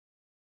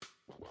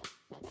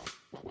สวัส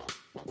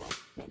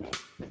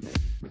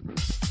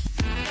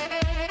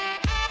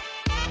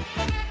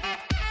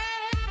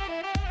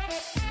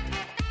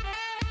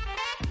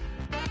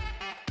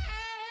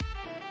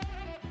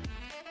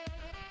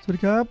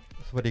ดีครับ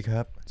สวัสดีค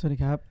รับสวัสดี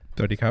ครับส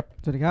วัสดีครับ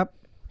สวัสดีครับ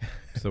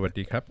สวัส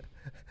ดีครับ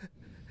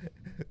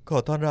ขอ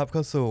ต้อนรับเข้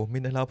าสู่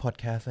Midnight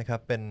Podcast นะครับ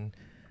เป็น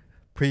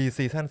Pre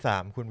Season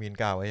 3คุณวีน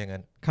กล่าวไว้อย่างนั้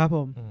นครับผ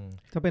ม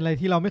จะเป็นอะไร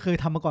ที่เราไม่เคย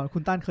ทำมาก่อนคุ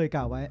ณต้านเคยก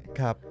ล่าวไว้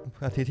ครับ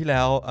อาทิตย์ที่แ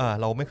ล้ว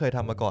เราไม่เคยท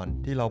ำมาก่อน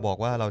ที่เราบอก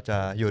ว่าเราจะ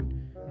หยุด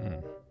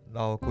เร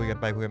าคุยกัน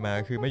ไปคุยกันมา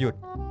คือไม่หยุด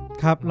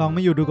ครับลองไ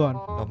ม่หยุดดูก่อน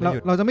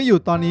เราจะไม่หยุ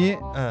ดตอนนี้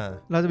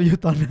เราจะไปหยุด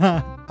ตอนหน้า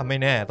ไม่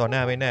แน่ตอนหน้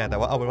าไม่แน่แต่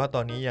ว่าเอาเป็นว่าต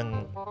อนนี้ยัง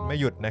ไม่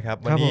หยุดนะครับ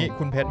วันนี้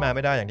คุณเพชรมาไ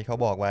ม่ได้อย่างที่เขา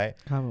บอกไว้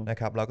นะ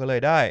ครับเราก็เลย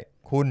ได้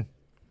คุณ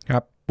ครั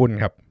บปุณ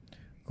ครับ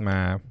ม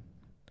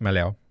าแ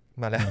ล้ว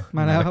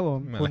ครับผ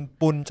มคุณ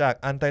ปุณจาก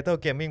Untitled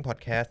Gaming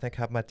Podcast นะค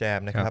รับมาแจม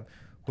นะครับ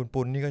คุณ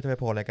ปุณนี่ก็จะไป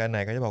โผล่รายการไหน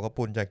ก็จะบอกว่า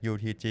ปุณจาก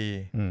UTG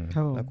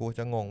แล้วกูจ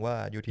ะงงว่า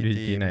UTG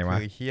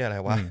คือเหี้ยอะไร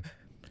วะ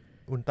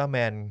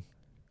Ultraman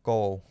Go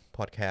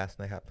Podcast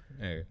นะครับ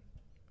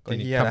ก็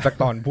เหี้ยทำสัก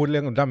ตอนพูดเรื่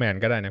อง Ultraman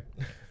ก็ได้นะ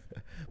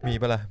มี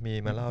ปะล่ะมี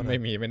มาเล่าไ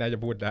ม่น่าจะ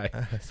พูดได้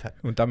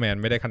Ultraman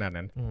ไม่ได้ขนาด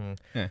นั้น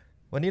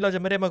วันนี้เราจะ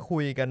ไม่ได้มาคุ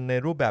ยกันใน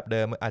รูปแบบเ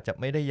ดิมอาจจะ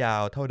ไม่ได้ยา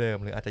วเท่าเดิม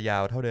หรืออาจจะยา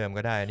วเท่าเดิม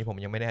ก็ได้อันนี้ผม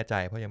ยังไม่แน่ใจ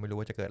เพราะยังไม่รู้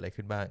ว่าจะเกิดอะไร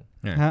ขึ้นบ้าง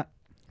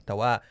แต่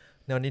ว่า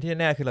ในวันนี้ที่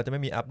แน่คือเราจะไ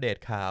ม่มีอัปเดต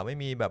ข่าวไม่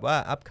มีแบบว่า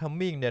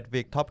upcoming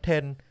Netflix Top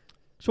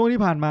 10ช่วงที่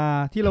ผ่านมา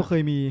ที่เราเค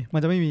ยมีมั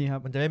นจะไม่มีครั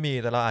บมันจะไม่มี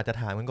แต่เราอาจจะ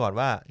ถามกันก่อน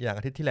ว่าอย่าง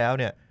อาทิตย์ที่แล้ว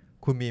เนี่ย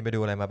คุณมีไปดู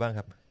อะไรมาบ้างค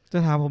รับจะ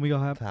ถามผมอีกเหร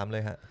อครับถามเล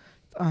ยฮะ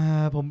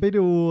ผมไป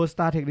ดู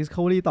Star Trek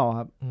Discovery ต่อค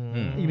รับ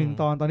อีก1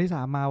ตอนที่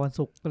3มาวัน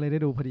ศุกร์ก็เลยได้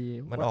ดูพอดี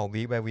มันออก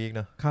week by week เ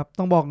นอะครับ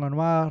ต้องบอกก่อน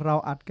ว่าเรา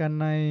อัดกัน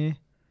ใน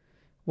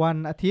วัน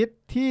อาทิตย์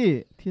ที่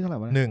เท่าไหร่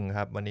วะ1ค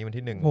รับวันนี้วัน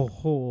ที่1โอ้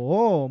โห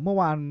เมื่อ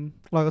วาน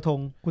ลอยกระทง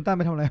คุณต้าไ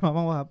ปทำอะไรมา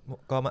บ้างวะครับ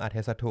ก็มาอัดเท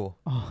สทู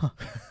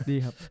ดี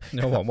ครับเ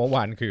ขาบอกเมื่อว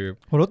านคือ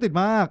โหรถติด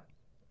มาก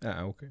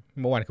โอเค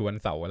เมื่อวานคือวัน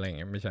เสาร์อะไรอย่างเ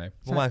งี้ยไม่ใช่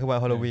เมื่อวานคือวัน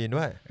ฮาโลวีน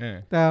ด้วย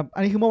แต่อั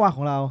นนี้คือเมื่อวานข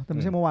องเราแต่ไ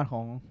ม่ใช่เมื่อวานข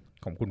อง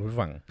คุณผู้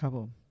ฟังครับผ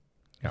ม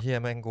เฮีย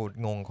แม่งกู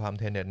งงความ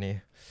เทนเน็ตนี้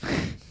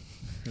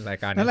ราย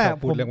การนี้ชอบ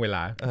พูดเรื่องเวล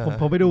าผ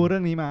มไปดูเรื่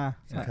องนี้มา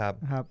ครับ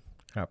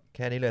แ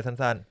ค่นี้เลย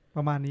สั้นๆป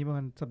ระมาณนี้ประม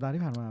าณสัปดาห์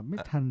ที่ผ่านมาไม่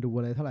ทันดู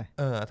อะไรเท่าไหร่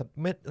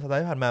ไม่สัปดาห์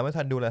ที่ผ่านมาไม่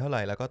ทันดูอะไรเท่าไห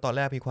ร่แล้วก็ตอนแ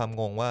รกมีความ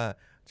งงว่า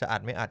จะอั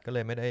ดไม่อัดก็เล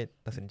ยไม่ได้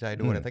ตัดสินใจ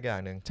ดูอะไรสักอย่า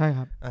งนึงใช่ค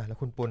รับแล้ว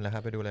คุณปุณล่ะครั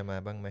บไปดูอะไรมา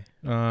บ้างไหม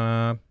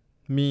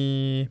มี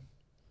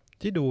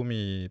ที่ดู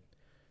มี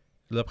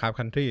Lovecraft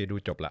Country ดู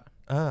จบละ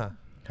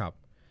ครับ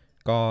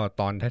ก็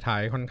ตอนท้า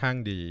ยๆค่อนข้าง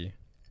ดี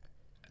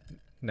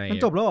มั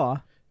นจบแล้วเหรอ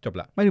จบ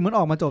ละไม่ถึงมันอ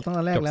อกมาจบตั้งแ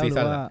ต่แรกแล้วหรือ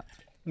ว่า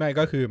ไม่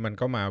ก็คือมัน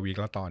ก็มาวีค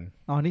ละตอน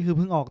นี่คือเ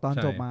พิ่งออกตอน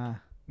จบมา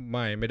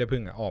ไม่ได้เพิ่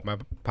งออกมา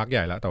พักให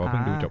ญ่แล้วแต่ว่าเ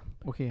พิ่งดูจบ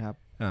โอเคครับ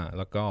แ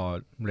ล้วก็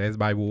Raised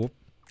by Wolves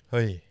เ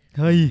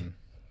ฮ้ย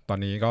ตอน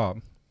นี้ก็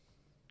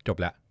จบ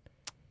แล้ว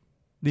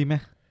ดีไหม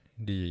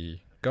ดี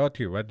ก็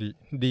ถือว่า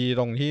ดี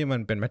ตรงที่มั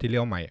นเป็น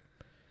material ใหม่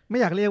ไม่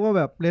อยากเรียกว่า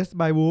แบบ Raised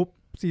by Wolves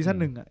ซีซั่น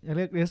1อยากเ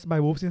รียก Raised by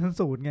Wolves ซีซั่น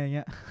0ไงเ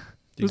งี้ย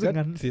รู้สึก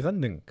งั้นซีซั่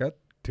น1ก็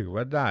ถือว่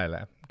าได้แหล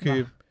ะคือ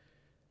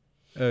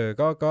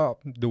ก็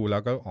ดูแล้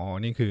วก็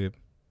นี่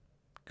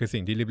คือ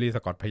สิ่งที่ลิบลี่ส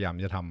กอตพยายาม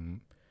จะท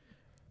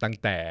ำตั้ง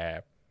แต่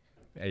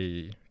ไอ้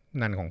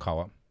นั่นของเขา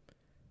อะ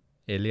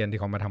เอเลี่ยนที่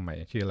เขามาทำใหม่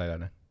ชื่ออะไรแล้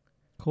วนะ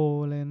โค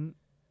เลน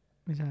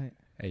ไม่ใช่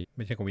ไ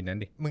ม่ใช่โควินนั้น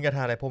ดิมึงจะท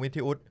าอะไรโพมิ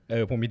ทิอุส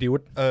โพมิทิอุ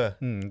ส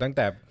ตั้งแ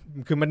ต่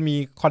คือมันมี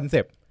คอนเซ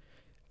ปต์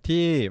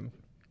ที่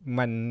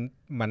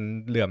มัน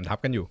เหลื่อมทับ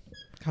กันอยู่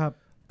ครับ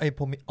ไอ้โพ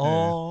มิ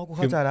กูเ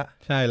ข้าใจละ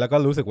ใช่แล้วก็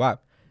รู้สึกว่า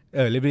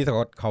ลิบลี่สก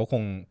อตเขาค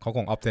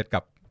งออฟเซต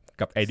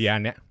กับไอเดีย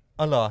เนี้ย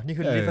เหรอนี่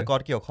คือลิบลี่สกอ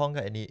ตเกี่ยวข้อง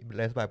กับไอ้นี่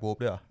Raised by Wolves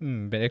ด้วยเหรอ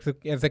เป็น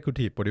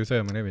executive producer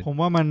มันได้เป็นผม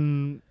ว่า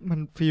มัน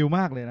ฟีลม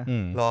ากเลยนะ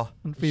เหรอ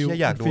มันฟีล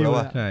อยากดูแล้ว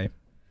ว่ะใช่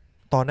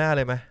ต่อหน้าเ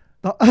ลยไหไหม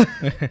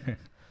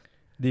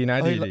ดีนะ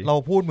ดีเรา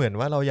พูดเหมือน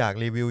ว่าเราอยาก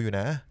รีวิวอยู่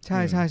นะใ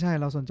ช่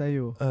เราสนใจอ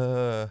ยู่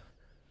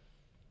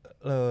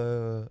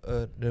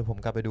เดี๋ยวผม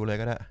กลับไปดูเลย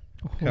ก็ได้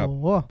ครับ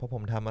เพราะผ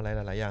มทำอะไรห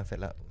ลายๆอย่างเสร็จ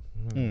แล้ว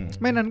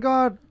ไม่งั้นก็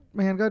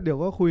เดี๋ยว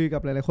ก็คุยกั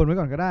บหลายๆคนไว้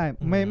ก่อนก็ได้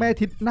ไม่อา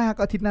ทิตย์หน้า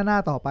ก็อาทิตย์หน้า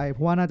ต่อไปเพ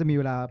ราะว่าน่าจะมี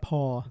เวลาพ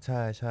อใ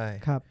ช่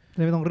ครับไ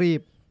ม่ต้องรี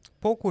บ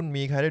พวกคุณ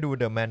มีใครได้ดู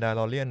The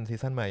Mandalorian ซี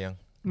ซั่นใหม่ยัง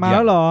มาแล้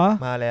วเหรอ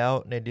มาแล้ว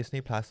ใน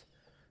Disney Plus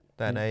แ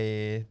ต่ใน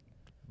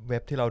เว็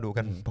บที่เราดู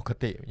กันปก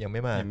ติยังไ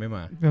ม่มา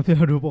เว็บที่เ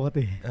ราดูปก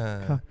ติ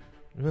ครับ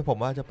ผม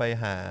ว่าจะไ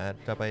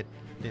ป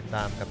ติดต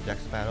ามกับ Jack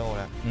Sparrow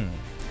แล้ว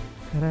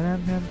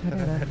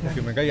คื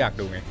อมันก็อยาก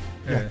ดูไง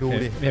อยากดู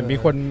ดิเห็นมี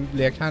คนเ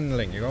รีแอคชั่นอะไ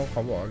รอย่างเงี้ยก็เข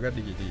าบอกว่าก็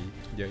ดี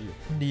เยอะอยู่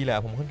ดีแหละ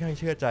ผมค่อนข้าง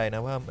เชื่อใจน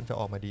ะว่ามันจะ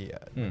ออกมาดี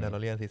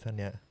Mandalorian ซีซั่น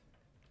เนี้ย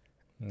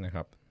นะค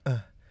รับ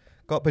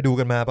ก็ไปดู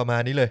กันมาประมา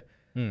ณนี้เลย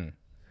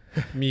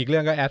มีอีกเรื่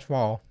องก็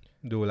Ashfall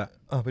ดูละ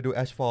ไปดู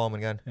Ashfall เหมื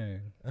อนกัน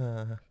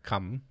ข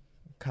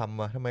ำ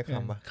วะทำไมข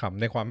ำวะข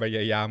ำในความพย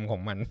ายามขอ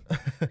งมัน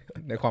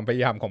ในความพย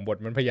ายามของบท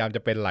มันพยายามจ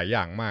ะเป็นหลายอ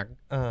ย่างมาก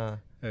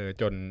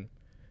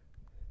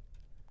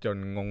จน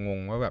ง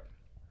งว่าแบบ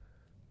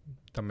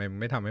ทำไม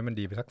ไม่ทำให้มัน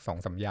ดีไปสัก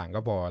 2-3 อย่างก็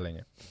พออะไรเ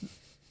งี้ย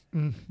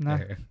นะ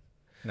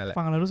นั่นแหละ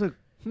ฟังแล้วรู้สึก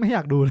ไม่อย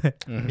ากดูเลย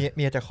เ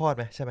มียจะคลอดไ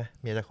หมใช่ไหม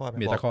เมียจะคลอดไหม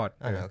เมียจะคลอด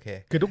โอเค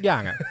คือทุกอย่า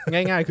งอ่ะ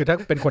ง่ายๆ คือถ้า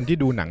เป็นคนที่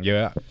ดูหนังเยอ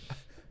ะ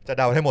จะ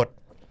เดาให้หมด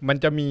มัน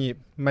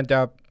จะ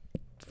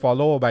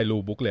follow by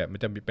rule book เลยมัน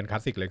จะเป็นคลา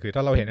สสิกเลยคือถ้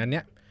าเราเห็นอันเ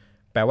นี้ย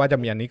แปลว่าจะ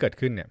มีอันนี้เกิด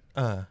ขึ้นเนี่ย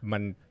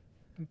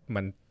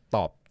มันต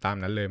อบตาม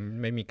นั้นเลย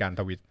ไม่มีการ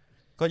ทวิต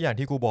ก็อย่าง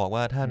ที่กูบอก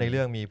ว่าถ้าในเ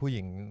รื่องมีผู้ห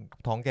ญิง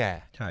ท้องแก่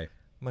ใช่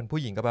มันผู้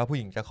หญิงก็แปลว่าผู้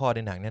หญิงจะคลอดใน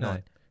หนังแน่นอน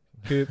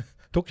คือ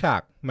ทุกฉา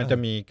กมันจะ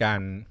มี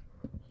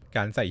ก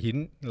ารใส่หิน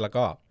แล้ว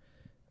ก็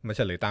มาเฉ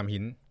ลยตามหิ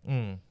น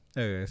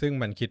ซึ่ง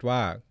มันคิดว่า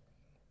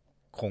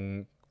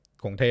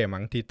คงเท่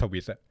มั้งที่ทวิ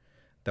ตอะ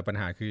แต่ปัญ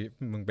หาคือ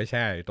มึงไปแ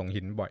ช่ตรง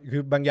หินบ่อยคื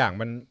อบางอย่าง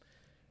มัน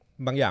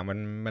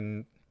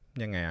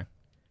ยังไงอะ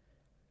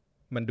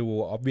มันดู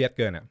ออบเวียสเ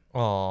กินอ่ะ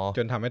จ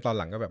นทำให้ตอน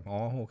หลังก็แบบ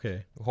โอเค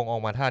คงออ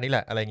กมาท่านี้แห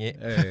ละอะไรอย่างงี้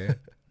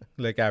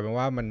เลยกลายเป็น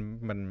ว่า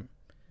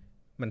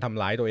มันท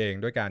ำร้ายตัวเอง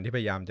ด้วยการที่พ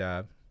ยายาม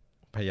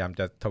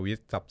จะทวิส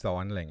ซับซ้อ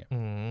นอะไรเงี้ย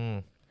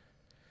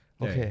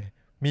โอเค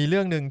มีเรื่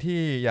องนึงที่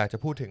อยากจะ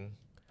พูดถึง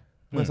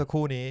เมื่อสักค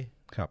รู่นี้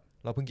ครับ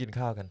เราเพิ่งกิน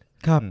ข้าวกัน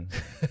ครับ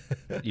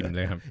อิ่มเ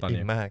ลยครับตอน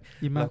นี้อิ่มมาก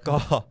แ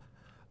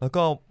ล้ว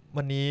ก็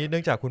วันนี้เนื่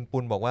องจากคุณปุ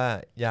ณบอกว่า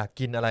อยาก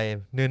กินอะไร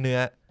เนื้อ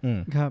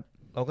ครับ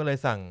เราก็เลย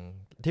สั่ง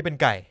ที่เป็น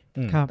ไก่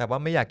แต่ว่า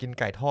ไม่อยากกิน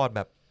ไก่ทอดแ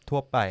บบทั่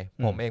วไป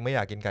ผมเองไม่อย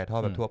ากกินไก่ทอ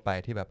ดแบบทั่วไป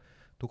ที่แบบ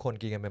ทุกคน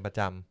กินกันเป็นประ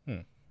จ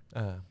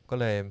ำก็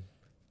เลย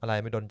อะไร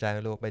ไม่โดนใจไ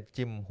ม่รู้ไป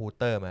จิ้มฮู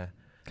เตอร์มา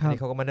นี่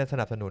เขาก็ไม่ได้ส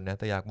นับสนุนนะ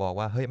แต่อยากบอก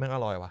ว่าเฮ้ยมันอ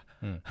ร่อยว่ะ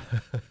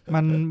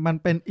มัน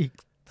เป็นอีก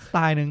สไต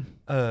ล์นึง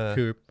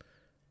คือ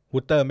ฮู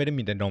เตอร์ไม่ได้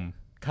มีแต่นม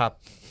ครับ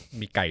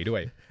มีไก่ด้ว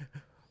ย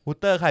ฮู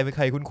เตอร์ใค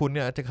รคุ้นๆเ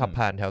นี่ยจะขับ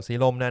ผ่านแถวสี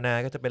ลมนา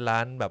ก็จะเป็นร้า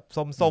นแบบ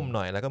ส้มๆห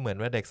น่อยแล้วก็เหมือน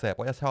ว่าเด็กเสิร์ฟ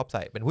ก็จะชอบใ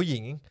ส่เป็นผู้หญิ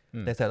ง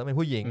เด็กเสิร์ฟต้องเป็น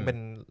ผู้หญิงเป็น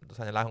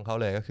สัญลักษณ์ของเขา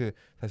เลยก็คือ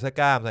ใส่เสื้อ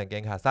กล้ามใส่กางเก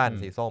งขาสั้น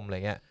สีส้มอะไร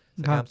เงี้ยเ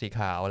สื้อกล้ามสีข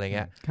าวอะไรเ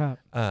งี้ย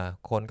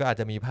คนก็อาจ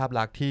จะมีภาพ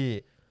ลักษณ์ที่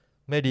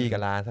ไม่ดีกั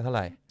บร้านสักเท่าไห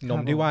ร่น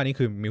มที่ว่านี่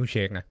คือมิลค์เช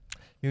คนะ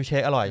มิลค์เช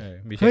คอร่อย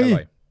มิลค์เชคอ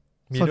ร่อย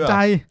สนใจ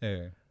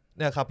เ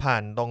นี่ยขับผ่า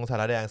นตรงสา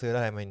รแดงซื้อไ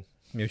ด้ไหม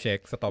มิลค์เชค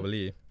สตรอเบอ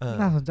รี่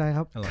น่าสนใจค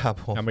รับครับ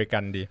ผมอเมริกั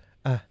นดี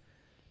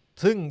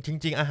ซึ่งจ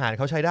ริงๆอาหารเ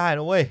ขาใช้ได้น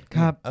ะเว้ยค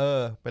รับ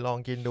ไปลอง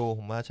กินดูผ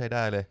มว่าใช้ไ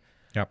ด้เลย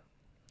ครับ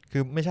คื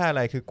อไม่ใช่อะไ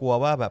รคือกลัว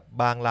ว่าแบบ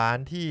บางร้าน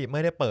ที่ไม่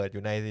ได้เปิดอ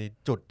ยู่ใน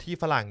จุดที่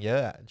ฝรั่งเยอะ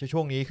ช่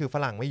วงนี้คือฝ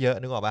รั่งไม่เยอะ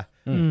นึกออกป่ะ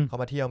เขา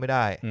มาเที่ยวไม่ไ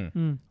ด้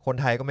คน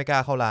ไทยก็ไม่กล้า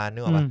เข้าร้านนึ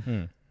กออกป่ะ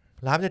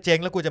ร้านจะเจ๊ง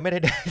แล้วกูจะไม่ได้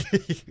แดก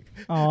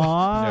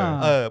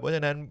เพราะฉ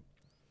ะนั้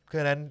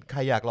นใคร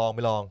อยากลองไป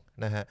ลอง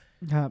นะฮะ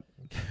ครับ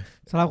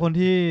สำหรับคน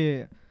ที่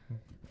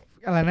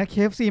อะไรนะ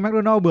KFC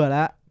McDonald's เบื่อแ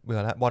ล้ว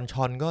บอนช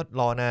อนก็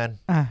รอนาน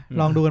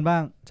ลองดูกันบ้า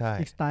งใช่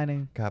อีกสไตล์นึ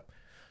งครับ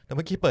แต่เ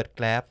มื่อกี้เปิด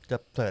Grab จะ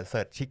เสิ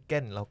ร์ชชิคเก้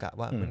นเรากะ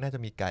ว่ามันน่าจะ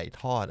มีไก่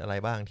ทอดอะไร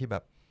บ้างที่แบ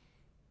บ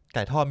ไ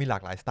ก่ทอดมีหลา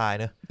กหลายสไตล์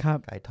เนอะ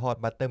ไก่ทอด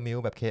บัตเตอร์มิล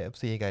ค์แบบ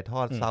KFC ไก่ท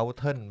อดเซา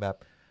เทิร์นแบบ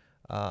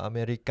อเม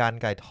ริกัน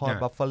ไก่ทอด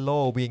บัฟฟาโล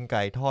วิงไ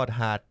ก่ทอด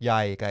หาดให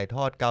ญ่ไก่ท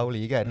อดเกาห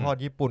ลีไก่ทอด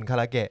ญี่ปุ่นคา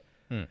ราเกะ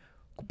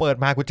กูเปิด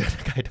มากูเจอ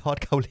ไก่ทอด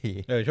เกาหลี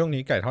ช่วง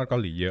นี้ไก่ทอดเกา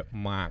หลีเยอะ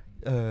มาก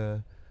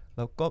แ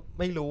ล้วก็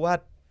ไม่รู้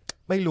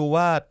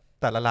ว่า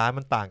แต่ละร้าน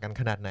มันต่างกัน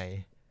ขนาดไหน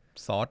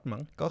ซอสมั้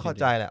งก็เข้า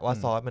ใจแหละว่า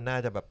ซอสมันน่า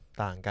จะแบบ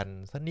ต่างกัน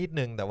สักนิด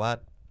นึงแต่ว่า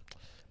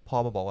พอ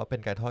มาบอกว่าเป็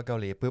นไก่ทอดเกา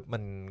หลีปุ๊บมั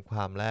นคว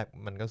ามแรก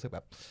มันก็รู้สึกแบ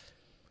บ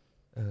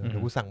หรื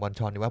อกูสั่งบอนช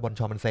อนดีว่าบอนช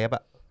อนมันเซฟอ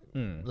ะ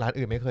ร้าน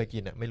อื่นไม่เคยกิ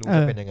นอะไม่รู้จ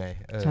ะเป็นยังไง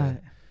ใช่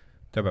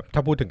แต่แบบถ้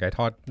าพูดถึงไก่ท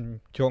อด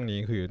ช่วงนี้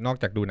คือนอก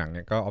จากดูหนังเ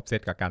นี่ยก็ออฟเซ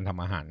ตกับการท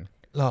ำอาหาร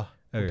เหรอ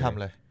ทำ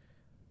เลย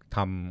ท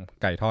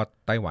ำไก่ทอด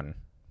ไต้หวัน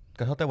ไ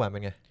ก่ทอดไต้หวันเป็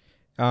นไง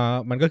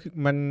มัน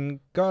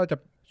ก็จะ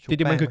จ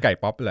ริงๆมันคือไก่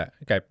ป๊อปแหละ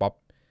ไก่ป๊อป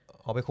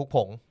เอาไปคลุกผ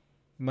ง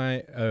ไม่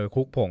ค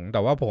ลุกผงแ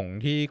ต่ว่าผง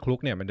ที่คลุก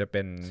เนี่ยมันจะเ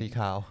ป็นสีข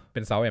าวเป็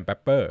นซอสแอนด์เปป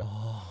เปอร์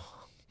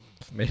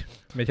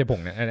ไม่ใช่ผง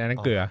นะอันนั้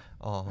นเกลือ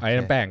ไอ้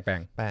นั่นแป้ง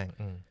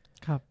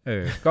ครับ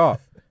ก็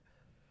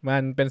มั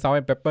นเป็นซอสแ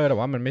อนด์เปปเปอร์แต่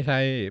ว่ามันไม่ใ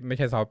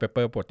ช่ซอสเปปเป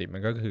อร์ปกติมั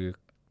นก็คือ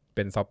เ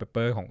ป็นซอสเปปเป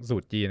อร์ของสู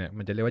ตรจีนเนี่ย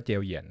มันจะเรียกว่าเจ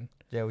ลเหยียน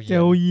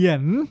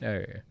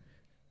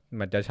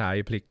มันจะใช้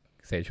พริก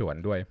เสฉวน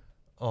ด้วย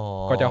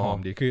ก็จะหอม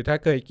ดีคือถ้า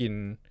เคยกิน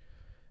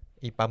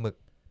อีปลาหมึก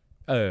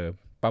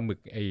ปลาหมึก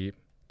ไอ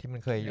ที่มั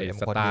นเคยอยู่ใน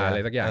สตาร์อะไร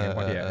สักอย่างพ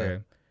อดี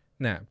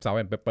เนี่ยซอสแ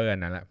อนด์เปปเปอร์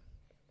นั่นแหละ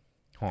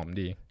หอม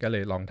ดีก็เล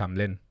ยลองทำ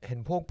เล่นเห็น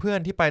พวกเพื่อน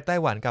ที่ไปไต้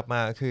หวันกลับมา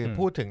คือ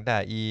พูดถึงแต่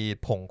อี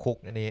ผงคุก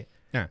อันนี้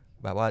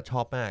แบบว่าช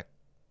อบมาก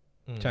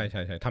ใช่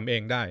ทำเอ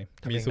งได้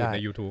มีสูตรใน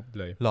YouTube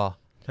เลยหรอ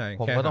ใช่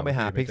ผมก็ต้องไป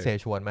หาพริกเส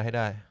ฉวนมาให้ไ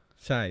ด้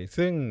ใช่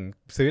ซึ่ง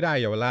ซื้อได้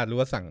เยาวราชหรือ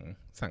ว่าสั่ง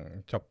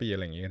Shopee อะไ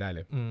รอย่างงี้ก็ได้เล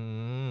ย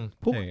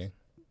พวก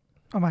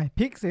เอาใหม่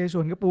พริกเสฉ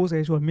วนกับปูเส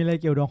ฉวนมีอะไร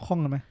เกี่ยวดองข้อง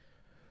กันไหม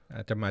อ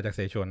าจจะมาจากเส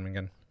ฉวนเหมือน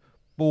กัน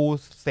ปู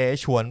เส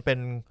ฉวนเป็น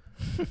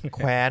แค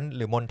ว้นห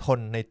รือมณฑล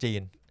ในจี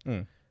น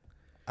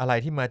อะไร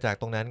ที่มาจาก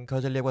ตรงนั้นเขา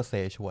จะเรียกว่าเส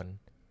ฉวน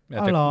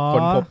ค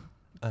นพบ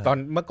ตอน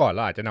เมื่อก่อนเร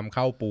าอาจจะนำเ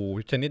ข้าปู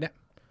ชนิดเนี้ย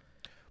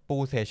ปู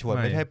เสฉวน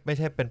ไม่ใ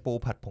ช่เป็นปู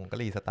ผัดผงกะ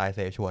หรี่สไตล์เส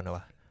ฉวนหรอว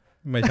ะ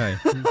ไม่ใช่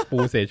ปู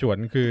เสฉวน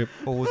คือ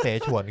ปูเส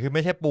ฉวนคือไ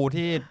ม่ใช่ปู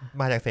ที่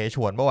มาจากเสฉ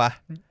วนปะวะ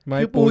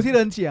คือปูที่เ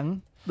ดินเฉียง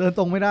เดินต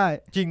รงไม่ได้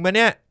จริงปะเ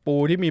นี่ยปู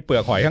ที่มีเปลื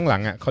อกหอยข้างหลั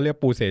งอ่ะเขาเรียก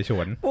ปูเสฉ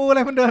วนปูอะไร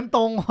มันเดินต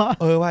รงวะ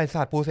ว่าย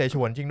สัตว์ปูเสฉ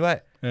วนจริงด้วย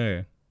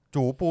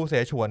จูปูเส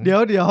ฉวนเดี๋ย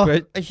ว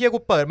ไอ้เหี้ยกู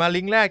เปิดมา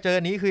ลิงก์แรกเจอ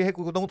อันนี้คือให้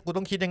กู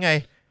ต้องคิดยังไง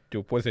จู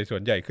ปูเสฉว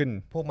นใหญ่ขึ้น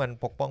พวกมัน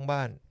ปกป้องบ้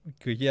าน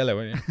คือเหี้ยอะไรว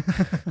ะเนี่ย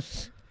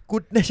กู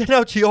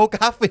National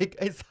Geographic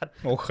ไอ้สัตว์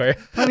โอเค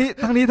ทั้ง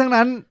นี้ทั้ง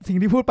นั้นสิ่ง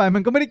ที่พูดไปมั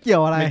นก็ไม่ได้เกี่ย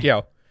วอะไรไม่เกี่ย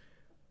ว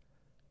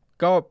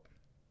ก็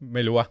ไ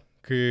ม่รู้อะ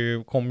คือ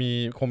ค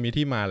งมี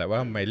ที่มาแหละว่า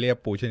ทำไมเรียก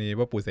ปูชนิด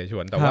ว่าปูเสฉ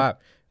วนแต่ว่า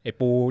ไอ้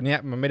ปูเนี้ย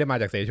มันไม่ได้มา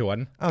จากเสฉวน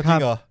อ้าวจริ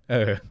งเหรอ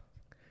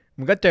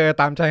มันก็เจอ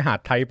ตามชายหาด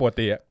ไทยปก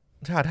ติอะ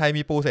ชายหาดไทย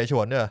มีปูเสฉ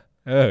วนด้วย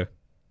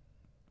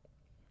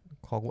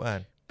ขอกูอ่า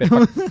นเป็น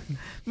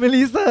ไม่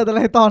รีเสิร์ชอะไ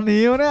รตอน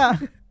นี้วะเนี่ย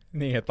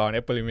นี่ตอนเอ็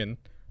กซ์เพริเมนต์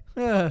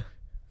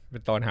เป็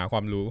นตอนหาคว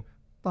ามรู้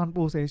ตอน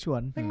ปูเสฉว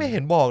นไม่เห็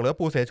นบอกเลย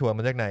ปูเสฉวนม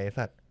าจากไหน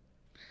สัตว์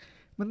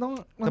มันต้อง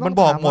แต่มัน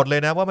บอกหมดเล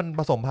ยนะว่ามัน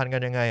ผสมพันธุ์กั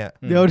นยังไงอ่ะ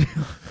เดี๋ยว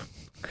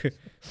คือ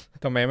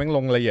ทำไมแม่งล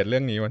งละเอียดเรื่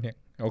องนี้วะเนี่ย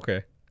โอเค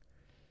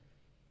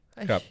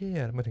ครับเชี่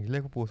ยมาถึงเรี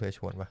ยกว่าปูเสฉ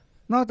วนปะ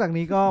นอกจาก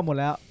นี้ก็หมด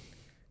แล้ว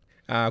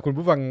คุณ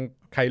ผู้ฟัง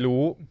ใคร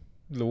รู้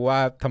ว่า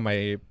ทำไม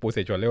ปูเส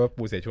ฉวนเรียกว่า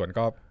ปูเสฉวน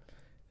ก็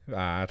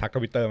ทัก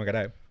Twitter มันก็ไ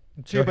ด้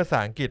ชื่อภาษา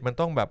อังกฤษมัน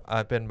ต้องแบบ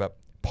เป็นแบบ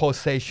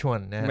possession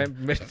นะ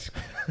ไม่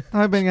ทำ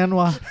ไมเป็นงั้น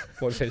วะ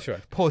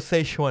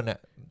possession อ่ะ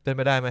เป็นไ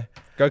ปได้ไหม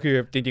ก็คือ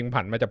จริงๆ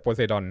ผันมาจาก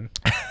Poseidon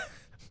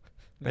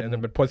เ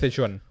ป็น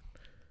possession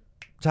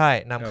ใช่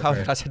นำเข้า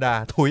รัชดา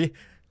ถุย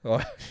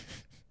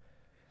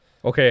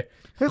โอเค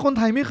เฮ้ยคนไ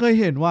ทยไม่เคย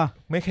เห็นว่ะ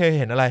ไม่เคยเ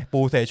ห็นอะไร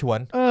ปูเสฉวน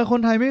คน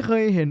ไทยไม่เค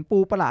ยเห็นปู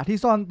ประหลาดที่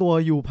ซ่อนตัว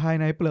อยู่ภาย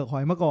ในเปลือกห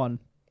อยมาก่อน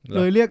เล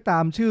ยเรียกตา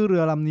มชื่อเรื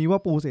อลำนี้ว่า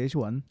ปูเสฉ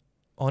วน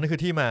นี่คื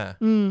อที่มา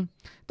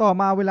ต่อ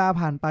มาเวลา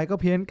ผ่านไปก็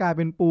เพี้ยนกลายเ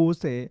ป็นปู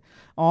เส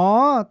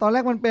ตอนแร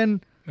กมันเ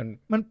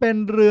ป็น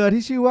เรือ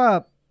ที่ชื่อว่า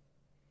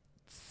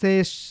เซ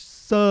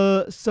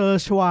อ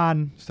ร์ชวาน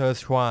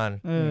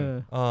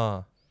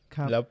ค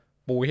รับแล้ว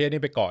ปูเฮ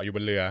นี่ไปเกาะอยู่บ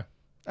นเรือ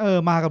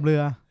มากับเรื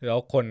อแล้ว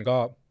คนก็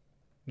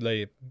เลย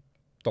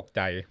ตกใ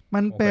จ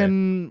มันเป็น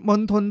ม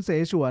ณฑลเส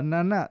ฉวน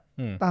นั้นน่ะ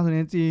ตามสำเ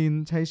นียงจีน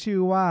ใช้ชื่อ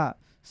ว่า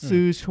ซื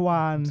อชว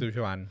าน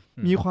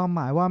มีความหม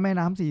ายว่าแม่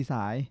น้ำสี่ส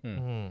าย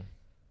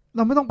เร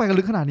าไม่ต้องไปกัน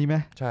ลึกขนาดนี้ไหม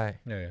ใช่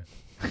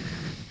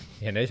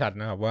เห็นได้ชัด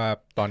นะครับว่า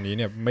ตอนนี้เ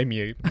นี่ยไม่มี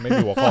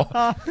หัวข้อ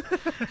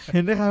เ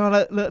ห็นได้ครับว่า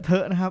เลอะเทอ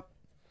ะนะครับ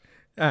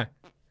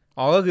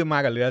ก็คือมา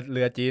กับเ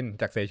รือจีน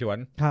จากเสฉวน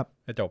ครับ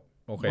จบ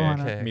โอเค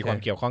มีความ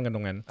เกี่ยวข้องกันต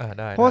รงนั้น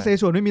ได้เพราะเส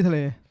ฉวนไม่มีทะเล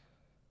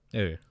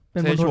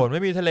เสฉวนไ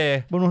ม่มีทะเล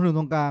บนถนน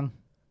ตรงกลาง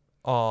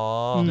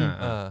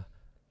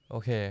โอ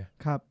เค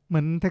ครับเหมื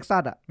อนเท็กซั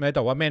สอ่ะไม่แ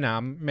ต่ว่าแม่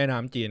น้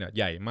ำจีนอ่ะใ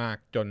หญ่มาก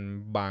จน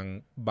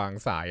บาง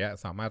สายอ่ะ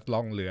สามารถล่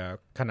องเรือ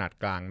ขนาด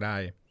กลางได้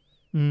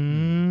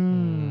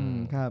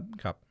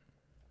ครับ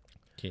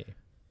โอเค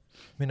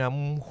แม่น้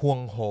ำฮวง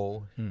โห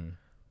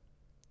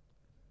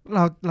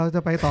เราจ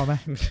ะไปต่อไหม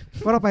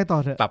ว่าเราไปต่อ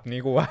เถอะตับนี้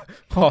กูว่า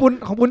ของ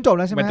ปุ้นจบแ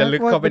ล้วใช่ไหมมันจะลึก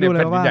เข้าไปในแ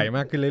ผ่นดินใหญ่ม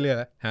ากขึ้นเรื่อยๆ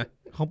แล้วฮะ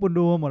ของปุ้น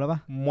ดูหมดแล้วปะ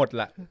หมดแ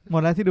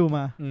ล้วที่ดูม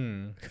า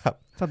ครับ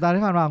สัปดาห์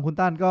ที่ผ่านมาของคุณ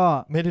ต้านก็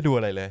ไม่ได้ดูอ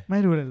ะไรเลยไม่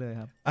ดูเลย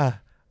ครับ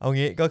เอา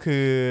งี้ก็คื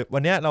อวั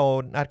นนี้เรา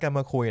นัดกัน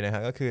มาคุยนะครั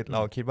บก็คือเร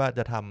าคิดว่าจ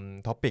ะท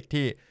ำท็อปิก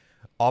ที่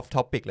ออฟท็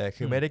อปิกเลย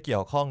คือไม่ได้เกี่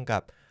ยวข้องกั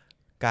บ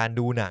การ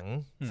ดูหนัง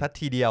สัก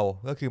ทีเดียว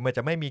ก็คือมันจ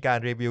ะไม่มีการ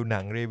รีวิวหนั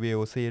งรีวิว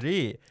ซีรี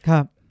ส์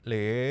ห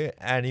รือ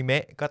อนิเม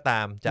ะก็ต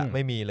ามจะไ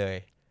ม่มีเลย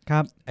ค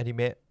รับอนิเ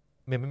มะ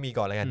ไม่มี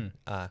ก่อนเลยกัน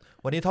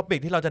วันนี้ท็อปิก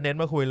ที่เราจะเน้น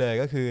มาคุยเลย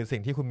ก็คือสิ่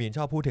งที่คุณมีนช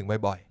อบพูดถึง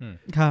บ่อย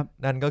ๆครับ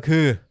นั่นก็คื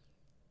อ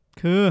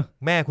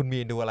แม่คุณมี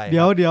นดูอะไรเ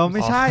ดี๋ยวไ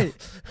ม่ใช่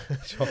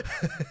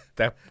แ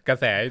ต่กระ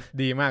แส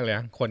ดีมากเลย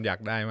คนอยาก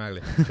ได้มากเล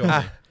ย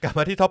กลับม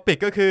าที่ท็อปิก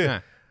ก็คือ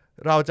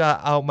เราจะ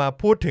เอามา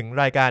พูดถึง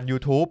รายการ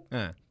YouTube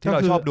ที่เร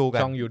าชอบดูกั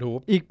นช่อง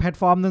YouTube อีกแพลต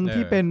ฟอร์มนึง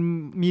ที่เป็น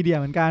มีเดีย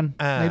เหมือนกัน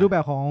ในรูปแบ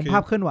บของภา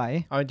พเคลื่อนไหว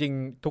เอาจริง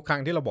ๆทุกครั้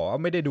งที่เราบอกว่า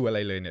ไม่ได้ดูอะไร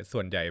เลยเนี่ยส่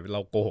วนใหญ่เร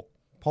าโกหก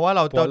เพราะว่าเ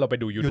ราไป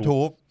ดู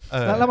YouTube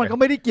แล้วมันก็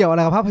ไม่ได้เกี่ยวอะไ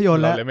รกับภาพยนต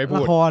ร์และล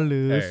ะครห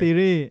รือซี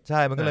รีส์ใ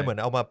ช่มันก็เลยเหมือน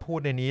เอามาพูด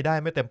ในนี้ได้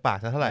ไม่เต็มปาก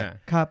เท่าไหร่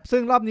ครับซึ่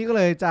งรอบนี้ก็เ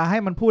ลยจะให้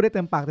มันพูดได้เ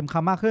ต็มปากเต็มค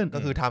ำมากขึ้นก็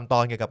คือทำตอ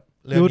นเกี่ยวกับ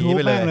เรื่องนี้ไ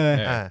ปเลย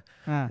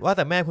ว่าแ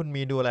ต่แม่คุณ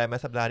มีดูอะไรมา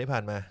สัปดาห์ที่ผ่า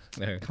นมา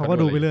เขาก็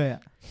ดูไปเลย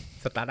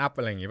สตาร์ทอัพ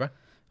อะไรอย่างงี้ป่ะ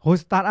โห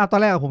สตาร์ทอัพตอ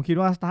นแรกผมคิด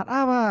ว่าสตาร์ทอั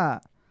พ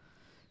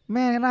แ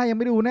ม่น่ายังไ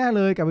ม่ดูแน่เ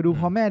ลยกลับไปดู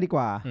พร้อมแม่ดีก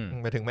ว่า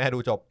ไปถึงแม่ดู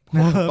จบ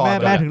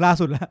แม่ถึงล่า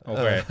สุดแล้ว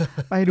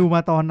ไปดูม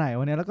าตอนไหน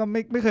วันนี้แล้วก็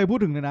ไม่เคยพู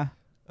ดถึงเลยนะ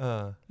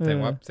แสดง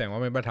ว่า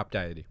ไม่ประทับใจ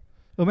ดิ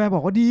แม่บ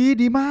อกว่า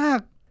ดีมาก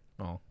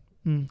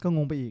ก็ง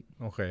งไปอีก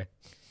โอเค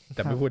แ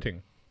ต่ไม่พูดถึง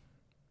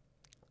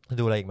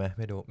ดูอะไรอีกไหม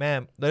ไม่ดูแม่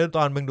แล้วต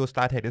อนมึงดู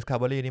Star Trek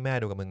Discovery นี่แม่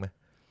ดูกับมึงไหม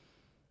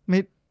ไม่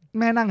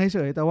แม่นั่งเฉ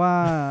ยๆแต่ว่า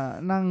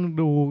นั่ง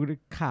ดู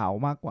ข่าว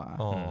มากกว่า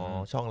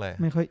ช่องอะไร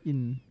ไม่ค่อยอิน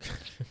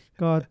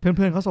ก็เ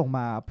พื่อนๆเขาส่งม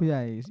าผู้ให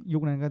ญ่ยุ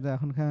คนั้นก็จะ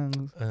ค่อนข้าง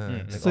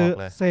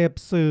เสพ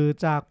สื่อ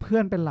จากเพื่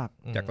อนเป็นหลัก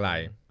จากไล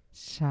น์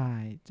ใช่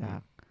จาก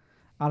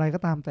อะไร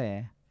ก็ตามแต่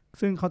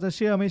ซึ่งเขาจะเ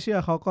ชื่อไม่เชื่อ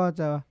เขาก็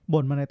จะ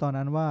บ่นมาในตอน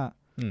นั้นว่า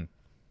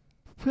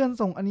เพื่อน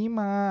ส่งอันนี้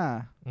มา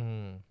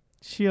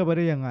เชื่อไปไ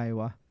ด้ยังไง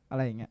วะอะไ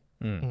รอย่างเงี้ย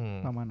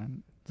ประมาณนั้น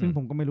ซึ่งผ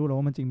มก็ไม่รู้หรอก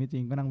ว่ามันจริงไม่จริ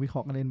งก็นั่งวิเครา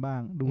ะห์กันเล่นบ้า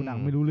งดูหนัง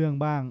ไม่รู้เรื่อง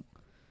บ้าง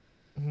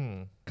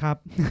ครับ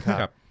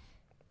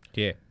โอเค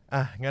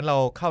งั้นเรา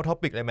เข้าท็อ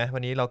ปิกเลยไหมวั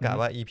นนี้เรากะ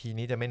ว่า EP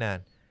นี้จะไม่นาน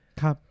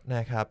ครับน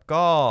ะครับ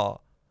ก็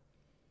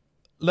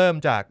เริ่ม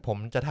จากผม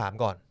จะถาม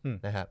ก่อน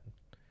นะครับ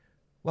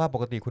ว่าป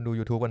กติคุณดู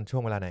YouTube กันช่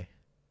วงเวลาไหน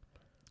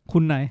คุ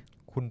ณไหน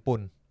คุณปุ่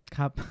นค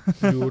รับ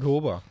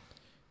YouTube เหรอ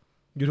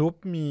YouTube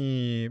มี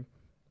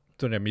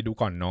ส่วนใหญ่มีดู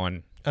ก่อนนอน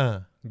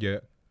เยอะ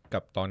กั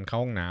บตอนเข้า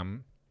ห้องน้ำ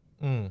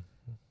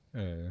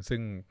ซึ่ง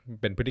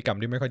เป็นพฤติกรรม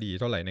ที่ไม่ค่อยดี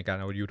เท่าไหร่ในการ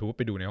เอา YouTube ไ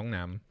ปดูในห้อง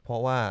น้ำเพรา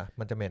ะว่า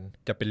มันจะ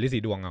จะเป็นลิสี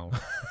ดวงเอา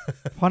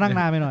เพราะนั่ง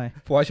นานไปหน่อย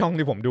เพราะว่าช่อง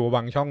ที่ผมดูบ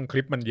างช่องค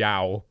ลิปมันยา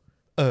ว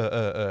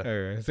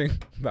ซึ่ง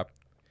แบบ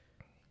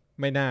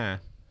ไม่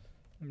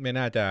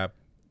น่าจะ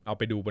เอาไ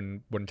ปดู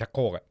บนชักโค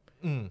รก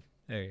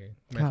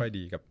ไม่ค่อย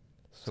ดีกับ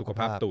สุขภ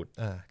าพตูด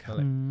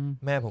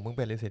แม่ผมเพิ่งเ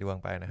ป็นลิสีดวง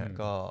ไปนะฮะ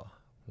ก็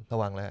ระ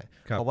วังแล้ว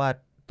เพราะว่า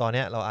ตอนเ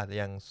นี้ยเราอาจจะ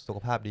ยังสุข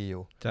ภาพดีอ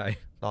ยู่ใช่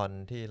ตอน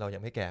ที่เรายั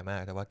งไม่แก่มา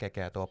กแต่ว่าแ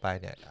ก่ๆตัวไป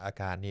เนี่ยอา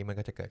การนี้มัน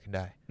ก็จะเกิดขึ้นไ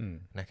ด้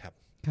นะครับ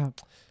ครับ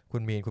คุ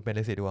ณมีนคุณเป็น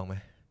ลิสีดวงไหม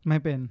ไม่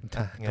เป็น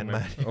งั้นม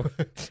า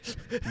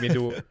มี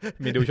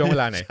ดูช่วงเว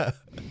ลาไหน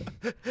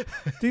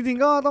จริง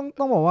ๆก็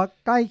ต้องบอกว่า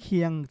ใกล้เ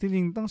คียงจ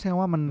ริงๆต้องใช้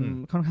ว่ามัน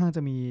ค่อนข้างจ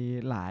ะมี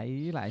ห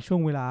ลายช่ว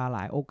งเวลาหล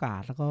ายโอกา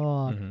สแล้วก็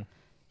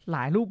หล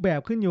ายรูปแบบ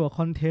ขึ้นอยู่กับ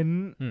คอนเทน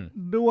ต์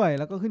ด้วย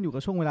แล้วก็ขึ้นอยู่กั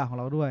บช่วงเวลาของ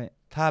เราด้วย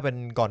ถ้าเป็น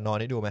ก่อนนอน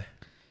ได้ดูไหม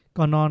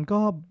ก่อนนอนก็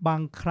บา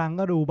งครั้ง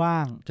ก็ดูบ้า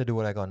งจะดู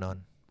อะไรก่อนนอน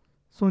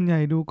ส่วนใหญ่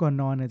ดูก่อน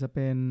นอนเนี่ยจะเ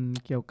ป็น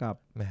เกี่ยวกับ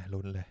แม่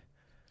ลุ้นเลย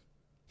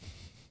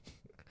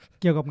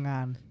เกี่ยวกับงา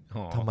น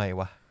ทำไม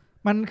วะ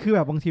มันคือแบ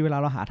บบางทีเวลา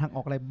เราหาทางอ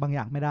อกอะไรบางอ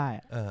ย่างไม่ได้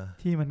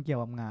ที่มันเกี่ยว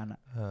กับงาน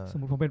สม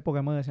มติผมเป็นโปรแกร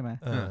มเมอร์ใช่ไหม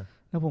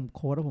แล้วผมโ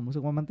ค้ดแล้วผมรู้สึ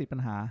กว่ามันติดปัญ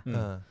หา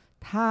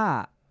ถ้า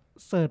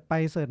เสิร์ชไป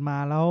เสิร์ชมา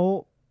แล้ว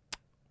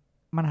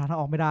มันหาทาง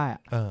ออกไม่ได้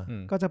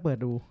ก็จะเปิด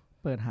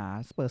หา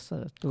เปิดเสิ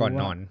ร์ชก่อน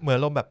นอนเหมือน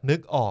ลมแบบนึก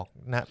ออก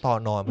นะตอน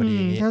นอนพอดี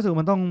ถ้ารู้สึก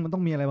มันต้อ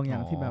งมีอะไรบางอย่า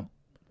งที่แบบ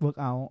เวิร์ก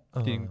เอา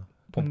จริง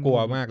ผมกลัว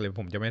มากเลย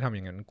ผมจะไม่ทำอ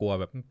ย่างนั้นกลัว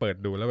แบบเปิด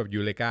ดูแล้วแบบยู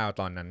เลกา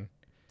ตอนนั้น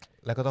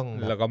แล้ว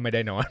ก็ไม่ไ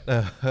ด้นอน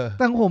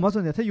ตั้งผมว่าส่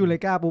วนใหญ่ถ้ายูเล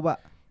กาปุ๊บอะ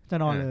จะ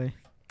นอนเลย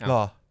หร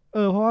อ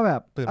เพราะว่าแบ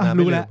บตื่นมา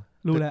รู้แล้ว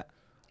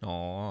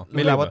ไ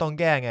ม่รู้ว่าต้อง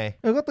แก้ไง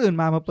ก็ตื่น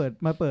มาเ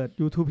ปิด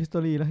YouTube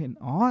History แล้วเห็น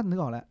นึก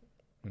ออกแล้ว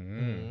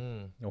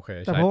โอเค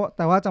แ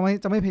ต่ว่าจะ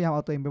ไม่พยายามเอ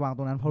าตัวเองไปวางต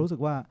รงนั้นเพราะรู้สึ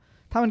กว่า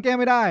ถ้ามันแก้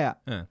ไม่ได้อ่ะ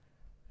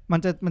มัน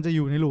จะอ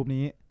ยู่ในลูป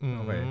นี้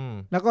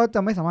แล้วก็จะ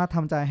ไม่สามารถท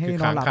ำใจให้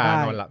นอนหลับได้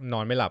น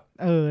อนไม่หลับ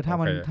ถ้า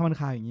มัน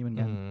คาอย่างนี้เหมือน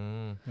กัน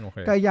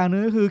ก็อีกอย่างนึ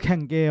งก็คือแข่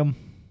งเกม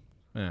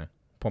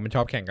ผมช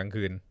อบแข่งกลาง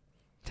คืน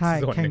ใช่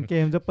แข่งเก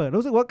มจะเปิด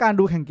รู้สึกว่าการ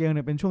ดูแข่งเกมเ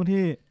นี่ยเป็นช่วง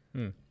ที่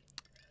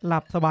หลั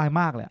บสบาย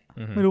มากเลย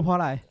ไม่รู้เพราะอ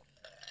ะไร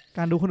ก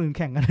ารดูคนอื่นแ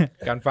ข่งกันเนี่ย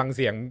การฟังเ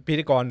สียงพิ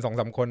ธีกร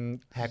 2-3 คน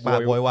แหกปาก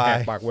โวยว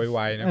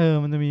ายนะ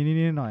มันจะมีนิ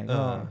ดๆหน่อย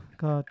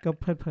ก็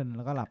เพลิดเพลินแ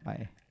ล้วก็หลับไป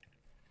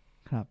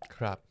ค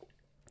รับ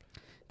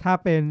ถ้า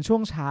เป็นช่ว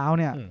งเช้า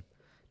เนี่ย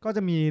ก็จ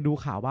ะมีดู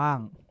ข่าวบ้าง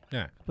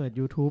เปิด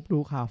YouTube ดู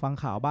ข่าวฟัง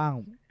ข่าวบ้าง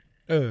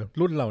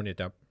รุ่นเราเนี่ย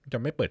จะ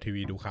ไม่เปิดที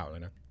วีดูข่าวแล้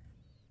วนะ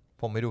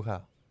ผมไม่ดูข่า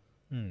ว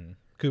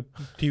คือ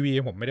ทีวี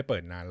ผมไม่ได้เปิ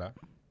ดนานแล้ว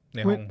ใน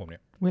ห้องผมเนี่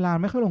ยเวลา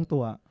ไม่ค่อยลงตั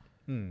ว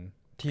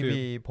ทีวี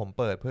ผม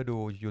เปิดเพื่อดู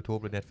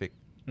YouTube หรือ Netflix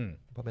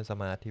เพราะเป็นส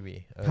มาร์ททีวี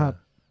ครับ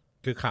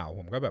คือข่าวผ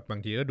มก็แบบบา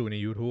งทีก็ดูใน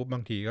YouTube บ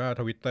างทีก็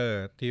Twitter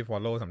ที่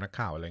follow สำนัก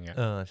ข่าวอะไรเงี้ย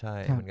ใช่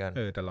เหมือนกัน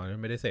แต่เรา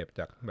ไม่ได้เสพ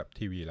จากแบบ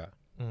ทีวีแล้ว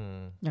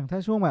อย่างถ้า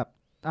ช่วงแบบ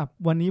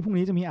วันนี้พรุ่ง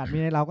นี้จะมีมี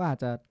ในเราก็อาจ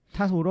จะ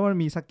ถ้าสมมติว่ามัน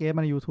มีสเกตม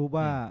าใน YouTube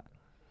ว่า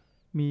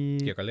มี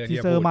ที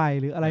เซอร์ใหม่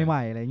หรืออะไรให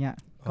ม่อะไรเงี้ย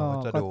ก็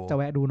จะแ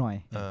วะดูหน่อย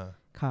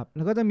ครับแ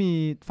ล้วก็จะมี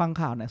ฟัง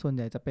ข่าวเนี่ยส่วนใ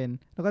หญ่จะเป็น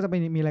แล้วก็จะ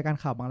มีรายการ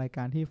ข่าวบางรายก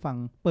ารที่ฟัง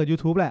เปิด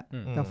YouTube แหละ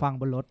จะฟัง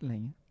บนรถอะไร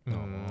เงี้ย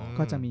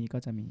ก็จะมี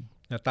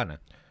แล้วตั้น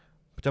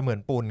จะเหมือน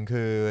ปุ่น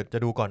คือจะ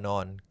ดูก่อนน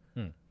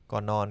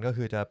อนก็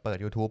คือจะเปิด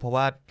YouTube เพราะ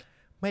ว่า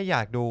ไม่อย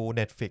ากดู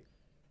Netflix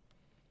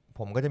ผ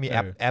มก็จะมีแ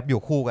อปอ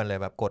ยู่คู่กันเลย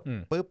แบบกด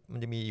ปุ๊บมัน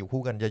จะมีอยู่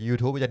คู่กันจะ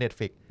YouTube จะ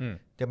Netflix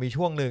จะมี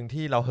ช่วงนึง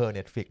ที่เราเห่อ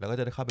Netflix แล้วก็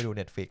จะเข้าไปดู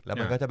Netflix แล้ว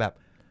มันก็จะแบบ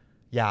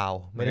ยาว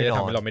ไม่ได้นอ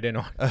นเราไม่ได้น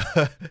อน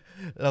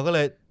เราก็เล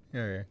ย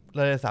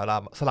ส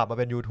ลับมา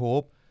เป็น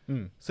YouTube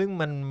ซึ่ง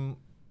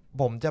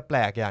ผมจะแปล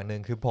กอย่างนึ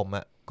งคือผม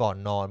อ่ะก่อน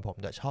นอนผม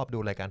จะชอบดู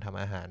รายการท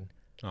ำอาหาร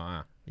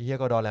เฮีย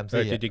ก็ดอแรม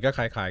ซี่จริงๆก็ค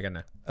ล้ายๆกันน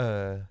ะ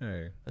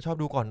ชอบ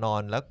ดูก่อนนอ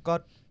นแล้วก็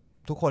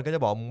ทุกคนก็จะ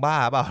บอกมึงบ้า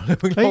เปล่าหรือ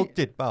มึงโรค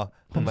จิตเปล่า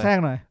ผมแทรก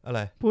หน่อยอะไ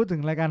รพูดถึ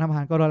งรายการทำอาห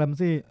ารก็ดอแรม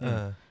ซี่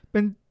เ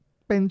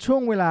ป็นช่ว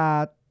งเวลา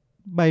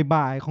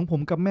บ่ายๆของผม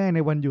กับแม่ใน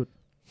วันหยุด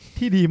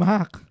ที่ดีมา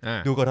ก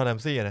ดูก่อนดอแรม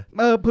ซี่นะ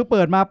เพิ่งเ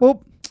ปิดมาปุ๊บ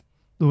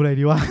ดูอะไร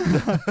ดีวะ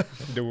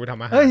ดูท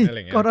ำอาหารอะไร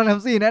เงี้ยก็ดอแรม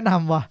ซี่แนะน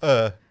ำว่ะ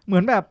เหมื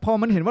อนแบบพอ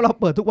มันเห็นว่าเรา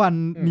เปิดทุกวัน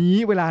นี้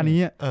เวลานี้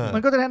มั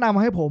นก็จะแนะนำม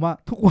าให้ผมอะ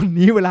ทุกวัน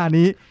นี้เวลา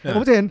นี้ผ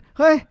มจะเห็น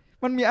เฮ้ย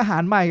มันมีอาหา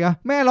รใหม่กะ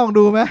แม่ลอง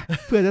ดูไหม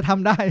เผื่อจะท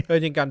ำได้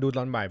จริงการดูต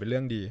อนบ่ายเป็นเรื่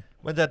องดี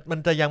มัน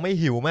จะยังไม่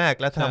หิวมาก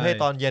แล้วทำให้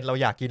ตอนเย็นเรา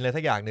อยากกินอะไร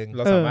สักอย่างนึงเร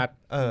าสามารถ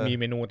มี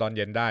เมนูตอนเ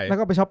ย็นได้แล้ว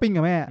ก็ไปช้อปปิ้ง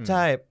กับแม่ใ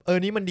ช่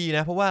นี่มันดีน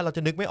ะเพราะว่าเราจ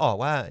ะนึกไม่ออก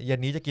ว่าเย็น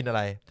นี้จะกินอะไ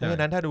รเพราะฉะ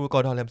นั้นถ้าดูกอ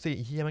ร์ดอนแรมซี่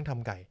เฮียมันท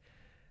ำไก่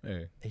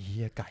ไอ้เฮี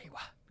ยไก่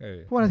ว่ะ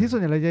เพราะวันที่ส่วน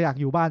ใหญ่เราจะอยาก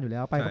อยู่บ้านอยู่แล้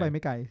วไปก็ไปไ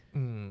ม่ไกล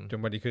จน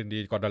วันดีคืนดี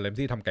กอร์ดอนแรม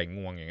ซี่ทำไก่ง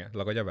วงอย่างเงี้ยเ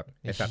ราก็จะแบบ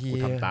ไอสัตว์กู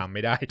ทำตามไ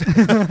ม่ได้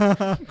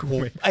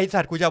ไอสั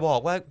ตว์กูจะบอก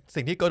ว่า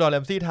สิ่งที่กอร์ดอนแร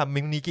มซี่ทำมึ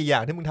งมีกี่อย่า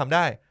งที่มึงทำไ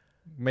ด้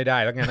ไม่ได้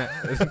แล้วไงนะ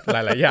ห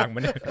ลายๆอย่างมั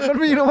น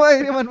มีด้วย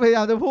ที่มันพยาย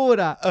ามจะพูด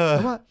อ่ะ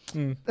ว่า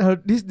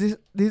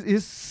this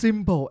is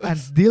simple and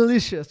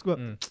delicious กู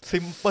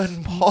simple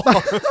พอ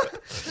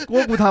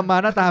กูทำมา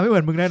หน้าตาไม่เหมื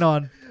อนมึงแน่นอน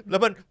แล้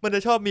วมันจะ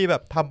ชอบมีแบ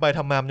บทำไปท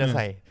ำมามันจะใ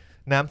ส่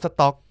น้ำส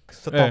ต๊อก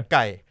ไ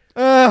ก่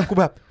กู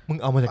แบบมึง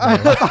เอามาจากไหน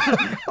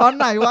ตอน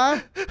ไหนวะ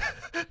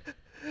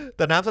แ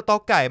ต่น้ำสต๊อ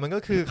กไก่มันก็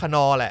คือคน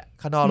อแหละ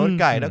คนอรส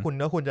ไก่ถ้า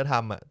คุณจะท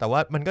ำอ่ะแต่ว่า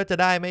มันก็จะ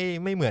ได้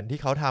ไม่เหมือนที่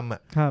เขาทำอ่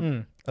ะ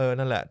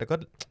นั่นแหละแต่ก็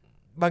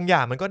บางอย่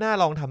างมันก็น่า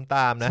ลองทำต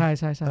ามนะใช่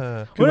ใช่ใช่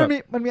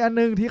มันมีอัน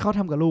นึงที่เขาท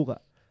ำกับลูกอ่ะ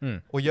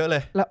โอ้เยอะเล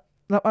ยแล้ว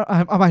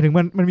เอาหมายถึง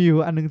มันมีอยู่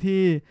อันนึง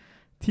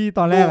ที่ต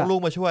อนแรกลู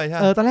กมาช่วยใช่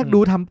ตอนแรกดู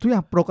ทำทุกอย่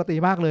างปกติ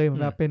มากเลย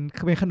แบบเป็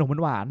นขนม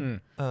หวาน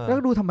แล้ว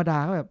ดูธรรมดา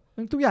ก็แบบ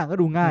ทุกอย่างก็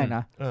ดูง่ายน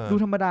ะดู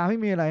ธรรมดาไม่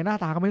มีอะไรหน้า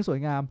ตาก็ไม่สวย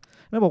งาม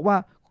แล้วบอกว่า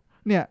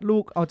เนี่ยลู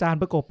กเอาจาน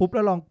ประกบปุ๊บแ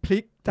ล้วลองพลิ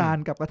กจาน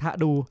กับกระทะ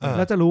ดูแ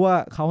ล้วจะรู้ว่า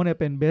เขาเนี่ย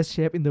เป็น best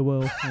chef in the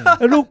world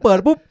แล้วลูกเปิด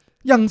ปุ๊บ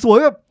อย่างสวย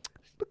แบบ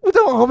กูจ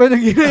ะบอกเขาเป็นอย่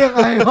างนี้ได้ยัง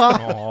ไงวะ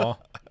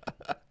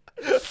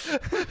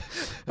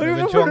มันเ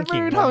ป็นช่วงขิ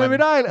งทำไม่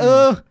ได้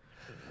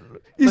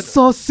it's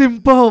so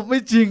simple ไม่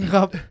จริงค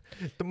รับ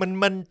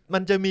มั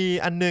นจะมี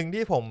อันนึง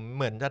ที่ผมเ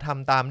หมือนจะท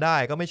ำตามได้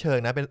ก็ไม่เชิง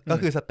นะเป็นก็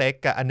คือสเต็ก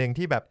กับอันนึง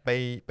ที่แบบ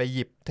ไปห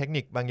ยิบเทค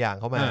นิคบางอย่าง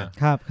เข้ามา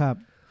ครับ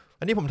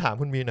อันนี้ผมถาม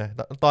คุณมีหน่อย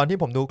ตอนที่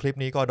ผมดูคลิป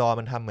นี้กอดอ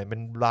มันทำเหมือนเป็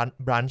น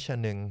บรันช์อั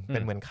นนึงเป็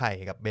นเหมือนไข่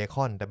กับเบค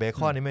อนแต่เบค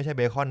อนนี่ไม่ใช่เ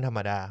บคอนธรรม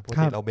ดาปก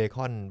ติเราเบค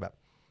อนแบบ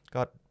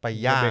ก็ไป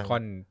ย่าง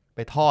ไป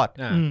ทอด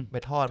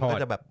มัน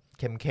ก็จะแบบ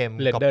เค็ม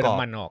ๆกรอบ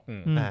ๆมันออก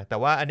แต่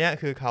ว่าอันเนี้ย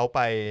คือเขา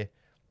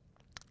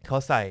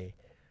ใส่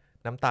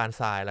น้ำตาล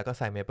ทรายแล้วก็ใ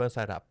ส่เมเปิลไซ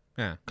รัป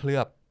เคลื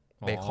อบ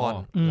เบคอน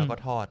แล้วก็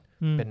ทอด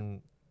เป็น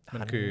มั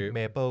นคือเม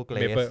เปิลเกร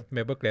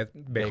ส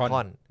เบค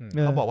อน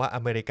เขาบอกว่า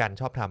อเมริกัน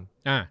ชอบท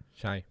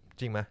ำใช่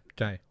จริงไหม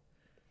ใช่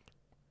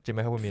จริงไหม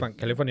ครับคุณมีฝั่ง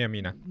แคลิฟอร์เนียมี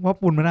นะว่า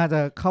ปุ่นมันน่าจะ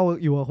เข้า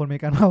อยู่กับคนอเม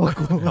ริกันมากกว่า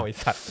กูเอาไอ้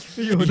สัตว์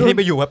ที่ไ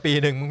ปอยู่มาปี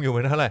นึงมึงอยู่ม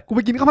าเท่าไหร่กูไ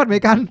ปกินข้าวผัดอเม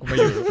ริกันกูมา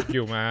อ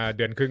ยู่มาเ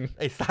ดือนครึ่ง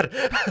ไอ้สัตว์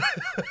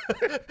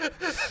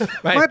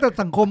ไม่แต่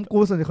สังคมกู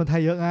ส่วนใหญ่คนไท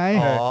ยเยอะไง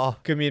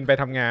คือมีนไป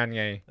ทำงาน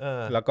ไง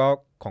แล้วก็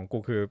ของกู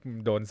คือ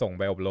โดนส่ง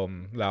ไปอบรม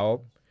แล้ว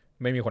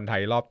ไม่มีคนไท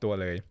ยรอบตัว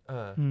เลย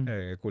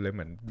กูเลยเห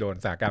มือนโดน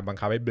สถานการณ์บัง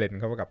คับให้เบลนด์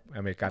เข้ากับ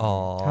อเมริกัน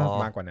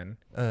มากกว่านั้น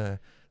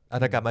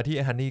แต่กลับมาที่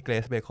ฮันนี่เกร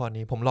สเบคอน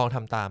นี้ผมลองท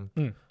ำตาม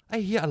ไ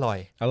อ้เหี้ยอร่อ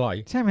ย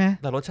ใช่ไหม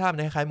แต่รสชาติมั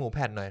นคล้ายหมูแ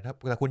ผ่นหน่อย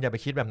แต่คุณอย่าไป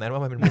คิดแบบนั้นว่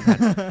ามันเป็นหมูแผ่น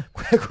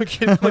คุณ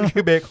คิดมันคื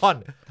อเบคอน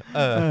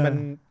มัน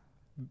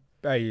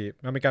ไอ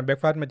อเมริกันเบรค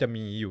ฟาสต์มันจะ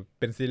มีอยู่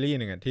เป็นซีรีส์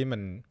หนึ่งที่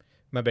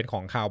มันเป็นขอ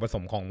งคาวผส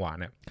มของหวาน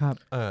อ่ะครับ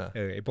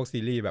ไอพวกซี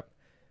รีส์แบบ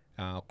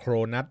โคร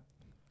นัท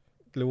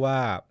หรือว่า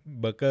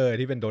เบอร์เกอร์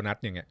ที่เป็นโดนัท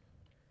อย่างเงี้ย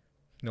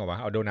นึกออกปะ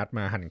เอาโดนัท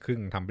มาหั่นครึ่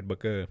งทำเป็นเบอ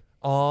ร์เกอร์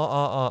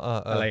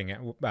อะไรอย่างเงี้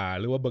ย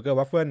หรือว่าเบอร์เกอร์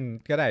วัฟเฟิล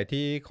ก็ได้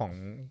ที่ของ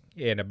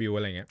A&W อ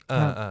ะไรเงี้ย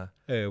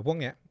พวก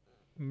เนี้ย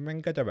มัน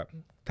ก็จะแบบ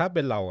ถ้าเ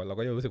ป็นเรา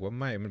ก็จะรู้สึกว่า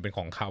ไม่มันเป็นข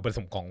องขาวผส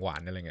มของหวา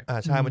นอะไรเงี้ย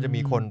ใช่มันจะ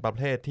มีคนประเ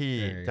ภทที่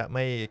จะไ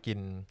ม่กิน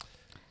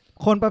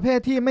คนประเภท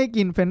ที่ไม่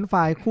กินเฟรนช์ฟร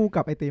ายคู่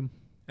กับไอติม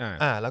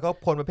แล้วก็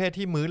คนประเภท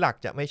ที่มื้อหลัก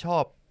จะไม่ชอ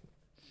บ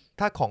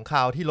ถ้าของค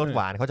าวที่รสห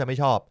วานเขาจะไม่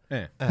ชอบ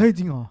เฮ้ยจ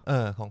ริงเหรอ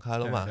ของคาว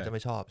รสหวานจะไ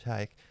ม่ชอบใช่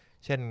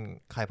เช่น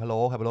ไข่พะโล้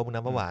มึง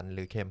น้ำหวานห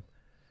รือเค็ม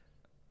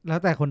แล้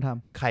วแต่คนท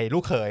ำไข่ลู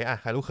กเขย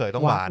ไข่ลูกเขยต้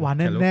องหวาน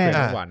แน่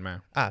หวานมา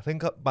ซึ่ง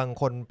บาง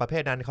คนประเภ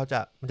ทนั้น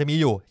มันจะมี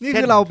อยู่นี่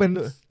คือเราเ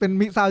ป็น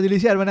มิกซ์ซาวด์ดิลิ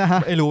เชียสมั้ยนะฮ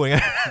ะไม่รู้ไง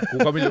กู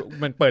ก็ไม่รู้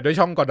มันเปิดด้วย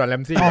ช่องกอร์ดอนแร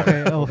มซี่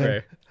โอเค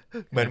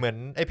เหมือน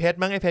ไอ้เพชร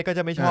มั้งไอ้เพชรก็จ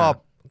ะไม่ชอบ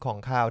ของ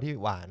คาวที่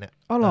หวานเนี่ย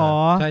อ๋อเหรอ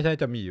ใช่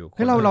จะมีอยู่ใ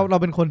ห้เรา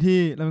เป็นคน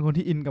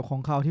ที่อินกับขอ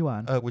งคาวที่หวา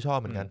นกูชอบ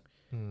เหมือนกัน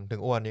ถึ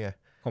งอ้วนนี่ไง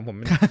ของผม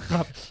ค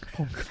รับ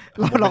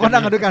เราก็นั่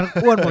งกันด้วยกัน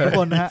อ้วนหมดทุก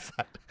คนนะฮะ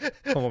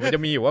ของผมมันจ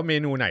ะมีอยู่ว่าเม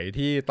นูไหน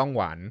ที่ต้องห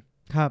วาน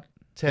ครับ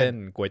เช่น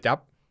ก๋วยจั๊บ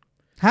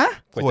ฮะ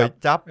ก๋วย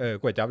จั๊บ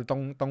ก๋วยจั๊บ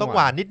ต้องห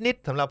วานนิด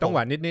ๆสำหรับต้องหว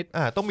านนิด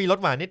ๆต้องมีรส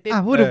หวานนิด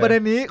ๆพูดถึงประเด็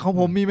นนี้ของ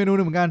ผมมีเมนู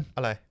นึงเหมือนกันอ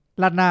ะไร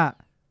ราดหน้า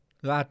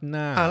ราดห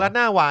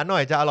น้าหวานหน่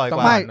อยจะอร่อยก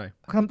ว่าไม่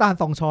น้ำตาล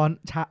2 ช้อน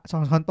2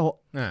 ช้อนโต๊ะ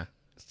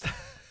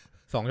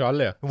2 ช้อน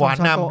เลยหวาน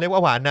นำเรียกว่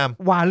าหวานน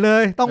ำหวานเล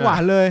ยต้องหวา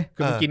นเลย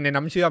คือมันกินใน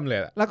น้ำเชื่อมเลย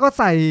แล้วก็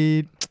ใส่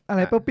อะไ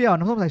รเปรี้ยวๆ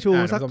น้ำส้มสายชู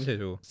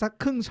สัก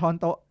ครึ่งช้อน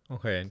โต๊ะโอ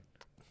เค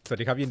สวัส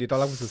ดีครับยินดีต้อน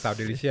รับสู่ Sound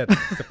Delicious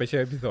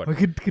Special Episode มัน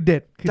คือเด็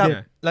ด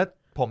แล้ว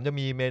ผมจะ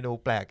มีเมนู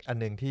แปลกอัน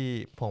นึงที่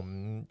ผม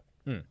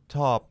ช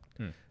อบ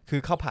คื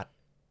อข้าวผัด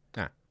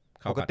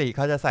ปกติเข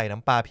าจะใส่น้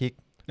ำปลาพริก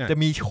จะ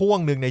มีช่วง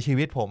หนึ่งในชี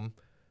วิตผม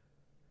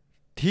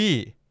ที่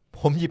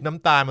ผมหยิบน้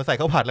ำตาลมาใส่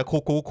ข้าวผัดแล้วค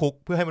ลุก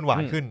เพื่อให้มันหวา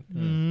นขึ้น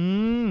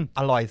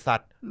อร่อยสัต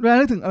ว์เวลา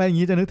นึกถึงอะไรอย่าง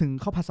นี้จะนึกถึง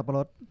ข้าวผัดสับปะร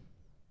ด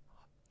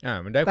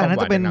มันได้แต่นั้น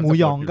จะเป็นหมู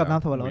หยองกับน้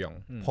ำสับปะรด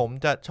ผม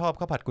จะชอบ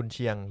ข้าวผัดกุนเ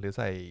ชียงหรือใ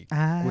ส่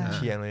กุนเ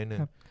ชียงอะไรนิดนึ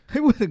งให้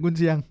พูดถึงกุนเ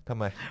ชียงทำ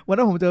ไมวัน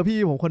นั้นผมเจอพี่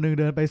ผมคนนึง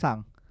เดินไปสั่ง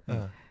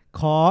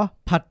ขอ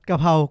ผัดกะ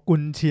เพรากุ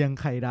นเชียง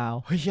ไข่ดาว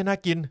เฮ้ยน่า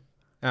กิน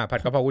ผัด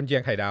กะเพรากุนเชีย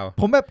งไข่ดาว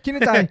ผมแบบคิดใน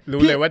ใจ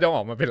รู้เลยว่าจะอ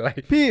อกมาเป็นอะไร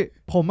พี่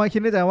ผมคิ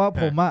ดในใจว่า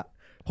ผ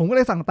มก็เ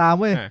ลยสั่งตาม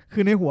เว้ยคื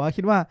อในหัว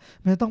คิดว่า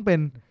มันต้องเป็น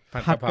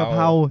ผัดกะเพ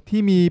รา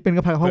ที่มีเป็นก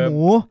ะเพราหมู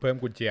เพิ่ม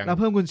กุนเชียงแล้ว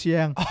เพิ่มกุนเชีย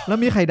งแล้ว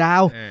มีไข่ดา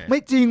วไม่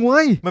จริงเ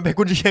ว้ยมันเป็น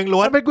กุนเชียงล้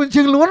วนมันเป็นกุนเชี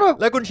ยงล้วน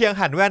แล้วกุนเชียง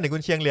หั่นแว่นหรือกุ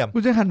นเชียงเหลี่ยมกุ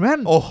นเชียงหั่นแว่น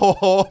โอ้โห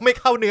ไม่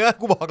เข้าเนื้อ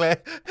กูบอกเลย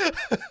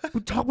กู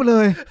ช็อกไปเล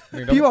ย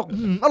พี่บอก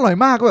อร่อย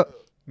มากแบบ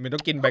มันต้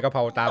องกินใบกะเพร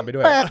าตามไปด้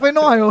วยแปลกไปห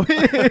น่อยพี่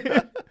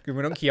คือมั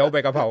นต้องเคี้ยวใบ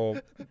กะเพรา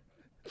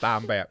ตา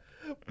มแบบ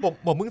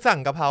ผมเพิ่งสั่ง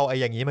กะเพราไอ้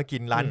อย่างงี้มากิ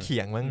นร้านเขี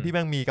ยงมั้งที่แ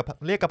ม่งมี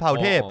เรียกกะเพรา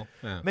เทพ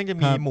แม่งจะ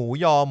มีหมู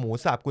ยอหมู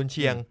สับกุนเ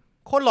ชียง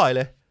โคตรอร่อยเ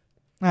ลย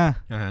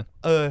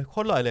โค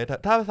ตรอร่อยเลย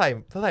ถ้าใ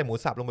ส่หมู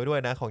สับลงไปด้วย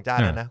นะของจาน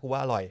นะกูว่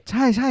าอร่อย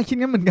ใช่คิด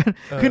งั้นเหมือนกัน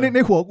คือใน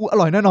หัวกูอ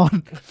ร่อยแน่นอน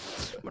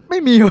มันไม่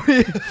มี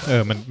พี่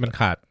มัน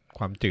ขาดค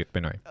วามจืดไป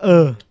หน่อย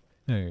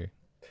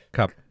ค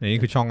รับนี่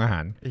คือช่องอาหา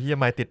รไอ้เหี้ย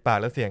ไมค์ติดปาก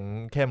แล้วเสียง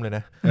เข้มเลยน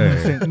ะ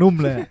เสียงนุ่ม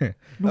เลย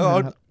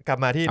กลับ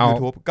มาที่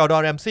YouTube กอร์ดอ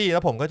น แรมซี่แล้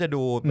วผมก็จะ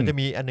ดูมันจะ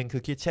มีอันนึงคื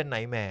อ Kitchen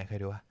Nightmare เคย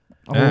ดูป่ะ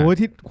โอ้โห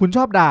ที่คุณช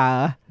อบด่า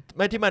ไ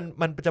ม่ที่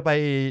มันจะไป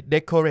เด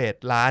คอเรท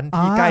ร้าน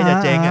ที่ใกล้จะ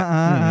เจ๊งอ่ะ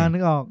นึ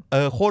กออก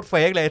โคตรเฟ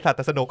กเลยสัตว์แ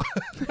ต่สนุก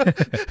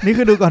นี่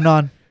คือดูก่อนนอ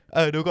น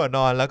ดูก่อนน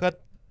อนแล้วก็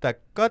แต่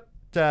ก็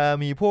จะ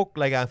มีพวก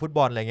รายการฟุตบ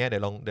อลอะไรเงี้ยเดี๋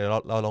ยว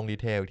เราลงดี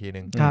เทลอีกที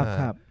นึงค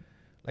รับ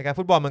รายการ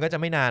ฟุตบอลมันก็จะ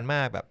ไม่นานม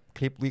ากแบบค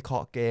ลิปวิเครา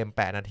ะห์เกม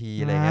8นาที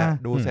อะไรเงี้ย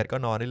ดูเสร็จก็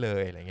นอนได้เล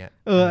ยอะไรเงี้ย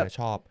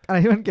ชอบอะไร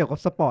ที่มันเกี่ยวกับ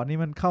สปอร์ตนี่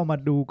มันเข้ามา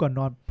ดูก่อน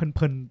นอนเพ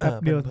ลินๆแบบ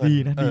เดียวดี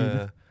นะดี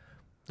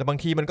แต่บาง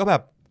ทีมันก็แบ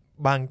บ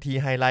บางที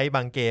ไฮไลท์บ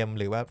างเกม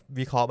หรือว่า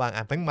วิเคราะห์บาง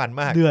อันมัน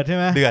มากเดือดใช่ไ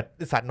หมเดือด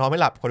สัตว์นอนไม่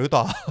หลับขอดู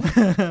ต่อ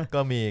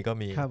ก็มี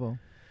ครับผม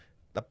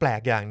แต่แปล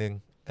กอย่างนึง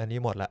อันนี้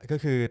หมดละก็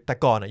คือแต่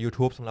ก่อนอ่ะ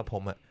YouTube สำหรับผ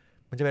มอ่ะ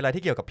มันจะเป็นอะไร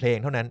ที่เกี่ยวกับเพลง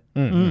เท่านั้น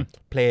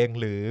เพลง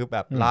หรือแบ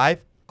บไล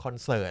ฟ์คอน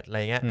เสิร์ตอะไร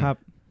เงี้ย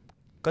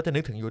ก็จะนึ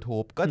กถึง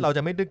YouTube ก็เราจ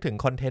ะไม่นึกถึง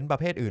คอนเทนต์ประ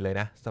เภทอื่นเลย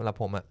นะสำหรับ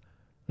ผมอ่ะ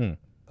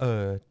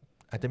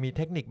อาจจะมีเ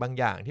ทคนิคบาง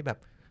อย่างที่แบบ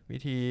วิ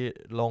ธี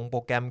ลงโปร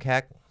แกรมแค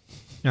ค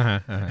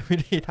วิ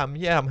ธีทำ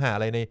ที่จะทำหาอ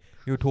ะไรใน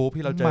YouTube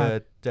ที่เรา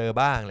เจอ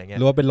บ้างอะไรเงี้ย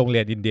รู้ว่าเป็นโรงเรี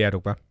ยนอินเดียถู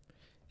กปะ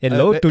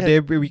Hello today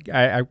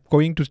I'm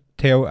going to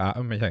tell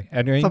ไม่ใช่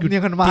I'm going to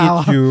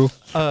teach you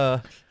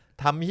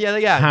ทำที่อะไร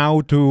อย่าง how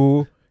to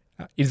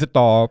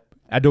install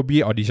Adobe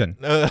Audition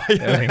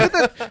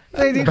แ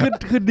ต่จริง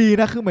ๆคือดี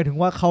นะคือหมายถึง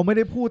ว่าเขาไม่ไ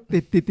ด้พูด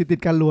ติด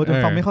กันรัวจน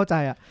ฟังไม่เข้าใจ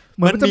อ่ะเ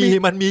หมือน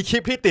มันมีคลิ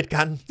ปที่ติด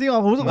กันจริงเหรอ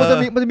ผมรู้สึกมัน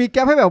จะมีแ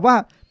ก๊ปให้แบบว่า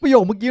ประโย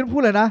คเมื่อกี้มันพู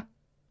ดเลยนะ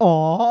อ๋อ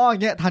อย่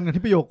างเงี้ยทันกับ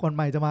ที่ประโยคก่อนใ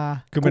หม่จะมา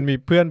คือมันมี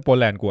เพื่อนโป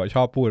แลนด์กูช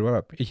อบพูดว่าแบ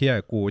บไอ้เหี้ย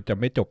กูจะ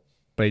ไม่จบ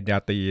ปริญญา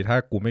ตรีถ้า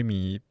กูไม่มี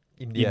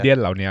อินเดียน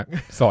เหล่านี้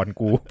สอน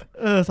กู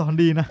สอน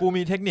ดีนะกู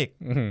มีเทคนิค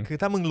คือ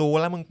ถ้ามึงรู้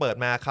แล้วมึงเปิด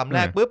มาคำแร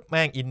กปุ๊บแ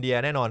ม่งอินเดีย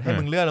แน่นอนให้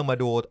มึงเลื่อนลงมา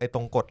ดูไอ้ต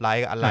รงกดไล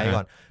ค์กับอันไลค์ก่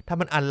อนถ้า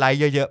มันอันไลค์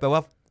เยอะๆแปลว่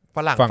าฝ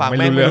รั่งฟังไ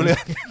ม่รู้เรื่อ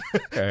ง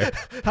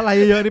ถ้าไลค์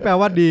เยอะๆนี่แปล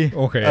ว่าดี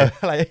โอเค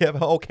ไลค์เยอะแปล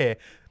ว่าโอเค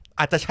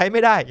อาจจะใช้ไ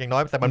ม่ได้อย่างน้อ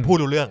ยแต่มันพูด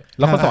รู้เรื่อง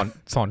แล้วเขา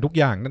สอนทุก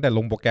อย่างตั้งแต่ล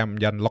งโปรแกรม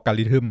ยันล็อกกา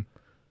ริทึม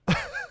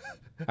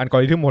อัลกอ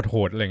ริทึมโห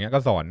ดๆอะไรเงี้ยก็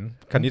สอน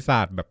คณิตศา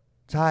สตร์แบบ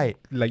ใช่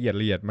ละเ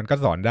อียดมันก็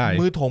สอนได้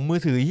มือ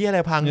ถือเหี้ยอะไร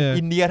พัง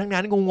อินเดียทั้ง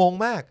นั้นงง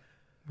มาก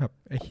แบบ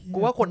กู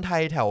ว่าคนไท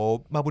ยแถว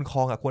มาบุญคร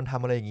องอ่ะควรท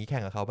ำอะไรอย่างงี้แข่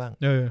งกับเขาบ้าง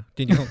จ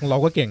ริงๆเรา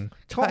ก็เก่ง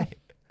ใช่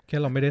แค่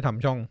เราไม่ได้ท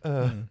ำช่อง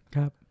ค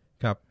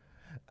รับ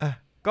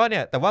ก็เนี่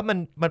ยแต่ว่า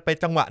มันไป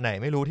จังหวะไหน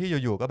ไม่รู้ที่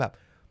อยู่ๆก็แบบ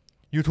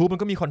YouTube มัน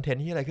ก็มีคอนเทน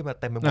ต์ที่อะไรขึ้นมา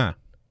เต็มไปหมด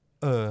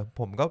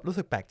ผมก็รู้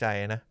สึกแปลกใจ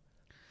นะ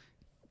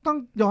ต้อง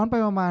ย้อนไป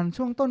ประมาณ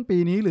ช่วงต้นปี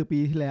นี้หรือปี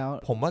ที่แล้ว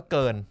ผมว่าเ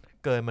กิน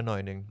มาหน่อ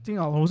ยนึงจริงเ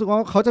หรอผมรู้สึกว่า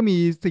เขาจะมี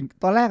สิ่ง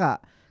ตอนแรกอ่ะ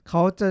เข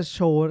าจะโช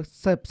ว์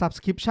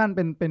subscription เ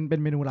ป็น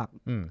เมนูหลัก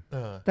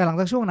แต่หลัง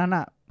จากช่วงนั้น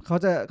อ่ะเข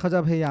าจะ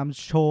พยายาม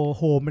โชว์โ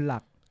ฮมเป็นหลั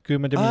กคือ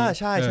มันจะมี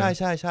ใช่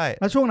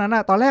แล้วช่วงนั้นอ่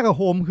ะตอนแรกอะโ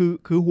ฮม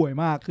คือห่วย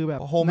มากคือแบบ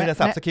โฮมมีแต่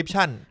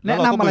subscription แนะ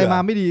นำอะไรมา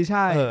ไม่ดีใ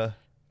ช่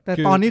แต่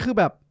ตอนนี้คือ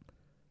แบบ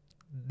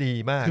ดี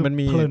มากมัน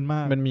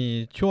มี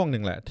ช่วงหนึ่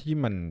งแหละที่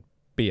มัน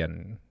เปลี่ยน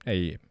ไอ้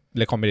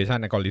recommendation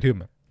algorithm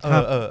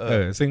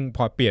ซึ่งพ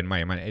อเปลี่ยนใหม่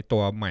มาไอ้ตั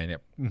วใหม่เนี่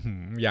ย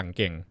อย่างเ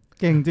ก่ง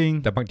จริง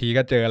แต่บางที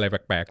ก็เจออะไรแ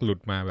ปลกๆหลุด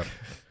มาแบบ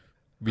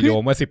วิดีโอ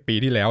เมื่อ10 ปี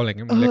ที่แล้วอะไรเ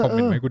งี้ยมันเลยคอมเม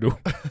นต์ให้กูดู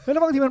แล้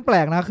วบางทีมันแปล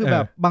กนะคือแบ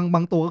บบ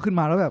างตัวก็ขึ้น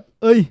มาแล้วแบบ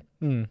เอ้ย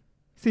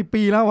10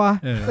 ปีแล้ววะ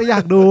ก็อยา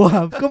กดูค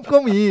รับก็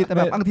มีแต่แ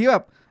บบบางทีแบ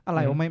บอะไร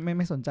วะ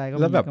ไม่สนใจก็มี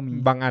แล้วแบบ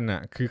บางอันอ่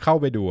ะคือเข้า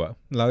ไปดูอ่ะ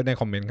แล้วใน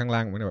คอมเมนต์ข้างล่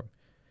างมันแบบ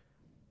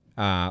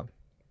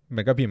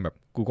มันก็พิมพ์แบบ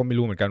กูก็ไม่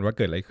รู้เหมือนกันว่าเ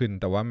กิดอะไรขึ้น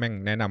แต่ว่าแม่ง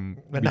แนะน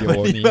ำวิดีโอ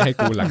นี้ให้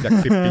กูหลังจาก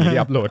10 ปีที่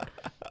อัปโหลด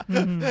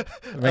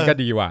แม่งก็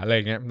ดีว่ะอะไร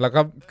เงี้ยแล้ว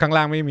ก็ข้าง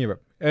ล่างไม่มีแบบ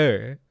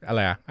อะไ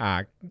ร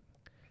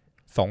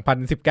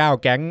2019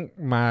 แก๊ง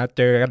มาเ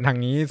จอกันทาง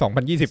นี้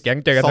2020แก๊ง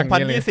เจอกันทาง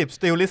นี้เลย2020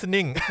 still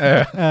listening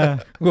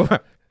กูแบ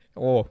บ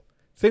โอ้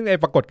ซึ่งไอ้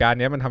ปรากฏการณ์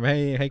เนี้ยมันทำ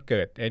ให้เ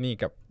กิดไอ้นี่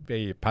กับไ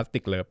อ้พลาสติ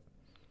กเลิฟ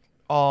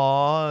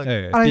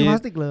อะไรพลา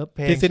สติกเลิฟ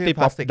ที่ซิตี้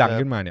ป๊อปดัง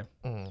ขึ้นมาเนี่ย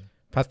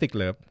พลาสติกเ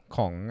ลิฟข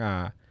อง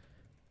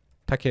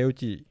ทาเคอุ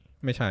จิ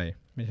ไม่ใช่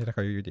ทาเค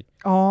อุจิ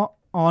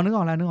นึกอ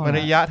อกแล้วมา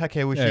ริยะทาเค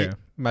อุจิ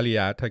มาริย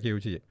ะทาเคอุ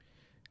จิ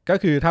ก็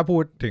คือถ้าพู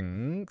ดถึง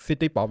ซิ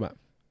ตี้ป๊อปอะ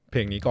เพล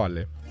งนี้ก่อนเล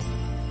ย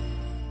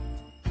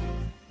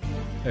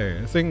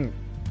ซึ่ง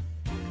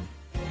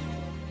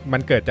มั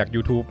นเกิดจาก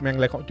YouTube แม่ง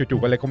เลยจู่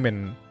ๆก็เลยคอมเมน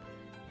ต์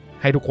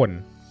ให้ทุกคน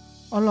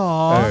อ๋อเหรอ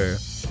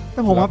แ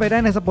ต่ผมว่าไปได้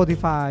ใน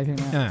Spotify เพลง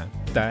นี้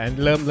แต่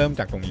เริ่ม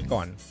จากตรงนี้ก่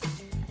อน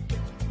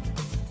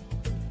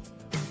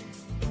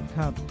ค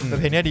รับแต่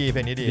เพลงนี้ดี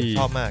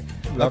ชอบมาก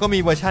แล้วก็มี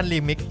เวอร์ชันรี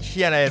มิกซ์เ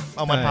หี้ยอะไรเ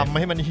อามาทำ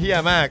ให้มันเหี้ย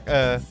มาก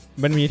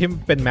มันมีที่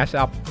เป็นแมช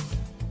อัพ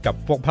กับ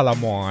พวกพารา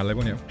มอร์อะไรพ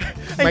วกเนี้ย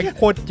ไม่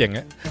โคตรเจ๋งอ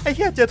ะไอ้เ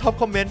หี้ยเจอท็อป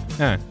คอมเมนต์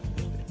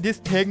This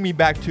take me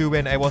back to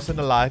when I wasn't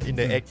alive in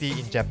the 80s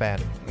in Japan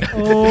โ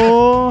อ้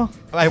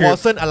I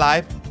wasn't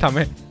alive ทำใ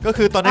ห้ก็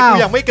คือตอนนั้นกู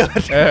ยังไม่เกิด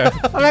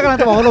ตอนแรกกำลัง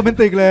จะบอกว่าโรแมน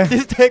ติกเลย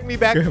This take me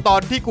back ตอ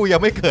นที่กูยั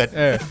งไม่เกิด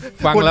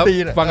ฟังแล้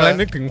ว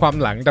นึกถึงความ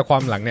หลังแต่ควา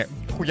มหลังเนี่ย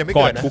กูยังไม่เ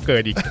กิดกูเกิ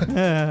ดอีก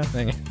อะไร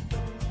เงี้ย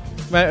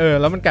ไม่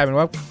แล้วมันกลายเป็น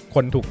ว่าค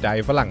นถูกใจ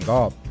ฝรั่งก็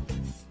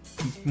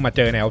มาเ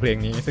จอแนวเพลง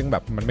นี้ซึ่งแบ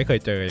บมันไม่เคย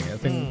เจออย่างเงี้ย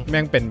ซึ่งแ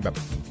ม่งเป็นแบบ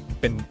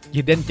เป็น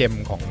hidden gem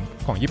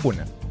ของญี่ปุ่น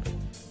อ่ะ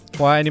เพ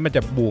ราะอันนี้มันจ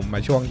ะบูมมา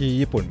ช่วงที่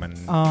ญี่ปุ่นมัน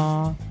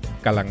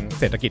กำลัง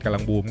เศรษฐกิจกำลั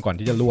งบูมก่อน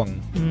ที่จะล่วง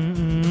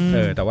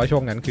แต่ว่าช่ว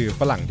งนั้นคือ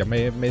ฝรั่งจะไ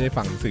ม่ได้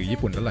ฟังสื่อญี่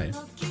ปุ่นเท่าไหร่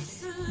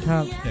ครั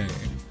บ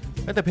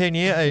แต่เพลง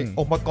นี้ไอ้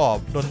องค์ประกอบ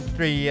ดนต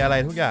รีอะไร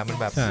ทุกอย่างมัน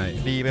แบบ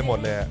ดีไปหมด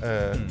เลย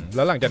แ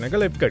ล้วหลังจากนั้นก็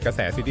เลยเกิดกระแส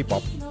ซิตี้ป๊อ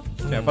ป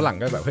แต่ฝรั่ง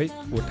ก็แบบเฮ้ย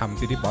กูทำ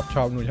ซิตี้ป๊อปช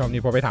อบนู่นชอบ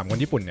นี่พอไปถามคน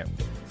ญี่ปุ่นเนี่ย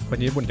คน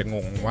ญี่ปุ่นจะง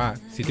งว่า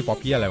ซิตี้ป๊อป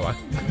เหี้ยอะไรวะ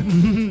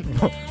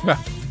แบบ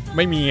ไ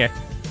ม่มีไง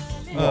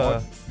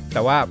แ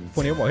ต่ว่าพว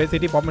กนี้บอกให้ซิ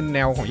ตี้ป๊อปมันแน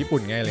วของญี่ปุ่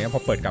นไงอะไรเงี้ยพ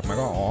อเปิดกลับมา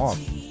ก็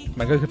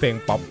มันก็คือเพลง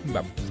ป๊อปแบ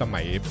บส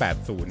มัย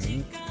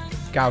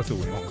80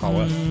 90ของเขา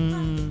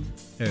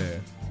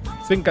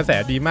ซึ่งกระแส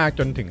ดีมาก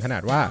จนถึงขนา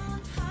ดว่า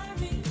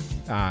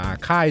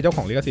ค่ายเจ้าข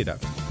องลิขสิทธิ์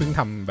เพิ่งท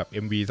ำแบบ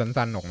MV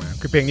สั้นๆออกมา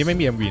คือเพลงนี้ไม่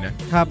มี MV นะ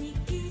ครับ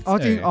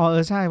จริง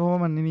ใช่เพราะว่า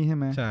มันนี่ใช่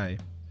ไหมใช่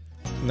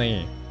นี่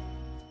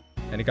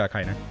อันนี้กับใคร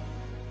นะ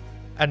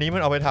อันนี้มั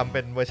นเอาไปทำเ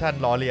ป็นเวอร์ชัน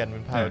ล้อเลียนเป็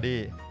นพาโรดี้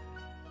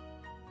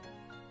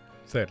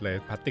เสิร์ชเลย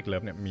พลาสติกเลิ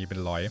ฟเนี่ยมีเป็น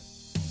100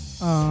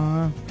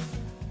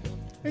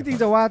จริง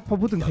ๆจะว่าพอ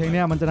พูดถึงเพลงเ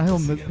นี่ยมันจะทำให้ผ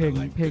มนึกเพล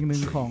งหนึ่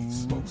งของ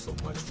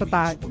สไต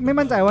ล์ไม่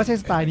มั่นใจว่าใช่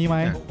สไตล์นี้ไหม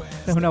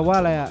แต่ผมเดาว่า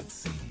อะไรอ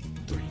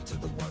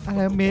ะไ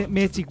ร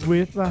Magic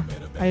Way ป่ะ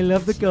I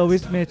love the girl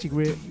with magic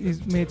way is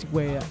magic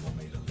way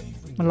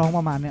มันร้องป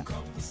ระมาณเนี้ย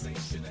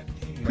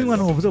เพิ่ง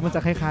ผมรู้สึกมันจ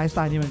ะคล้ายๆสไต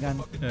ล์นี้เหมือนกัน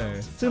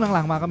ซึ่งห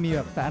ลังๆมาก็มีแบ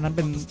บแต่อันนั้นเ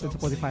ป็น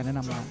Spotify แนะน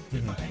ำมา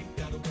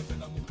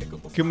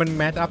คือมันแ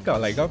มทอัพกับอ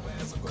ะไรก็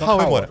เข้าไ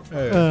ปหมด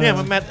เนี่ย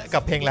มันแมทกั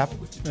บเพลงแรป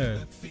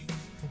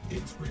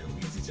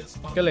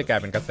ก็เลยกลาย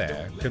เป็นกระแส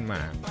ขึ้นมา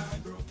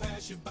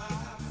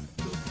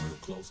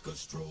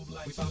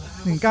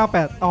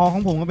198ขอ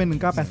งผมก็เป็น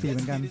1984เห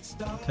มือนกัน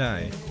ใช่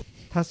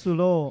ทัสึ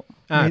โร่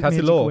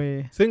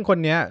ซึ่งคน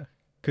เนี้ย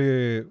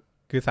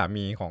คือสา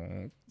มีของ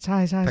ใช่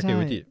ๆๆทาเค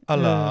อุจิ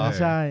เหรอ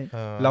ใช่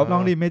แล้วลอ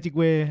งดี Magic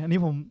Way อันนี้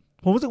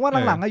ผมรู้สึกว่า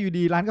หลังๆก็อยู่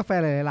ดีร้านกาแฟ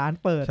หลายๆร้าน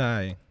เปิดใช่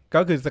ก็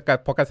คือ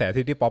พอกระแส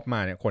ซิตี้ป๊อปมา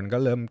เนี่ยคนก็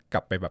เริ่มก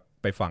ลับไปแบบ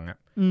ไปฟัง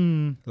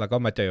แล้วก็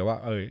มาเจอว่า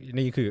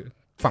นี่คือ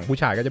ฝั่งผู้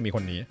ชายก็จะมีค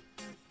นนี้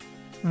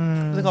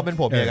ซึ่งเขาเป็น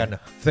ผัวเมียกันเหร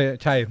อ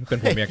ใช่เป็น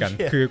ผัวเมียกัน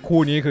คือคู่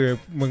นี้คือ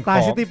มึงครอ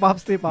งซิตี้ป๊อป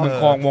มึง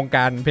ครองวงก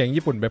ารเพลง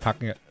ญี่ปุ่นไปพัก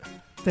เนี่ย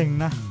เจ๋ง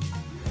นะ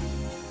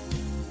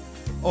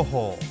โอ้โห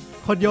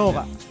โคตรโยก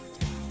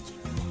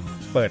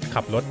เปิด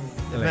ขับรถ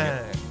อะไร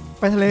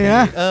ไปทะเลน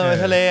ะไป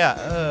ทะเล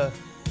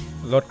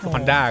รถ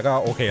Honda ก็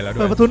โอเคแล้วด้ว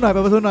ยเปิดประทุนหน่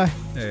อย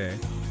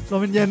ลม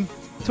เย็น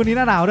ช่วงนี้ห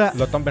น้าหนาวด้วย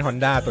รถต้องเป็น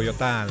Honda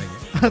Toyota อะไรอย่างเ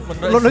งี้ย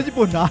รถญี่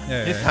ปุ่นเหรอ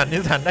นิส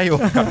สันได้อยู่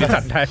กับนิส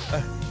สันได้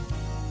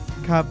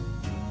ครับ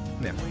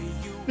เนี่ย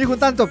นี่คุณ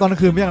ตั้นจบตอนกลา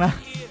งคืนมั้ยยังนะ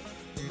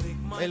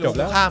จบแ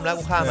ล้วข้ามมาแล้ว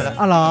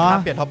อ๋อเหรอ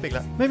เปลี่ยนท็อปิกแ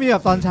ล้วไม่มีแบ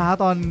บตอนเช้า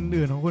ตอน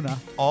อื่นของคุณเหรอ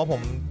ผ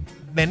ม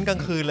เน้นกลา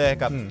งคืนเลย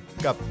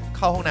กับเ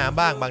ข้าห้องน้ำ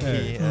บ้างบาง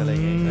ทีอะไรอย่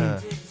างเงี้ย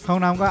เข้าห้อ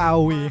งน้ำก็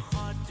ROV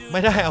ไ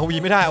ม่ได้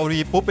ROV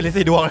ปุ๊บเป็น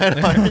4ดวงแน่น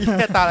อนแ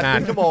ค่ตาละค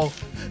รึ่งชั่วโมง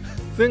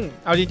ซึ่ง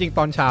เอาจริงๆต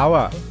อนเช้า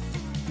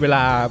เวล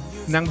า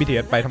นั่ง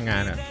BTS ไปทำงา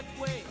น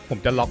ผม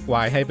จะล็อกไ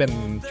ว้ให้เป็น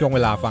ช่วงเว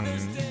ลา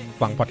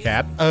ฟังพอดแคส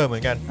ต์เหมื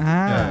อนกัน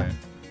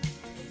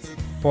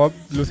เพราะ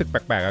รู้สึกแปล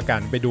กๆกับกา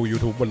รไปดู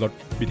YouTube บนรถ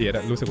BTS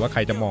รู้สึกว่าใคร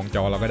จะมองจ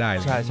อเราก็ได้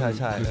ใ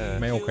ช่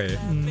ๆไม่โอเค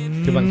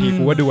คือบางที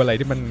กูว่าดูอะไร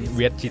ที่มันเ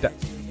วียดชิด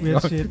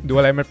ดู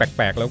อะไรมันแ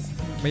ปลกๆแล้ว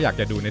ไม่อยาก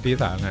จะดูในที่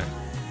สาธารณะ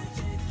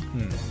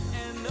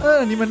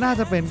อันนี้มันน่า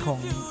จะเป็นของ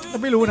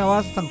ไม่รู้นะว่า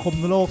สังคม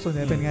โลกส่วนให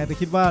ญ่เป็นไงแต่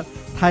คิดว่า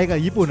ไทยกับ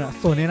ญี่ปุ่น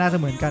ส่วนนี้น่าจะ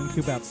เหมือนกันคื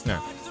อแบบ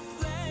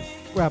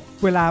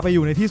เวลาไปอ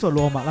ยู่ในที่ส่วนร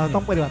วมเราต้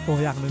องปฏิบัติตัว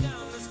อย่างนึง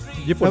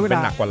ญี่ปุ่นเป็น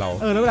หนักกว่าเรา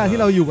แล้วเวลาที่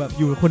เราอ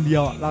ยู่คนเดีย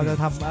วเราจะ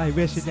ทำอะไรเว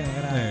ชิตยังไง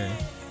ก็ได้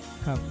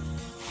ครับ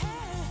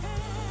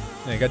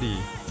นี่ก็ดี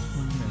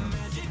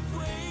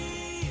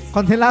ค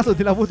อนเทนต์ล่าสุด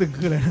ที่เราพูดถึง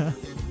คืออะไรนะ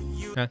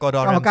กอร์ด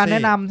อน การแน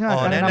ะนำใช่ไหม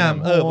แนะน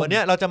ำวัน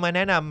นี้เราจะมาแน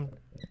ะน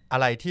ำอะ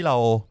ไรที่เรา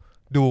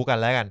ดูกัน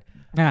แล้วกัน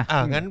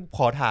งั้นข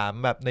อถาม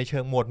แบบในเชิ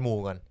งหมวดหมู่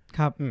ก่อนค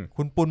รับ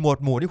คุณปุณหมวด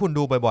หมู่ที่คุณ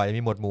ดูบ่อยๆ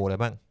มีหมวดหมู่อะไร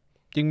บ้าง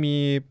จริงมี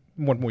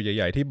หมวดหมู่ใ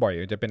หญ่ๆที่บ่อย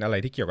จะเป็นอะไร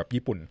ที่เกี่ยวกับ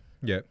ญี่ปุ่น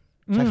เยอะ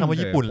ใช้คำว่า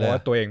ญี่ปุ่นเลยเพราะว่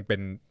าตัวเองเป็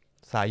น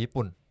สายญี่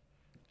ปุ่น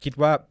คิด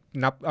ว่า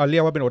นับเรี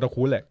ยกว่าเป็นโอตา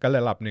คุแหละก็ร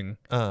ะดับนึง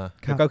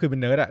ก็คือเป็น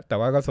เนิร์ดแต่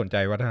ว่าก็สนใจ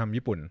วัฒนธรรม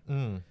ญี่ปุ่น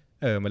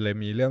มันเลย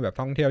มีเรื่องแบบ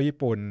ท่องเที่ยวญี่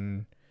ปุ่น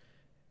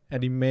อ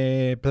นิเมะ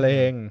เพล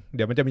งเ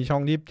ดี๋ยวมันจะมีช่อ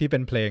งที่เป็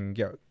นเพลงเ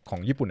กี่ยวของ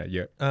ญี่ปุ่นเย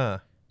อะ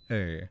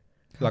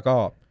แล้วก็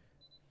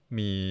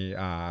มี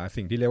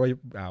สิ่งที่เรียกว่า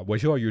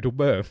virtual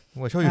YouTuber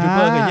virtual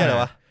YouTuber คือเหี้ยอะไร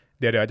วะ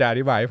เดี๋ยวจะอ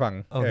ธิบายให้ฟัง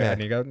อัน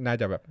นี้ก็น่า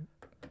จะแบบ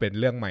เป็น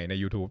เรื่องใหม่ใน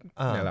YouTube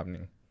ในระดับนึ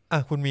ง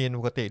คุณมีน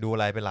ปกติดูอะ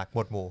ไรเป็นหลักหม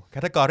วดหมู่แค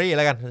ตตากรีแ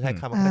ล้วกันใช้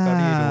คำว่าแคตตา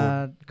กรีดู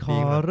ขอ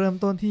เริ่ม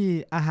ต้นที่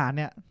อาหารเ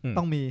นี่ย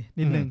ต้องมี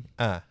นิดนึง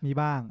มี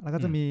บ้างแล้วก็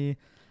จะมี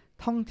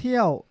ท่องเที่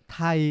ยวไ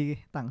ทย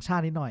ต่างชา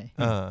ตินิดหน่อย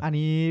อัน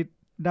นี้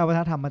ได้วัฒ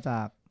นธรรมมาจา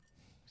ก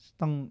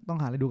ต้อง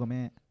หาอะไรดูกับแ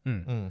ม่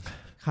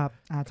ครับ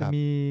อาจจะ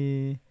มี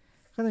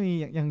ก็จะมี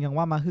อย่าง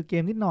ว่ามาคือเก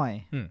มนิดหน่อย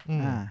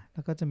แ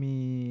ล้วก็จะมี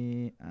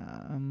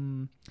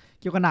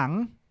เกี่ยวกับหนัง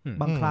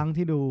บางครั้ง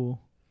ที่ดู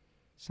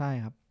ใช่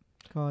ครับ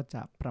ก็จ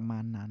ะประมา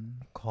ณนั้น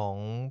ของ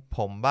ผ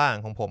มบ้าง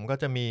ของผมก็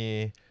จะมี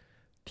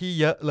ที่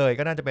เยอะเลย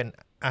ก็น่าจะเป็น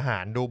อาหา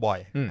รดูบ่อย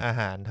อา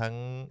หารทั้ง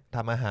ท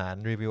ำอาหาร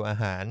รีวิวอา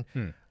หาร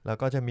แล้ว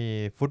ก็จะมี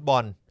ฟุตบอ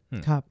ล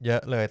เยอ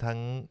ะเลยทั้ง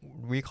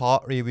วิเคราะ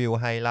ห์รีวิว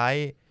ไฮไล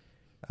ท์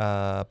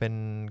เป็น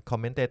คอม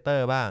เมนเตเตอ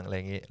ร์บ้างอะไรอ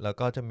ย่างงี้แล้ว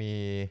ก็จะมี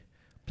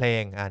เพล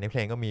งในเพล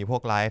งก็มีพว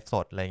กไลฟ์ส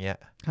ดอะไรเงี้ย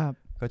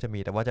ก็จะมี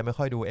แต่ว่าจะไม่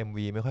ค่อยดู MV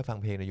ไม่ค่อยฟัง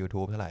เพลงใน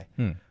YouTube เท่าไหร่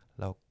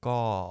แล้วก็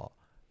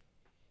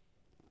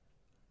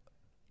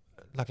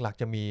หลัก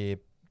ๆจะ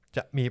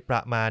มีปร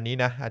ะมาณนี้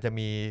นะอาจจะ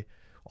มี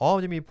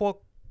จะมีพวก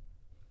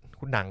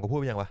คุณหนังกูพูด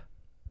ไปยังวะ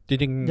จ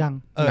ริงๆยัง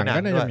หนัง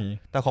ก็น่าจะมี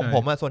แต่ของผ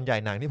มส่วนใหญ่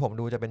หนังที่ผม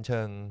ดูจะเป็นเชิ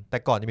งแต่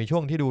ก่อนจะมีช่ว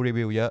งที่ดูรี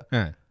วิวเยอะ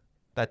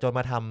แต่จน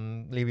มาท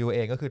ำรีวิวเอ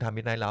งก็คือทำ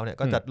Midnight Lounge เนี่ย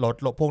ก็จะล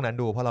ดพวกนั้น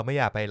ดูเพราะเราไม่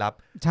อยากไปรับ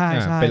ใช่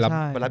ไปรั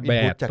บอิน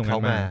พุตจากเขา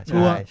มาก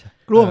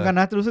ลัวเหมือนกัน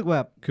นะจะรู้สึกแบ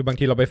บคือบาง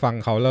ทีเราไปฟัง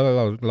เขาแล้ว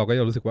เราก็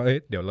จะรู้สึกว่า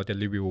เดี๋ยวเราจะ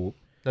รีวิว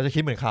เราจะคิ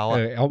ดเหมือนเขา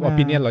เอา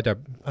opinion เราจะ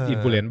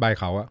influence by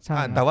เขา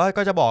แต่ว่า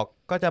ก็จะบอ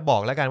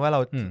กแล้วกันว่าเ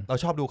รา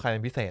ชอบดูใครเป็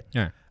นพิเศษ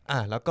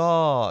แล้วก็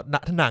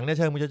หนังเนี่ยเ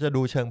ชิงมันจะ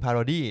ดูเชิงพาโร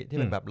ดี้ที่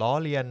เป็นแบบล้อ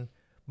เลียน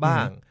บ้า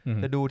ง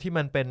จะดูที่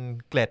มันเป็น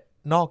เกล็ด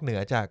นอกเหนือ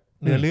จาก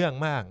เนื้อเรื่อง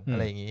มากอะ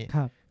ไรอย่างนี้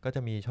ก็จ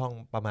ะมีช่อง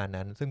ประมาณ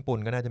นั้นซึ่งปุณ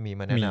ก็น่าจะมี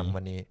มาแนะนำ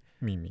วันนี้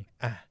มี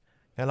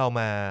งั้นเรา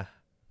มา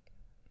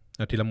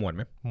ทีละหมวดไห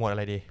มหมวดอะ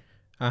ไรดี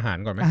อาหาร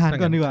ก่อนไหมอาหาร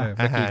ก่อนดีกว่าเ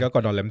มื่อกี้ก็กอ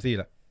ร์ดอน แรมซี่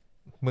ละ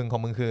ขอ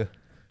งมึงคือ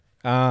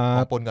ข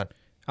องปุณก่อน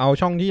เอา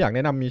ช่องที่อยากแน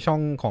ะนำมีช่อ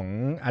งของ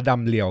อดั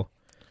มเลียว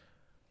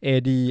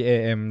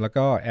ADAM แล้ว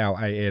ก็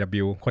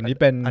LIAW คนนี้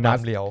เป็นอดั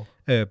มเลียว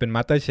เป็นม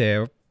าสเตอร์เชฟ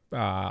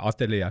ออสเ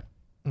ตรเลีย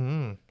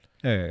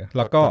แ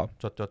ล้วก็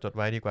จดไ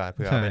ว้ดีกว่าเ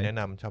ผื่อไปแนะ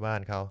นำชาวบ้าน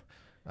เขา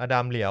อดั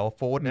มเหลียว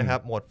ฟู้ดนะครับ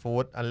หมวดฟู้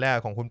ดอันแรก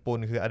ของคุณปุณ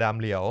คืออดัม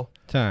เหลียว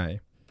ใช่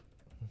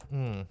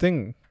ซึ่ง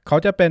เขา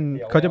จะเป็น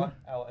เขาจะ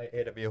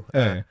LIAW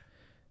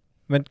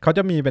มันเขาจ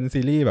ะมีเป็น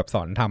ซีรีส์แบบส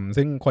อนทำ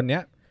ซึ่งคนเนี้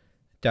ย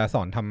จะส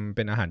อนทำเ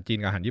ป็นอาหารจีน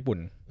กับอาหารญี่ปุ่น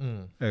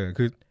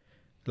คือ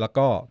แล้ว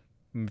ก็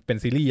เป็น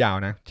ซีรีส์ยาว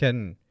นะเช่น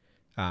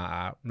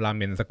ราเ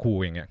มนสคู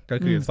อย่างเงี้ยก็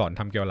คือสอน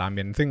ทำเกี่ยวกับราเม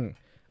นซึ่ง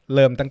เ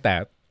ริ่มตั้งแต่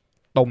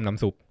ต้มน้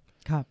ำซุป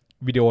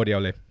วิดีโอเดีย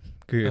วเลย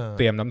คือเ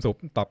ตรียมน้ำซุป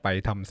ต่อไป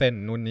ทำเส้น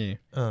นู่นนี่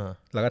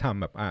แล้วก็ท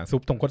ำแบบซุ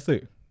ปทงคัตสึ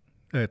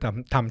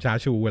ทำชา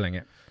ชูอะไรเ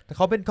งี้ยแต่เ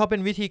ขาเป็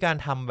นวิธีการ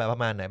ทำแบบปร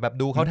ะมาณไหนแบบ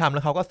ดูเขาทำแล้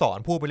วเขาก็สอน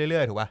พูดไปเ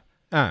รื่อยๆถูกป่ะ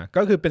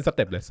ก็คือเป็นสเ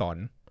ต็ปเลยสอน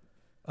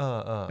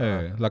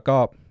แล้วก็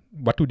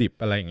วัตถุดิบ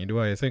อะไรอย่างงี้ด้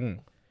วยซึ่ง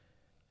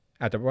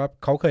อาจจะว่า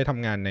เขาเคยท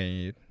ำงาน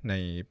ใน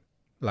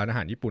ร้านอาห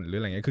ารญี่ปุ่นหรือ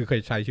อะไรเงี้ยคือเคย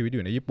ใช้ชีวิตอ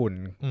ยู่ในญี่ปุ่น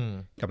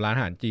กับร้านอ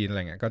าหารจีนอะไร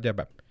เงี้ยก็จะแ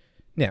บบ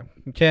เนี่ย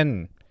เช่น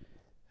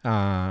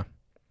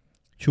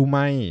ชูไม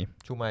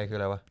คืออ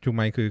ะไรวะชูไ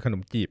มคือขน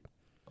มจีบ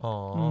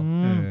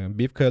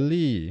บีฟเคอร์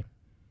รี่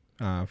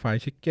ฟราย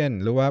ชิคเก้น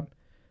หรือว่า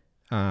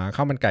ข้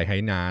าวมันไก่ไห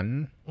หนาน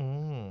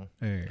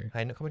ข้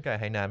าวมันไก่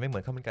ไหหนานไม่เหมือ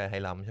นข้าวมันไก่ไห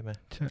หลำใช่ไหม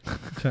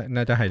ใช่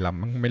น่าจะไหหล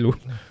ำมั้งไม่รู้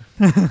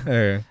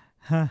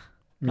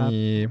มี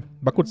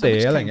บักกุเต๋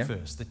อะไรเงี้ย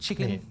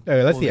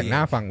แล้วเสียงน่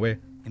าฟังเว้ย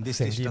เ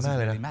สียงดีมาก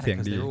เลยนะเสียง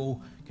ดี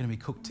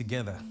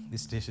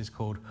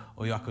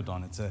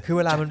คือเ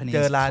วลามันเ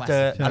จ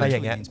ออะไรอย่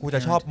างเงี้ยกูจะ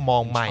ชอบมอ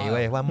งไมค์เ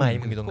ว้ยว่าไมค์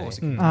มันอยู่ตรงไหน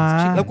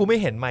แล้วกูไม่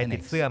เห็นไมค์ติ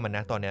ดเสื้อมันน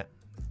ะตอนเนี้ย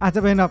อาจจ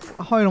ะเป็นแบบ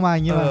ห้อยลงมาอ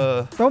ย่างเงี้ย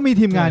ต้องมี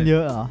ทีมงานเยอ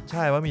ะเหรอใ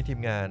ช่ว่ามีทีม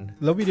งาน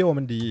แล้ววิดีโอ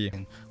มันดี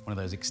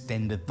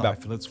แบบ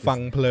ฟัง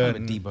เพลิน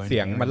เสี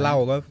ยงมันเล่า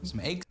ก็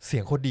เสี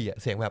ยงโคตรดีอ่ะ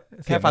เสียงแบบ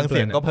แค่ฟังเ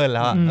สียงก็เพลินแ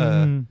ล้วอ่ะ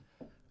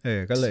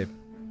ก็เลย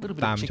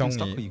ตามช่อง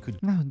นี้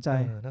น่าสนใ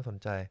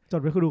จจด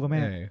ไว้คือดูกับแ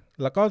ม่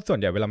แล้วก็ส่วน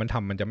ใหญ่เวลามันท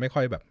ำมันจะไม่ค่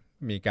อยแบบ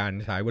มีการ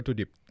ใช้วัตถุ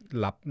ดิบ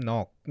ลับน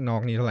อ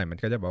กนี้เท่าไหร่มัน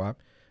ก็จะแบบว่า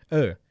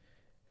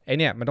ไอ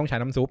เนี่ยมันต้องใช้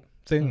น้ำซุป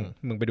ซึ่ง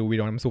มึงไปดูวิ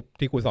ดีโอน้ำซุป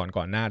ที่กูสอน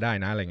ก่อนหน้าได้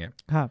นะอะไรเงี้ย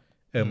ครับ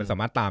มันสา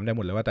มารถตามได้ห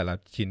มดเลยว่าแต่ละ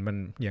ชิ้นมัน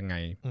ยังไง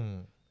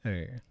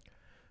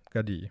ก็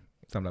ดี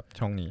สำหรับ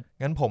ช่องนี้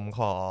งั้นผมข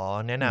อ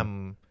แนะน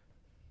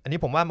ำอันนี้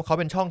ผมว่าเขา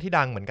เป็นช่องที่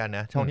ดังเหมือนกันน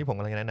ะช่องที่ผมก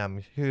ำลังแนะน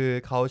ำคือ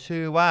เขา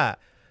ชื่อว่า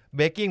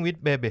Baking with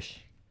Babish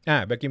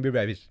Baking with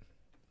Babish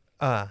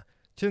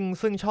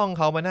ซึ่งช่องเ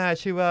ขามันน่า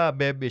ชื่อว่า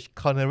Babish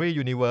Culinary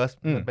Universe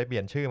มันไปเปลี่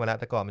ยนชื่อมาแล้ว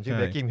แต่ก่อนมันชื่อ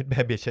Baking with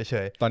Babish เฉ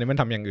ยๆตอนนี้มัน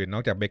ทำอย่างอื่นน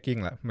อกจาก Baking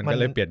ละมันก็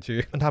เลยเปลี่ยนชื่อ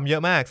มันทำเยอ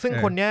ะมากซึ่ง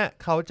คนเนี้ย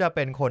เขาจะเ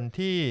ป็นคน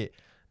ที่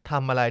ท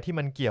ำอะไรที่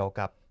มันเกี่ยว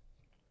กับ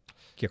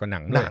ห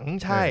นัง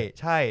ใ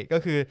ช่ก็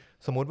คือ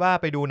สมมุติว่า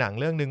ไปดูหนัง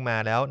เรื่องนึงมา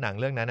แล้วหนัง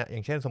เรื่องนั้นอ่ะอย่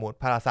างเช่นสมมติ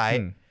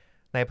Parasite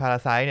ใน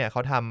Parasite เนี่ยเข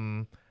า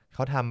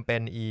ทำเป็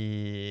น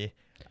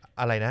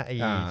อะไรนะ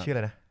ชื่ออะไ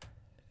รนะ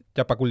จ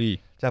าปากุ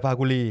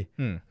ลี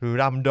หรือ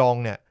รัมดอง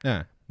เนี่ย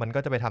มันก็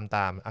จะไปทำต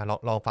าม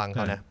ลองฟังเข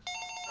านะ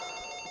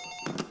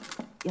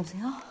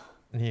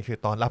นี่คือ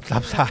ตอนรั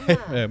บสาย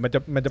มั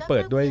นจะเปิ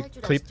ดด้วย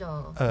คลิป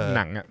ห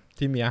นังอ่ะ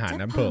ที่มีอาหาร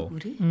น้ำโผล่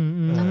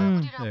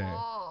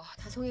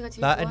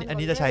แล้วอัน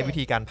นี้จะใช้วิ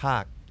ธีการพา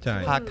ก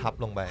ทับ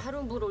ลงไป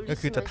ก็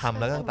คือจะทำ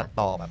แล้วก็ตัด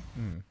ต่อแบบ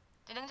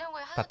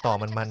ตัดต่อ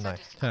มันหน่อย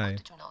ใช่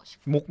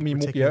มี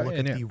มุกเยอะไ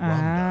อ้เนี่ย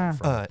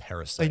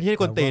ไอ้ที่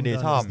คนตีเนี่ย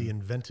ชอบ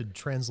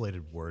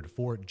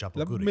แ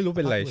ล้วไม่รู้เ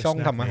ป็นไรช่อง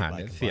ทำอาหาร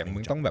เสียงมึ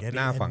งต้องแบบ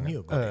น่าฟัง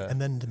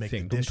เสี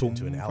ยงทุ้ม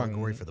ๆฟัง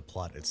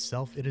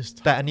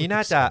แต่อันนี้น่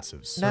า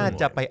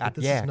จะไปอัด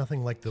แยก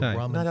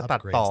น่าจะตั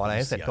ดต่ออะไรใ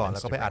ห้เสร็จก่อนแล้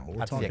วก็ไปอัด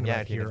เสียงแย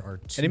กทีนึง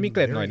อันนี้มีเก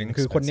ร็ดหน่อยนึง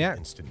คือคนเนี้ย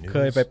เค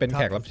ยไปเป็นแ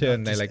ขกรับเชิญ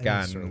ในรายกา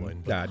ร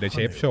The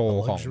Chef Show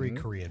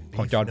ข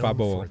องจอห์นฟาโ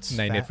บใ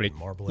น Netflix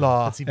รอ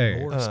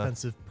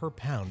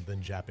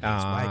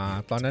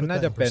ตอนนั้นน่า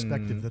จะเป็น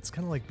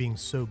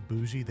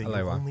อะไร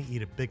วะ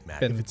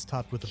เป็น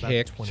เค้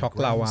กช็อก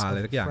ลาวาอะไร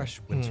สักอย่าง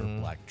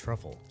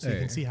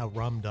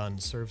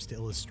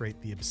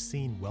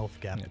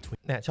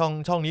เนี่ย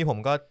ช่องนี้ผ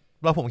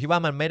มคิดว่า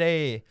มันไม่ได้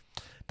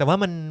แต่ว่า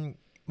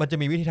มันจะ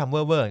มีวิธีทำเว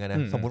อร์ๆกันนะ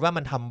สมมุติว่า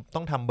มันต้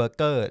องทำเบอร์เ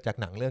กอร์จาก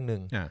หนังเรื่องนึ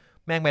ง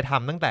แม่งไปท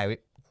ำตั้งแต่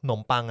ขนม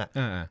ปัง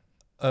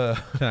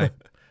ใช่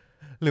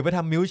หรือไปท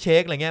ำมิลค์เช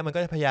คอะไรเงี้ยมันก็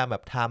จะพยายามแบ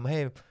บทำให้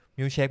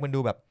มิลค์เชคมัน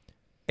ดูแบบ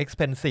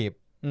expensive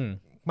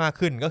มาก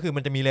ขึ้นก็คือมั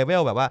นจะมีเลเว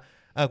ลแบบว่า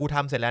กูท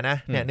ำเสร็จแล้วนะ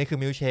เนี่ยนี่คือ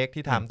มิลค์เชค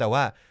ที่ทำแต่ว่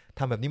าท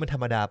ำแบบนี้มันธร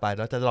รมดาไป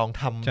เราจะลอง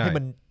ทำให้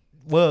มัน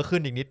เวอร์ขึ้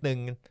นอีกนิดนึง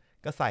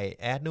ก็ใส่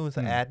แอดนู่นใ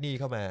ส่แอดนี่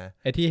เข้ามา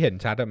ไอ้ที่เห็น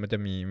ชัดมันจะ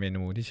มีเม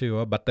นูที่ชื่อ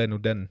ว่าบัตเตอร์นู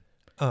เดิล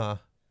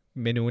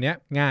เมนูเนี้ย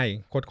ง่าย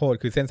โคตร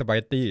คือเส้นสปาเก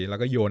ตตี้แล้ว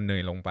ก็โยนเน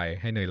ยลงไป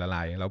ให้เนยละล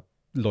ายแล้ว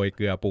โรยเก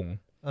ลือปรุง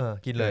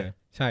กินเลย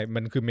ใช่มั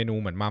นคือเมนู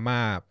เหมือนมาม่า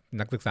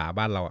นักศึกษา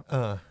บ้านเรา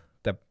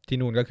แต่ที่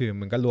นู่นก็คือ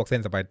มึงก็ลวกเส้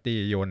นสปาเกตตี้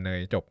โยนเน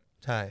ยจบ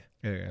ใช่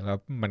แล้ว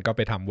มันก็ไ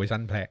ปทำเวอร์ชั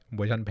น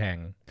แพง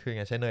คือไ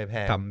งใช้เนยแพ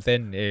งทำเส้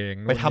นเอง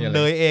ไปทำเน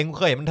ยเองเ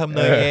คยเห็นมันทำเ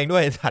นยเองด้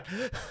วยสัตว์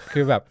คื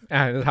อแบบ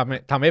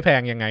ทำให้แพ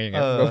งยังไงอย่างเ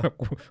งี้ย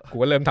กู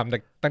ก็เริ่มทำ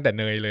ตั้งแต่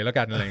เนยเลยแล้ว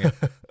กันอะไรเงี้ย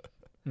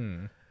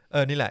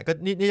นี่แหละก็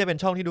นี่จะเป็น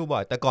ช่องที่ดูบ่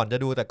อยแต่ก่อนจะ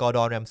ดูแต่กอร์ด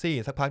อนแรมซี่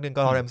สักพักนึงก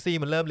อร์ดอนแรมซี่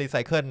มันเริ่มรีไซ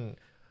เคิล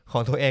ขอ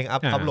งตัวเองอั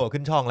พโหลด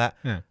ขึ้นช่องแล้ว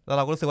เ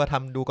ราก็รู้สึกว่าท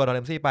ำดูกอร์ดอนแร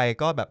มซี่ไป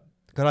ก็แบบ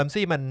กอร์ดอนแรม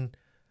ซี่มัน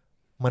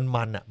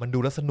มันดู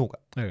แล้วสนุก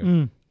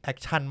แอค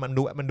ชั่นมัน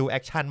ดูแอ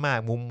คชั่นมาก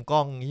มุมกล้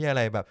องที่อะไ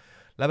รแบบ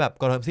แล้วแบบ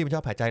กอร์ดอนแรมซี่มันช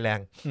อบหายใจแรง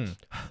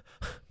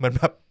มัน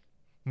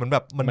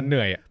เห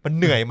นื่อย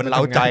มันเร้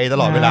าใจต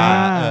ลอดเวลา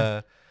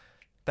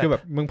คือแบ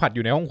บมึงผัดอ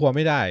ยู่ในห้องครัวไ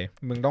ม่ได้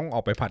มึงต้องอ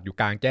อกไปผัดอยู่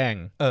กลางแจ้ง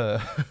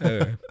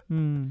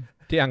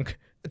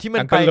ที่มัน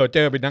ไปโรเจ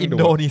อร์ไปนั่งดูอิน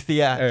โดนีเซี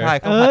ยใช่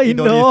เขาผัดอินโ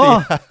ดนีเซีย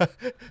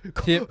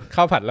ที่ข้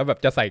าวผัดแล้วแบบ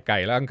จะใส่ไก่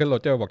แล้วอังเคิลโร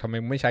เจอร์บอกทำไม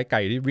ไม่ใช้ไ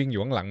ก่ที่วิ่งอ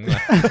ยู่ข้างหลังล่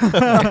ะ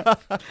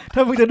ถ้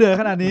ามึงจะเดือด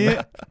ขนาดนี้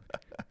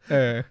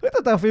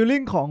แต่ฟีลลิ่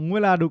งของเว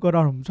ลาดูกอร์ด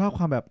อนผมชอบค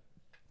วาม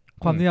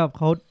ที่แบบเ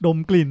ขาดม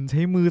กลิ่นใ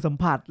ช้มือสัม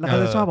ผัสแล้วเขา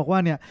จะชอบบอกว่า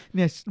เนี่ย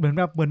เหมื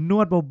อนน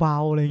วดเบา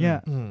ๆอะไรเงี้ย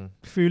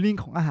ฟีลลิ่ง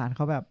ของอาหารเข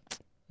าแบบ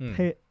เ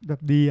ท่แบ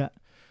บดีอะ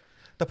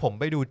แต่ผม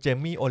ไปดูเจ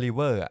มี่โอลิเ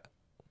วอร์อะ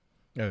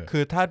คื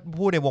อถ้า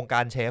พูดในวงกา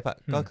รเชฟอ่ะ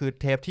ก็คือ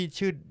เทปที่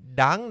ชื่อ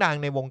ดัง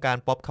ในวงการ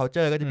pop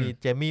culture ก็จะมี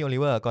เจมี่โอลิ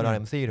เวอร์กอร์ดอนแร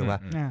มซี่ถูกป่ะ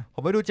ผ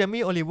มไปดูเจ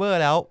มี่โอลิเวอร์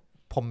แล้ว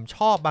ผมช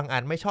อบบางอั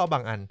นไม่ชอบบ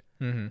างอัน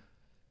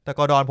แต่ก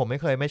อร์ดอนผมไม่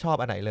เคยไม่ชอบ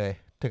อันไหนเลย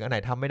ถึงอันไหน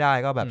ทำไม่ได้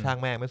ก็แบบช่าง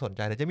แม่งไม่สนใ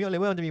จแต่เจมี่โอลิ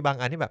เวอร์มันจะมีบาง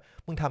อันที่แบบ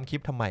มึงทำคลิ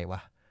ปทำไมวะ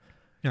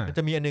มันจ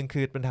ะมีอันนึงคื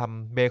อเป็นท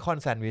ำเบคอน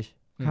แซนด์วิช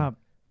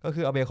ก็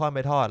คือเอาเบคอนไป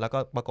ทอดแล้วก็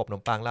ประกบขน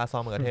มปังราดซอ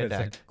สมะเขือเทศแด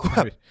ง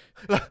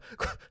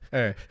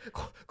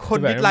คน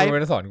ดิสไล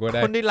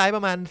ค์ป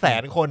ระมาณ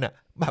100,000 คนอ่ะ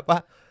แบบว่า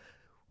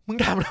มึง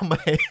ทำไม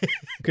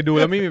คือดู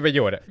แล้วไม่มีประโย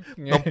ชน์อ่ะ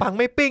ขนมปัง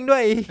ไม่ปิ้งด้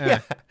วย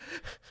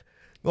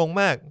งง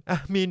มากอ่ะ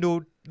มี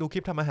ดูคลิ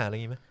ปทำอาหารอะไรอ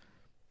ย่างงี้ไหม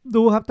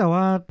ดูครับแต่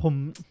ว่าผม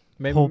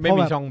ไม่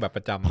มีช่องแบบป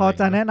ระจำพอ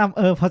จะแนะน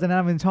ำพอจะแนะ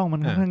นำเป็นช่องมั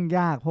นค่อนข้างย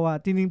ากเพราะว่า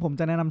จริงๆผม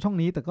จะแนะนำช่อง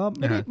นี้แต่ก็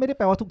ไม่ได้แ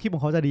ปลว่าทุกคลิปขอ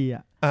งเขาจะดีอ่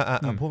ะ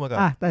พูดมาก่อน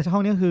แต่ช่อ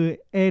งนี้คือ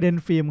Eden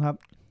Film ครับ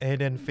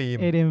Eden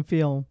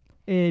Film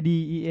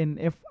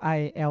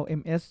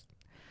ADENFILMS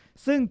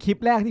ซึ่งคลิป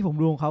แรกที่ผม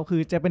ดูของเขาคื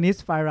อ Japanese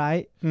Fried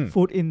Rice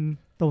Food in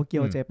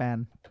Tokyo Japan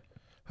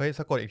เฮ้ยส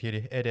ะกดอีกที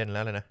ดิ Eden แล้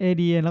วเลยนะ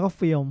ADN แล้วก็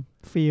ฟิ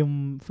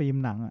ล์ม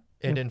หนังอ่ะ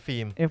Eden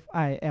Film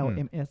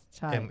FILMS ใ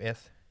ช่ MS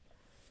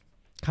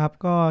ครับ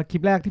ก็คลิ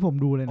ปแรกที่ผม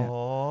ดูเลยเนี่ย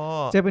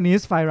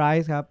Japanese Fried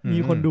Rice ครับมี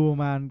คนดูประ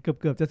มาณเ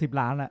กือบจะ10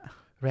 ล้านละ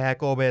Rare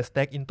Kobe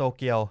Steak in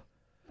Tokyo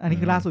อันนี้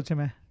คือล่าสุดใช่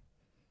ไหม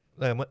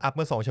เ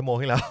มื่อ2 ชั่วโมง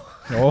ที่แล้ว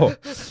โอ้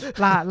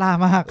ล่า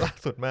มากล่า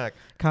สุดมาก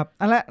ครับ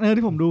อันแรก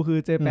ที่ผมดูคือ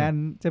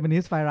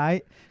Japanese Fried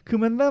Rice คือ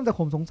มันเริ่มจาก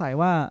ผมสงสัย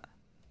ว่า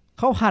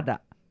ข้าวผัดอ่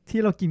ะที่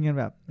เรากินกัน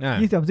แบบ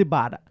20-30 บ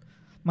าทอ่ะ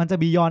มันจะ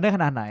บียอนได้ข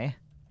นาดไหน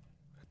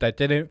แต่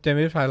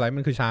Japanese Fried Rice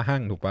มันคือชาหั่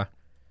งถูกปะ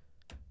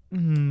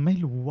ไม่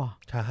รู้ว่ะ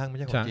ชาหั่งไม่ใ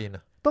ช่ของจีนน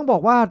ะต้องบอ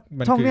กว่า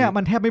ช่องเนี้ย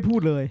มันแทบไม่พู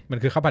ดเลยมัน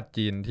คือข้าวผัด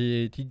จีนที่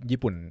ญี่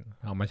ปุ่น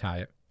เอามาใช้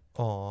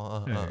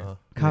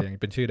ครับยัง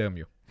เป็นชื่อเดิม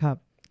อยู่ครับ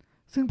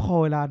ซึ่งพ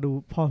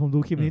อผมดู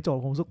คลิปนี้โจทย์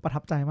ผมรู้สึกประทั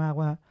บใจมาก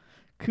ว่า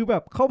คือแบ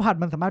บข้าวผัด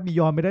มันสามารถบี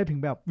ยอนไปได้ถึง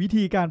แบบวิ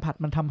ธีการผัด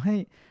มันทำให้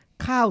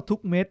ข้าวทุก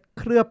เม็ด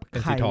เคลือบ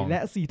ไข่และ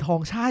สีทอง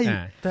ใช่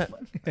แต่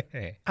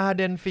อาเ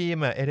ดนฟิล์ม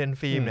เอเดน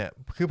ฟิล์มเนี่ย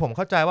คือผมเ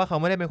ข้าใจว่าเขา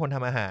ไม่ได้เป็นคนท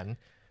ำอาหาร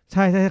ใ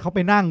ช่ใช่เขาไป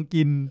นั่ง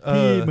กิน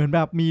ที่เหมือนแ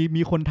บบ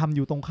มีคนทำอ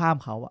ยู่ตรงข้าม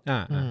เขา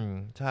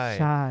ใช่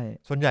ใช่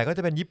ส่วนใหญ่ก็จ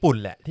ะเป็นญี่ปุ่น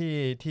แหละ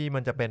ที่มั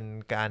นจะเป็น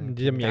การ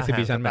ที่จะมี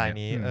exhibition แบบ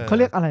นี้เขา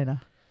เรียกอะไรนะ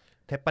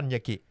เทปปัญญา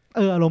กิ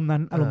อารมณ์นั้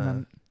น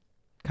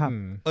ครับ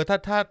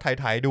ถ้า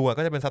ถ่ายดู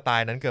ก็จะเป็นสไต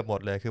ล์นั้นเกือบหมด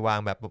เลยคือวาง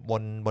แบบ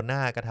บนหน้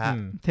ากระทะ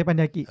เทปปัญ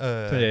ญากิ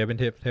ส่วนใหญ่เป็น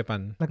เทปปั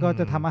นแล้วก็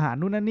จะทำอาหาร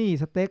นู่นนั่นนี่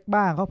สเต็ก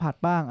บ้างข้าวผัด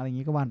บ้างอะไรอย่าง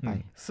งี้ก็ว่านไป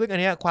ซึ่งอัน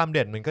เนี้ยความเ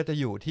ด่นมันก็จะ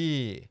อยู่ที่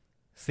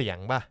เสียง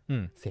ป่ะ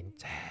เสียง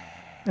แจ๊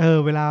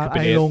เวลาอะ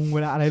ไรลง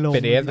เ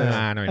ป็น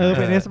ASMRหน่อย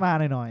เป็นASMR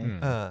หน่อย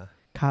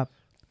ครับ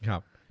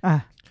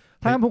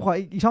ถ้างั้นผมขอ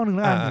อีกช่องนึงแ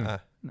ล้วกัน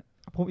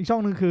ผมอีกช่อ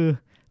งนึงคือ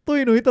ตุ้ย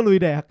นุ้ยตะลุย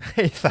แดก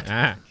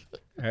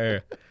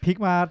พลิก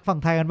มาฝั่ง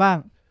ไทยกันบ้าง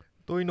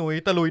ตุ้ยนุ้ย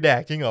ตะลุยแด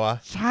กจริงเหรอวะ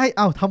ใช่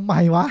ทำไม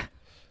วะ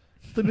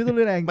ตุ้ยนุ้ยตะ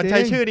ลุยแดกมันใช้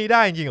ชื่อนี้ไ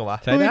ด้จริงเหรอวะ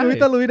ตุ้ยนุ้ย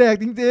ตะลุยแดก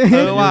จริง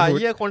ๆว่ะ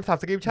เหี้ยคน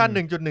Subscription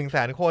 1.1 แส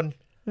นคน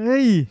เ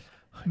ฮ้ย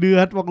เดื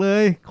อดบอกเล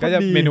ยก็จะ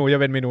เมนูจะ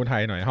เป็นเมนูไท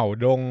ยหน่อยเห่า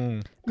ดง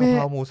กะเ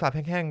พราหมูสับแ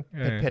ห้ง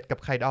ๆเผ็ดๆกับ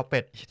ไข่ดาวเป็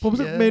ดผมรู้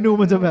สึกเมนู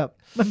มันจะแบบ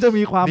มันจะ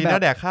มีความแบบดีน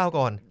ะแดกข้าว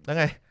ก่อนแล้ว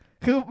ไง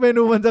คือเม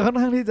นูมันจะค่อน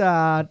ข้างที่จะ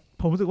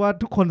ผมรู้สึกว่า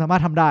ทุกคนสามาร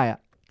ถทำได้อะ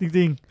จ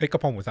ริงๆกะ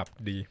เพราหมูสับ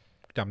ดี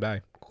จำได้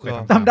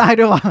ทำได้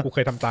ด้วยว่ะกูเค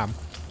ยทำตาม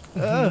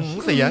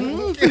เสียง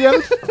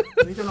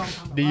นี่จะลองท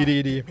ำ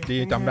ดี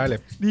จำได้เลย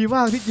ดีม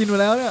ากที่กินมา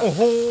แล้วเนี่ยโอ้โ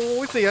ห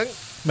เสียง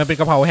มันเป็น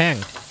กะเพราแห้ง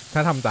ถ้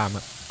าทำตาม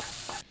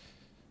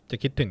จ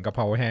ะคิดถึงกะเพ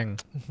ราแห้ง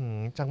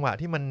จังหวะ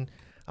ที่มัน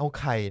เอา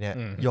ไข่เนี่ย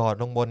หยอด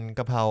ลงบนก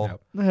ะเพรา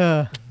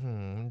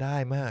ได้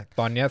มาก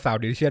ตอนนี้ซาว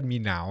ดิเชียนมี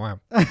หนาว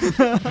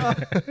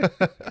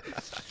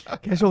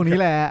แค่ช่วงนี้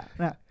แหละ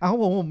นะของ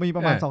ผมมีป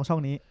ระมาณ2ช่อ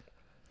งนี้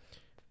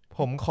ผ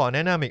มขอแน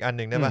ะนำอีกอันห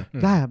นึ่งได้ป่ะ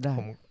ได้ครับได้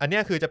อันนี้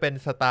คือจะเป็น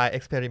สไตล์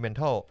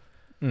experimental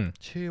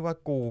ชื่อว่า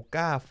กู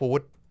ก้าฟู้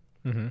ด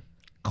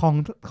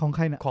ของใค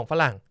รเนี่ยของฝ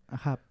รั่ง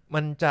ครับ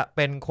มันจะเ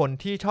ป็นคน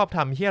ที่ชอบท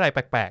ำที่อะไรแ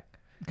ปลก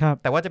ๆครับ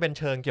แต่ว่าจะเป็น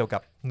เชิงเกี่ยวกั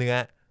บเนื้อ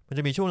มันจ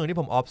ะมีช่วงหนึ่งที่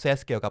ผมออฟเซส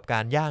เกี่ยวกับกา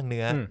รย่างเ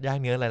นื้อ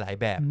หลาย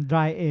ๆแบบ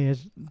dry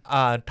age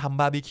ทำ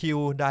บาร์บีคิว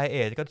dry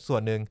age ก็ส่ว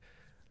นหนึ่ง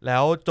แล้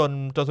วจ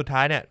นสุดท้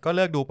ายเนี่ยก็เ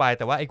ลิกดูไปแ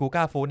ต่ว่าไอ้กู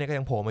ก้าฟู้ดเนี่ยก็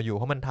ยังโผล่มาอยู่เ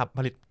พราะมันท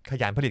ำข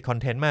ยันผลิตคอน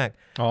เทนต์มาก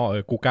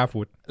กูก้า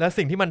ฟู้ดและ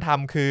สิ่งที่มันท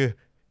ำคือ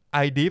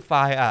I deep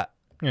fry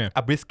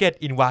a brisket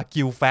in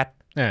wagyu fat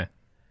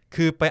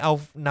คือไปเ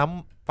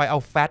อา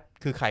แฟต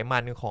คือไขมั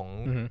นของ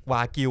ว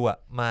ากิว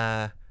มา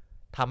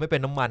ทำให้เป็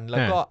นน้ำมันแล้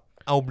วก็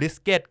เอาบริส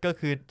เกตก็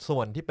คือส่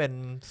วนที่เป็น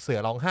เสือ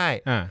ร้องไห้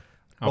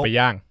เอาไป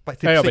ย่าง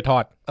เอาไปทอ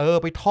ด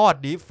ไปทอด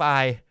ดีฟา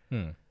ย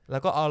แล้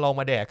วก็เอาลอง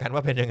มาแดกกันว่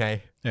าเป็นยังไง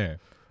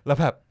แล้ว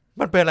แบบ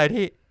มันเป็นอะไร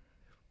ที่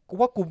กู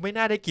ว่ากูไม่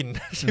น่าได้กิน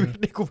ชีวิต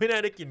นี้กูไม่น่า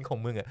ได้กินของ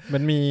มึงมั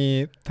นมี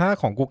ถ้า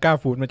ของกูก้า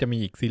ฟู้ดมันจะมี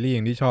อีกซีรีส์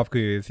ที่ชอบ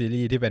คือซี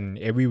รีส์ที่เป็น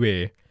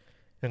Everywhere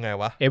ยังไง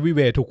วะ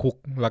Everywhere to cook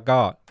แล้วก็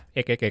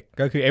XXX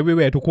ก็คือ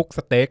Everywhere to cook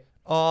steak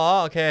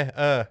โอเค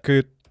คือ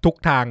ทุก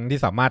ทางที่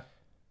สามารถ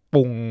ป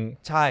รุง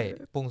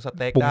ปรุงส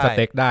เ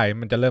ต็กได้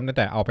มันจะเริ่มตั้ง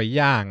แต่เอาไป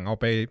ย่างเอา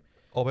ไป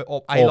อ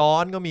บไอร้อ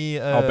นก็มี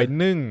เอาไป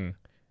นึ่ง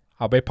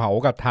เอาไปเผา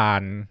กับถ่า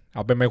นเอ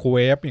าไปไมโครเว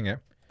ฟอย่างเงี้ย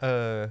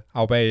เอ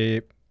าไป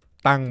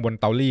ตั้งบน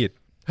เตารีด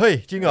เฮ้ย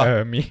จริงเหรอ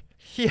มี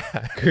เหี้ย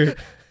คือ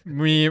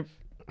มี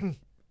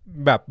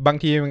แบบบาง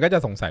ทีมันก็จะ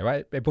สงสัยว่า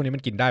ไอ้พวกนี้มั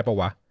นกินได้ปะ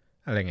วะ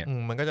อะไรเงี้ย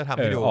มันก็จะทำใ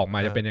ห้ดูออกมา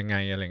จะเป็นยังไง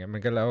อะไรเงี้ยมั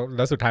นก็แ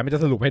ล้วสุดท้ายมันจะ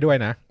สรุปให้ด้วย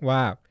นะว่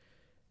า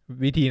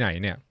วิธีไหน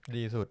เนี่ย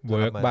ดีสุดเ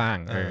วิร์กบ้าง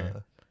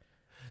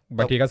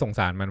บางทีก็สงส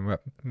ารมันแบ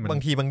บบา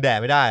งทีบางแดด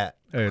ไม่ได้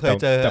เคย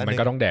เจอแต่มัน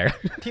ก็ต้องแดก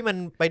ที่มัน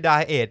ไปได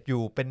เอทอ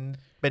ยู่เ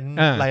ป็น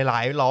หล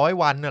ายร้อย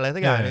วันอะไรสั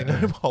กอย่างนึงแล้ว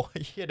บอกว่า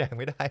เหี้ยแดก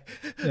ไม่ได้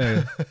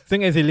ซึ่ง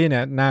ไอซีรีส์เ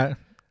นี่ย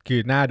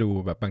น่าดู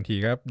แบบบางที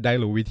ก็ได้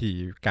รู้วิธี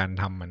การ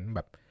ทำมันแบ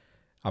บ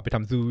เอาไปท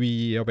ำซูวี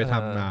เอาไปท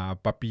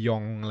ำปาปิยอ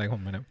งอะไรขอ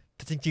งมันนะ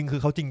จริงๆคือ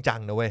เขาจริงจัง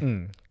นะเว้ย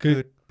คือ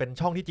เป็น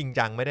ช่องที่จริง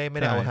จังไม่ได้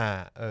เอาหา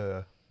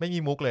ไม่มี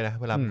มุกเลยนะ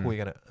เวลาคุย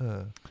กัน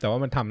แต่ว่า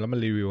มันทำแล้วมัน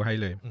รีวิวให้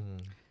เลย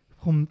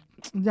ผม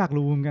อยาก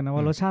รู้เหมือนกันนะ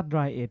ว่ารสชาติ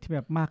dry age ที่แบ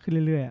บมากขึ้น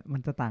เรื่อยๆมั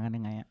นจะต่างกัน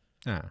ยังไง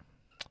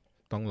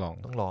ต้องล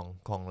อง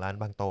ของร้าน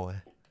บางโต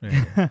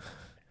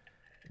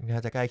น่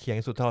าจะใกล้เคียง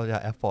ที่สุดถ้าเราจะ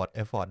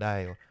afford ได้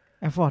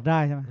ได้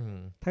ใช่ไหม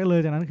ถ้าเล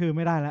ยจากนั้นคือไ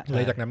ม่ได้แล้วเล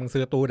ยจากนั้นมึง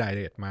ซื้อตู้ไดเ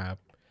อทมา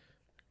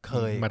เค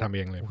ยมาทำเอ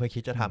งเลยเคยคิ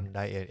ดจะทำได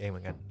เอทเองเห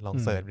มือนกันลอง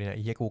เสิร์ชดูนะไ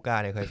อ้เหี้ยกูก้า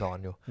เนี่ยเคยสอน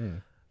อยู่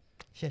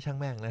เชี่ยช่าง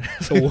แม่งนะ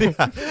ตู้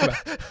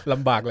ล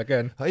ำบากเหลือเกิ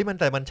นเฮ้ย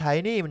แต่มันใ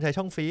ช้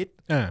ช่องฟีด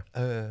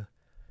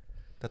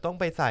แต่ต้อง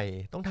ไปใส่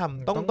ต้องท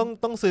ำ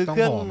ต้องซื้อเค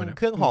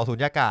รื่องห่อสูญ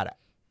ญากาศ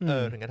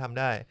ถึงจะทำ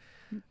ได้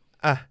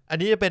อัน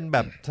นี้จะเป็นแบ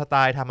บสไต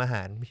ล์ทำอาห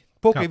าร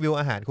พวกรีวิว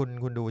อาหาร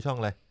คุณดูช่อง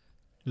อะไร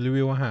รี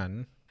วิวอาหาร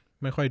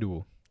ไม่ค่อยดู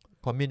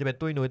ของมินจะเป็น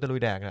ตุ้ยนุ้ยตะลุ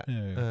ยแดก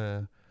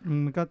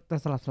มันก็จะ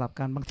สลับ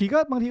กันบางที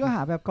ก็ห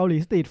าแบบเกาหลี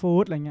สตรีทฟู้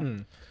ดอะไรเงี้ย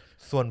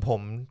ส่วนผ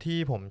มที่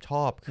ผมช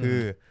อบคือ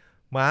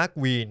มาร์ค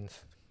วีนส์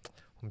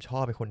ผมชอ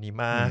บเป็นคนนี้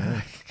มาก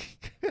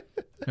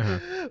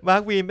มาร์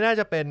ควีนน่า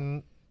จะเ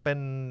ป็น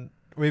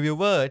รีวิว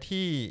เวอร์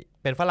ที่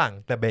เป็นฝรั่ง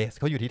แต่เบส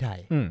เขาอยู่ที่ไทย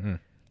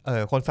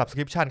คน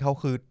subscription เขา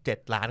คือ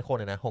7ล้านคน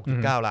นะ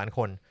 6.9 ล้านค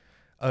น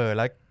แ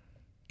ล้ว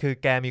แ คือ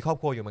แกมีครอบ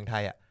ครัวอยู่เมืองไท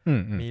ยอ่ะ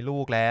มีลู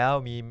กแล้ว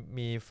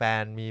มีแฟ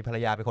นมีภรร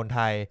ยาเป็นคนไ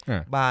ทย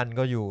บ้าน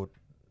ก็อยู่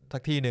สั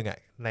กที่นึงอ่ะ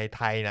ในไ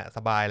ทยน่ะส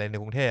บายเลยใน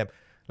กรุงเทพ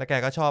แล้วแก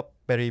ก็ชอบ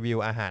ไปรีวิว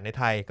อาหารใน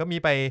ไทยก็มี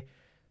ไ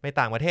ป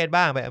ต่างประเทศ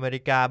บ้างไปอเม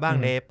ริกาบ้าง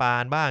เนปา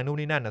ลบ้างนู่น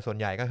นี่นั่นนะส่วน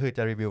ใหญ่ก็คือจ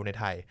ะรีวิวใน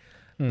ไทย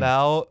แล้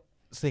ว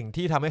สิ่ง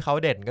ที่ทำให้เขา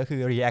เด่นก็คื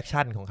อรีแอค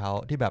ชั่นของเขา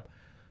ที่แบบ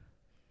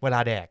เวลา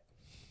แดก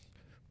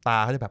ตา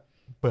เขาจะแบบ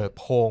เบิก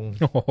โพง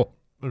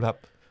แบบ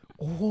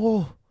โอ้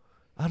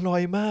อร่อ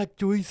ยมาก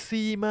จุย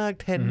ซี่มาก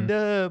เทนเด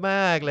อร์ม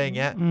ากอะไร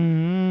เงี้ย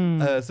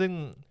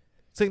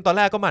ซึ่งตอนแ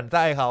รกก็หมั่นไ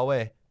ส้เขาเว้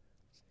ย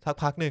สัก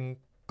พักหนึ่ง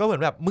ก็เหมือ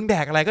นแบบมึงแด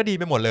กอะไรก็ดี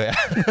ไปหมดเลย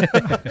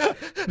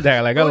แดก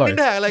อะไรก็อร่อย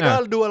แดกอะไรก็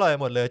ดูอร่อย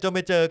หมดเลยจนไป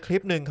เจอคลิ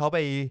ปนึงเขา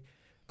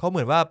เห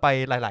มือนว่าไป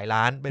หลายๆ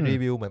ร้านไปรี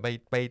วิวเหมือน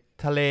ไป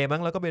ทะเลมั้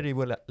งแล้วก็ไปรี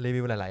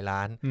วิวหลายๆร้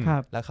าน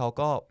แล้วเขา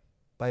ก็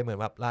ไปเหมือน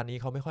แบบร้านนี้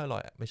เขาไม่ค่อยอร่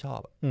อยไม่ชอบ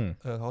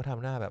เขาท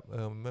ำหน้าแบบ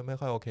ไม่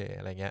ค่อยโอเค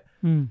อะไรเงี้ย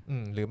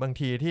หรือบาง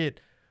ทีที่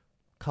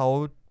เข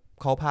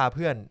าพาเ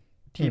พื่อน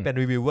ที่เป็น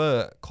รีวิวเวอ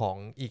ร์ของ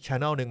อีก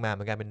channel นึงมาเห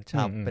มือนกันเป็นช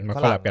าวเป็นฝ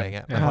รั่งอะไรเ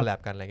งี้ยมาคอลแลบ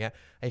กันอะไรเงี้ย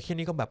ไอ้แค่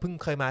นี้ก็แบบเพิ่ง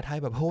เคยมาไทย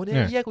แบบโหเนี่ย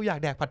เหี้ยกูอยาก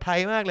แดกผัดไทย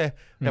มากเลย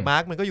แต่มา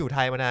ร์คมันก็อยู่ไท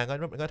ยมานาน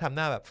ก็ทำห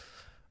น้าแบบ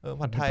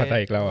ผัดไทย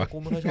อีกแล้วอ่ะกู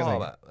ไม่ค่อยชอบ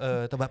อ่ะ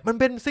แต่แบบมัน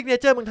เป็นซิกเน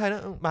เจอร์เมืองไทยน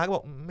ะมาร์คบ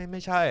อกไ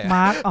ม่ใช่ม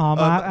าร์ค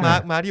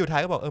มาร์คที่อยู่ไท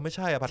ยก็บอกไม่ใ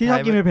ช่อ่ะผัดไทยที่ชอ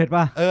บกินเผ็ด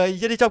ป่ะ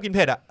ที่ชอบกินเ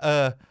ผ็ดอ่ะ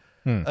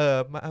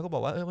มาร์คก็บอ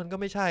กว่ามันก็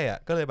ไม่ใช่อ่ะ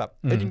ก็เลยแบบ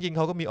จริงๆเข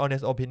าก็มี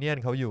honest opinion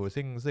เขาอยู่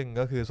ซึ่ง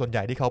ก็คือส่วนให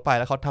ญ่ที่เขาไป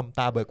แล้วเขาทำ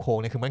ตาเบิกโคง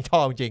เนี่ยคือมันชอ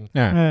บจริง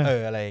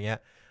อะไรอย่างเงี้ย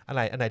อัน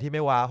ไหนที่ไ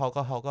ม่ว้าวเขา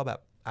ก็แบบ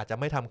อาจจะ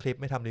ไม่ทำคลิป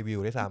ไม่ทำรีวิว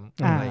ด้วยซ้ำ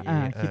อะไรอย่างเ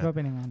งี้ยคิดว่าเ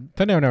ป็นอย่างนั้น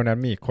ถ้าแนวนั้น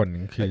มีอีกคน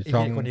คือช่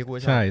อง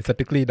ใช่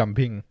Strictly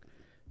Dumping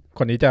ค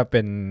นนี้จะเ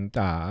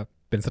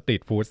ป็นสตรี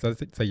ทฟู้ด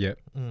ซะเยอะ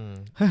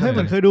เห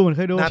มือนเคยดู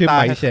ชื่อ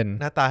ไมเชน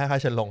หน้าตาคล้า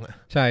ยๆเฉินหลงอ่ะ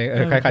ใช่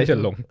คล้ายๆเฉิ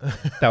นหลง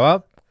แต่ว่า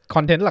ค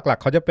อนเทนต์หลัก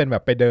ๆเขาจะเป็นแบ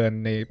บไปเดิน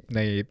ใ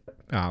น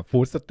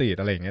ฟู้ดสตรีท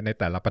อะไรอย่างเงี้ยใน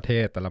แต่ละประเท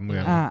ศแต่ละเมื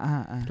อง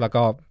แล้ว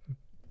ก็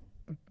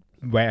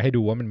แวะให้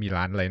ดูว่ามันมี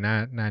ร้านอะไรห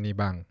น้านี้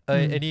บ้างไ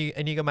อ้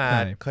นี่ก็มา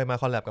เคยมา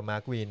คอลแลบกับมา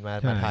ร์ควีนมา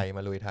ไทยม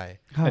าลุยไทย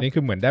อันนี้คื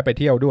อเหมือนได้ไป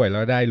เที่ยวด้วยแล้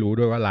วได้รู้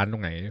ด้วยว่าร้านตร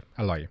งไหน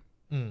อร่อย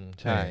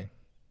ใช่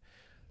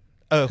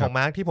ของม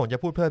าร์คที่ผมจะ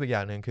พูดเพิ่มอีกอย่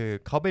างหนึ่งคือ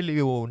เขาไปรี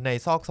วิวใน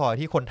ซอกซอย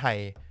ที่คนไทย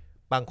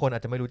บางคนอา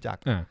จจะไม่รู้จัก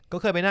ก็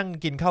เคยไปนั่ง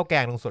กินข้าวแก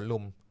งตรงสวนลุ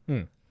ม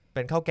เ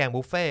ป็นข้าวแกง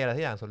บุฟเฟ่อะไร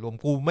ที่อย่างสวนลุม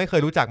กูไม่เค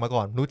ยรู้จักมาก่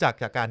อนรู้จัก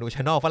จากการดู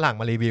ช่องฝรั่ง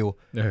มารีวิว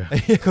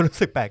ก็รู้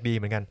สึกแปลกดี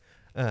เหมือนกัน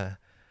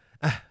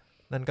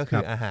นั่นก็คื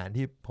ออาหาร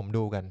ที่ผม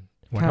ดูกัน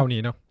วันเท่า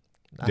นี้เนาะ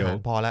เดี๋ยว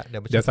พอละเ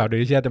ดี๋ยวสาวเด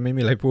ลิเชียจะไม่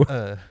มีอะไรพูด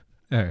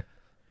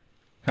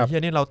ครับ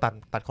ที่นี่เราตัด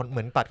เห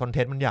มือนตัดคอนเท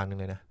นต์มันอย่างนึง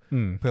เลยนะ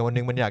เผื่อวัน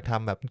นึงมันอยากท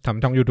ำแบบท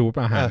ำช่อง YouTube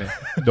อาหารเนี่ย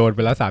โดนไป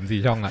แล้ว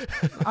 3-4 ช่องละ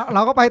เร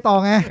าก็ไปต่อ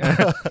ไง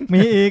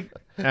มีอีก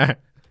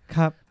ค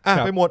รับ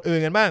ไปหมวดอื่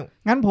นกันบ้าง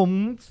งั้นผม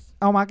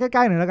เอามาใก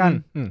ล้ๆหน่อยแล้วกัน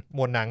หม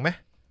วดหนังไหม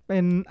เป็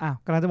น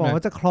กำลังจะบอกว่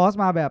าจะ cross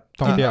มาแบบ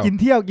กิน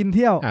เที่ยว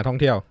ท่อง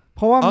เที่ยวเพ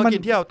ราะว่ามันกิ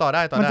นเที่ยวต่อไ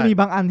ด้มันจะมี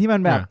บางอันที่มั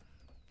นแบบ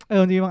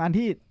มันจะมีบางอัน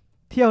ที่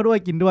เที่ยวด้วย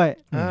กินด้วย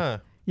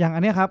อย่างอั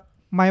นนี้ครับ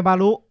ไมบา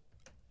รุ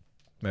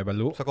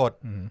สะกด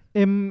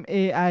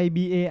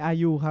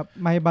MAIBARU ครับ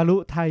ไมบารุ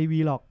ไทยวี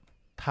ล็อก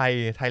ไ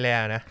ทยแลน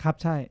ด์นะครับ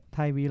ใช่ไท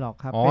ยวีล็อก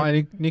ครับอัน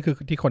นี้คือ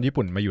ที่คนญี่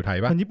ปุ่นมาอยู่ไทย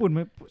ป่ะคนญี่ปุ่น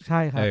ใช่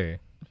ครับ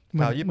เห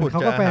มือนเข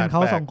าก็แฟนเข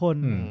า2คน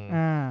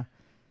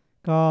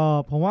ก็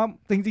ผมว่า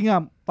จริง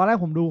ๆตอนแรก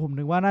ผม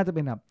นึกว่าน่าจะเ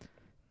ป็นแบบ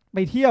ไป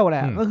เที่ยวแหล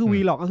ะก็คือวี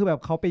ล็อกก็คือแบบ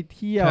เขาไปเ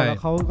ที่ยวแล้ว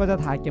เขาก็จะ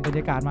ถ่ายเก็บบรร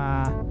ยากาศมา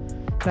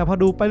แต่พอ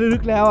ดูไปลึ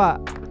กๆแล้ว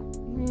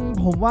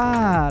ผมว่า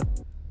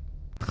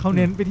เขาเ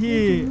น้นไปที่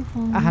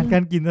อาหารกา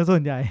รกินซะส่ว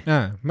นใหญ่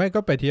ไม่ก็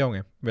ไปเที่ยวไง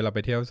เวลาไป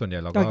เที่ยวส่วนใหญ่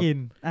เราก็กิน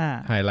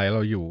ไฮไลท์เร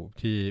าอยู่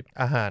ที่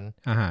อาหาร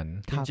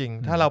จริง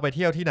ๆถ้าเราไปเ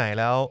ที่ยวที่ไหน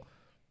แล้ว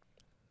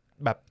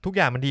แบบทุกอ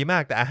ย่างมันดีมา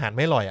กแต่อาหารไ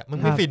ม่อร่อยมัน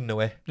ไม่ฟินนะ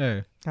เว้ย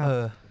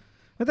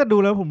แต่ดู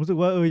แล้วผมรู้สึก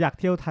ว่าอยาก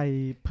เที่ยวไทย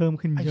เพิ่ม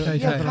ขึ้นเยอะ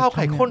ข้าวไ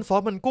ข่ข้นซอ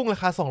สมันกุ้งรา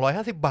คา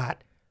250 บาท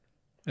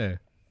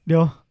เดี๋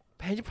ยว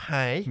แพงชิบห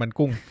ายมัน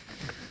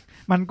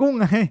กุ้ง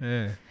ไง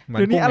เ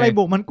ดี๋ยวนี้อะไรบ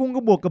วกมันกุ้ง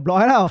ก็บวกกับ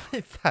100แล้วไอ้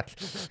สัตว์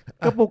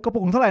กระปุ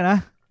กเท่าไหร่นะ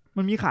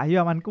มันมีขายอยู่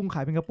มันกุ้งข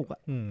ายเป็นกระปุก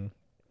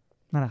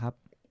นั่นแหละครับ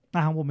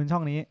ของผมเป็นช่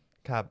องนี้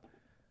ครับ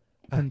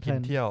กิน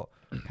เที่ยว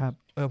ครับ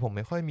ผมไ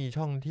ม่ค่อยมี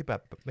ช่องที่แบ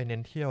บไปเน้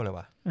นเที่ยวเลย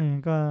ว่ะ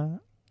ก็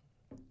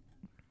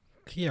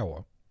เที่ยว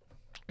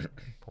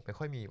ผมไม่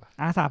ค่อยมีว่ะ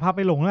อาสาพาไ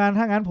ปหลงแล้วกัน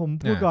ถ้างั้นผม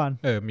พูดก่อน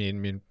มี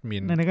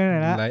ไหนก็ไหน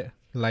แล้ว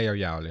ไล่ย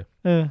าวๆเลย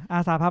อา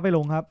สาพาไปหล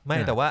งครับไม่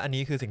แต่ว่าอัน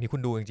นี้คือสิ่งที่คุ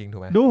ณดูจริงๆถู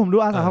กไหมผมดู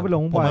อาสาพาไปหล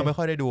งผมไม่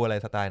ค่อยได้ดูอะไร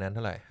สไตล์นั้นเ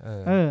ท่าไหร่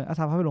อาส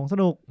าพาไปหลงส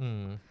นุก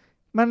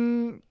มัน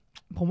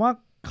ผมว่า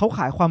เขาข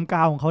ายความก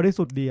าวของเขาได้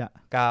สุดดี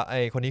กาว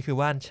คนนี้คือ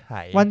ว่านไฉ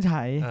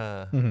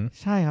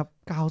ใช่ครับ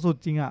กาวสุด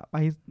จริงไป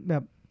แบ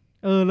บ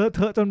เลอะเ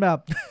ทอะจนแบบ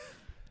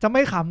จะไ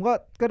ม่ขำ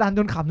ก็ดันจ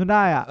นขำจนไ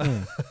ด้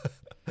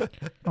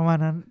ประมาณ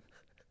นั้น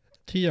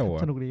เที่ยว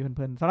สนุกดีเ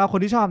พลินๆสำหรับคน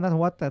ที่ชอบนะผ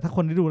มว่าแต่ถ้าค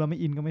นที่ดูแล้วไม่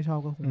อินก็ไม่ชอบ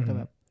ก็คงจะ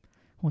แบบ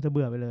คงจะเ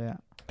บื่อไปเลย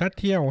ถ้า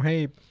เที่ยวให้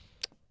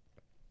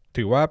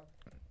ถือว่า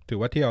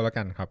เที่ยวแล้ว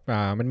กันครับ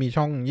มันมี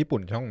ช่องญี่ปุ่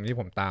นช่องที่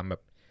ผมตามแบ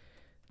บ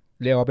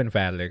เรียกว่าเป็นแฟ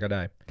นเลยก็ไ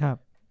ด้ครับ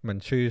มัน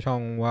ชื่อช่อ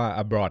งว่า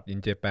Abroad in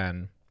Japan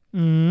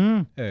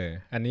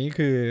อันนี้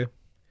คือ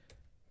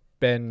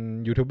เป็น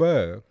ยูทูบเบอ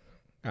ร์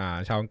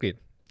ชาวอังกฤษ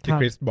ชื่อ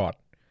คริสบอร์ด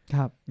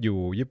อยู่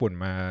ญี่ปุ่น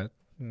มา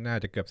น่า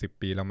จะเกือบ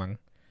10 ปีแล้วมั้ง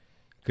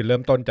คือเริ่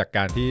มต้นจากก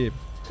ารที่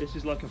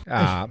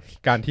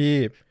การที่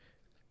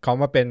เขา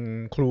มาเป็น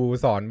ครู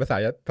สอนภา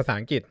ษา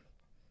อังกฤษ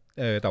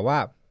แต่ว่า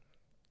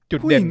จุ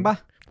ดเด่น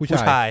ผู้ช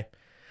าย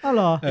อ้าวเ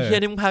หรอไอ้เหี้ย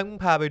นี่มึง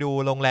พาไปดู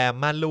โรงแรม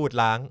ม่านรูด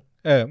ล้าง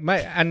ไม่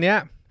อัน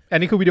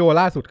นี้คือวิดีโอ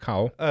ล่าสุดเขา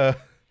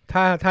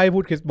ถ้าให้พู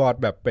ดคริสบอร์ด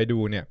แบบไปดู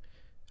เนี่ย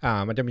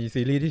มันจะมี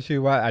ซีรีส์ที่ชื่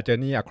อว่า A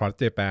Journey Across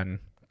Japan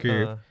คือ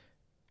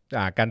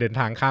การเดิน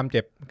ทางข้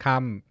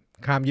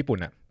ามญี่ปุ่น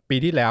อ่ะปี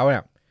ที่แล้วเนี่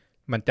ย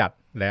มันจัด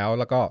แล้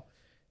วก็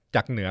จ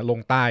ากเหนือลง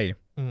ใต้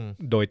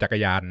โดยจักร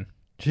ยาน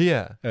เชี่ย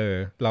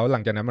แล้วหลั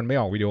งจากนั้นมันไม่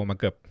ออกวิดีโอมา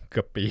เกื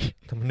อบปี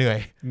เหนื่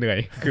อย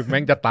คือแ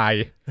ม่งจะตาย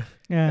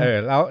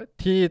แล้ว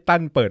ที่ตั้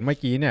นเปิดเมื่อ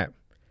กี้เนี่ย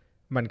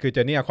มันคือ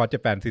Journey Across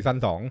Japan ซีซั่น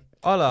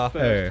 2อ๋อเหรอ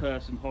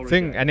ซึ่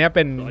งอันเนี้ยเ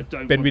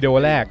ป็นวิดีโอ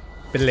แรก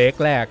เป็นเลก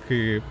แรกคื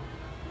อ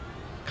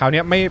คราวเ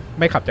นี้ย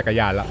ไม่ขับจักร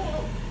ยานละ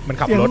มัน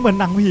ขับรถเหมือน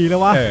หนังผีเล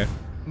ยวะ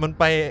มัน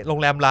ไปโรง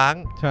แรมล้าง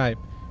ใช่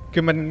คื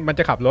อมัน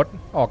จะขับรถ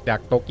ออกจาก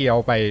โตเกียว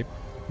ไป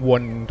ว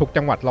นทุก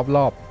จังหวัด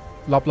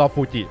รอบ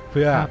ฟูจิเ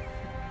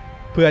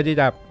พื่อที่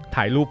จะ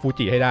ถ่ายรูปฟู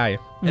จิให้ได้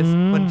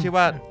มันชื่อ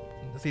ว่า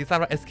ซีซั่น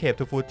ว่า Escape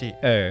to Fuji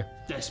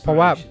เพราะ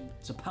ว่า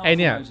ไอ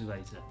เนี่ย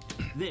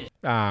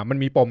มัน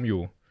มีปมอ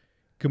ยู่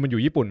คือมันอ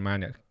ยู่ญี่ปุ่นมา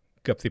เนี่ย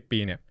เกือบ10 ปี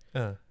เนี่ย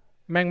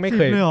แม่งไม่เ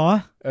คยเลยเหรอ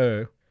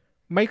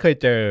ไม่เคย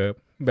เจอ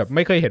แบบไ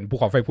ม่เคยเห็นภู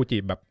เขาไฟฟูจิ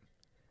แ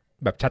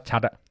บบชั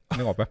ดๆอ่ะ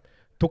นึกออกปะ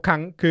ทุกครั้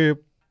งคือ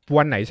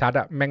วันไหนชัด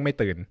อ่ะแม่งไม่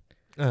ตื่น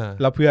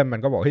แล้วเพื่อนมั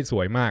นก็บอกให้ส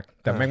วยมาก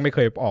แต่แม่งไม่เค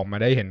ยออกมา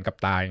ได้เห็นกับ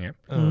ตาอย่างเงี้ย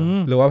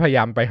หรือว่าพยาย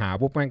ามไปหา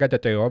ปุ๊บแม่งก็จะ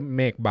เจอว่าเ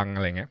มฆบังอ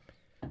ะไรเงี้ย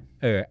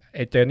ไอ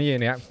เจอร์นี่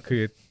เนี้ยคื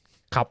อ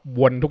ขับ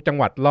วนทุกจัง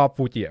หวัดรอบ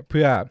ฟูจิเ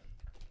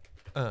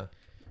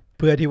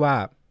พื่อที่ว่า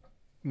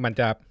มัน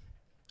จะ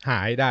หา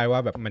ให้ได้ว่า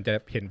แบบมันจะ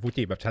เห็นฟู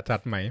จิแบบชั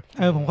ดๆไหม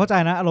ผมเข้าใจ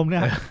นะอารมณ์เนี่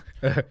ย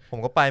ผม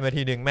ก็ไปมา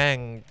ทีนึงแม่ง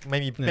ไม่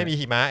มี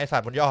หิมะไอสั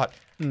ตว์บนยอด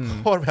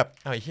โคตรแบบ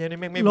ไอ้เหี้ยนี่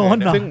แม่งไม่ร้อน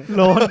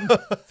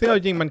ซึ่งเอา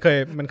จริงมันเ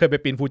คยไป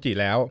ปีนฟูจิ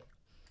แล้ว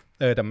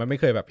แต่มันไม่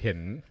เคยแบบเห็น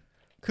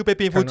คือไป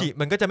ปีนฟูจิ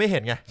มันก็จะไม่เห็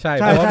นไงใช่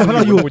เพราะเร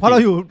าอ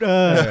ยู่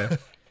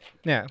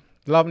เนี่ย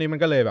รอบนี้มัน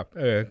ก็เลยแบบ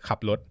ขับ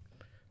รถ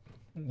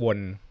วน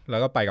แล้ว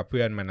ก็ไปกับเ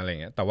พื่อนมันอะไร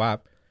เงี้ยแต่ว่า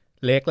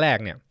เลกแรก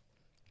เนี่ย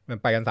มัน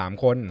ไปกัน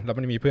3 คนแล้ว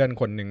มันมีเพื่อน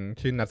คนหนึ่ง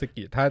ชื่อนัสึ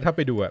กิถ้าไ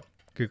ปดูอ่ะ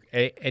คือ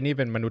ไอ้นี่เ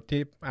ป็นมนุษย์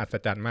ที่อัศ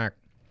จรรย์มาก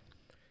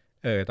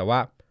แต่ว่า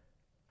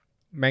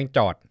แม่งจ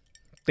อด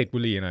ติดบุ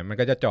หรี่หน่อยมัน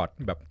ก็จะจ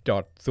อ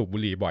ดสูบบุ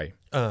หรี่บ่อย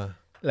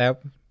แล้ว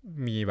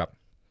มีแบบ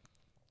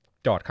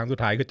จอดครั้งสุด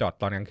ท้ายคือจอด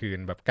ตอนกลางคืน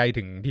แบบใกล้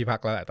ถึงที่พัก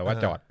แล้วแหละแต่ว่า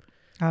จอด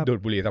ดูด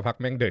บุหรี่สักพัก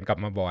แม่งเดินกลับ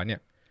มาบอกเนี่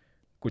ย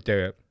กูเจ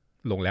อ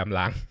โรงแรม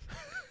ล้าง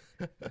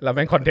แล้วแ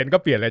ม่งคอนเทนต์ก็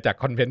เปลี่ยนเลยจาก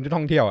คอนเทนต์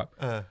ท่องเที่ยวอ่ะ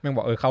แม่งบ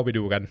อกเข้าไป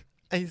ดูกัน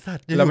ไอสัต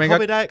ว์แล้วเข้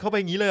าไปได้เข้าไป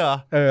อย่างนี้เลยเหรอ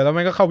แล้วแ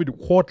ม่งก็เข้าไปดู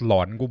โคตรหล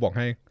อนกูบอกใ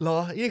ห้เหรอ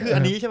นี่คืออั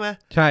นนี้ใช่ไหม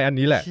ใช่อัน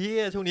นี้แหละที่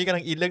ช่วงนี้กำ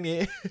ลังอินเรื่องนี้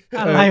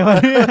อะไรวะ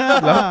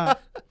แล้ว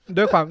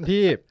ด้วยความ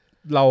ที่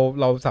เ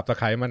ราสับสไ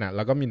ครต์มันอ่ะแ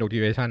ล้วก็มี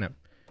notification อ่ะ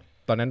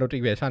ตอนนั้น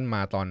notification ม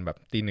าตอนแบบ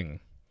ตี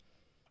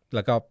 1แ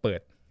ล้วก็เ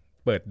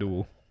ปิดดู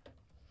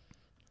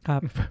ครั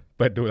บเ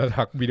ปิดดูแล้ว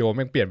ทักวิดีโอแ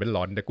ม่งเปลี่ยนเป็นหล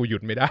อนแต่กูหยุ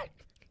ดไม่ได้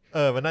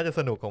มันน่าจะ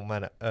สนุกของมั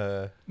นอ่ะ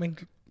แม่ง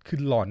คือ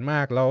หลอนม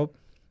ากแล้ว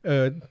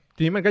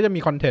ทีนี้มันก็จะมี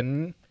คอนเทน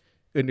ต์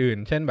อื่น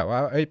ๆเช่นแบบว่า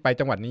ไป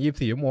จังหวัดนี้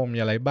24 ชั่วโมงมี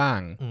อะไรบ้าง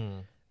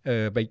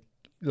ไป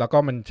แล้วก็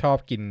มันชอบ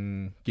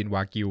กินว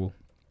ากิว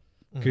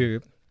คือ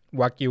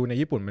วากิวใน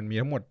ญี่ปุ่นมันมี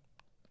ทั้งหมด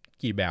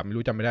กี่แบบไม่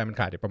รู้จำไม่ได้มัน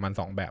ขาดประมาณ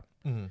2 แบบ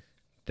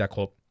จะค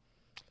รบ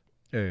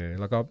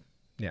แล้วก็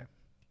เนี่ย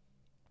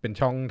เป็น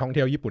ช่องท่องเ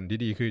ที่ยวญี่ปุ่นที่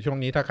ดีคือช่วง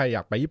นี้ถ้าใครอย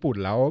ากไปญี่ปุ่น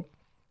แล้ว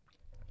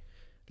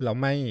เรา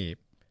ไม่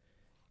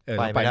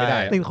ไปไม่ได้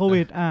ติดโค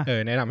วิด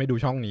แนะนำให้ดู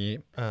ช่องนี้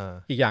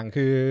อีกอย่าง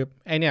คือ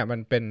ไอเนี่ย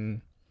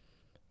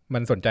มั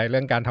นสนใจเรื่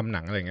องการทำห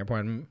นังอะไรเงี้ยเพราะฉ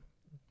ะนั้น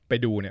ไป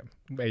ดูเนี่ย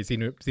ไอ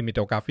ซินิโต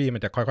กราฟีมั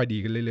นจะค่อยๆดี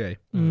ขึ้นเรื่อย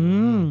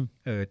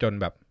ๆจน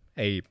แบบ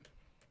ไอ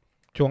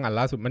ช่วงอัน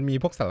ล่าสุดมันมี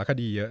พวกสารค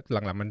ดีเยอะห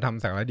ลังๆมันท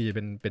ำสารคดี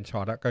เป็นช็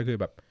อตก็คือ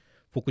แบบ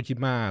ฟุกุชิ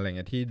มะอะไรเ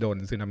งี้ยที่โดน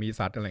สึนามิ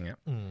ซัดอะไรเงี้ย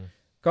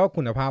ก็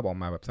คุณภาพออก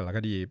มาแบบสารค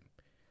ดี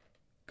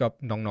ก็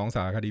น้องๆส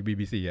ารคดี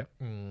BBC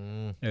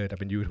แต่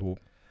เป็น YouTube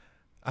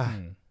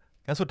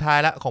งั้นสุดท้าย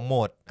ละของโหม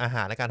ดอาห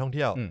ารและการท่องเ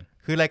ที่ยว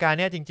คือรายการเ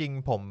นี้ยจริง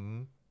ๆผม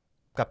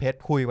กับเพชร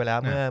คุยไปแล้ว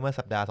เมื่อ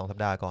สัปดาห์2 สัป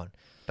ดาห์ก่อน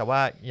แต่ว่า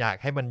อยาก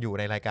ให้มันอยู่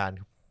ในรายการ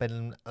เป็น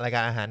รายกา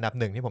รอาหารอันดับ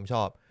 1ที่ผมช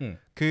อบ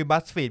คือ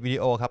BuzzFeed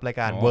Video ครับราย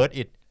การ Word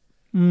It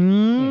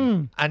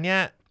อันเนี้ย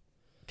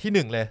ที่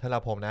1เลยสำหรั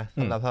บผมนะ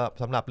สำ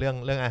หรับเ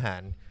รื่องอาหา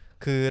ร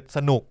คือส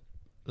นุก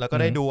แล้วก็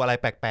ได้ดูอะไร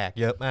แปลกๆ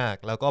เยอะมาก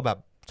แล้วก็แบบ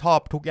ชอบ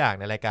ทุกอย่าง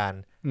ในรายการ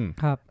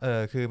ครับ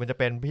คือมันจะ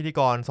เป็นพิธี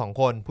กร2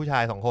 คนผู้ชา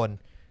ย2 คน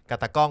กับ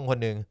ตากล้องคน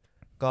นึง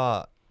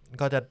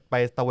ก็จะไป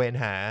ตะเวน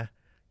หา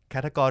แค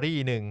ตตากรี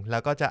หนึ่งแล้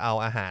วก็จะเอา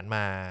อาหารม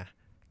า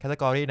แคตตา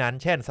กรีนั้น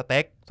เช่นสเต็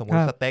กสมมุ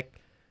ติสเต็ก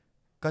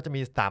ก็จะ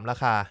มี3 รา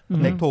คาส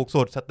เต็กถูก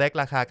สุดสเต็ก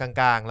ราคากลา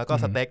งๆแล้วก็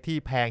สเต็กที่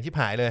แพงชิบ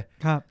หายเลย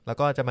แล้ว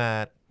ก็จะมา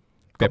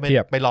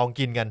ไปลอง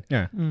กินกัน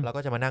แล้ว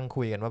ก็จะมานั่ง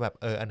คุยกันว่าแบบ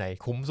อันไหน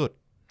คุ้มสุด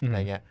อะไร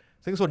เงี้ย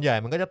ซึ่งส่วนใหญ่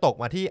มันก็จะตก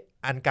มาที่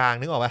อันกลาง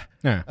นึกออกป่ะ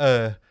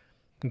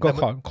ก็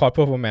คอร์สเพ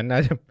อร์ฟอร์แมนซ์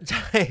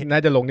น่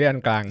าจะลงได้อั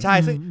นกลางใช่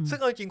ซึ่ง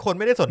เอาจริงคน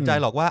ไม่ได้สนใจ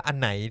หรอกว่าอัน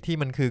ไหนที่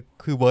มัน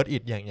คือ worth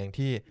it อย่าง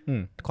ที่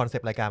คอนเซป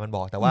ต์รายการมันบ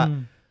อกแต่ว่า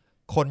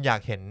คนอยา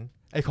กเห็น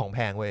ไอ้ของแพ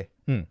งเว้ย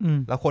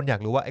แล้วคนอยา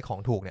กรู้ว่าไอ้ของ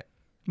ถูกเนี่ย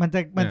มัน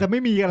จะไ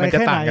ม่มีอะไรแ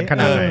ค่ไหน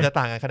มันจะ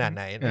ต่างกันขนาดไ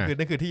หน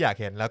นั่นคือที่อยาก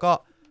เห็นแล้วก็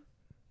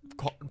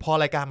พอ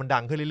รายการมันดั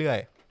งขึ้นเรื่อย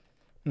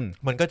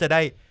ๆมันก็จะไ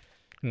ด้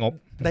งบ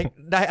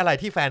ได้อะไร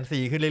ที่แฟนซี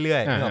ขึ้นเรื่อ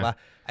ยๆนึกออกป่ะ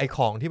ไอ้ข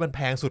องที่มันแพ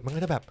งสุดมัน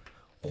ก็จะแบบ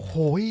โอ้โห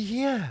เ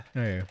ฮีย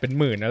เป็น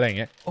หมื่นอะไรเ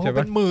งี้ยใช่ป่ะเ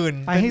ป็นหมื่น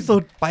ไปให้สุ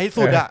ด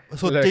อ่ะ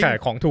สุดจริง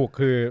ของถูก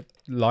คือ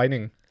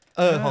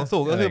100ของสู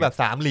งก็คือแบบ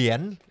3เหรียญ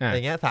อะไร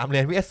เงี้ย3เหรี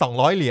ยญ vs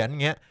 200เหรียญ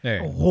เงี้ย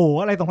โอ้โห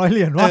อะไร200เห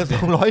รียญวะ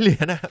200เหรี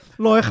ยญน่ะ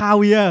โรยคา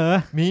เวียร์เหรอ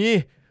มี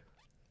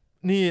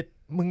นี่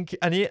มึง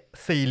อันนี้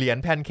4เหรียญ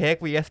แพนเค้ก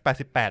vs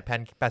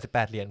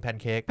 88เหรียญแพน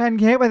เค้ก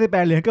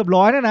88เหรียญเกือบ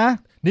100นะ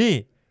นี่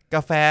ก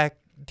าแฟ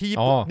ที่ญี่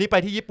ปุ่นนี่ไป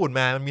ที่ญี่ปุ่น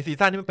มามันมีซี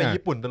ซั่นที่มันไป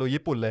ญี่ปุ่นตะลุย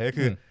ญี่ปุ่นเลยก็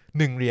คือ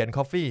1เหรียญค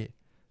อฟฟี่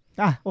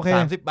โอเค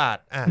30 บาท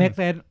make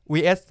sense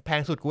vs แพ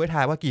งสุดกูให้ท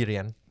ายว่ากี่เหรี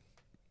ยญ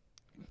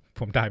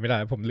ผมถ่ายไม่ได้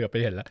ผมเหลือไป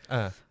เห็นแล้ว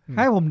ใ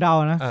ห้ผมเดา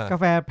นะกา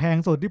แฟแพง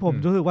สุดที่ผม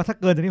รู้สึกว่าถ้า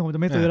เกินจากนี้ผมจ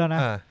ะไม่ซื้อแล้วนะ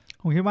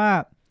ผมคิดว่า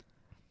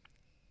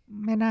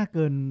ไม่น่าเ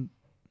กิน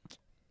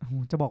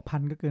จะบอก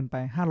1,000ก็เกินไป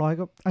500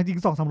ก็จริง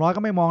 200-300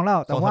 ก็ไม่มองแล้ว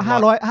แต่ว่า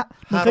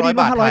500มันเคยได้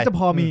ว่า500จะ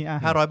พอมี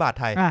500 บาท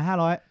ไทย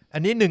500อั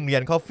นนี้1เหรีย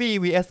ญคอฟฟี่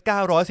vs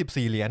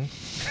 914เหรียญ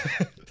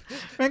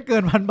แม่งเกิ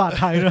น1,000 บาท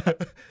ไทยเลย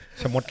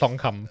ชมดทอง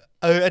ค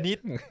ำอันนี้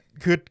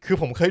คือ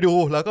ผมเคยดู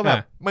แล้วก็แบบ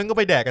มันก็ไ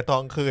ปแดกกันตอ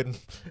นคืน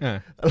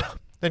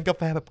เป็นกาแ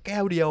ฟแบบแก้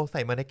วเดียวใ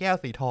ส่มาในแก้ว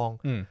สีทอง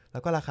แล้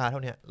วก็ราคาเท่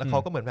านี้แล้วเขา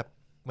ก็เหมือน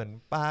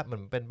ป้าเหมือ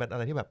นเป็นอะ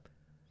ไรที่แบบ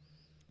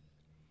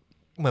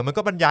เหมือนมัน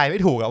ก็บรรยายไม่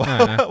ถูกอะ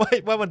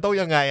ว่ามันต้อง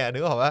ยังไงอะนึ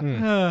กออกว่า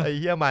ไอ้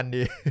เหี้ยมัน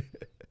ดี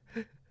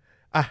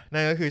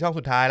นั่นก็คือช่อง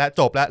สุดท้ายแล้ว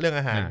จบแล้วเรื่อง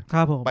อาหาร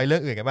ไปเรื่อ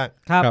งอื่นกันบ้าง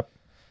ครับ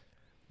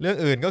เรื่อง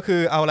อื่นก็คือ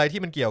เอาอะไร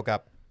ที่มันเกี่ยวกับ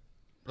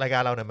รายกา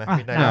รเราหน่อยไหม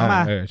หนังม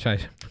าใช่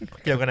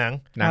เกี่ยวกับหนัง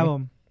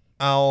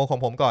เอาของ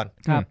ผมก่อน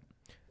ครับ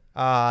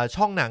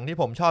ช่องหนังที่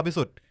ผมชอบที่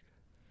สุด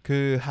คื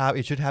อ How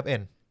It Should Have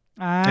End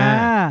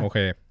โอเค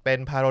เป็น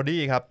parody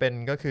ครับเป็น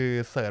ก็คือ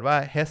เสิร์ชว่า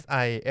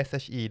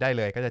HISHE ได้เ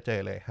ลยก็จะเจอ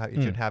เลย How It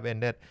Should Have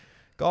Ended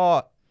ก็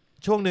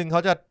ช่วงหนึ่งเข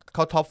า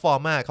ท็อปฟอร์ม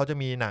มากเขาจะ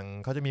มีหนัง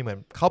เขาจะมีเหมือน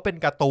เขาเป็น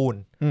การ์ตูน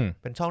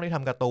เป็นช่องที่ท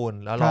ำการ์ตูน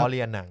แล้วล้อเ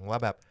ลียนหนังว่า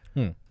แบบ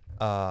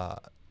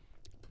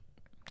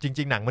จ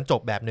ริงๆหนังมันจ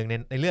บแบบนึง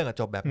ในเรื่อง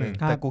จบแบบนึง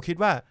แต่กูคิด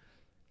ว่า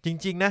จ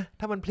ริงๆนะ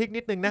ถ้ามันพลิก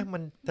นิดนึงนะมั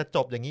นจะจ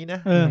บอย่างนี้นะ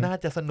น่า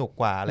จะสนุก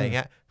กว่าอะไรเ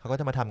งี้ยเขาก็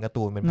จะมาทำการ์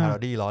ตูนเป็นพาโร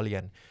ดี้ล้อเลีย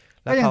น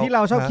ก็อย่างที่เร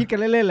าชอบคิดกัน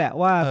เล่นๆแหละ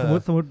ว่าสมม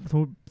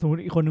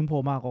ติอีกคนนึงโผล่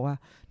มาบอกว่า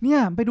เนี่ย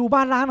ไปดูบ้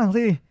านล้างหนัง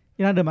สิ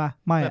อีนั่นเดินมา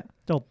ไม่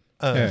จบ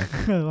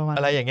อ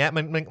ะไรอย่างเงี้ย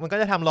มันก็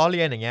จะทำล้อเ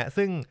ลียนอย่างเงี้ย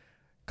ซึ่ง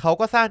เขา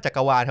ก็สร้างจัก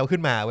รวาลเขาขึ้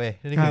นมาเว้ย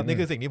นี่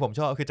คือสิ่งที่ผม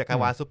ชอบคือจักร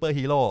วาลซูเปอร์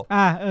ฮีโร่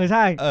ใ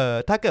ช่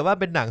ถ้าเกิดว่า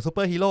เป็นหนังซูเป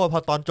อร์ฮีโร่พอ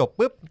ตอนจบ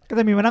ปุ๊บก็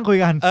จะมีมานั่งคุย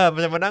กันมั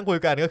นจะมานั่งคุย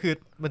กันก็คือ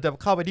มันจะ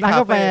เข้าไปที่คา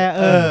เฟ่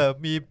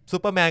มีซู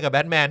เปอร์แมนกับแบ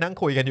ทแมนนั่ง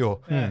คุยกันอยู่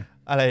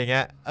อะไรอย่างเงี้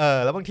ย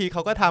แล้วบางทีเข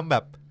าก็ทำแบ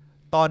บ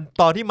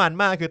ตอนที่มัน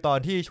มากคือตอน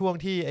ที่ช่วง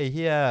ที่ไอ้เ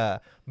หี้ย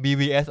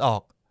BVS ออ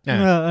ก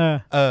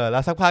แล้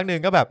วสักพักนึ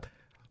งก็แบบ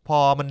พอ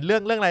มันเรื่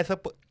องอะไร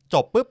จ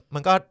บปุ๊บมั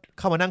นก็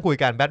เข้ามานั่งคุย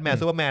กันแบทแมน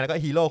ซูเปอร์แมนแล้วก็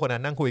ฮีโร่คนนั้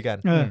นนั่งคุยกัน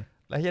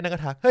แล้วเฮียนั่นก็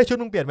ทักเฮ้ยชุด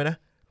มึงเปลี่ยนไปนะ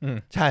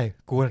ใช่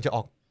กูกำลังจะอ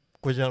อ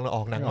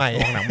กหนังใหม่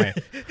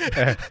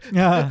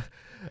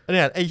เ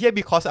นี่ยไอ้เฮีย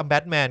because I'm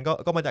Batman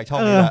ก็มาจากช่อ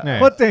งนี้แหละ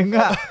โคตรเจ๋ง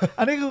อ่ะ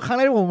อันนี้คือครั้งแ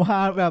รกที่ผมพา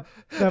แบบ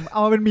เอ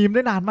ามาเป็นมีมไ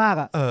ด้นานมาก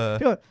อ่ะ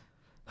ที่แบบ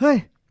เฮ้ย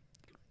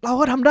เรา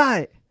ก็ทำได้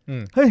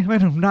เฮ้ยไม่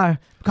ทำได้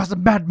because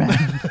I'm Batman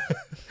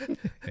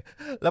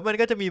แล้วมัน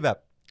ก็จะมีแบบ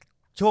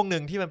ช่วงหนึ่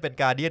งที่มันเป็น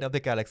Guardian of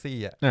the Galaxy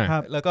อ่ะ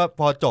แล้วก็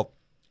พอจบ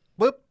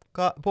ปุ๊บ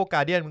ก็พวกก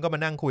าร์เดียนมันก็มา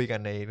นั่งคุยกัน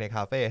ในค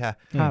าเฟ่ฮะ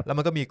แล้ว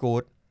มันก็มีกู๊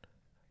ด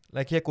แ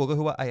ล้วเคียกู๊ดก็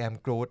คือว่า I am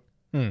Groot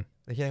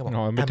แล้วเคียก็บอก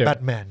I'm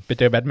Batman ไป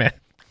เจอแบทแมน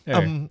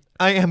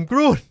I am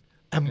Groot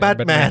I'm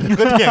Batman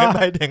ก็เถียงกันไ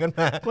ปเถียงกัน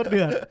มาโคตรเ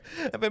ดือด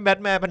เป็นแบท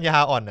แมนปัญญา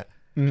อ่อนอ่ะ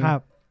ครับ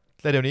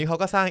แต่เดี๋ยวนี้เขา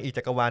ก็สร้างอีก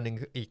จักรวาลนึง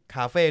อีกค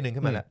าเฟ่นึง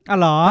ขึ้นมาแล้ว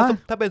เหรอ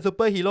ถ้าเป็นซูเ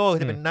ปอร์ฮีโร่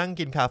จะเป็นนั่ง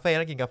กินคาเฟ่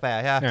นั่งกินกาแฟ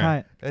ใช่ไหม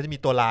แล้วจะมี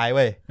ตัวร้ายเ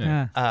ว้ย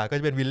ก็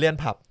จะเป็นวิลเลียน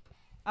ผับ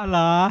เหร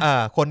อ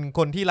ค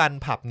นที่รัน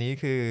ผับนี้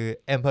คือ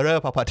Emperor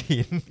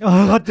Palpatine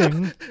เขาเจ๋ง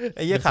ไ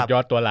อ้เหี้ยขา ย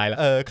อดตัวลายแล้ว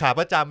ขา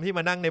ประจำที่ม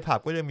านั่งในผับ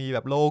ก็จะมีแบ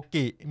บโล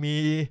กิมี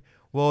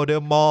โวลเดอ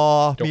มอ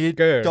ร์มี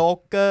โจ๊ก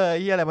เกอร์ไอ้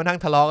เหี้ยอะไรมานั่ง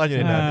ทะเลาะกันอยู่ใ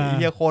นนั้นไอ้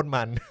เหี้ยโคตร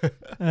มัน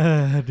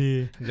ดี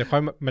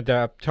มันจะ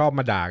ชอบ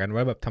มาด่ากัน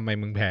ว่าแบบทำไม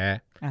มึงแพ้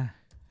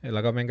แล้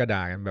วก็แม่งก็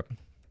ด่ากันแบบ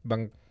บา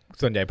ง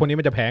ส่วนใหญ่พวกนี้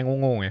มันจะแพ้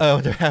โง่ๆไง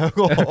มันจะแพ้โ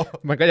ง่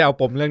มันก็จะเอา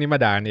ปมเรื่องนี้มา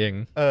ด่าเอง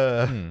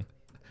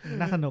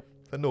น่าส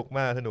นุกม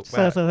ากเ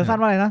สิร์ชสั้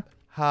นว่าอะไรนะ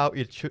How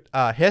it should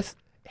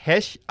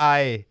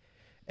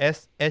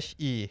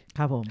HISHE ค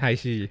รับผม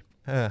HISHE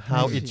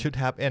How it should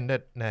have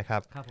ended นะครั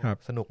บ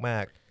สนุกมา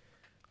ก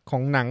ขอ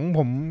งหนังผ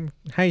ม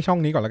ให้ช่อง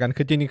นี้ก่อนละกัน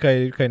คือจริงๆ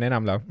เคยแนะน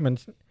ำแล้วมัน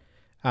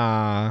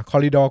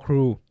Corridor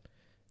Crew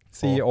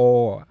CORRIDOR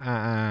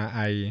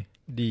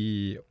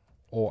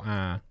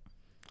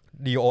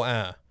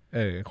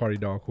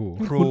Corridor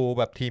Crew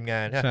แบบทีมง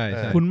านใช่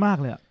คุ้นมาก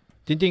เลยอ่ะ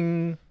จริง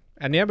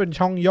ๆอันนี้เป็น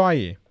ช่องย่อย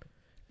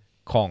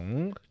ของ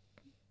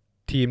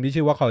ทีมที่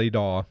ชื่อว่า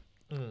Corridor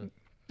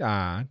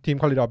ทีม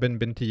Corridor เ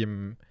ป็นทีม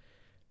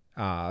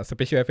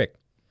Special Effect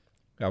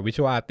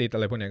Visual Artist อะ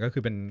ไรพวกนี้ก็คื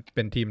อเ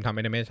ป็นทีมทำแ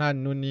อนิเมชัน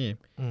นู่นนี่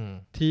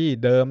ที่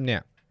เดิมเนี่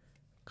ย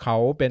เขา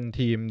เป็น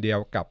ทีมเดียว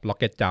กับ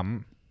Rocket Jump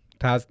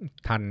ถ้า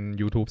ทัน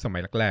YouTube สมั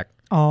ยแรก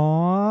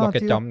ๆ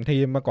Rocket Jump ที่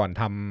เมื่อก่อน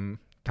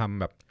ทำ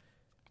แบบ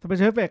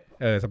Special Effect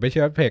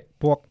Special Effect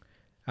พวก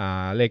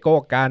Lego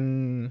กัน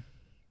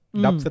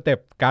ดับสเต็ป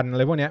กันอะไ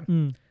รพวกเนี้ย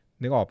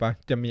นึกออกปะ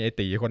จะมีไอ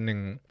ตีคนหนึ่ง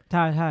ใ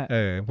ช่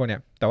พวกเนี้ย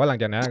แต่ว่าหลัง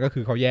จากนั้นก็คื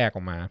อเขาแยกอ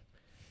อกมา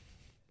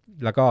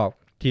แล้วก็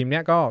ทีมเนี้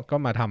ยก็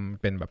มาท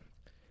ำเป็นแบบ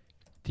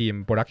ทีม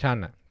โปรดักชัน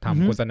อะท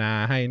ำโฆษณา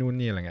ให้นู่น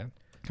นี่อะไรเงี้ย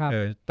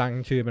ตั้ง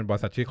ชื่อเป็นบริ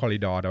ษัทชื่อ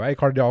Corridor แต่ว่าไอ้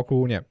Corridor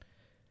Crew เนี่ย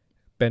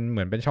เป็นเห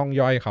มือนเป็นช่อง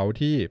ย่อยเขา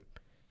ที่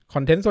ค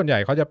อนเทนต์ส่วนใหญ่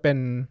เขาจะเป็น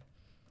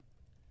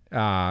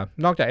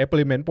นอกจาก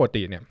experiment ปก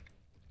ติเนี่ย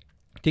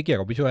ที่เกี่ยว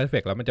กับ visual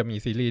effect แล้วมันจะมี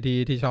ซีรีส์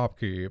ที่ชอบ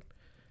คือ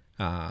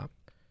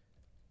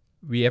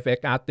VFX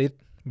artist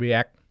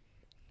react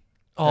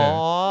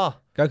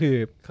ก็คือ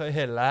เคยเ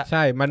ห็นแล้วใ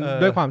ช่มัน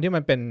ด้วยความที่มั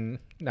นเป็น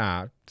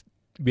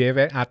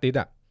VFX artist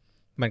อ่ะ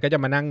มันก็จะ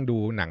มานั่งดู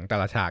หนังแต่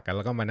ละฉากกันแ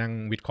ล้วก็มานั่ง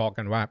วิเคราะห์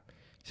กันว่า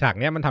ฉาก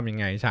เนี้ยมันทำยัง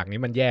ไงฉากนี้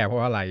มันแย่เพรา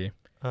ะอะไร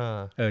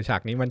ฉา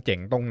กนี้มันเจ๋ง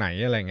ตรงไหน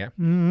อะไรเงี้ย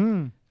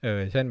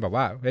เช่นแบบ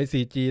ว่า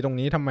CG ตรง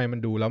นี้ทำไมมัน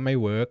ดูแล้วไม่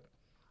เวิร์ก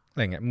อะไ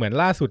รเงี้ยเหมือน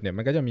ล่าสุดเนี่ย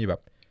มันก็จะมีแบ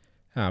บ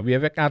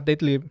VFX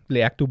artist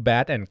react to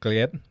bad and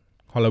great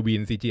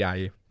Halloween CGI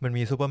มัน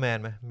มีซูเปอร์แมน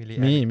ไหม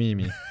มี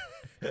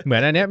เหมือ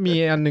นอันเนี้ยมี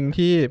อันนึง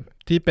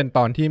ที่เป็นต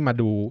อนที่มา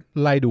ดู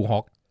ไล่ดูฮ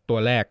อคตัว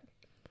แรก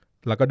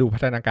แล้วก็ดูพั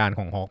ฒนาการข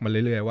องฮอคมา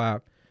เรื่อยๆว่า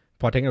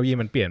พอเทคโนโลยี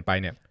มันเปลี่ยนไป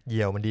เนี่ยเห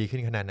ยี่ยวมันดีขึ้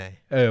นขนาดไหน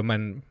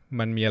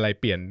มันมีอะไร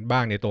เปลี่ยนบ้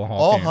างในตัวฮอค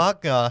ฮอค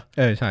เหรอ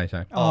ใช่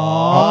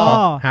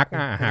ฮัก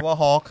ว่า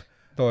ฮอค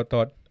ตั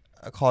ว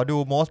ขอดู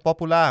most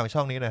popular ของช่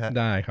องนี้หน่อยฮะ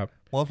ได้ครับ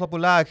most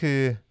popular คือ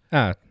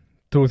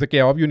True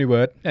Scale of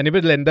Universe อันนี้เ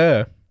ป็นเรนเดอ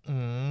ร์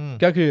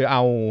ก็คือเอ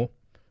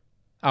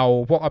า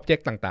พวก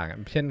object ต่าง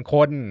ๆเช่นค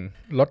น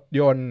รถ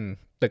ยนต์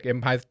ตึก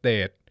Empire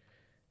State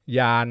ย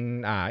าน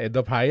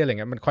Enterprise อะไร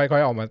เงี้ยมันค่อ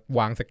ยๆออกมา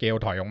วางสเกล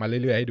ถอยออกมาเรื่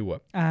อยๆให้ดู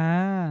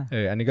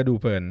อันนี้ก็ดู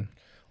เพลิน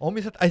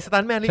มีไอ้สตั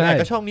นแมนรีแอค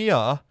กับช่องนี้เหร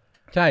อ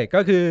ใช่ก็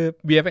คือ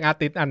VFX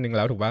artist อันหนึ่งแ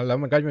ล้วถูกป่ะแล้ว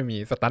มันก็จะมี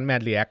สตันแม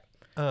นรีแอค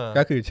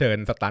ก็คือเชิญ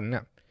สตันน่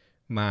ะ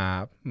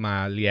มา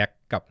รีแอค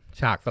กับ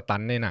ฉากสตั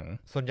นในหนัง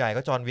ส่วนใหญ่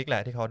ก็จอห์นวิกแหล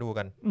ะที่เขาดู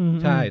กัน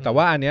ใช่แต่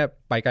ว่าอันเนี้ย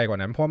ไปไกลกว่า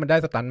นั้นเพราะมันได้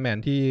สตันแมน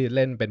ที่เ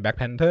ล่นเป็นแบ็ค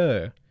แพนเทอ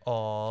ร์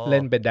เ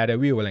ล่นเป็น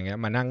Daredevil อะไรเงี้ย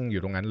มานั่งอ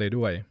ยู่ตรงนั้นเลย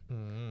ด้วย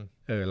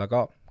แล้ว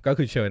ก็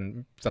คือเชิญ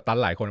สตัน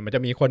หลายคนมันจ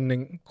ะมีคนห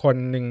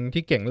นึ่ง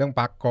ที่เก่งเรื่อง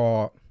ปาร์กอ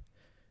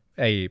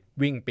ไอ้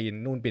วิ่งปีน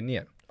นู่นปีนเนี่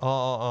ย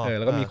แ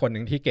ล้วก็มีคนห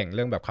นึ่งที่เก่งเ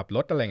รื่องแบบขับร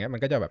ถอะไรเงี้ยมั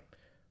นก็จะแบบ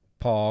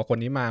พอคน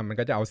นี้มามัน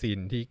ก็จะเอาซีน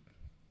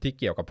ที่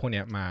เกี่ยวกับพวกเ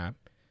นี้ยม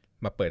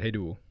าเปิดให้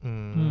ดู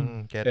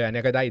อัน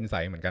นี้ก็ได้อินไซ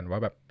ต์เหมือนกันว่า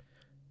แบบ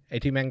ไอ้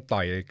ที่แม่งต่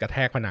อยกระแท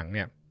กผนังเ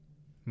นี่ย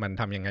มัน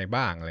ทำยังไง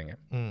บ้างอะไรเงี้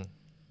ย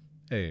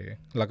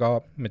แล้วก็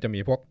มันจะมี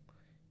พวก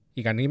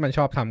อีกอันที่มันช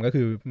อบทำก็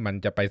คือมัน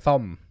จะไปซ่อ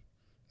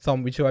ม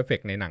วิชวลเอฟเฟค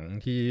ในหนัง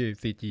ที่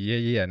CG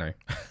เยี่ยๆหน่อย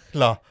เ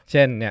หรอเ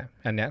ช่นเนี่ย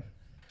อันเนี้ย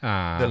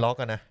The Lock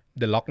นะ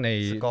The Lock ใน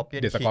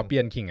The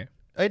Scorpion King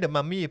The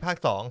Mummy ภาค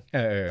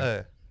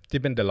2ที่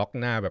เป็น The Lock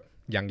หน้าแบบ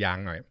ยาง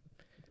ๆหน่อย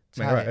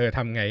มันก็ท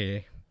ำไง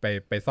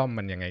ไปซ่อม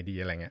มันยังไงดี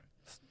อะไรเงี้ย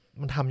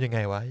มันทำยังไง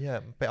วะ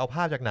ไปเอาภ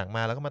าพจากหนังม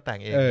าแล้วก็มาแต่ง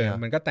เอง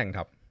มันก็แต่ง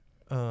ทับ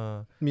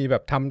มีแบ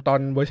บทำตอ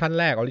นเวอร์ชัน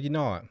แรกออริจิน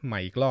อลใหม่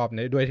อีกรอบ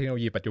ด้วยเทคโนโล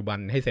ยีปัจจุบัน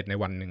ให้เสร็จใน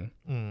วันหนึ่ง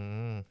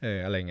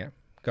อะไรเงี้ย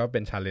ก็เป็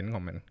น challenge ข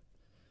องมัน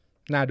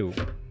น่าดู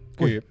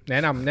คือแน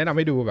ะนำใ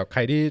ห้ดูแบบใค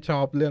รที่ชอ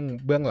บเรื่อง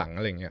เบื้องหลังอ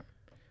ะไรเงี้ย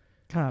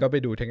ก็ไป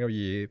ดูเทคโนโล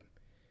ยี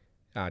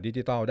ดิ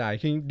จิตอลได้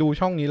คือดู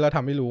ช่องนี้แล้วท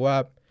ำให้รู้ว่า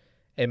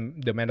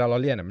The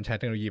Mandalorian มันใช้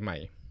เทคโนโลยีใหม่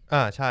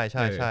ใช่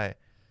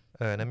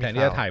แทน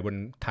ที่จะถ่าย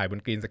บน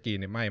กรีนสกรีน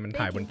เนี่ยไม่มัน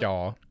ถ่ายบนจอ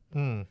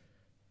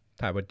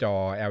ถ่ายบนจอ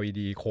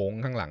LED โค้ง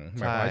ข้างหลังห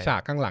มายความว่าฉา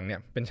กข้างหลังเนี่ย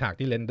เป็นฉาก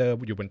ที่เรนเดอร์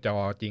อยู่บนจอ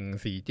จริง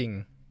สีจริง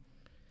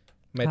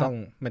ไม่ต้อง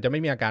มันจะไม่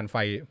มีอาการไฟ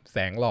แส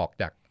งหลอก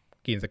จาก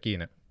กรีนสกรีน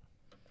อ่ะ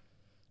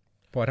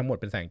เพราะทั้งหมด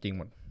เป็นแสงจริง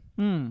หมด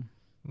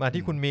มา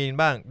ที่คุณมีน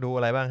บ้างดูอ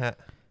ะไรบ้างฮะ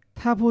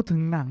ถ้าพูดถึ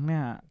งหนังเนี่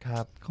ย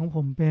ของผ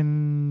มเป็น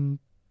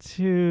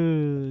ชื่อ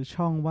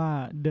ช่องว่า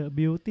The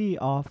Beauty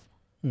of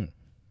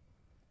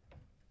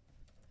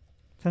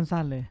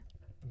สั้นๆเลย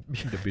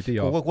The Beauty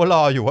of กูร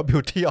ออยู่ว่า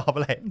Beauty of อ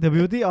ะไร The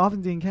Beauty of จ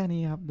ริงๆแค่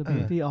นี้ครับ The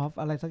Beauty of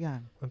อะไรสักอย่าง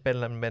มันเ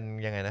ป็น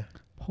ยังไงนะ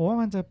ผมว่า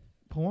มัน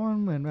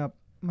เหมือนแบบ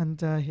มัน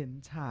จะเห็น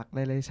ฉากห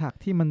ลายๆฉาก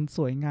ที่มันส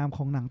วยงามข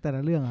องหนังแต่ล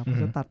ะเรื่องครับ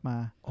จะตัดมา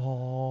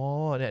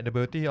เนี่ย The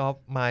Beauty of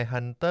My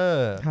Hunter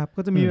ครับ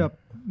ก็จะมีแบ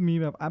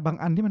บบาง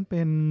อันที่มันเ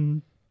ป็น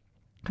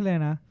เขาเรียก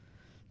นะ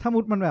ถ้ามุ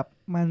ดมันแบบ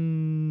มัน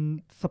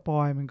สปอ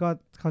ยมันก็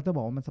เขาจะบ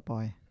อกว่ามันสปอ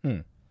ย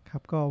ครั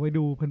บก็ไว้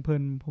ดูเพลิ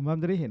นๆผมว่า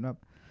จะได้เห็นแบบ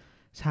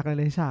ฉากห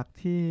ลายๆฉาก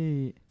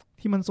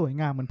ที่มันสวย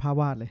งามเหมือนภาพ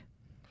วาดเลย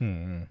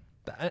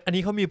แต่อัน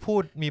นี้เขามีพู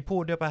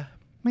ดด้วยป่ะ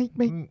ไม่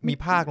มี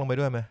ภาคลงไป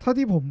ด้วยไหมเท่า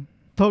ที่ผ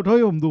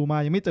มดูมา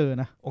ยังไม่เจอ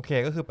นะโอเค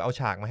ก็คือเอา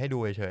ฉากมาให้ดู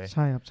เฉยใ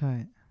ช่ครับใช่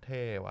เ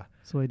ท่ว่ะ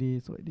สวยดี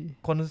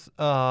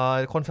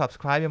คน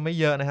subscribe ยังไม่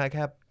เยอะนะฮะแ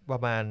ค่ ปร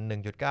ะมาณ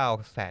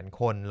 1.9 แสน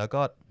คนแล้ว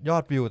ก็ยอ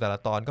ดวิวแต่ละ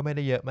ตอนก็ไม่ไ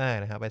ด้เยอะมาก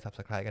นะครับไป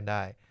Subscribe กันไ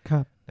ด้ค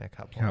รับนะค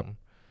รับผม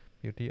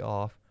Beauty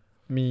of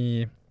มี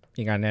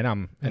อีกงานแนะน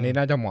ำอันนี้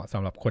น่าจะเหมาะส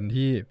ำหรับคน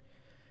ที่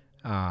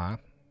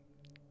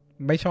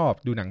ไม่ชอบ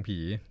ดูหนังผี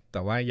แ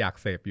ต่ว่าอยาก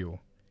เสพอยู่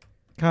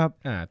ครับ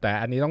แต่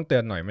อันนี้ต้องเตื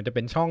อนหน่อยมันจะเ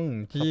ป็นช่อง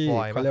ที่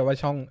เขาเรียกว่า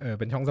ช่อง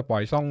เป็นช่องสปอ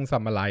ยช่องซั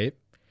มมาไลท์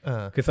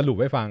คือสรุป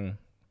ให้ฟัง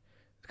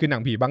คือหนั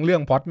งผีบางเรื่อ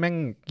งพล็อตแม่ง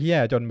เหี้ย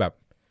จนแบบ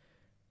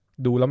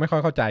ดูแล้วไม่ค่อ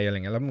ยเข้าใจอะไรเ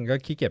งี้ยแล้วมันก็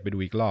ขี้เกียจไปดู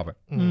อีกรอบ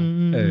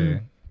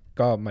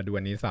ก็มาดู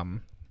อันนี้ซ้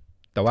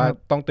ำแต่ว่า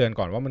ต้องเตือน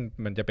ก่อนว่า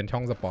มันจะเป็นช่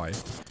องสปอย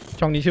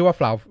ช่องนี้ชื่อว่า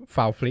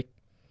Foul Flick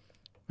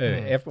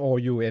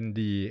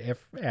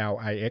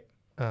FOUNDFLIX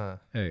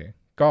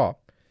ก็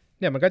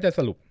เนี่ยมันก็จะส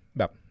รุป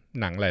แบบ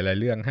หนังหลายๆ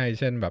เรื่องให้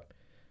เช่นแบบ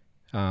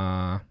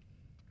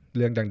เ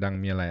รื่องดัง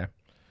ๆมีอะไร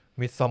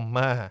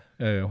Midsommar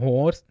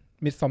Host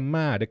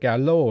Midsommar The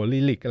Gallows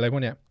Lilith อะไรพว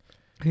กเนี้ย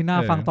คือน่า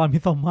ฟังตอน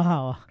Midsommar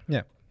อ่ะเนี่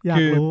ยอยาก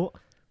รู้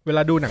เวล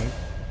าดูหนัง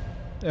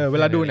เว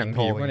ลาดูหนัง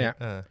ผีพวกเนี้ย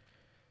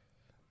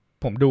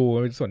ผมดู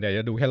ส่วนใหญ่จ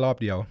ะดูแค่รอบ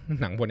เดียว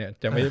หนังพวกเนี้ย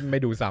จะไม่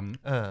ดูซ้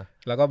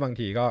ำแล้วก็บาง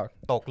ทีก็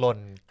ตกห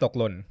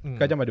ล่น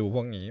ก็จะมาดูพ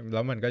วกนี้แล้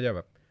วมันก็จะแบ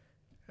บ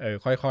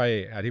ค่อย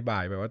ๆอธิบา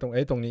ยไปว่าตร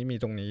งนี้มี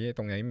ตรงนี้ต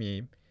รงไหนมี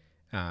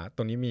ต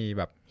รงนี้มี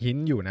แบบหิน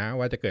อยู่นะ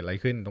ว่าจะเกิดอะไร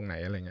ขึ้นตรงไหน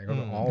อะไรเงี้ยก็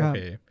อ๋อโอเค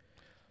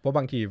เพราะบ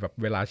างทีแบบ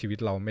เวลาชีวิต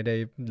เราไม่ได้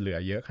เหลือ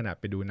เยอะขนาด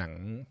ไปดูหนัง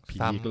ผี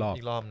อีก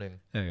รอบนึง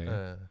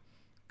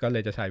ก็เล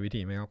ยจะใช้วิ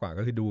ธีไม่มากกว่า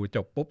ก็คือดูจ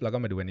บปุ๊บแล้วก็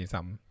มาดูอันนี้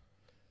ซ้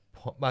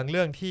ำบางเ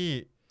รื่องที่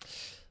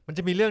มันจ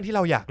ะมีเรื่องที่เร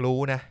าอยากรู้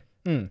นะ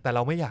แต่เร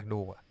าไม่อยาก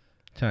ดู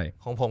ใช่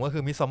ของผมก็คื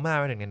อมิดซัมมาร์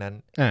เป็นหนึ่งในนั้น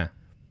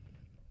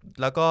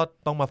แล้วก็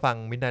ต้องมาฟัง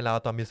มิดไนท์ลาว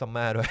ตอนมิดซัมม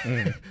าร์ด้วย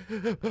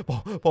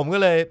ผมก็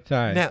เลย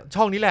เนี่ย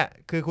ช่องนี้แหละ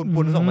คือคุณ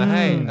ปุณส่งมาใ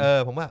ห้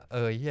ผมว่า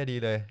เฮียดี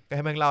เลยก็ใ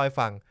ห้แม่งเล่าให้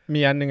ฟังมี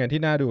อันนึง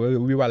ที่น่าดูก็คื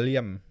อวิวัลเลี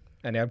ยม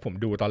อันนี้ผม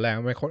ดูตอนแรก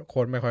ไม่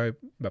ค่อย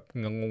แบบ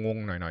งง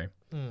ๆหน่อย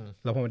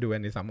ๆแล้วพอมาดูอั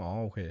นนี้ซ้ำ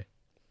โอเค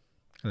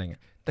อะไรเงี้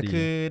ยแต่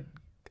คือ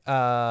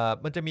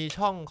มันจะมี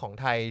ช่องของ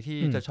ไทยที่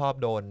จะชอบ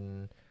โดน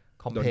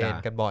คอมเพลน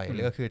กันบ่อยห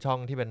รือก็คือช่อง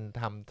ที่เป็น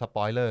ทำสป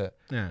อยเลอร์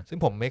ซึ่ง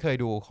ผมไม่เคย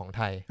ดูของไ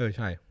ทยใ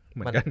ช่เห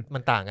มือนกันมั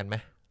นต่างกันไหม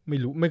ไม่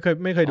รู้ไม่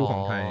เคยดูขอ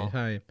งไทยใ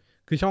ช่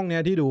คือช่องเนี้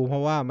ยที่ดูเพรา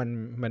ะว่า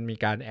มันมี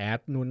การแอด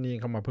นู่นนี่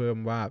เข้ามาเพิ่ม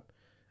ว่า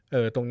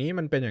ตรงนี้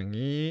มันเป็นอย่าง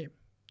นี้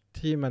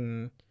ที่มัน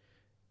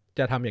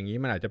จะทำอย่างนี้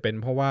มันอาจจะเป็น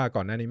เพราะว่าก่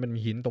อนหน้านี้มันมี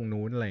หินตรง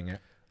นู้นอะไรเงี้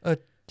ย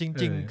จ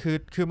ริงๆ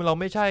คือเรา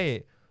ไม่ใช่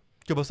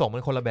จุดประสงค์มั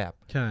นคนละแบบ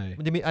ใช่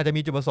มันจะมีอาจจะ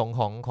มีจุดประสงค์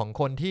ของ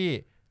คนที่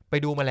ไป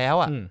ดูมาแล้ว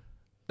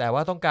แต่ว่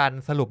าต้องการ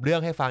สรุปเรื่อ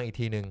งให้ฟังอีก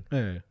ทีนึง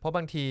เพราะบ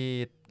างที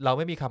เราไ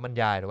ม่มีคำบรร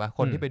ยายหรือว่าค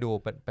นที่ไปดู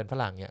เป็นฝ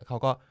รั่งเนี่ยเขา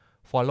ก็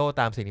follow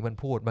ตามสิ่งที่มัน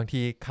พูดบาง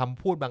ทีค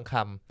ำพูดบางค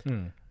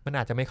ำมันอ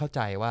าจจะไม่เข้าใ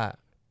จว่า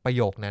ประโ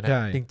ยคนั้น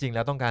จริงๆแ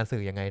ล้วต้องการสื่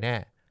อยังไงแน่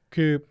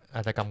คืออ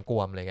าจจะกำก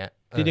วมอะไรเงี้ย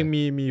จริงๆ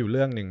มีอยู่เ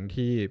รื่องหนึ่ง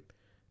ที่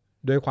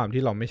ด้วยความ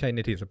ที่เราไม่ใช่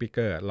native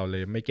speaker เราเล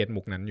ยไม่เก็ต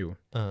มุกนั้นอยู่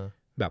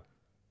แบบ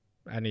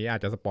อันนี้อา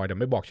จจะสปอยแต่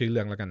ไม่บอกชื่อเ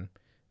รื่องแล้วกัน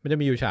มันจะ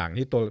มีอยู่ฉาก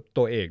ที่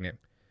ตัวเอกเนี่ย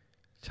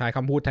ใช้ค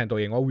ำพูดแทนตัว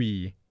เองว่าวี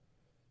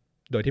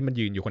โดยที่มัน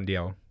ยืนอยู่คนเดี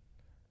ยว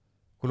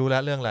กูรู้แล้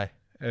วเรื่องอะไร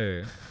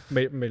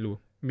ไม่รู้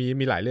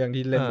มีหลายเรื่อง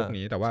ที่เล่นพวก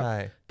นี้แต่ว่า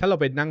ถ้าเรา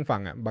ไปนั่งฟั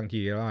งบางที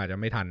เราอาจจะ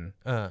ไม่ทัน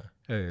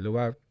หรือ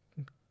ว่า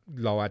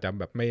เราอาจจะ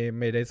แบบไ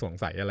ม่ได้สง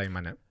สัยอะไรมั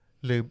น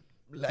หรือ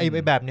ไอ้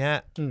แบบเนี้ย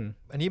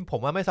อันนี้ผม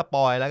ว่าไม่สป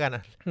อยแล้วกัน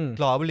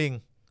ลอว์ลิง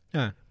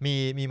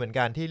มีเหมือน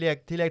กันที่เรี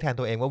ยกแทน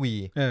ตัวเองว่าวี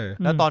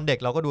แล้วตอนเด็ก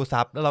เราก็ดู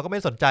ซับแล้วเราก็ไม่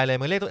สนใจเลย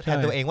มันเรียกแทน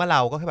ตัวเองว่าเร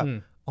าก็แค่แบบ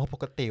ป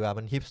กติว่ะ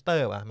มันฮิปสเตอ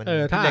ร์ว่ะมัน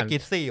ที่เรียกกิ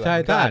ซซี่ว่ะ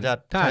ถ้าอาจจะ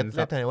เ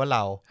รียกแทนว่าเร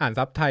าอ่าน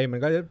ซับไทยมัน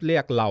ก็เรี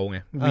ยกเราไง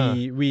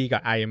วีกั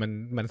บไอ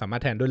มันสามาร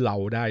ถแทนด้วยเรา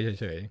ได้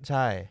เฉยๆใ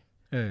ช่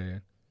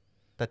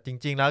แต่จ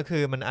ริงๆแล้วคื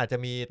อมันอาจจะ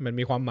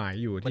มีความหมาย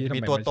อยู่ที่มี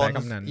ตัวตน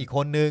อีกค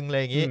นนึงอะไร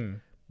อย่างงี้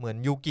เหมือน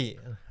ยูกิ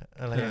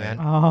อะไรอย่างนั้น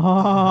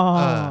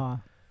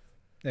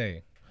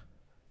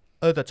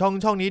แต่ช่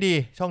องนี้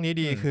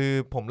ดีคือ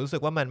ผมรู้สึ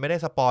กว่ามันไม่ได้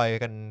สปอย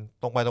กัน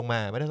ตรงไปตรงมา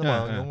ไม่ได้สปอย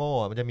โง่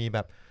ๆมันจะมีแ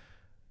บบ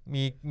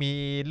มี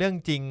เรื่อง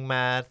จริงม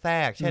าแทร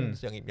กเช่น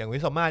อย่างวิ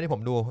สมาที่ผ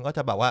มดูมันก็จ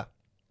ะแบบว่า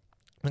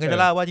มันก็จะ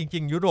เล่าว่าจริ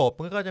งๆยุโรป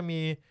มันก็จะมี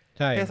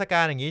เทศกา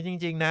ลอย่างนี้จ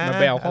ริงๆนะมัน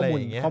ไปเอาข้อมูล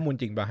จ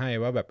ริงมาให้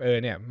ว่าแบบ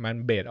เนี่ยมัน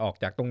เบสออก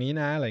จากตรงนี้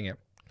นะอะไรเงี้ย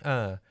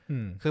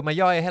คือมา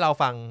ย่อยให้เรา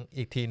ฟัง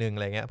อีกทีนึงอะ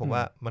ไรเงี้ยผมว่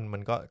ามั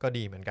นก็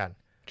ดีเหมือนกัน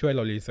ช่วยเร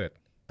ารีเสิร์ช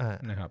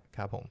นะครับค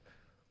รับผม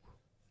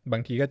บา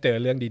งทีก็เจอ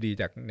เรื่องดี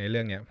ๆจากในเรื่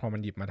องเนี้ยพอมัน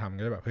หยิบมาทำ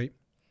ก็แบบเฮ้ย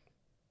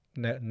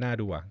น่า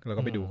ดูเรา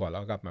ก็ไปดูก่อนแล้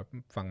วกลับมา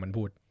ฟังมัน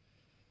พูด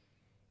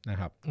นะ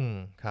ครับ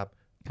ครับ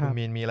คุณ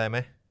มีอะไรไหม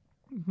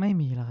ไม่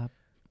มีแล้วครับ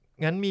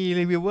งั้นมี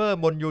รีวิวเวอร์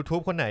บน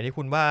YouTube คนไหนที่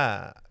คุณว่า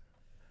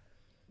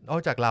นอ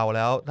กจากเราแ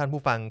ล้วท่าน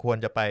ผู้ฟังควร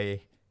จะไป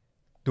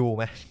ดูไ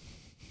หม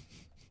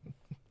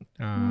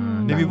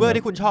รีวิวเวอร์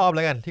ที่คุณชอบแ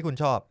ล้วกันที่คุณ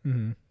ชอบ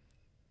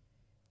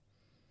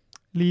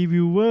รี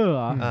วิวเวอร์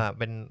เ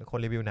ป็นคน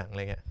รีวิวหนังอะไ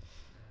รเงี้ย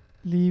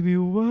รีวิ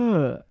วเวอ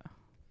ร์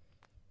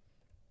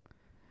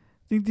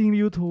จริง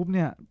ๆ YouTube เ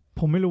นี่ย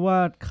ผมไม่รู้ว่า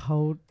เข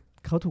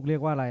าถูกเรีย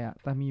กว่าอะไร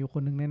แต่มีอยู่ค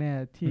นหนึ่งแน่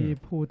ๆที่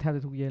พูดแทบจ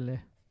ะทุกเย็นเลย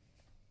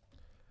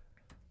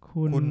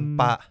คุณ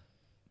ป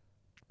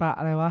ะ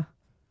อะไรวะ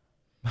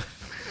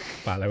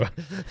ป่าอะไร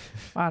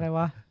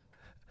วะ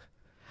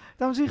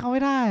จำชื่อเขาไ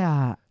ม่ได้อ่ะ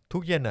ทุ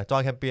กเย็นอ่ะจอ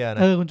ห์นแคมเปียร์น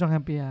ะคุณจอห์นแค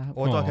มเปียร์โ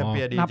อ้จอห์นแคมเ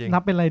ปียร์ดีจริงนั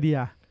บเป็นอะไรดี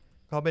อ่ะ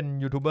เขาเป็น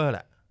ยูทูบเบอร์แห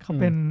ละเขา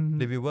เป็น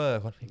รีวิวเวอร์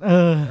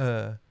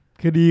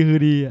คือดี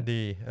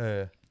ดี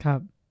ครับ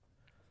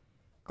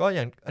ก็อ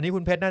ย่างอันนี้คุ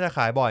ณเพชรน่าจะข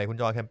ายบ่อยคุณ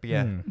จอห์นแคมเปีย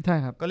ร์ใช่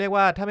ครับก็เรียก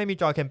ว่าถ้าไม่มี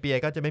จอห์นแคมเปียร์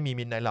ก็จะไม่มี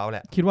มิดไนท์เราแหล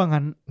ะคิดว่า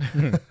งั้น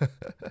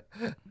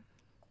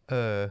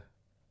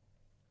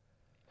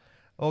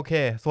โอเค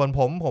ส่วน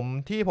ผม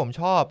ที่ผม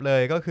ชอบเล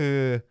ยก็คือ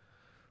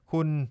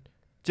คุณ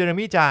เจเร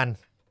มี่จาน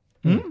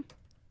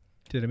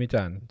เจเร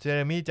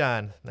มี่จา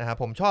นนะครับ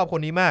ผมชอบค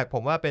นนี้มากผ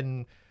มว่าเป็น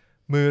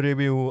มือรี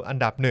วิวอัน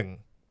ดับหนึ่ง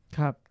ค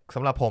รับส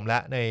ำหรับผมและ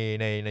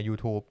ใน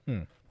YouTube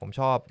ผม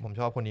ชอ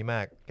บคนนี้ม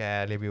ากแก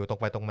รีวิวตรง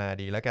ไปตรงมา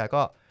ดีแล้วแก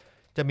ก็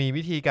จะมี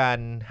วิธีการ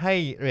ให้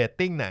เรต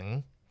ติ้งหนัง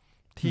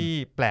ที่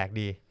แปลก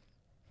ดี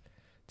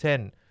เช่น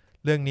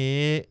เรื่อง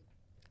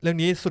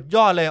นี้สุดย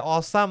อดเลย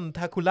Awesome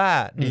Takula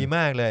ดีม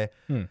ากเลย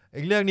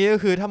อีกเรื่องนี้ก็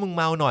คือถ้ามึงเ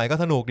มาหน่อยก็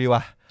สนุกดี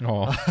ว่ะ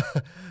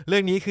เรื่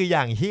องนี้คืออ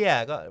ย่างเหี้ย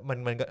ก็มั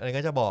น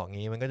ก็จะบอก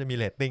งี้มันก็จะมี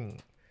เรตติ้ง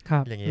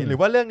อย่างนี้หรือ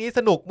ว่าเรื่องนี้ส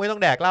นุกไม่ต้อ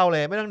งแดกเหล้าเล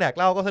ยไม่ต้องแดกเ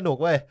หล้าก็สนุก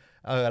เว้ย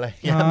อะไร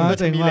เงี้ยมันก็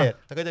จะมีเรต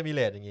แล้วก็จะมีเ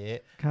รตอย่างนี้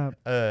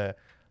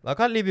แล้ว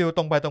ก็รีวิวต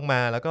รงไปตรงม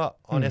าแล้วก็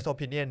honest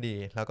opinion ดี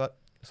แล้วก็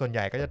ส่วนให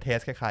ญ่ก็จะเทส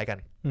คล้ายๆกัน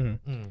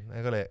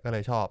ก็เล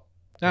ยชอบ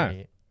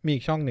นี้มี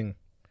อีกช่องหนึ่ง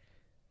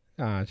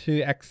ชื่อ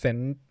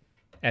accent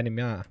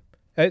anima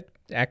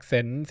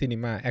accent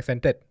cinema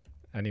accented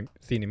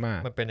cinema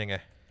มันเป็นยังไง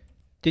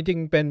จริง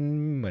ๆเป็น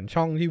เหมือน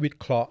ช่องที่วิ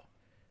เคราะ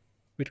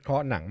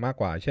ห์หนังมาก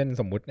กว่าเช่น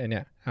สมมุติไอเ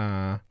นี่ย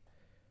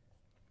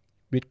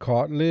วิเครา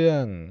ะห์เรื่อ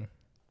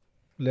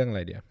งอะไ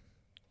รเดียว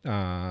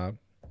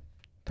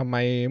ทำไม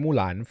มู่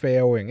หลานเฟ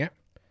ลอย่างเงี้ย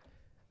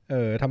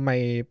ทำไม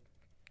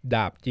ด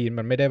าบจีน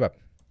มันไม่ไ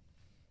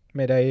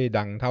ด้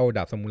ดังเท่าด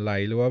าบซามูไร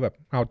หรือว่าแบบ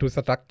how to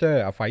structure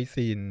a fight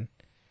scene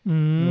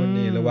นู่น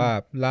นี่หรือว่า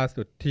ล่า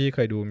สุดที่เค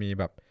ยดูมี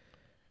แบบ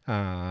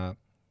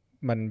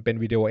มันเป็น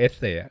วิดีโอเอ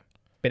เซ่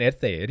เป็นเอ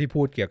เซ่ที่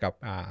พูดเกี่ยวกับ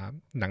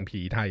หนังผี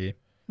ไทย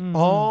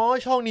อ๋อ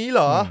ช่องนี้เห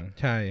รอ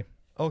ใช่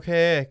โอเค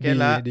เก็ท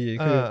ละดี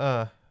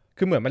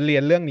คือเหมือนมันเรีย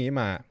นเรื่องนี้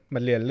มามั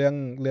นเรียนเ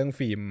รื่อง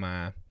ฟิล์มมา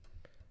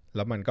แ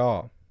ล้วมันก็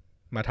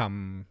มาท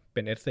ำเป็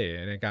นเอเซ่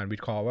ในการวิ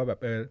เคราะห์ว่าแบบ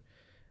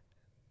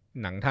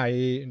หนังไทย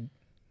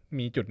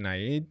มีจุดไหน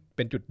เ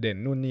ป็นจุดเด่น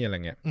นู่นนี่อะไร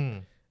เงี้ย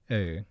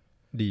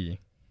ดี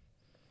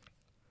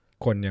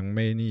คนยังไ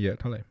ม่นี่เยอะ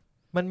เท่าไหร่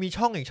มันมี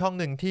ช่องอีกช่อง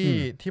หนึ่ง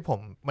ที่ผม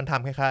มันท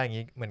ำคล้ายๆอย่าง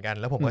นี้เหมือนกัน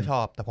แล้วผมก็ช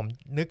อบแต่ผม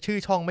นึกชื่อ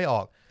ช่องไม่อ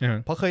อก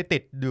เพราะเคยติ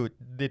ด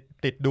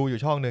ดูอยู่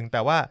ช่องหนึ่งแ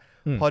ต่ว่า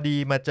พอดี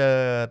มาเจอ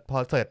พอ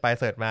เสิร์ชไป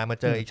เสิร์ชมา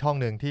เจออีกช่อง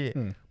หนึ่งที่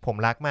ผม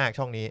รักมาก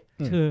ช่องนี้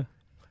คือ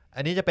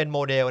อันนี้จะเป็นโม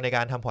เดลในก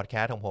ารทำพอดแค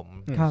สต์ของผม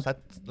สัก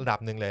ระดับ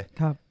หนึ่งเลย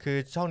คือ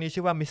ช่องนี้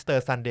ชื่อว่า Mr.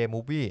 Sunday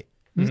Movie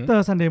Mr.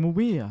 Sunday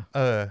Movie อ่ะ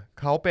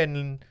เขาเป็น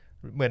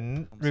เหมือน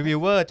รีวิว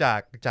เวอร์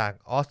จาก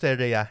ออสเตร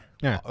เลีย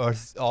อ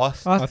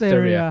อส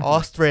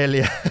เตรเ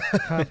ลีย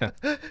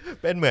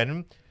เป็นเห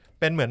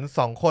มือน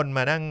2คนม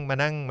า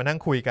นั่ง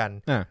คุยกัน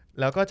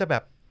แล้วก็จะแบ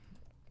บ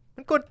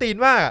มันกวนตีน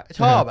มาก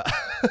ชอบอ่ะ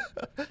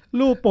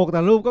รูปปกแ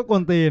ต่รูปก็กว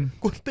น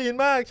ตีน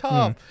มากชอ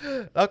บ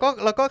แ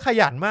ล้วก็ข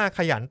ยันมาก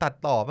ขยันตัด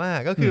ต่อมาก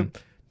ก็คือ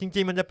จ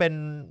ริงๆมันจะเป็น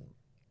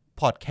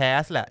พอดแคส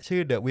ต์แหละชื่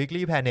อ The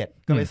Weekly Planet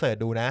ก็ไปเสิร์ช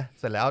ดูนะ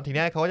เสร็จแล้วที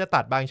นี้เขาก็จะ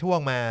ตัดบางช่วง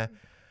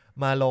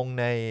มาลง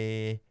ใน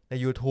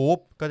YouTube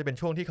ก็จะเป็น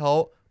ช่วงที่เขา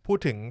พูด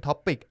ถึงท็อ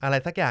ปิกอะไร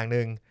สักอย่าง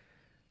นึง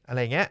อะไร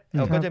เงี้ยเ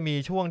ราก็จะมี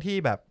ช่วงที่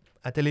แบบ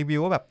อาจจะรีวิว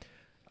ว่าแบบ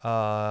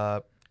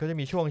ก็จะ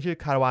มีช่วงชื่อ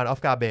Caravan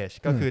of Garbage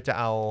ก็คือจะ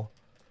เอา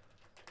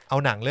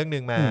หนังเรื่องนึ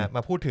งม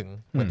าพูดถึง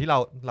เหมือนที่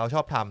เราช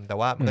อบทำแต่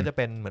ว่ามันก็จะเ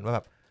ป็นเหมือนว่าแบ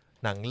บ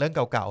หนังเรื่องเ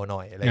ก่าๆหน่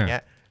อยอะไรเงี้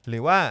ยหรื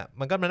อว่า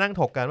มันก็มานั่ง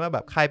ถกกันว่าแบ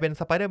บใครเป็น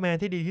สไปเดอร์แมน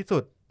ที่ดีที่สุ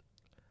ด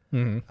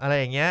อะไร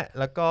อย่างเงี้ย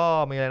แล้วก็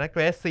มีอะไรนะ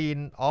Great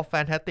Scene of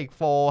Fantastic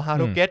Four How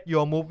to Get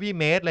Your Movie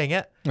Made อะไรเ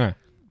งี้ย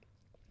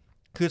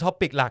คือท็อ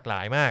ปิกหลากหล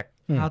ายมาก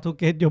How to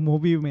Get Your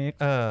Movie Made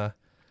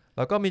แ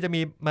ล้วก็จะ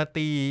มีมา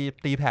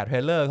ตีแผ่เทร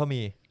ลเลอร์เขา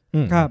มี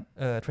ครับ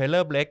เทรลเลอ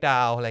ร์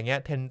breakdown อะไรเงี้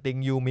ย 10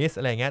 things you miss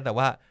อะไรเงี้ยแต่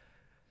ว่า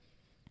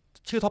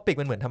ชื่อท็อปิก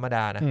มันเหมือนธรรมด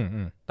านะ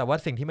แต่ว่า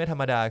สิ่งที่ไม่ธร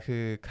รมดาคื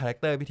อคาแรค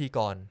เตอร์พิธีก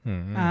ร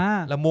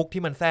แล้วมุก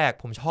ที่มันแทรก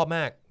ผมชอบม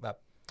ากแบบ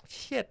เ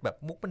ชียดแบบ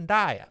มุกมันไ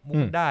ด้อะมุก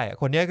มันได้อะ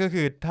คนนี้ก็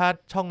คือถ้า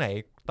ช่องไหน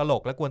ตล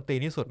กและกวนตี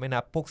นที่สุดไม่นั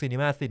บพวกซีนี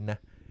มาซินนะ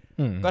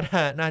ก็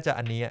น่าจะ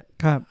อันนี้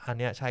อัน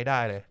เนี้ยใช้ได้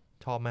เลย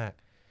ชอบมาก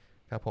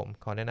ครับผม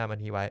ขอแนะนำอัน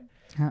นี้ไว้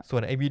ส่ว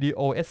นไอวิดีโอ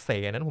เอเซ่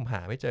นั้นผมห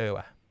าไม่เจอ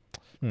ว่ะ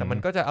แต่มัน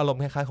ก็จะอารม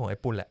ณ์คล้ายๆของไอ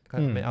ปุ่นแหละก็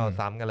ไม่เอา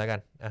ซ้ำกันแล้วกัน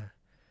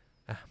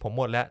ผมห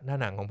มดแล้วหน้า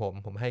หนังของ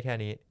ผมให้แค่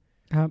นี้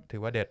ถื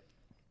อว่าเด็ด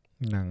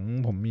หนัง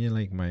ผมมีอะไร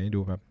อีกไหม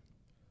ดูครับ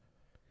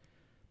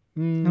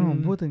ผม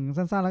พูดถึง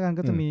สั้นๆแล้วกัน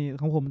ก็จะมี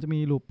ของผมจะมี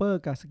ลูเปอ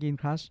ร์กับสกรีน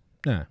ครัช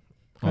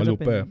ลู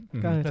เปอร์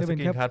ก็จะเป็น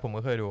แค่ผม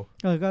ก็เคยดู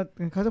ก็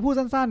เขาจะพูด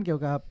สั้นๆเกี่ย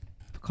วกับ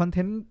คอนเท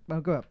นต์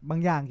บา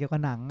งอย่างเกี่ยวกั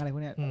บหนังอะไรพว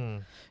กเนี้ย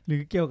หรื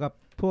อเกี่ยวกับ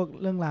พวก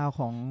เรื่องราว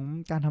ของ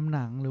การทำห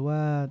นังหรือว่า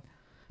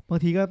บาง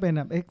ทีก็เป็น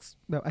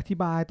แบบอธิ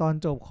บายตอน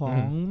จบขอ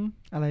ง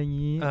อะไรอย่าง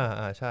นี้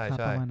ใช่ป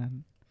ระมาณนั้น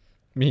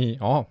มี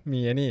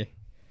ไอ้นี่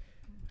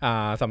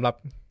สำหรับ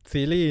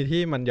ซีรีส์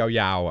ที่มันย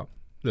าวๆอ่ะ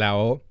แล้ว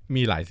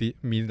มีหลา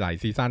ย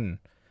ซีซั่น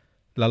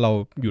แล้วเรา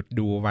หยุด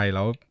ดูไปแ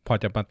ล้วพอ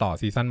จะมาต่อ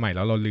ซีซั่นใหม่แ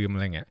ล้วเราลืมอะ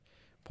ไรเงี้ย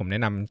ผมแน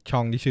ะนำช่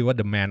องที่ชื่อว่า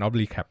The Man of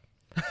Recap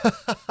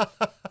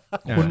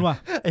คุณว่ะ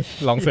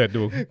ลองเสิร์ช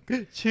ดู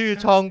ชื่อ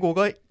ช่องกู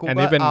ก็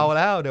เอาแ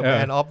ล้ว The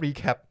Man of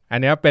Recap อั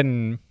นนี้เ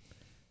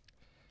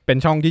ป็น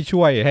ช่องที่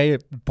ช่วยให้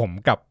ผม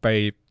กลับไป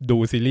ดู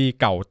ซีรีส์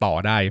เก่าต่อ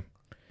ได้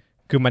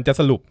คือมันจะ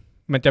สรุป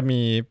มันจะมี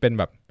เป็น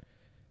แบบ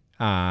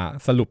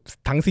สรุป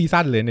ทั้งซี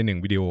ซั่นเลยใน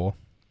1วิดีโอ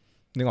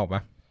นึกออกป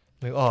ะ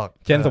นึกออก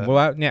เช่นสมมติ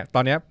ว่าเนี่ยต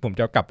อนนี้ผม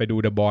จะกลับไปดู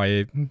The Boy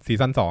ซี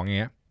ซั่น2อย่าง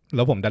เงี้ยแ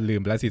ล้วผมดันลืม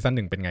ไปแล้วซีซั่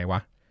น1เป็นไงวะ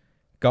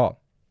ก็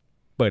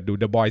เปิดดู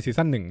The Boy ซี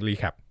ซั่น1รี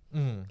แคป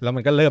แล้วมั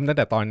นก็เริ่มตั้งแ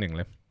ต่ตอน1เ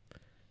ลย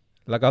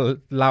แล้วก็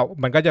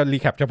มันก็จะรี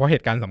แคปเฉพาะเห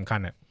ตุการณ์สำคัญ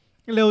อ่ะ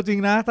เร็วจริง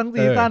นะทั้ง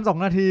ซีซั่น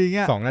2 นาทีเ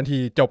งี้ย2 นาที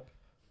จบ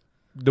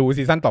ดู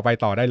ซีซั่นต่อไป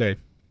ต่อได้เลย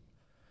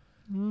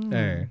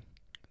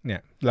เนี่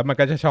ยแล้วมัน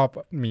ก็จะชอบ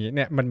มีเ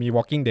นี่ยมันมี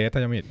Walking Dead ถ้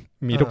าจะ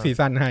มีทุกซี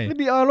ซั่นให้นี่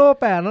ดีออโร่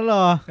8แล้วเหร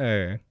อ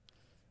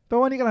แปล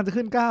ว่านี่กำลังจะ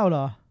ขึ้น9เหร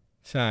อ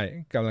ใช่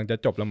กำลังจะ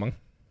จบแล้วมั้ง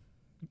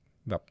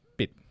แบบ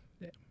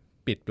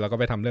ปิดแล้วก็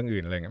ไปทำเรื่อง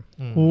อื่นอะไรเงี้ย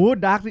โห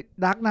ดา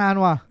ร์กนาน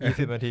ว่ะ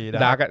20 นาที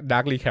ดา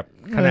ร์กรีแคป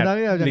ขนาด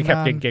รีแคป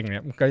เก่งๆเนี่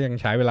ยก็ยัง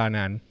ใช้เวลาน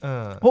าน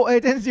โอ้เอ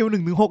เจนต์ซิล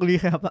 1-6 รี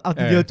แคปเอา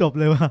ทีเดียวจบ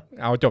เลยว่ะ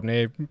เอาจบใน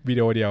วิ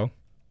ดีโอเดียว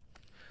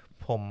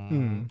ผม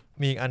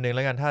มีอีกอันนึงแ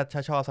ล้วกันถ้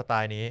าชอบสไต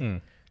ล์นี้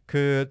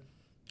คือ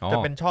จะ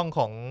เป็นช่องข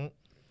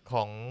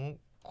อง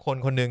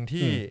คนหนึ่ง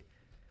ที่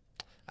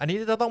อันนี้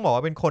จะต้องบอก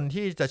ว่าเป็นคน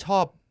ที่จะชอ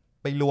บ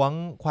ไปล้วง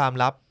ความ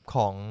ลับข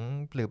อง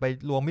หรือไป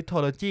ล้วงมิทโท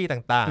โลจี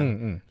ต่าง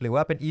ๆหรือว่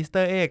าเป็นอีสเต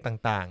อร์เอ็ก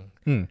ต่าง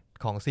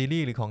ๆของซีรี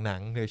ส์หรือของหนั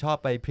งหรือชอบ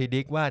ไปพรี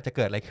ดิกว่าจะเ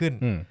กิดอะไรขึ้น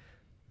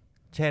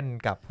เช่น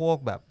กับพวก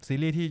แบบซี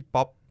รีส์ที่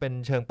ป๊อปเป็น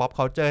เชิงป๊อป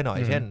คัลเจอร์หน่อย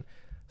เช่น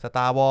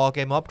Star Wars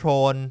Game of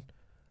Thrones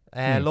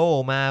Arrow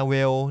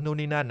Marvel นู่น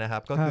นี่นั่นนะครั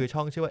บก็คือช่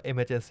องชื่อว่า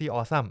Emergency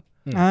Awesome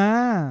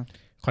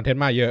คอนเทน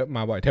ต์มาเยอะม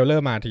าบ่อยเทเลอ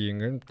ร์มาที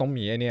ต้อง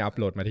มีไอ้นี่อัปโ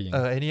หลดมาที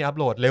ไอ้นี่อัปโ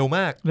หลดเร็วม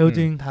ากเร็วจ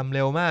ริงทำเ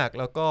ร็วมาก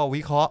แล้วก็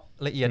วิเคราะห์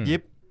ละเอียดยิ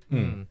บ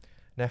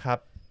นะครับ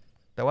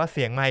แต่ว่าเ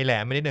สียงไมค์แหล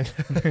มไม่นิดนึง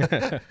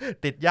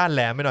ติดย่านแห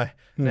ลมไปหน่อย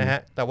นะฮะ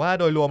แต่ว่า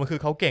โดยรวมมันคือ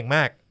เขาเก่งม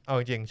ากเอา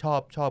จริงๆ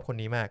ชอบคน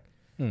นี้มาก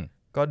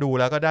ก็ดู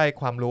แล้วก็ได้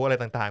ความรู้อะไร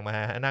ต่างๆมา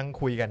นั่ง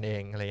คุยกันเอ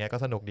งอะไรเงี้ยก็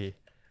สนุกดี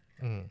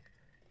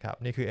ครับ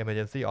นี่คือ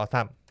Emergency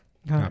Awesome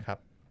ครับ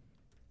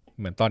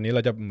เหมือนตอนนี้เร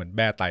าจะเหมือนแบ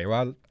ร์ไตว่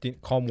า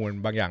ข้อมูล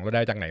บางอย่างเราไ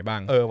ด้จากไหนบ้า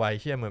งไว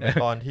เชี่ยเหมือน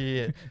ตอนที่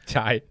ใ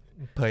ช่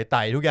เผยไต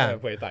ทุกอย่าง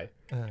เผยไต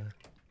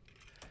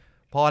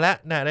พอแล้ว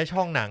น่ะได้ช่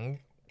องหนัง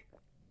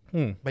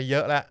ไปเยอ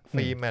ะแล้ว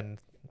ฟิล์มแอน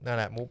นั่นแ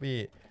หละมูฟวี่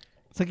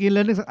สกินแล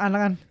นด์สักอันแล้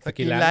วกันส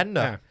กินแลนด์เห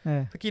รอ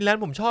สกินแลน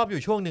ด์ผมชอบอ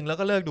ยู่ช่วงนึงแล้ว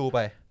ก็เลิกดูไป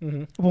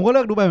ผมก็เ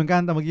ลิกดูไปเหมือนกั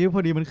นแต่เมื่อกี้พ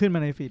อดีมันขึ้นมา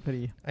ในฟีดพอ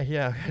ดีไอ้เหี้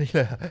ยนี่เ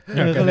ลย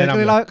ก็เลย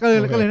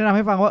แนะนำใ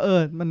ห้ฟังว่า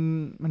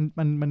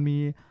มันมี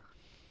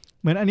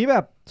เหมือนอันนี้แบ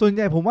บส่วนให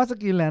ญ่ผมว่าส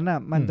กินแลนด์อ่ะ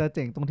มันจะเ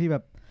จ๋งตรงที่แบ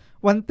บ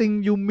one thing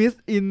you miss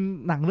in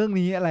หนังเรื่อง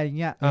นี้อะไร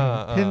เงี้ย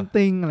10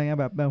 thing อะไรเงี้ย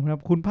แบบ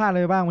คุณพลาดอะไ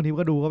รบ้างบางที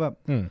ก็ดูก็แบบ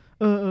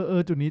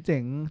จุดนี้เจ๋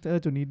ง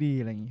จุดนี้ดี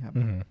อะไรอย่างงี้ครับ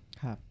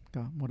ครับ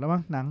ก็หมดแล้วมั้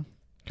งหนัง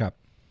ครับ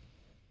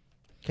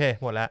โอเค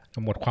หมดแล้ว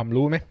หมดความ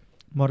รู้ไหม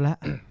หมดแล้ว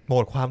หม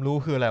ดความรู้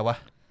คืออะไรวะ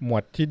หม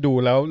ดที่ดู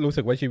แล้วรู้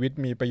สึกว่าชีวิต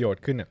มีประโยช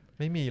น์ขึ้นอ่ะ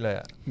ไม่มีเลย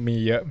อ่ะมี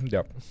เยอะเดี๋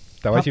ยว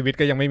แต่ว่าชีวิต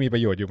ก็ยังไม่มีปร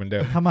ะโยชน์อยู่เหมือนเดิ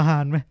มทำอาหา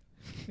รไหม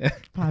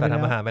แต่ท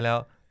ำอาหารไปแล้ว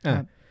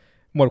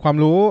หมดความ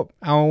รู้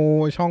เอา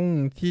ช่อง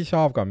ที่ช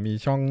อบก่อนมี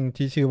ช่อง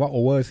ที่ชื่อว่า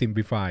Over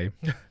Simplify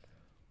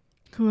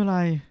คืออะไร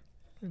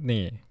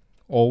นี่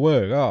Over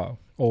ก็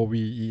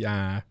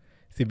OVER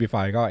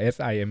Simplify ก็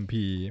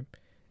SIMPLIFIEND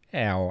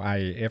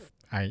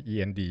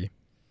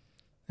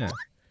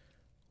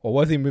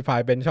Over Simplify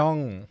เป็นช่อง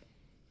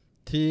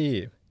ที่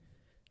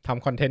ท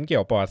ำคอนเทนต์เกี่ย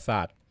วกับประวัติศ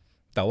าสตร์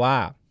แต่ว่า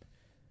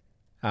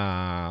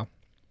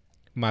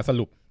มาส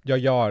รุป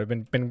ย่อๆ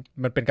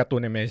มันเป็นการ์ตู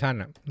นแอนิเมชัน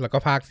อ่ะแล้วก็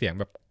พากย์เสียง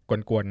แบบ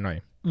กวนๆหน่อย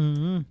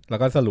แล้ว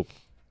ก็สรุป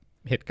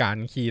เหตุการ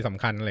ณ์คีย์ส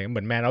ำคัญอะไรเห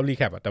มือนแมนแล้วรีแ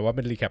คปแต่ว่าเ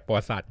ป็นรีแคปประ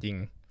วัติศาสตร์จริง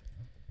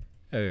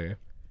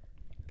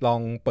ลอง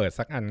เปิด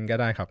สักอันก็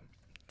ได้ครับ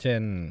เช่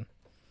น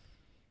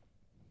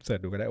เสิร์ช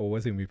ดูก็ได้ Over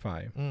Simplify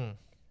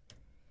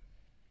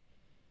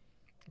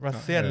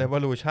Russian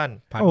Revolution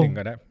พาร์ท 1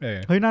ก็ได้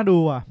เฮ้ยน่าดู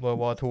อ่ะ World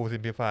War II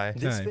Simplify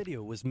This video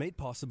was made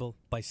possible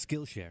by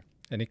Skillshare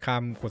อันนี้ข้า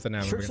มโฆษณา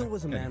Churchill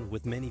was a man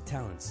with many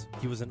talents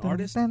He was an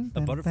artist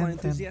a butterfly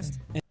enthusiast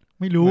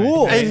ไม่รู้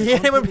ไอ้เหี้ย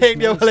มันเพลง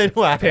เดียวกันเลยดี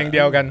กว่าเพลงเ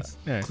ดียวกัน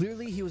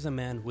Clearly he was a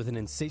man with an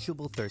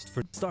insatiable thirst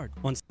for start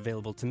once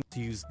available to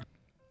use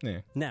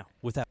now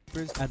without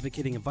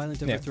advocating a violent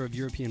overthrow of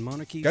European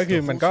monarchies ก็คื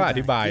อมันก็อ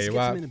ธิบาย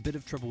ว่า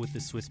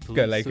เ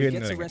กิดอะไรขึ้น So he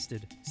gets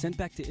arrested sent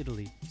back to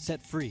Italy set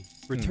free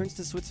returns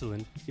to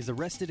Switzerland is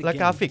arrested again แล้ว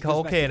กราฟิกเขาโ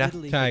อเคนะ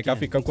ใช่กรา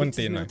ฟิกก็กวน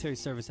ตีนหน่อย military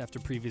service after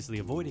previously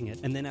avoiding it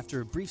and then after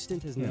a brief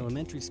stint as an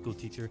elementary school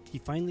teacher he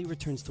finally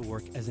returns to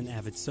work as an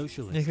avid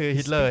socialist นี่คือ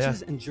ฮิตเลอร์ใช่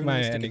ไม่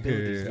อันนี้คื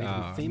อ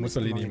มุสโส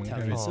ลินีมั้ง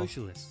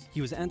he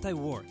was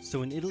anti-war so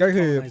in Italy ก็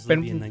คือ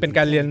เป็นก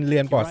ารเรี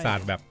ยนประวัติศาส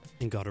ตร์แบบ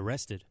and got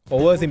arrested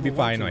Over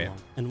Simplify หน่อย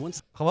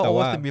คำว่า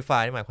Over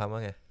Simplify หมายความว่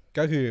าไง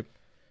ก็คือ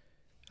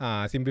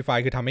Simplify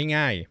คือทำให้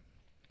ง่าย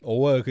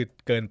Over คือ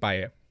เกินไป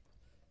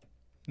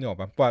นี่ออก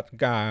ป่ะ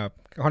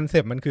คอนเซ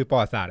ปต์มันคือประ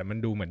วัติศาสตร์มัน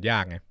ดูเหมือนยา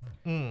กไง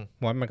เ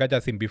พราะมันก็จะ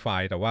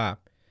simplify แต่ว่า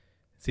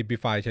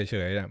simplify เฉ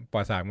ยๆประ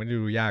วัติศาสตร์มัน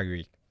ดูยากอยู่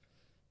อีก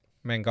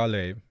แม่งก็เล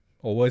ย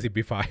over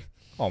simplify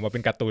ออกมาเป็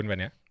นการ์ตูนแบบ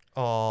เนี้ย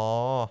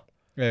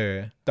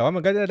แต่ว่ามั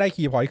นก็จะได้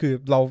key point คือ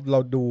เรา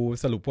ดู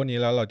สรุปพวกนี้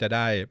แล้วเราจะไ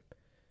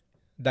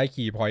ด้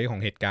key point ของ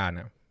เหตุการณ์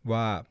อะ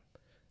ว่า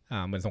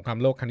เหมือนสงคราม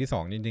โลกครั้งที่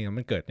2จริงๆ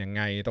มันเกิดยังไ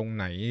งตรงไ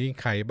หน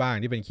ใครบ้าง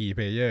ที่เป็น key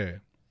player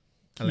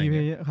อะไรเ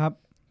งี้ยครับ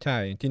ใช่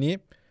ทีนี้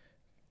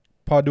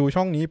พอดู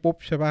ช่องนี้ปุ๊บ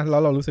ใช่ป่ะแล้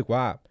วเรารู้สึก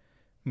ว่า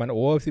มันโอ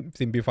เวอร์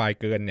ซิมพลิฟาย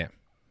เกินเนี่ย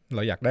เร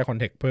าอยากได้คอน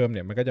เทกต์เพิ่มเ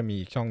นี่ยมันก็จะมี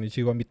ช่องนี้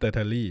ชื่อว่า Mr.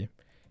 Terry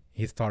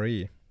History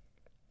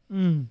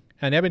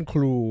อันนี้เป็นค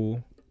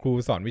รู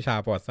สอนวิชา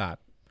ประวัติศาสต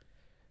ร์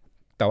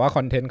แต่ว่าค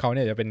อนเทนต์เขาเ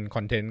นี่ยจะเป็นค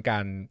อนเทนต์กา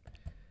ร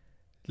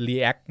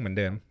react เหมือน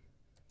เดิม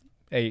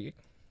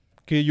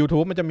คือ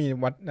YouTube มันจะมี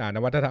น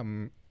วัตธรรม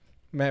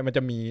มันจ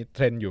ะมีเท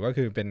รนด์อยู่ก็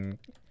คือเป็น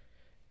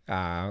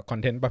คอน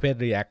เทนต์ประเภท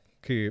react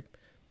คือ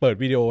เปิด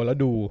วิดีโอแล้ว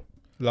ดู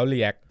แล้ว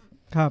react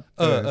ครับ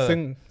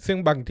ซึ่ง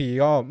บางที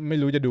ก็ไม่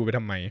รู้จะดูไปท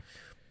ำไม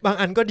บาง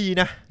อันก็ดี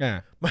นะ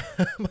บ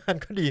างอัน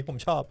ก็ดีผม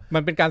ชอบมั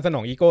นเป็นการสน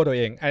องอีโก้ตัวเ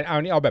อง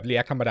เอาแบบ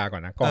react ธรรมดาก่อ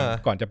นนะ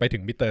ก่อนจะไปถึ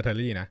ง Mr.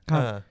 Terry นะ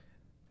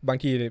บาง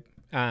ที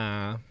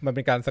มันเ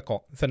ป็นการ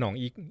สนอง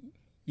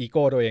อีโ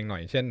ก้ตัวเองหน่อ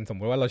ยเช่นสม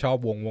มติว่าเราชอบ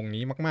วง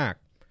นี้มาก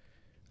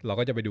ๆเรา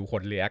ก็จะไปดูค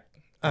น react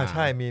ใ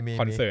ช่มี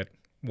คอนเสิร์ต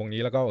วง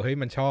นี้แล้วก็เฮ้ย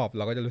มันชอบเ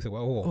ราก็จะรู้สึกว่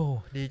าโอ้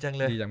ดีจังเ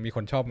ลยดีจังมีค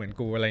นชอบเหมือน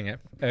กูอะไรเงี้ย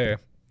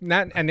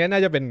อันนี้น่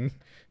าจะเป็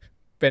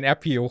นแอป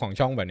พิลของ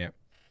ช่องแบบเนี้ย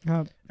ค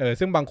รับ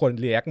ซึ่งบางคน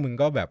react มึง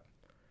ก็แบบ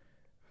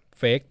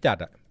เฟกจัด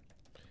อ่ะ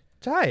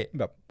ใช่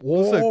แบบโ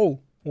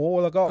อ้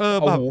แล้วก็เ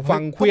อาหูฟั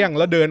งเคลี้ยง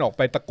แล้วเดินออกไ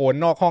ปตะโกน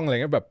นอกห้องอะไรเ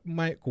งี้ยแบบไ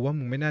ม่กูว่า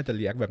มึงไม่น่าจะ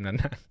react แบบนั้น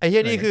นะไอ้เหี้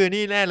ยนี่คือ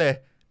นี่แน่เลย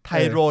ไท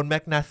โรนแม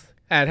กนัส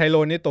ไทโร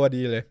นนี่ตัว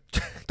ดีเลย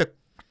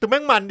แต่แ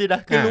ม่งมันดีน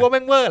ะคือรู้ว่าแ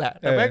ม่งเวอร์แหละ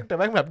แต่แ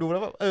ม่งแบบดูแล้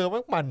วแบบแ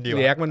ม่งมันดีว่ะ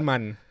react มั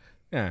น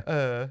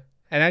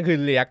อันนั้นคือ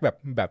react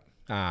แบบ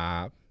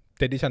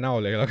traditional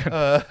เลยแล้วกัน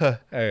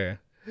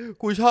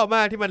กูชอบม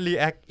ากที่มัน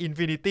react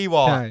Infinity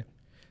War ใช่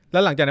แล้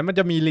วหลังจากนั้นมัน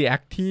จะมี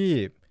react ที่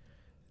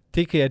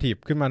ครีเอทีฟ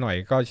ขึ้นมาหน่อย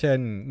ก็เช่น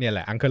เนี่ยแห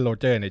ละ Uncle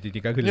Roger เนี่ยจ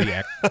ริงๆก็คือ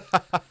react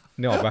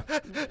นึกออกปะ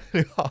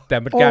แต่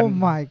เป็นการ Oh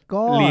my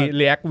god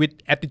react with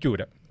attitude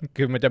อ่ะ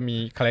คือมันจะมี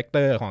คาแรคเต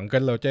อร์ของ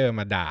Uncle Roger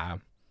มาด่า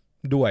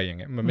ด้วยอย่าง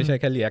เงี้ยมันไม่ใช่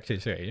แค่ react เ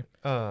ฉย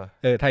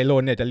ๆไทโร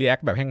นเนี่ยจะ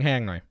react แบบแห้ง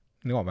ๆหน่อย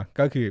นึกออกปะ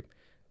ก็คือ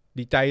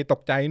ดีใจต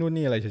กใจนู่น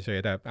นี่อะไรเฉย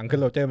ๆแต่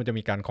Uncle Roger มันจะ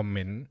มีการคอมเม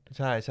นต์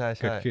ใช่ๆ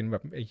ๆเกิดขึ้นแบ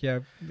บไอ้เหี้ย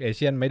เอเ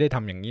ชียนไม่ได้ท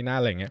ำอย่างนี้นะ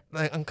อะไรเงี้ย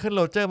Uncle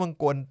Roger มัน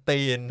กวน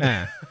ตีน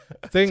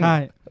ซึ่ง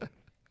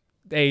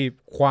ไอ้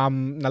ความ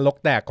นรก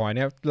แตกก่อนเ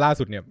นี่ยล่า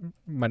สุดเนี่ย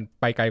มัน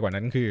ไปไกลกว่า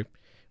นั้นคือ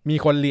มี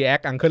คน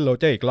react Uncle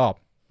Roger อีกรอบ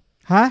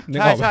ฮะ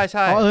ใช่ใช่ใ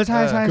ช่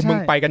ใช่คือมึง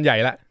ไปกันใหญ่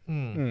ละ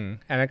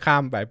อันนั้นข้า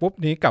มไปปุ๊บ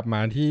นี้กลับมา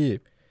ที่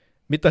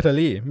Mr.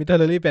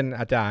 Terryเป็น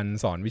อาจารย์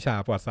สอนวิชา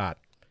ประวัติศาสต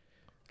ร์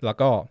แล้ว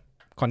ก็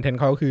คอนเทนต์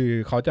เขาคือ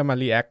เขาจะมา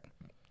react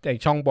จาก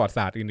ช่องประวัติศ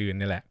าสตร์อื่นๆ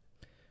นี่แหละ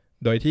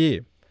โดยที่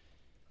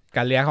ก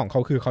าร react ของเขา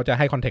คือเขาจะ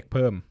ให้คอนเทกต์เ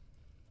พิ่ม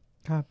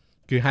ครับ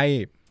คือใ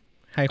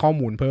ห้ข้อ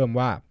มูลเพิ่ม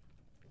ว่า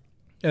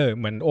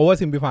เหมือน over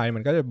simplify มั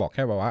นก็จะบอกแ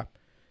ค่แบบว่า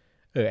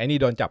ไอ้นี่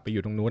โดนจับไปอ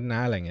ยู่ตรงนู้นน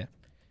ะอะไรเงี้ย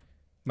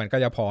มันก็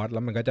จะพอสแล้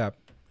วมันก็จะ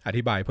อ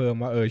ธิบายเพิ่ม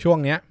ว่าช่วง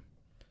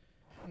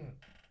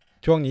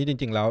นี้จ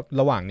ริงๆแล้ว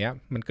ระหว่างเนี้ย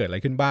มันเกิดอะไร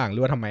ขึ้นบ้างหรื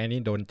อว่าทำไมอันนี้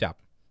โดนจับ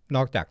น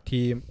อกจาก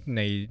ที่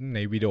ใน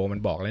วิดีโอมัน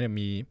บอกแล้วเนี่ย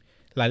มี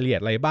รายละเอียด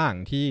อะไรบ้าง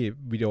ที่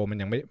วิดีโอมัน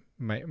ยัง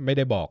ไม่ไ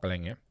ด้บอกอะไร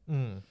เงี้ย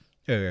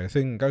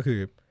ซึ่งก็คือ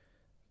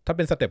ถ้าเ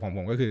ป็นสเต็ปของผ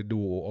มก็คือดู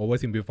over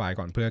simplify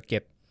ก่อนเพื่อเก็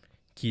ต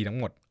คีย์ทั้ง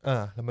หมด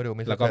แล้วมาดู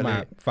แล้วก็มา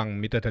ฟัง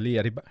Mr. Terry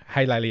อธิบายใ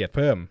ห้รายละเอียดเ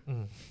พิ่ม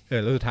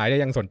แล้วสุดท้ายถ้า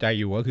ยังสนใจ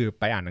อยู่ก็คือ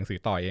ไปอ่านหนังสือ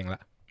ต่อเองล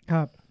ะค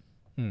รับ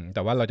แ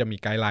ต่ว่าเราจะมี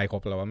ไกด์ไลน์คร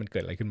บแล้วว่ามันเกิ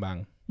ดอะไรขึ้นบ้าง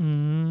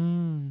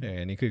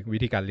นี่คือวิ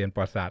ธีการเรียนปร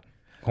ะวัติศาสตร์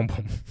ของผ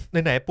ม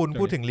ไหนๆปุณ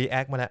พูดถึง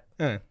react มาแล้ว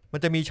มัน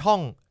จะมีช่อง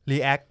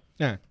react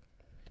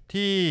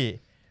ที่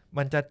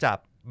มันจะจับ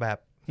แบบ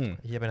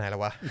เฮียไปไหนแล้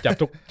ววะ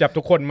จับ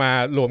ทุกคนมา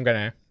รวมกัน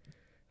นะ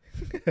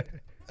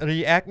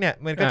react เนี่ย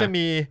มันก็จะ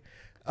มี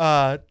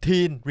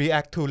teen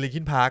react to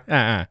Linkin Park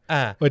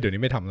เดี๋ยว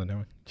นี้ไม่ทำแล้วน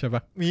ะใช่ป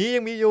ะ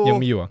ยังมีอ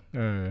ยู่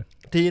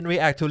teen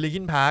react to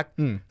Linkin Park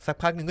สัก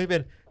พักหนึ่งก็จะเป็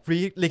น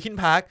Linkin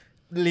Park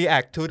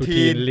react to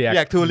teen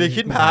react to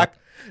Linkin Park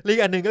อีก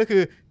อันหนึ่งก็คื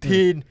อ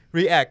teen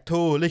react to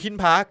Linkin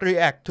Park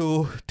react to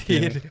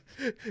teen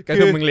ก็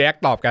คือมึง react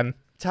ตอบกัน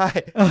ใช่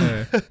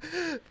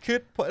คือ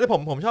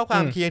ผมชอบคว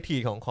ามครีเอทีฟ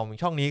ของ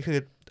ช่องนี้คือ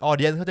ออเ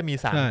ดียนเขาจะมี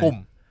3กลุ่ม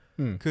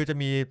คือจะ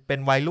มีเป็น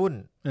วัยรุ่น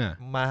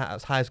มา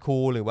ไฮสคู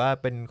ลหรือว่า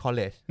เป็นคอลเ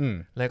ลจ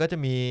แล้วก็จะ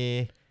มี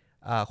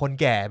คน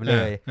แก่ไปเล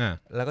ย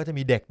แล้วก็จะ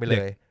มีเด็กไปเล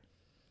ย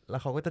แล้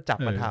วเขาก็จะจับ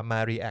มาทำมา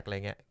รีแอคอะไร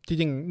เงี้ยจ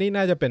ริงๆนี่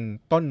น่าจะเป็น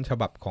ต้นฉ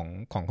บับ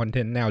ของคอนเท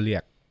นต์แนวเรีย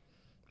ก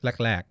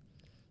แรก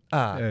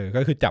ๆ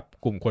ก็คือจับ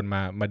กลุ่มคน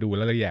มาดูแ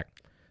ล้วรีแอค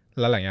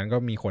แล้วหลังจากนั้นก็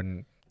มีคน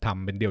ท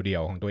ำเป็นเดี่ย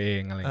วๆของตัวเอ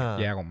งอะไร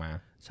แยกออกมา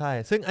ใช่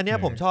ซึ่งอันเนี้ย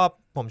ผม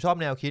ชอบ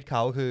แนวคิดเข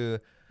าคือ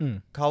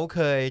เขาเค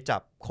ยจั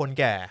บคน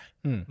แก่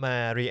มา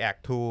react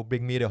to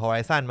Bring Me the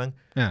Horizon มั้ง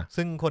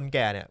ซึ่งคนแ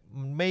ก่เนี่ย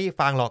ไม่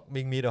ฟังหรอก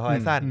Bring Me the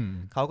Horizon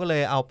เขาก็เล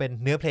ยเอาเป็น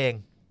เนื้อเพลง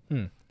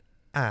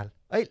อ่าน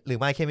หรือ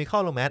My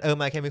Chemical Romance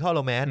My Chemical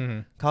Romance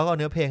เขาก็เอา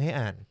เนื้อเพลงให้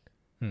อ่าน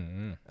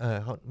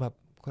เขาแบบ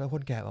ค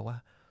นแก่บอกว่า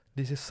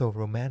this is so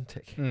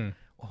romantic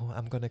oh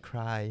I'm gonna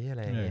cry อะไ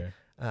รอย่างเงี้ย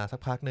สัก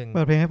พักหนึ่งเ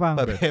ปิดเพลงให้ฟัง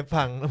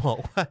บอก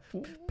ว่า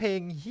เพล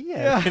งเหี้ย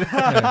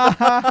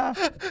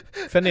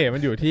เสน่ห์มั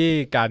นอยู่ที่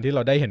การที่เร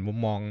าได้เห็นมุม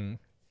มอง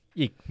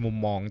อีกมุม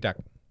มอง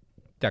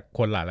จากค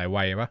นหลาย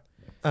วัยปะ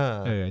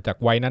จาก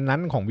วัยนั้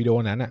นๆของวิดีโอ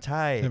นั้นอ่ะใ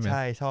ช่ใ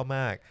ช่ชอบม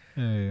าก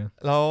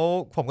แล้ว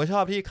ผมก็ช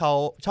อบที่เขา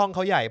ช่องเข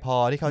าใหญ่พอ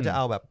ที่เขาจะเอ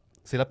าแบบ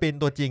ศิลปิน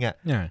ตัวจริงอ่ะ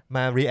ม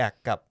า react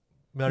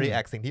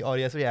สิ่งที่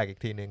audience react อีก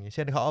ทีนึงเ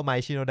ช่นเขาเอาไม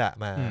ค์ชิโนดะ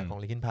มาของ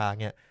Linkin Park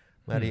เนี่ย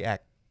มา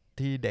react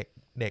ที่เด็ก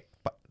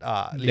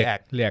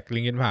react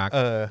Linkin Park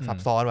ซับ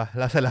ซ้อนว่ะ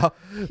แล้วเสร็จ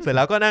แ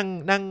ล้วก็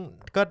นั่ง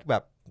ก็แบ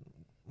บ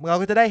เรา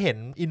ก็จะได้เห็น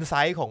อินไซ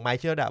ต์ของไมค์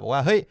ชิโนดะบอกว่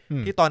าเฮ้ย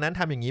ที่ตอนนั้น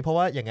ทำอย่างนี้เพราะ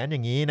ว่าอย่างนั้นอย่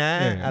างนี้นะ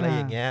อะไรอ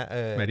ย่างเงี้ย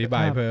อธิบ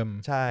ายเพิ่ม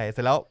ใช่เส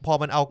ร็จแล้วพอ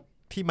มันเอา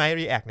ที่ไมค์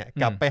react เนี่ย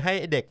กลับไปให้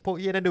เด็กพวก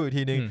นี้นั่นดูอีก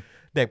ทีนึง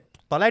เด็ก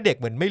ตอนแรกเด็ก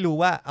เหมือนไม่รู้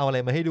ว่าเอาอะไร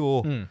มาให้ดู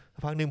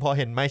พักนึงพอ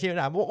เห็นไมค์ชิโน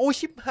ดะบอกโอ้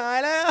ชิบหาย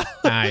แล้ว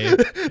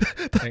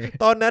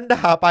ตอนนั้น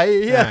ด่าไป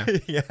เหี้ย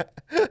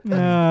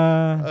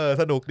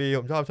สนุกดีผ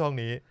มชอบช่อง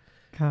นี้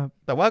ครับ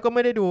แต่ว่าก็ไ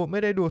ม่ได้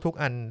ดูทุก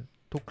อัน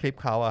ทุกคลิป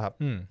เขาอะครับ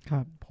ค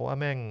รับเพราะว่า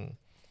แม่ง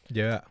เ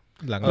ยอะ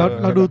หลัง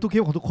เราดูทุกคลิ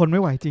ปของทุกคนไ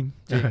ม่ไหวจริง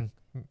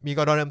มีก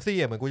อร์ดอน แรมซี่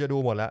เหมือนกูจะดู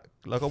หมดแ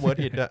ล้วก็เวิร์ด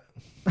อิทอะ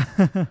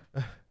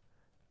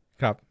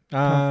ครับ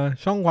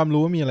ช่องความ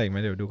รู้มีอะไรอีกไหม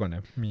เดี๋ยวดูก่อนน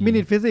ะมิ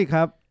นิทฟิสิกส์ค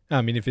รับ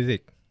มินิทฟิสิ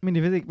ก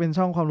ส์เป็น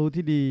ช่องความรู้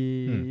ที่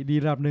ดี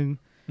ระดับนึง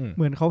เ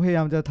หมือนเขาพยาย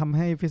ามจะทำใ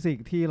ห้ฟิสิก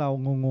ส์ที่เรา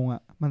งงๆอ่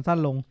ะมันสั้น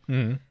ลง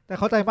แต่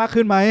เข้าใจมาก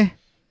ขึ้นไหม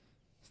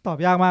ตอบ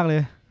ยากมากเล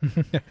ย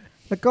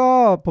แล้วก็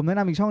ผมแนะ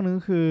นำอีกช่องนึง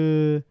คือ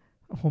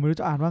ผมไม่รู้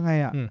จะอ่านว่าไง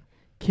อ่ะ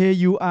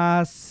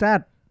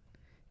KURZGESAGT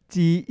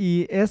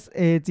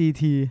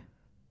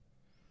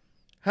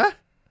ฮะ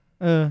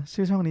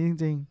ชื่อช่องนี้จ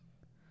ริง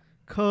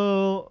ๆเค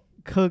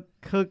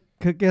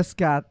อเกส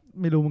การ์ด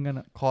ไม่รู้เหมือนกัน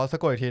อ่ะขอสะ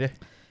กดอีกทีดิ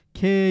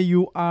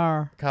KUR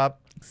ครับ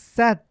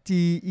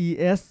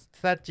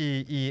ZGESAGT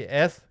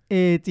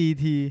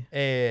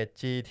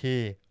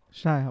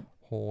ใช่ครับ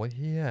โหเ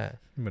หี้ย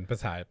เหมือนภา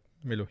ษา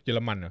ไม่รู้เยอร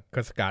มันเหรอเค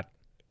อร์สการ์ด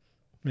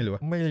ไม่รู้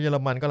ไม่เยอร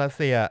มันก็รัสเ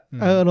ซีย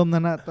อารมณ์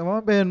นั้นนะแต่ว่า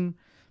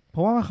เพร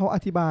าะว่าเขาอ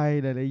ธิบาย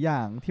หลายๆอย่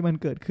างที่มัน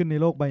เกิดขึ้นใน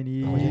โลกใบนี้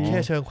แค่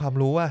เชิงความ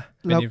รู้อะ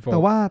แต่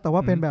ว่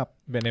าเป็นแบบ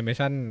เป็นแอนิเม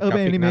ชั่นเป็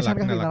นแอนิเมชั่น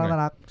กราฟิกน่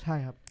ารักใช่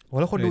ครับโห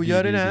แล้วคนดูเยอ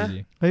ะด้วยนะ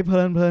เฮ้ยเพลิ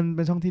นเ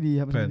ป็นช่องที่ดี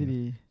ครับเป็นช่องที่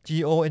ดี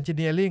Geo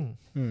Engineering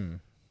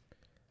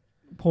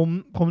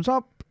ผมชอ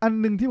บอัน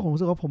นึงที่ผมรู้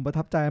สึกว่าผมประ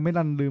ทับใจไม่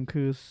ดันลืม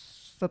คือ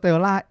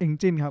Stellar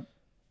Engine ครับ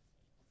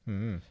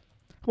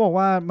เขาบอก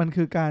ว่ามัน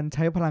คือการใ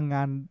ช้พลังง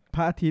านพ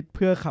ระอาทิตย์เ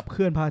พื่อขับเค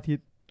ลื่อนพระอาทิต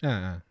ย์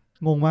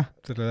งงไหม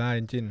Stellar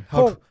Engine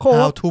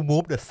How to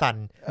move the sun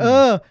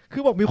คื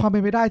อบอกมีความเป็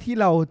นไปได้ที่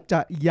เราจ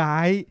ะย้า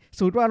ยส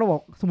มมติ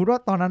ว่า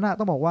ตอนนั้นน่ะ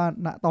ต้องบอกว่า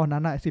ณตอนนั้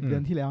นน่ะ10 เดือ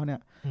นที่แล้วเนี่ย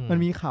มัน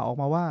มีข่าวออก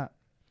มาว่า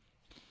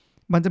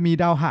มันจะมี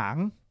ดาวหาง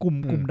ก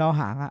ลุ่มดาว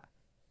หางอ่ะ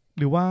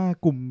หรือว่า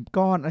กลุ่ม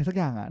ก้อนอะไรสัก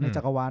อย่างอ่ะใน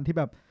จักรวาลที่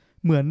แบบ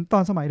เหมือนตอ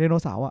นสมัยไดโน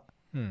เสาร์อ่ะ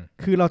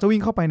คือเราจะวิ่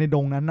งเข้าไปในด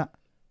งนั้นอ่ะ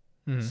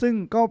ซึ่ง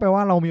ก็แปลว่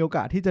าเรามีโอก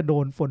าสที่จะโด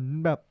นฝน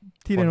แบบ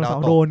ที่ไดโนเสา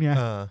ร์โดนไง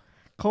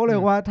เขาเลย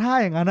ว่าถ้า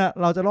อย่างนั้นอ่ะ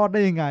เราจะรอดไ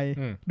ด้ยังไง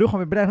ด้วยความ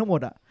เป็นไปได้ทั้งหม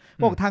ดอ่ะ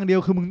บอกทางเดียว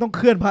คือมึงต้องเ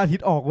คลื่อนพระอาทิต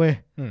ย์ออกเว้ย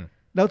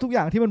แล้วทุกอ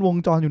ย่างที่มันวง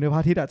จรอยู่ในพระ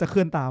อาทิตย์อ่ะจะเค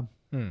ลื่อนตาม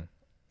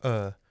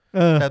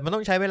แต่มันต้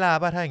องใช้เวลา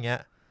ป่ะถ้าอย่างเงี้ย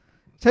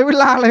ใช้เว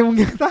ลาอะไรมึง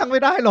ยังสร้างไ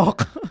ม่ได้หรอก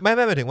ไม่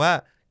หมายถึงว่า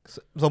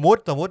สมม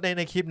ติใ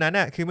นคลิปนั้นเ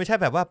นี่ยคือไม่ใช่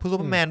แบบว่าซู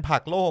เปอร์แมนผลั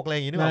กโลกอะไรอ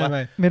ย่างงี้นึกออกป่ะ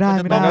ไม่ได้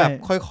ต้องแบบ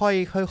ค่อย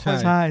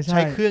ๆใ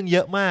ช้เครื่องเย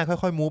อะมาก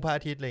ค่อยๆมูฟพระอ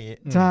าทิตย์อะไรอย่างงี้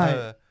ใช่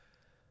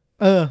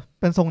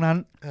เป็นทรงนั้น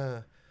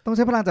ต้องใ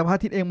ช้พลังจากพระอ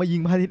าทิตย์เองมายิง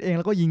พระอาทิตย์เองแ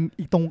ล้วก็ยิง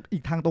อี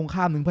กทางตรง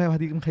ข้ามนึงเพื่อให้พระอ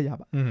าทิตย์มันขยับ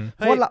เพ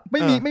ราะว่าไ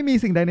ม่มี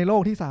สิ่งใดในโล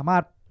กที่สามาร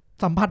ถ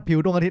สัมผัสผิว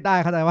ดวงอาทิตย์ได้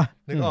เข้าใจป่ะ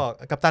นึกออก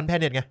กัปตันแพ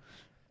เน็ตไง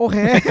โอเค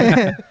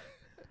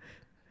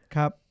ค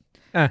รับ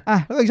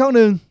แล้วอีกช่อง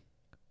นึง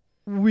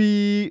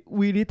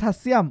วิลิทัส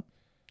เซียม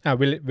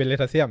วิลิ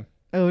ทัสเซียม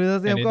วิลิทั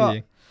สเซียม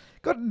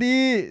ก็ดี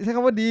ใช้ค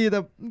ำว่าดีแต่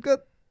ก็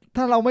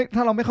ถ้าเราไ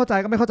ม่เข้าใจ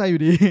ก็ไม่เข้าใจอ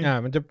ยู่ดี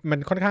มัน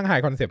ค่อนข้างไฮ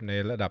คอนเซปต์ใน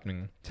ระดับหนึ่ง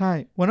ใช่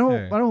วันนั้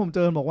นผมเ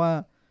จอบอกว่า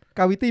ก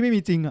าวิตี้ไม่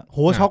มีจริงอ่ะโห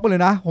ช็อกไปเล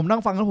ยนะผมนั่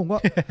งฟังแล้วผมก็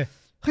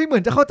เฮ้ยเหมือ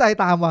นจะเข้าใจ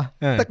ตามว่ะ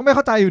แต่ก็ไม่เ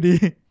ข้าใจอยู่ดี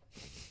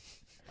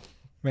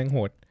แม่งโห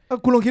ด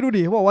คุณลองคิดดู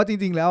ดิเขาบอกว่าจ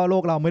ริงๆแล้วโล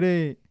กเราไม่ไ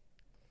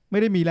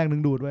ด้มีแรงดึ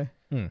งดูดเว้ย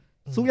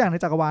ทุกอย่างใน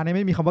จักรวาลเนี่ยไ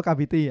ม่มีคำว่ากา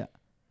วิตี้อ่ะ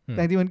แ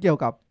ต่จริงๆมันเกี่ยว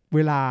กับเว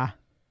ลา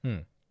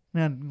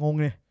นั่นงง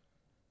เลย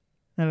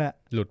นั่นแหละ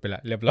หลุดไปล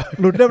ะเรียบร้อย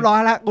หลุดเรียบร้อย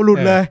แล้วกูหลุด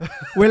เลย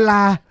เวลา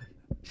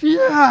เชี่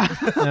ย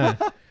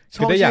ช่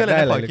องชื่ออะไร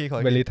นะ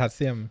เวลิทัสเ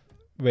ซียม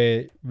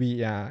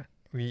VER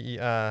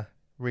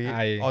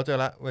อ๋อเจอ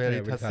ละเวลิ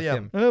ทัสเซีย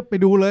มไป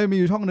ดูเลยมี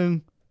อยู่ช่องนึง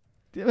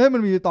มั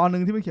นมีอยู่ตอนนึ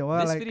งที่มันเขียนว่า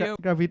อะไร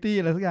กราฟิตี้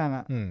อะไรสักอย่าง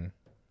อ่ะ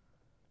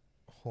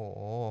โห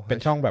เป็น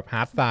ช่องแบบฮ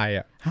าร์ดไซด์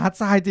อ่ะฮาร์ด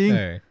ไซด์จริง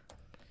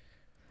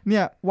เนี่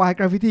ย why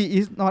graffiti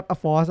is not a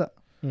force อ่ะ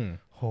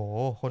โห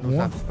คนดู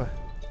ซับป่ะ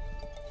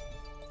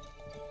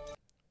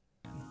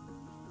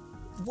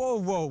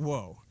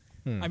Whoa.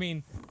 I mean,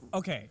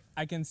 okay,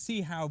 I can see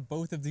how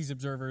both of these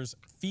observers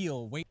feel.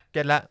 Wait. เ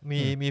ก็ตละ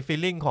มีฟีล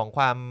ลิ่งของค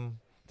วาม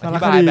อ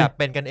ธิบายแบบ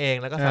เป็นกันเอง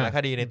แล้วก็สารค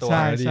ดีในตัวใ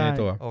ช่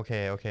โอเค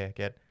เ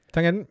ก็ตถ้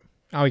างั้น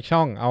เอาอีกช่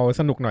องเอา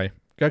สนุกหน่อย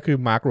ก็คือ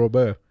มาร์คโรเบ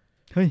อร์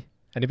เฮ้ย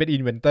อันนี้เป็นอิ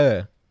นเวนเตอร์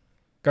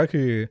ก็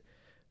คือ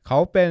เขา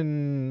เป็น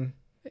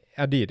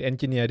อดีตเอน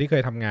จิเนียร์ที่เค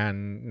ยทำงาน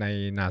ใน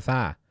NASA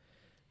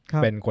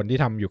เป็นคนที่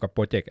ทำอยู่กับโป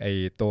รเจกต์ไอ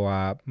ตัว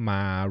มา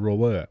โร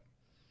เวอร์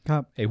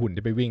ไอหุ่น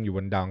ที่ไปวิ่งอยู่บ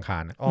นดาวอังคา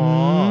ร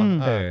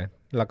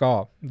แล้วก็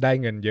ได้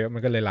เงินเยอะมั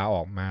นก็เลยลาอ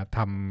อกมาท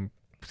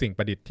ำสิ่งป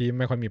ระดิษฐ์ที่ไ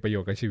ม่ค่อยมีประโย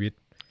ชน์กับชีวิต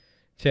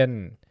เช่น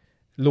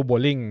ลูกโบ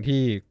ลิ่ง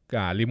ที่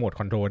รีโมท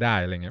คอนโทรลได้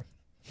อะไรเงี้ย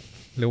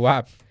หรือว่า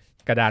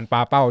กระดานป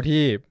าเป้า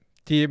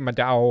ที่มัน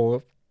จะเอา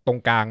ตรง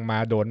กลางมา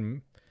โด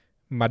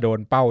น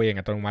เป้าเอง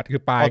อัตโนมัติคื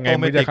อปลายไง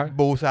มันจะ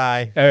บูซาย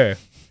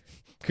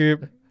คือ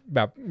แบ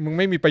บมึงไ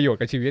ม่มีประโยชน์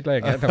กับชีวิตอะไรอ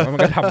ย่างเงี้ยแต่ว่ามัน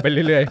ก็ทำไป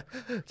เรื่อย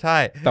ๆใช่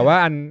แต่ว่า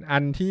อั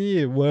นที่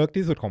เวิร์ก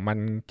ที่สุดของมัน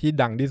ที่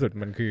ดังที่สุด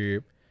มันคือ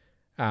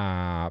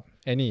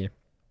ไอ้นี่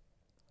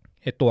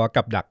ไอ้ตัว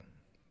กับ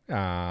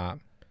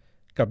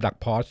ดัก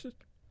พอ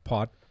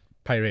ส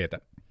ไพเรต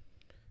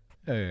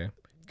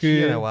คือ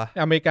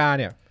อเมริกา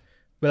เนี่ย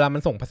เวลามั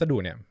นส่งพัสดุ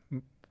เนี่ย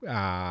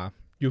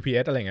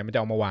UPS อะไรเงี้ยมันจะ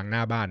เอามาวางหน้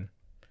าบ้าน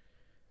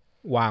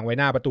วางไว้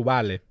หน้าประตูบ้า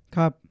นเลยค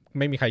รับไ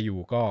ม่มีใครอยู่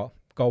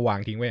ก็วาง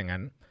ทิ้งไว้อย่าง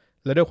นั้น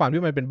แล้วด้วยความ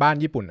ที่มันเป็นบ้าน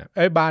ญี่ปุ่น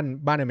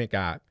บ้านอเมริก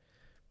า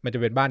มันจะ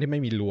เป็นบ้านที่ไ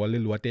ม่มีรั้วหรื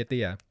อรั้วเ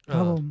ตี้ย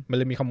ๆมันเ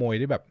ลยมีขโมย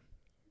ที่แบบ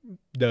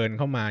เดินเ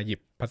ข้ามาหยิบ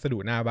พัสดุ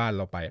หน้าบ้านเ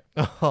ราไป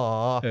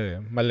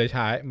มันเล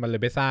ย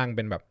ไปสร้างเ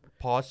ป็นแบบ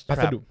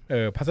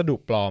พัสดุ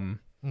ปลอม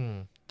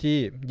ที่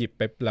หยิบไ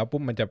ปแล้วปุ๊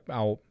บมันจะเอ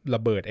าร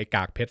ะเบิดไอ้ก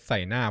ากเพชรใส่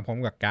หน้าพร้อม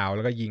กับกาวแ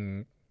ล้วก็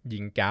ยิ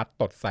งก๊าซ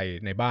ตดใส่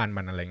ในบ้าน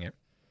มันอะไรเงี้ย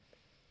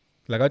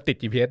แล้วก็ติด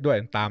GPS ด้วย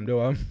ตามด้วย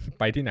ว่า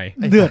ไปที่ไหน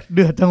เ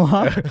ดือดจังว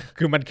ะ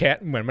คือมันแค้น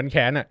เหมือนมันแ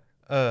ค้นอ่ะ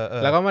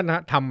แล้วก็มัน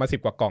ทำมา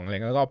10 กว่ากล่องอะไร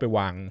แล้วก็เอาไปว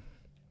าง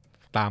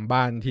ตาม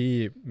บ้านที่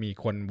มี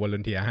คนวอลั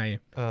นเทียร์ให้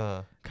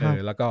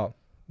แล้วก็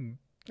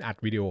อัด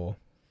วิดีโอ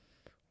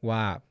ว่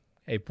า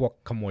ไอ้พวก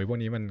ขโมยพวก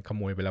นี้มันขโ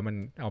มยไปแล้วมัน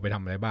เอาไปท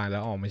ำอะไรบ้างแล้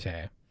วเอามาแช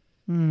ร์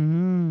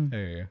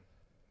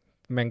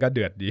แม่งก็เ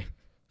ดือดดี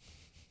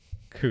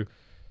คือ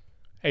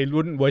ไอ้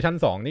รุ่นเวอร์ชัน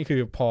2นี่คื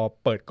อพอ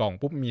เปิดกล่อง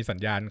ปุ๊บมีสัญ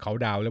ญาณเขา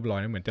ดาวเรียบร้อย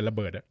เหมือนจะระเ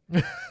บิดอ่ะ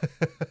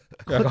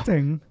แ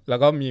ล้ว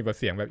ก็มีแบบ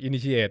เสียงแบบ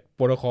initiate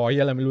protocol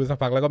ที่อะไรไม่รู้สัก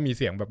พักแล้วก็มีเ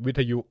สียงแบบวิ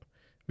ท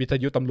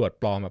ยุตำรวจ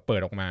ปลอมเปิ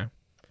ดออกมา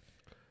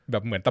แบ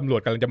บเหมือนตำรวจ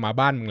กำลังจะมา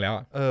บ้านมึงแล้ว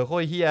โค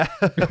ตรเหี้ย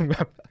แบ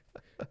บ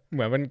เห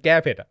มือนมันแก้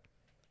เผ็ดอ่ะ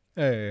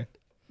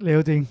เร็ว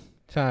จริง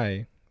ใช่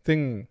ซึ่ง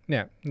เนี่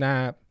ย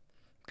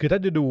คือถ้า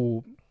จะดู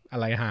อะ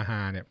ไรฮ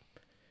าๆเนี่ย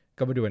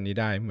ก็ไปดูอันนี้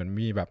ได้เหมือน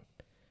มีแบบ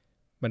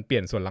มันเปลี่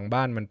ยนส่วนหลัง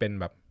บ้านมันเป็น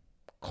แบบ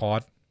คอร์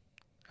ส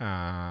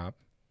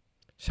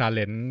ชาเล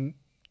นจ์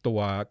ตัว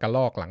กระร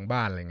อกหลังบ้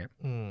านอะไรเงี้ย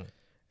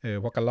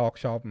เพราะกระรอก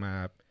ชอบมา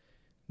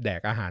แด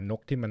กอาหารน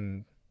กที่มัน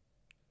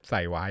ใ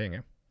ส่ไว้อย่างเ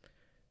งี้ย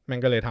มัน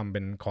ก็เลยทำเป็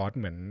นคอร์ส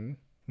เหมื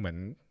อน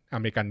อ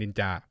เมริกันนิน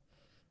จา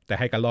แต่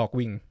ให้กระรอก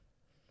วิ่ง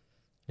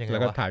แล้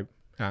วก็ถ่าย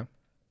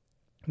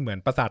เหมือน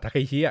ปราสาททาเค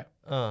ชิอ่ะ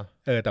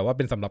แต่ว่าเ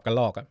ป็นสำหรับกระ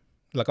รอกอ่ะ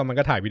แล้วก็มัน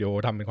ก็ถ่ายวิดีโอ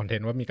ทำเป็นคอนเทน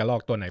ต์ว่ามีกระรอ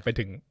กตัวไหนไป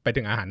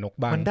ถึงอาหารนก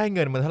บ้างมันได้เ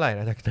งินมาเท่าไหร่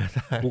นะจากนั้น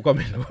กูก็ไ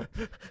ม่รู้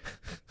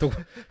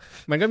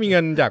มันก็มีเงิ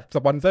นจากส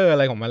ปอนเซอร์อะ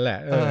ไรของมันแหละ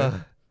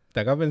แ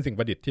ต่ก็เป็นสิ่ง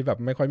ประดิษฐ์ที่แบบ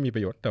ไม่ค่อยมีป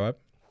ระโยชน์แต่ว่า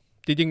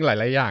จริงๆหลา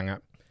ยๆอย่างอ่ะ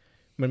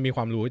มันมีค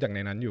วามรู้จากใน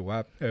นั้นอยู่ว่า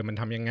มัน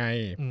ทำยังไง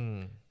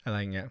อะไร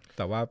เงี้ยแ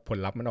ต่ว่าผล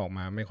ลัพธ์มันออกม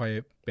าไม่ค่อย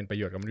เป็นประ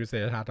โยชน์กับมนุษ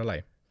ยชาติเท่าไหร่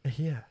เ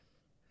ฮีย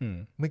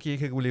เมื่อกี้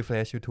คือกูรีเฟร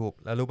ช YouTube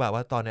แล้วรู้ป่าวว่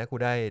าตอนนี้กู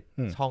ได้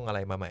ช่องอะไร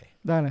มาใหม่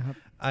ได้เลยครับ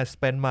I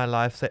spend my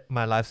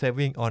life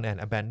saving on an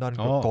abandoned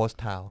ghost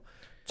town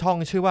ช่อง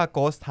ชื่อว่า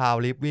Ghost Town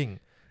Living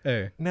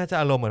น่าจะ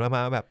อารมณ์เหมือนประมา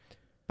ณแบบ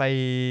ไ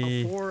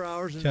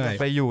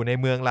ปอยู่ใน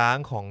เมืองร้าง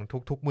ของ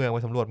ทุกๆเมืองไป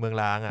สำรวจเมือง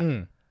ร้างอ่ะ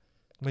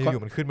ไม่อ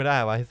ยู่มันขึ้นไม่ได้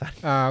วะไอ้สัส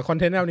คอน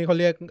เทนต์แนวนี้เขา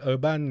เรียก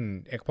Urban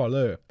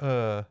Explorer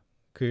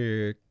คือ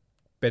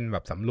เป็นแบ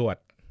บสำรวจ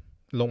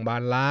โรงพยาบา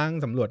ลล้าง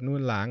สำรวจนู่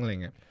นล้างอะไร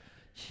เงี้ย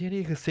เชี่ย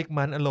นี่คือ6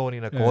 months alone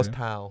นี่นะ Ghost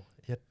Town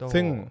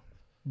ซึ่ง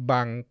บ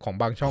าง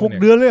ช่องเนี่ย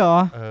6 เดือนเลยเหรอ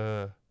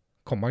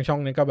ของบางช่อ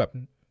งนี่ก็แบบ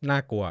น่า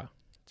กลัว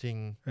จริง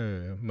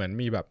เหมือน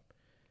มีแบบ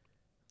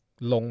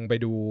ลงไป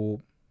ดู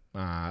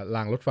ร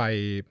างรถไฟ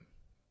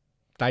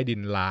ใต้ดิ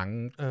นล้าง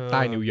ใ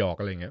ต้นิวยอร์ก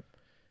อะไรเงี้ย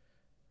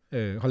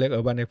เขาเรียก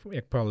Urban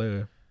Explorer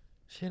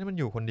เชี่ยนี่มัน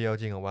อยู่คนเดียว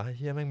จริงเหรอวะเ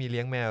ชี่ยแม่งมีเ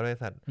ลี้ยงแมวด้วย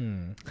สัตว์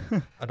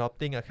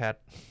adopting a cat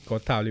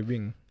Ghost Town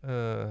Living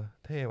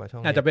เท่ว่ะช่อ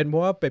งอาจจะเป็นเพรา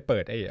ะว่าไปเปิ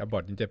ดไอ้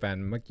About in Japan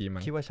เมื่อกี้มั้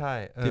งคิดว่าใช่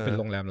ที่เป็น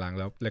โรงแรมล้าง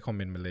แล้ว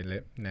recommend มันเลย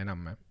แนะน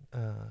ำมา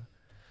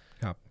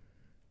ครับ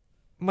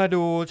มา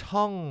ดู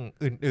ช่อง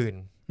อื่น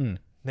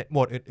ๆในโหม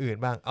ดอื่น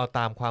ๆบ้างเอาต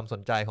ามความส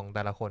นใจของแ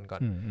ต่ละคนก่อ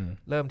น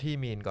เริ่มที่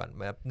มีนก่อน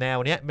แบบแนว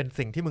เนี้ยเป็น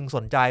สิ่งที่มึงส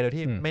นใจโดย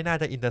ที่ไม่น่า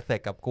จะอินเตอร์เซ็ก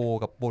กับกู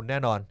กับปุณแน่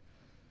นอน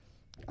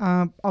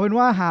เอาเป็น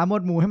ว่าหาหมว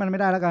ดหมู่ให้มันไม่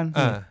ได้แล้วกัน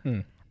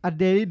A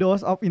daily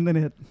dose of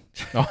internet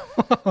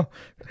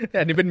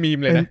อันนี้เป็นมีม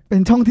เลยนะเป็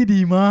นช่องที่ดี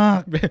มา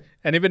ก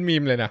อันนี้เป็นมี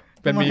มเลยนะ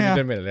เป็นมีมเ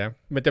ป็นแบบแล้ว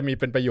มันจะมี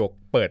เป็นประโยค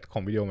เปิดขอ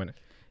งวิดีโอมัน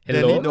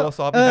Daily dose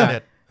of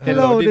internet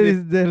Hello this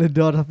is daily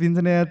dose of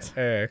internet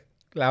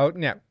แล้ว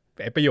เนี่ย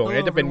ไอ้ประโยค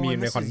นี้จะเป็นมีม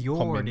ในค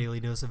อมเมนต์ daily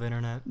dose of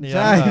internet ใ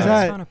ช่ใ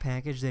ช่ found a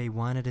package they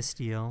wanted to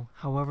steal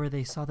however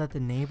they saw that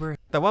the neighbor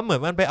แต่ว่าเหมือ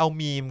นมันไปเอา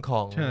มีมข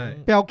อง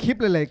ไปเอาคลิป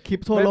เลยคลิ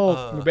ปทั่วโลก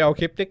มันไปเอา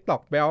คลิป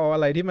TikTok ไปเอาอะ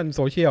ไรที่มันโ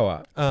ซเชียลอ่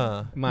ะ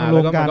มาแล้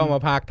วก็มันก็ม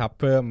าพากทับ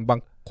เพิ่มบา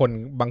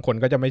งคน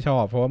ก็จะไม่ชอ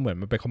บเพราะว่าเหมือน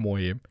มันไปขโม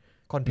ย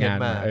คอนเทน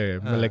ต์มา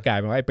มันเลยกลาย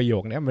เป็นว่าไอ้ประโย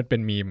คนี้มันเป็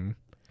นมีม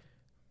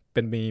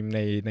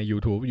ใน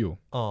YouTube อยู่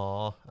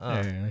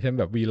เช่น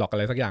แบบ Vlog อะ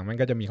ไรสักอย่างมัน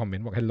ก็จะมีคอมเมน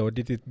ต์บอก Hello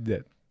this is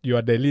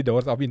your daily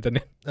dose of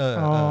internet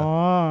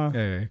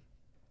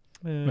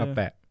มาแป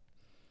ะ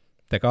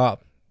แต่ก็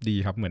ดี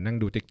ครับเหมือนนั่ง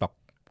ดู TikTok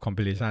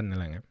compilation อะไ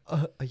รเงี้ย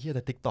ไอ้เหี้ยแ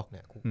ต่ TikTok เ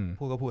นี่ย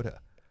พูดก็พูดเถอ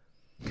ะ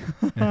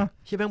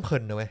เหี้ยแม่งเพลิ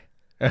นนะเว้ย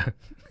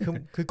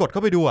คือกดเข้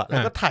าไปดูอ่ะแล้ว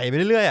ก็ถ่ายไป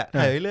เรื่อยๆอ่ะ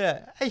ถ่ายไปเรื่อย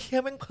ไอ้เหี้ย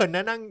แม่งเพลินน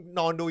ะนั่งน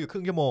อนดูอยู่ค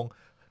รึ่งชั่วโมง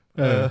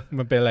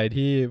มันเป็นอะไร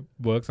ที่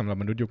เวิร์กสำหรับ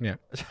มนุษย์ยุคเนี้ย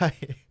ใช่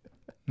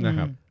นะ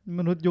ครับ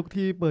มนุษย์ยุค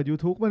ที่เปิด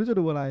YouTube ไม่รู้จะ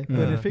ดูอะไรเ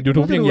ปิด Netflix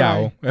YouTube ยังยาว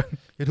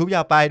YouTube ย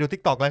าวไปดู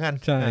TikTok แล้วกัน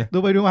ใช่ดู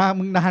ไปดูมา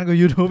มึงนานกว่า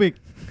YouTube อีก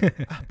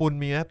ปุณ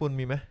มีไ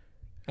หม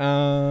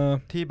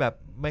ที่แบบ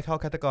ไม่เข้า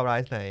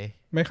categorize ไหน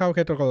ไม่เข้า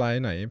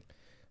categorize ไหน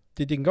จ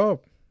ริงๆก็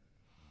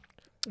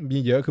มี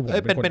เยอะคือผม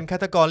เป็น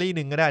category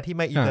นึงก็ได้ที่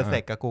ไม่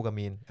intersect กับกูกับ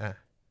มีน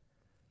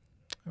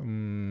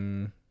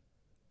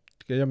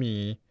ก็จะมี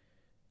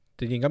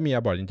จริงๆก็มี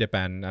About in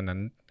Japan อันนั้น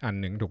อัน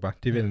หนึ่งถูกปะ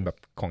ที่เป็นแบบ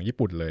ของญี่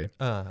ปุ่นเลย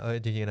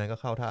จริงๆนั้นก็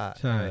เข้าท่า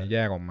ใช่แย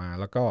กออกมา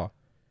แล้วก็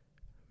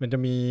มันจะ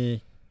มี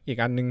อีก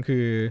อันนึงคื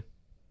อ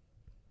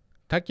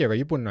ถ้าเกี่ยวกับ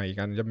ญี่ปุ่นหน่อยอีก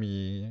อันจะมี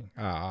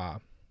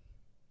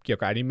เกี่ยว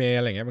กับอนิเมะ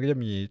อะไรเงี้ยมันก็จะ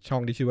มีช่อ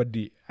งที่ชื่อว่า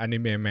The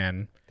Anime Man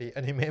The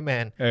Anime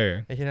Man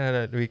ไอ้ที่นั่น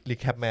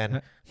Recap Man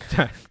ใ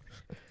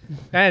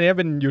ช่อันนี้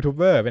เป็นยูทูบเ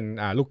บอร์เป็น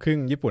ลูกครึ่ง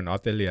ญี่ปุ่นออ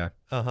สเตรเลีย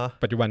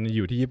ปัจจุบันอ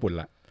ยู่ที่ญี่ปุ่น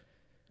ละ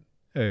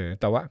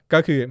แต่ว่า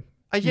ก็คือ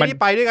ไอ้ที่นี่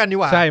ไปด้วยกันดี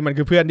กว่าใช่มัน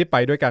คือเพื่อนที่ไป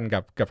ด้วยกัน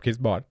กับคิส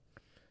บอร์ด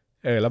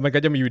แล้วมันก็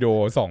จะมีวิดีโอ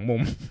2มุ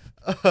ม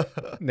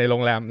ในโร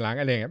งแรมล้าง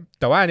อะไรเงี้ย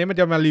แต่ว่าอันนี้มัน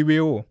จะมารีวิ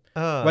ว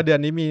ว่าเดือน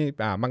นี้มี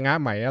มังงะ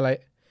ใหม่อะไร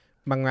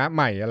มังงะใ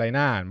หม่อะไร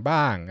น่าอ่าน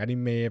บ้างอนิ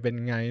เมะเป็น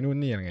ไงนู่น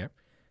นี่อะไรเงี้ย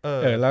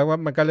แล้วว่า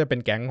มันก็เลยเป็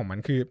นแก๊งของมัน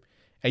คือ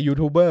ไอ้ยู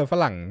ทูบเบอร์ฝ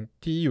รั่ง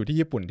ที่อยู่ที่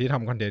ญี่ปุ่นที่ท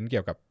ำคอนเทนต์เกี่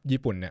ยวกับ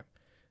ญี่ปุ่นเนี่ย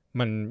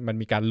มัน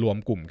มีการรวม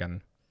กลุ่มกัน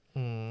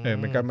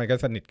มันก็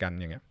สนิทกัน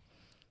อย่างเงี้ย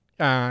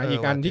อี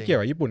กอันที่เกี่ยว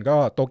กับญี่ปุ่นก็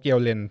โตเกียว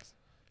เลน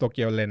โตเ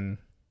กียวเลน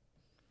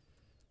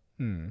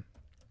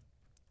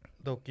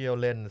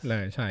เล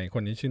ยใช่ค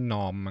นนี้ชื่อน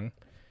อมมั้ง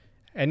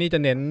ไอ้นี่จะ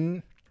เน้น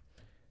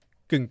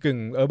กึ่ง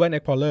Urban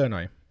Explorer หน่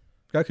อย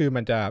ก็คือ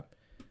มันจะ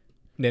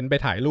เน้นไป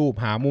ถ่ายรูป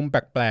หามุมแ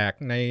ปลก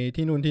ๆใน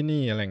ที่นู่นที่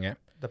นี่อะไรเงี้ย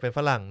แต่เป็นฝ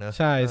รั่งเนอะ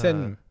ใช่เ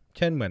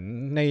ช่นเหมือน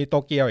ในโต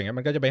เกียวอย่างเงี้ย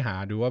มันก็จะไปหา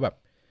ดูว่าแบบ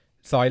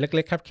ซอยเ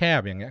ล็กๆแค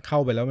บๆอย่างเงี้ยเข้า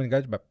ไปแล้วมันก็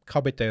แบบเข้า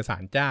ไปเจอศา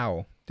ลเจ้า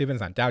ที่เป็น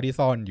ศาลเจ้าที่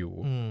ซ่อนอยู่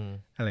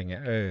อะไรเงี้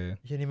ย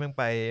ที่นี่มัน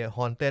ไป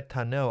Haunted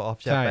Tunnel of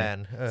Japan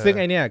ซึ่งไ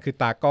อเนี้ยคือ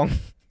ตากล้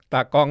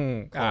อง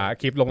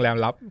คลิปโรงแรม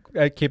ลับ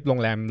คลิปโรง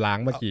แรมล้าง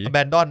เมื่อกี้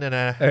Abandon เนี่ย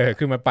นะ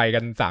คือมันไปกั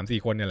น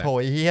 3-4 คนเนี่ยแหละโถ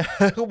เหี้ย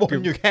กูบ่น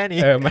อยู่แค่นี้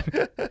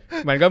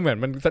มันก็เหมือน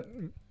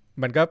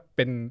มันก็เ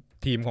ป็น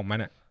ทีมของมัน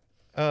อ่ะ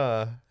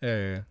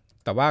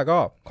แต่ว่าก็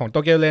ของโต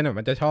เกียวเลน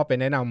มันจะชอบไป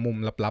แนะนำมุม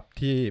ลับ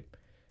ๆ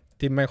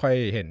ที่ไม่ค่อย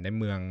เห็นใน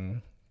เมือง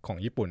ของ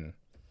ญี่ปุ่น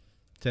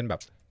เช่นแบ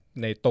บ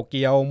ในโตเ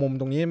กียวมุม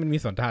ตรงนี้มันมี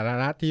สวนสาธาร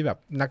ณะที่แบบ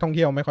นักท่องเ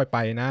ที่ยวไม่ค่อยไป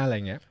นะอะไร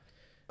เงี้ย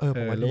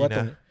หรือว่าต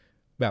รง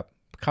แบบ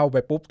เข้าไป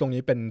ปุ๊บตรง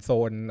นี้เป็นโซ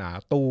น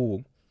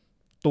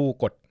ตู้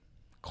กด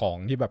ของ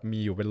ที่แบบมี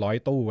อยู่เป็น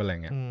100ตู้อะไร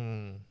เงี้ย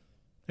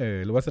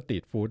หรือว่าสตรี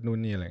ทฟู้ดนู่น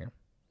นี่อะไรเงี้ย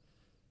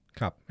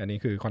ครับอันนี้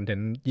คือคอนเทน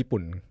ต์ญี่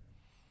ปุ่น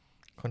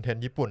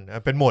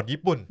เป็นโหมด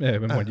ญี่ปุ่น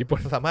เป็นโหมดญี่ปุ่น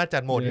สามารถจั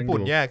ดโหมดญี่ปุ่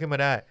นแยกขึ้นมา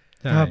ได้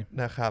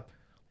นะครับ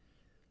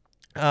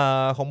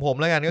ของผม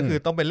แล้วกันก็คือ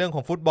ต้องเป็นเรื่องข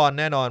องฟุตบอล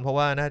แน่นอนเพราะ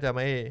ว่าน่าจะไ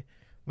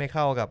ม่เ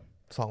ข้ากับ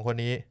2คน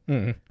นี้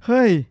เ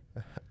ฮ้ย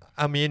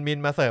มิน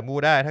มาเสริมกู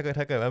ได้ถ้า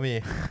เกิดว่ามี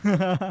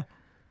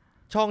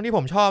ช่องที่ผ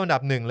มชอบอันดั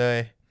บ1เลย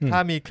ถ้า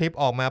มีคลิป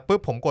ออกมาปุ๊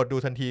บผมกดดู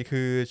ทันที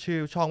คือชื่อ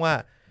ช่องว่า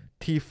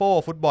Tifo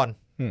ฟุตบอล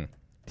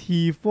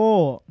Tifo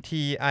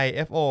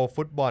TIFO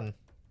ฟุตบอล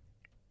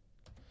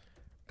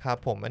ครับ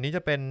ผมอันนี้จ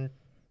ะเป็น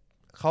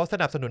เขาส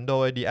นับสนุนโด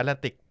ย The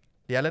Atlantic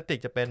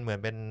จะเป็นเหมือน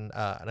เป็น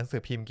หนังสื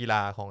อพิมพ์กีฬ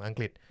าของอังก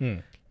ฤษ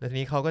แล้วที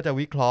นี้เขาก็จะ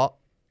วิเคราะห์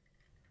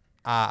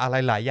อะไร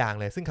หลายอย่าง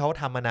เลยซึ่งเขา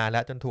ทำมานานแ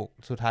ล้วจน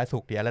สุดท้ายถู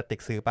ก The Atlantic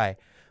ซื้อไป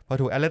พอ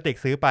ถูก Atlantic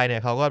ซื้อไปเนี่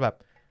ยเขาก็แบบ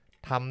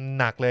ทำ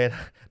หนักเลย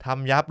ท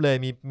ำยับเลย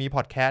มีพ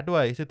อดแคสต์ด้ว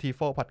ยชื่อ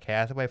Tifo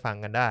Podcast ไปฟัง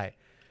กันได้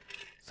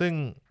ซึ่ง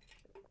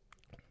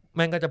แ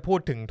ม่งก็จะพูด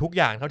ถึงทุก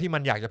อย่างเท่าที่มั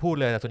นอยากจะพูด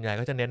เลยแต่ส่วนใหญ่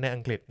ก็จะเน้นในอั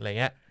งกฤษอะไร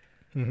เงี้ย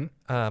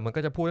มันก็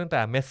จะพูดตั้งแ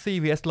ต่เมสซี่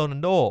vs โรนั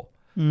ลโด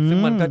ซึ่ง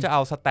มันก็จะเอ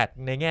าสแตท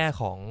ในแง่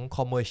ของค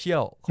อมเมอร์เชีย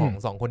ลของ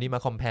2คนนี้มา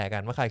คอมแพร์กั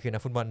นว่าใครคือนั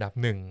กฟุตบอลอันดับ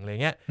1อะไร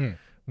เงี้ย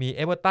มีเ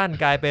อเวอร์ตัน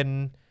กลายเป็น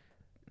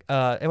เ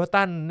อเวอร์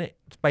ตัน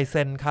ไปเ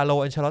ซ็นคาร์โล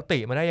อันเชลอตติ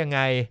มาได้ยังไ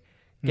ง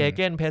เกเ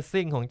ก้นเพรส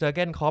ซิ่งของเจอร์เ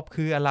ก้นคล็อป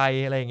คืออะไร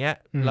อย่างเงี้ย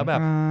แล้วแบ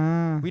บ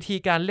วิธี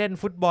การเล่น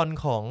ฟุตบอล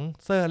ของ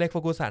เซอร์เล็กเฟอ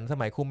ร์กูสันส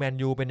มัยคุมแมน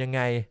ยูเป็นยังไ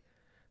ง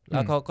แล้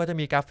วเขาก็จะ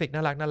มีกราฟิกน่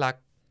ารัก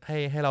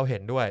ให้เราเห็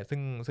นด้วย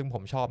ซึ่งผ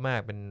มชอบมาก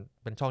เ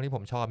ป็นช่องที่ผ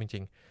มชอบจ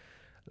ริง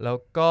ๆแล้ว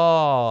ก็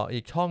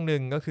อีกช่องนึ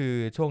งก็คือ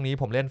ช่วงนี้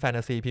ผมเล่นแฟนต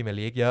าซีพรีเมียร์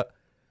ลีกเยอะ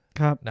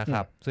นะค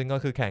รับซึ่งก็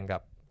คือแข่งกั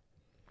บ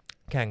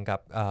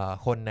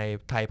คนใน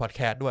ไทยพอดแค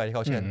สต์ด้วยที่เข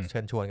าเชิ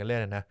ญชวนกันเล่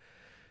นนะ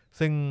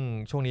ซึ่ง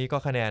ช่วงนี้ก็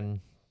คะแนน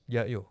เย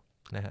อะอยู่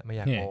นะฮะไม่อ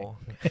ยากโม้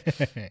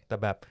แต่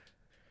แบบ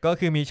ก็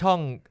คือมีช่อง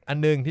อัน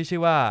นึงที่ชื่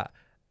อว่า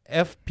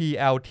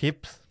FPL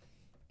Tips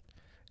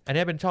อัน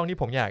นี้เป็นช่องที่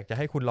ผมอยากจะใ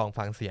ห้คุณลอง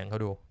ฟังเสียงเขา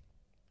ดู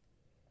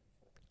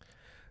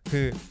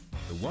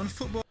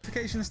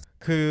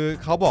คือ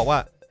เขาบอกว่า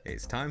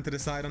It's time to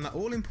decide on that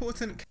all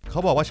important เข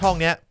าบอกว่าช่อง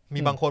เนี้ยมี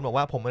บางคนบอก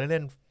ว่าผมไม่ได้เ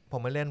ล่น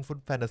ฟุต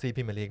แฟนตาซีพ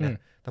รีเมียร์ลีกนะ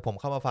แต่ผม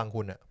เข้ามาฟัง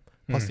คุณอ่ะ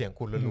เพราะเสียง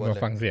คุณล้วนๆเล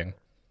ยฟังเสียง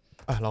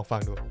ลองฟั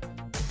งดู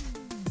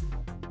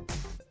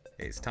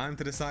It's time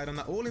to decide on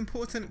that all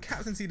important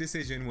captaincy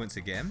decision once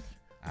again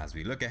as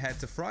we look ahead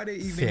to Friday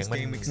evening's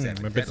game week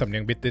 7มันเป็นสำเนี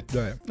ยงบริติช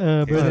ด้วย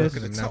look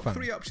at the top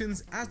 3 options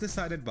as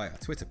decided by our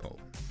Twitter poll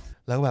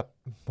แล้วแบบ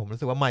ผมรู้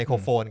สึกว่าไมโคร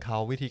โฟนเขา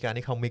วิธีการ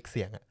ที่เขามิกซ์เ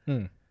สียงอ่ะ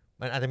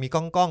มันอาจจะมี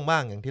ก้องบ้า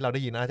งอย่างที่เราไ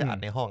ด้ยินอาจจะอัด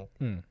ในห้อง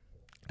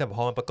แต่พ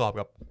อมันประกอบ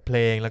กับเพล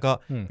งแล้วก็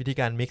วิธี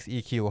การ mix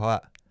EQ เขาอ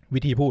ะ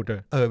วิธีพูดด้ว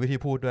ยวิธี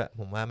พูดด้วย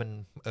ผมว่ามัน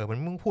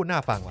มึงพูดน่า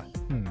ฟังว่ะ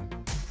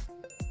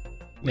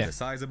With a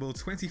sizable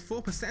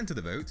 24% of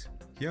the vote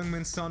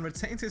Heung-min Son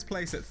retains his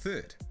place at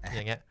third อ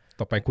ย่างเงี้ย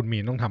ต่อไปคุณมี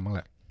นต้องทำบ้างแห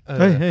ละ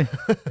เฮ้ย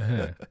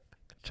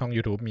ช่อง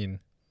YouTube มีน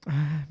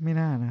ไม่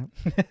น่านะครับ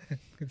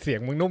เสียง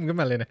มึงนุ่มขึ้น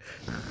มาเลยนะ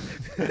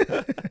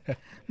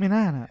ไม่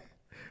น่านะ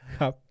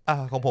ครับ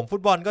ของผมฟุ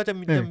ตบอลก็จะ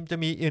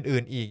มี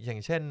อื่นๆอีกอย่า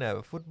งเช่น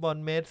ฟุตบอล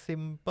เมดซิ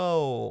มเปิล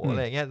อะไ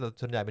รเงี้ย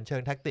ส่วนใหญ่เป็นเชิ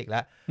งแทคติกแ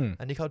ล้ว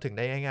อันนี้เข้าถึงไ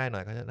ด้ง่ายๆหน่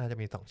อยก็น่าจะ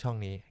มี2ช่อง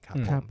นี้ครับ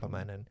ผมประม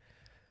าณนั้น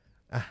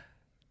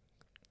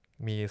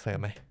มีเสริม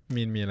ไหม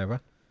มีอะไรป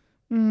ะ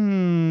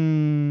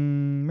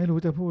ไม่รู้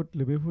จะพูดห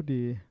รือไม่พูด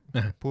ดี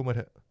พูดมาเ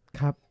ถอะ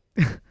ครับ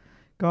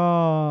ก็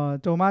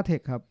โจมาเท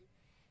คครับ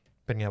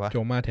เป็นไงวะโจ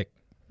มาเทค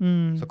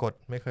สะกด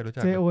ไม่เคยรู้จั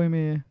ก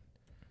JOMA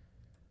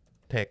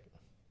เทค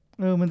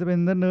มันจะเป็น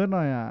เนิร์ดๆห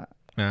น่อย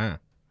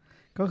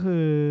ก็คื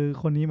อ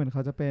คนนี้เหมือนเข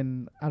าจะเป็น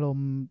อารม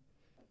ณ์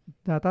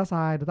Data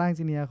Science Data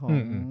Engineer ขอ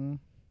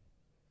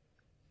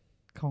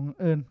ง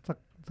สั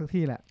ก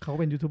ที่แหละเขา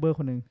เป็นยูทูบเบอร์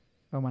คนหนึ่ง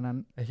ประมาณนั้น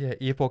ไอ้เหี้ย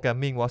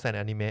e-programming was an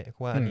anime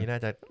ว่าอันนี้น่า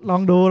จะลอ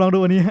งดู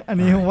อัน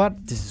นี้ผมว่า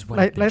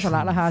ไร้สาร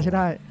ะราคาใช้ไ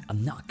ด้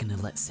I'm not gonna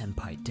let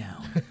senpai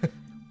down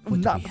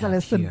I'm not gonna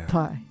let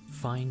senpai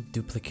find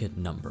duplicate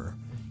number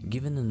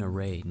Given an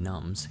array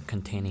nums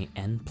containing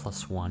n plus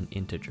 1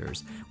 integers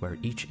where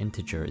each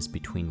integer is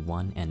between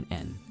 1 and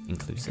n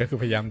inclusive ก็คือ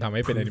พยายามทำใ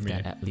ห้เป็น prove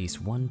that at least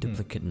one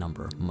duplicate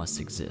number must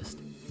exist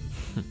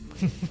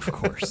of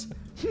course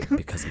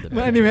because of the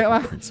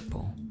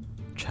principle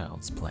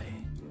child's play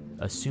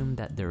assume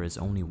that there is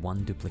only one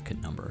duplicate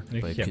number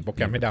but it could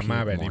be repeated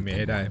more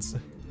than once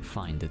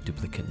find the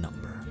duplicate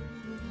number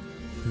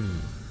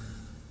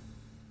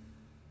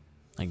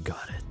I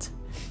got it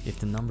If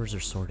the numbers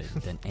are sorted,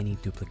 then any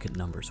duplicate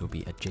numbers will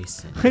be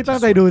adjacent. ให้ตั้ง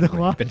ใจดูจัง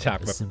วะเป็นฉาก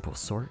แบบ simple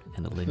sort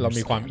and a linear เรา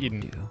มีความอิน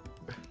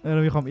เร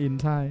ามีความอิน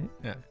ใช่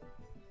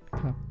ค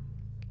รับ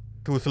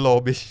Too slow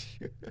bitch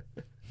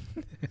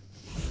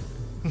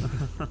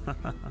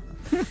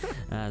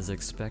As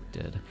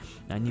expected,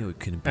 I knew it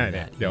couldn't be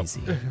that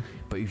easy.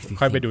 But if you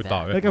ค่อยไปดูต่อ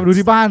แล้วกลับดู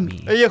ที่บ้าน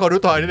ขอดู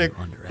ต่อนิดนึง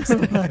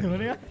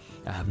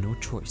I have no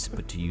choice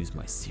but to use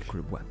my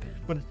secret weapon.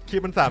 คลิ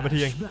ปมัน3 นาที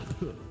เอง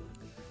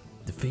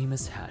The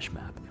famous hash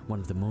map,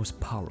 one of the most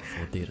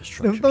powerful data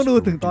structures ต้องดู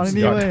ถึงตอน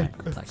นี้เว้ย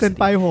เซน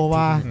ไปโห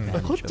ว่า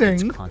โคตรเจ๋ง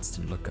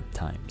constant lookup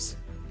times.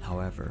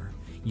 However,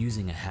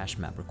 using a hash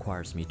map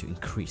requires me to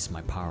increase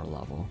my power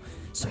level,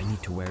 so I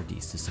need to wear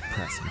these to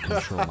suppress and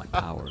control my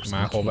powers in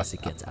case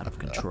it gets out of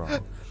control.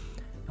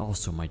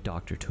 Also, my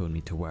doctor told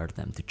me to wear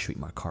them to treat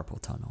my carpal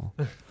tunnel.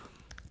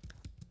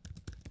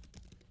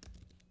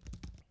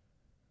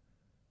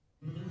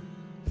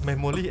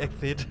 Memory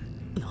exit.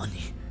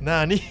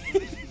 Nani?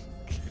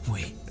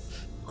 Wait.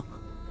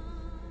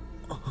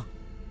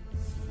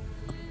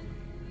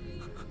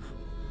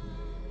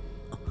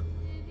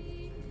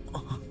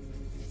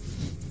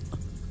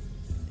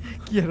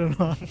 เกลียดแล้วเ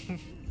นาะ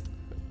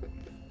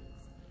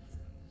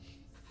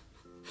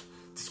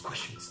This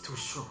question is too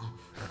strong.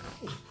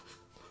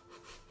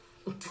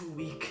 Too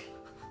weak.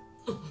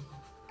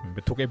 เ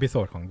ป็นทุกเอพิโซ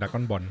ดของ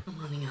Dragon Ball. I'm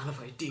running out of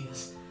ideas.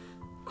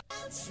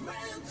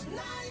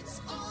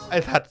 ไอ้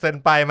สัตว์เซ็น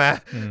ไปมา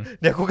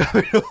เดี๋ยวกูกลับไป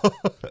ดู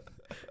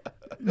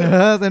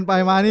เซ็นไป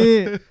มานี่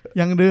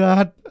ยังเดือ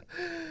ด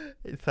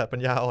ไอ้สัตว์ปั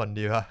ญญาอ่อน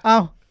ดีวะอ้า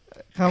ว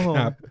ครับผม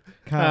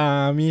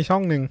มีช่อ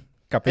งหนึ่ง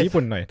กลับไปญี่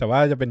ปุ่นหน่อยแต่ว่า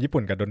จะเป็นญี่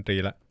ปุ่นกับดนตรี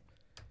ละ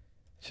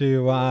ชื่อ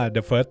ว่า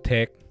The First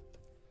Take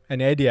อัน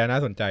นี้ไอเดียน่า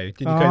สนใจจ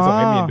ริงๆเคยส่ง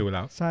ให้มีนดูแ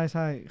ล้วใ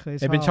ช่ๆเคยช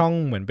อบเป็นช่อง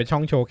เหมือนเป็นช่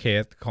องโชว์เค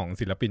สของ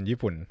ศิลปินญี่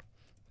ปุ่น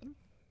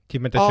ที่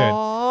มันจะ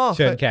เ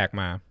ชิญแขก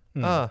มา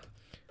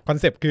คอน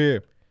เซปต์คือ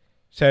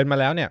เชิญมา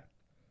แล้วเนี่ย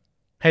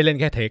ให้เล่น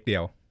แค่เทคเดี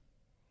ยว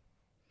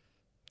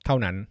เท่า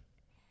นั้น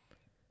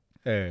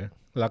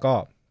แล้วก็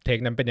เทค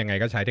นั้นเป็นยังไง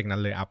ก็ใช้เทคนั้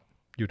นเลยอัพ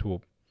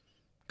YouTube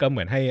ก็เห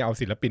มือนให้เอา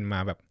ศิลปินมา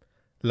แบบ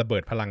ระเบิ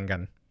ดพลังกั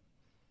น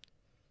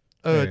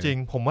จริง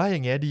ผมว่าอย่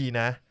างเงี้ยดี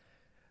นะ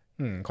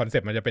คอนเซ็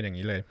ปต์มันจะเป็นอย่าง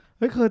นี้เลยเ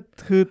ฮ้ย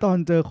คือตอน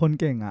เจอคน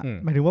เก่งอ่ะ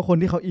หมายถึงว่าคน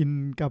ที่เขาอิน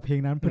กับเพลง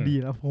นั้นพอดี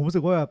แล้วผมรู้สึ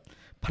กว่าแบบ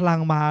พลัง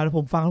มาแล้วผ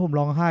มฟังแล้วผม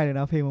ร้องไห้เลย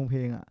นะเพลงบางเพ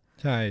ลงอ่ะ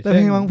ใช่แต่เพ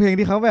ลงบางเพลง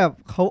ที่เขาแบบ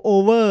เขาโอ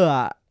เวอร์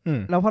อ่ะ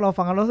แล้วพอเรา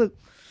ฟังแล้วรู้สึก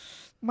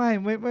ไ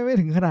ม่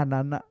ถึงขนาด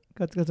นั้นอ่ะ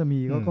ก็จะมี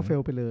ก็เฟ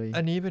ลไปเลย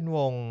อันนี้เป็นว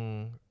ง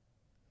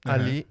อา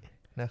ลิ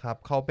นะครับ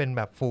เขาเป็นแ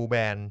บบฟูลแบ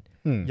นด์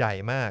ใหญ่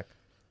มาก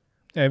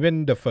เป็น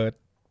The First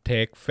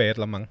Take Face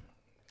ละมั้ง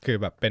คือ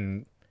แบบเ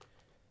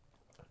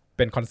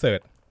ป็นคอนเสิร์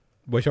ต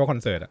virtual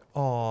concert อ่ะ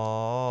อ๋อ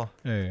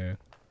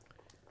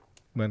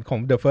เหมือนของ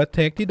The First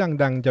Take ที่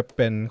ดังๆจะเ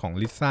ป็นของ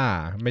ลิซ่า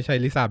ไม่ใช่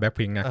ลิซ่าแบ็ค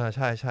พิงค์นะ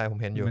ใช่ผม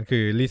เห็นอยู่มันคื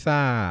อลิซ่า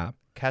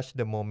Catch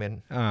the Moment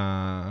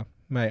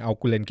ไม่เอา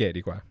กุเลนเกต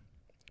ดีกว่า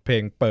เพล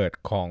งเปิด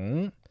ของ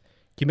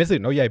คิเมสึ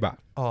โนะยาอิบะ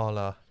อ๋อเห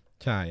รอ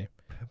ใช่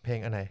เพลง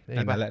อันไหน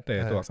อันนั้นแหละตั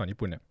วอักษรญี่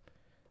ปุ่นเนี่ย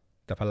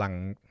แต่พ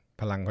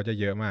ลังเขาจะ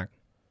เยอะมาก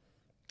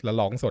แล้ว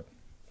ร้องสด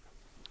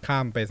ข้า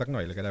มไปสักหน่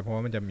อยเลยก็ได้เพราะว่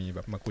ามันจะมีแบ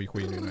บมาคุ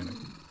ยนิดหน่อย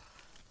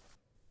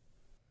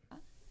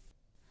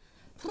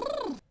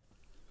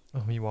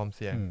มีวอร์มเ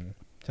สียง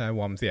ใช่ว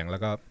อร์มเสียงแล้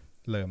วก็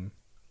เริ่ม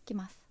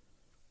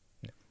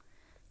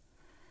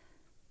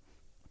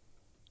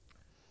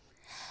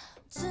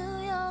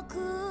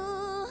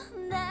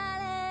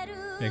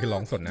นี่คือร้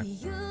องสดนะ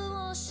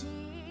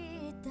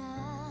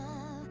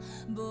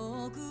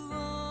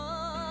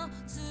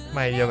ไ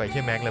ม่เดียวกับ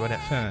ที่แม็กเลยวะเนี่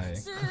ยใช่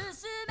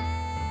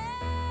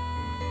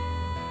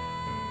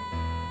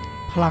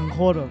พลังโค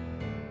ตรแบบ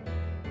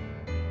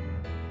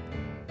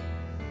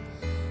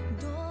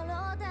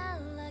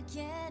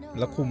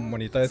แล้วคุมมอ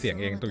นิเตอร์เสียง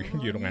เองตัว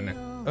อยู่ตรงนั้นนะ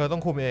ต้อ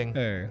งคุมเอง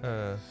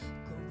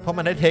เพราะ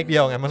มันได้เทคเดี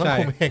ยวไงมันต้อง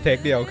คุมเองเทค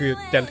เดียวคือ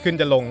จะขึ้น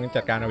จะลง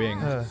จัดการเอาเอง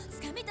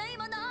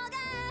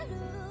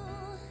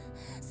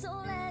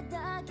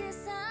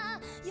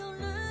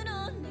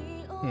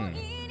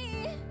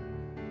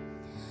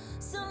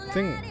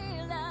ซึ่ง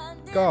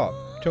ก็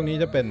ช่วงนี้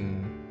จะเป็น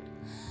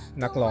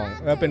นักร้อง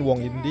เป็นวง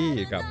อินดี้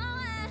กับ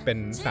เป็น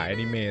สายอ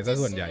นิเมะซะ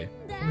ส่วนใหญ่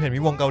ผมเห็นมี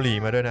วงเกาหลี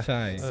มาด้วยนะใ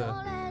ช่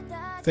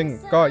ซึ่ง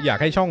ก็อยาก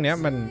ให้ช่องเนี้ย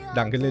มัน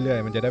ดังขึ้นเรื่อย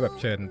ๆมันจะได้แบบ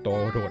เชิญตัว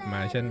โดดมา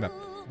เช่นแบบ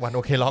วันโอ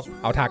เคล็อก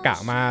เอาทากะ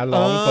มาร้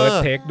องเฟิร์ส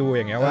เทคดู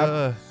อย่างเงี้ย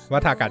ว่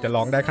าทากะจะร้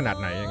องได้ขนาด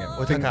ไหนอย่างเงี้ย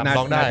ซึ่ง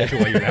ร้องได้จะชั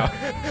วร์อยู่แล้ว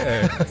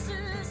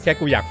แค่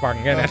กูอยากฟัง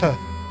แค่นั้น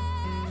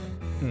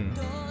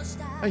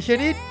ไอ้เชี่ย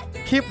นี่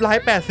คลิปไล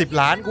ฟ์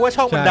80 ล้านกูว่า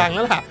ช่องมันดังแ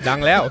ล้วล่ะดัง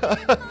แล้ว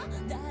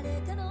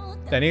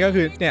แต่นี่ก็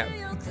คือเนี่ย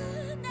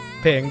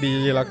เพลงดี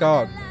แล้วก็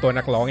ตัว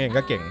นักร้องเอง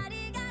ก็เก่ง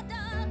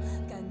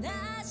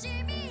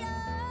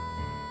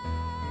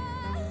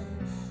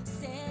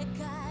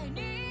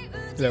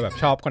เลยแบบ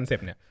ชอบคอนเซป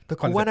ต์เนี่ยแต่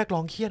กูว่านักร้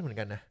องเครียดเหมือน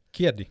กันนะเค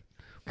รียดดิ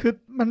คือ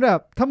มันแบบ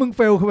ถ้ามึงเฟ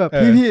ลคือแบบ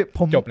พี่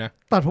ผมจบนะ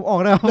ตัดผมออ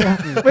กแล้ว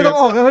ไม่ต้อง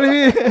ออกแล้ว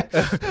พี่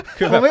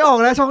ผมไม่ออก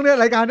แล้วช่องเนี้ย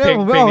รายการเนี้ย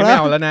ผมไม่ออกแ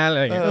ล้วนะอะไร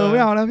อย่างเงี้ยไ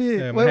ม่เอาแล้วพี่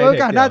ไว้โอ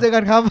กาสหน้าเจอกั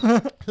นครับ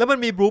แล้วมัน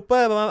มีบลูเปอ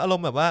ร์ประมาณอารม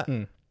ณ์แบบว่า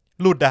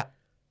หลุดอะ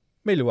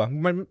ไม่รู้ว่า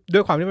มันด้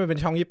วยความที่มันเป็น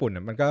ช่องญี่ปุ่น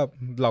มันก็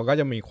เราก็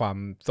จะมีความ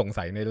สง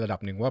สัยในระดับ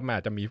หนึ่งว่ามันอ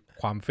าจจะมี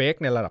ความเฟก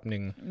ในระดับหนึ่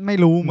งไม่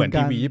รู้เหมือน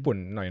ทีวีญี่ปุ่น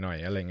หน่อย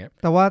ๆอะไรเงี้ย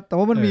แต่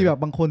ว่ามันมีแบบ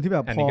บางคนที่แบ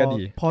บ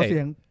พอเสี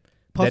ยง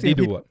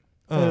ดู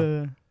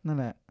นั่น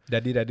แหละแด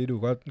ดดี้ดู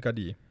ก็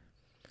ดี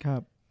ครั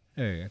บ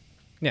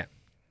เนี่ย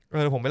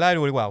ผมไปไล่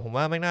ดูดีกว่าผม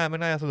ว่าไม่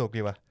น่าสนุก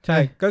ดีว่ะใช่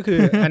ก็คือ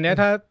อันเนี้ย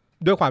ถ้า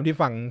ด้วยความที่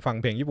ฟัง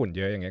เพลงญี่ปุ่นเ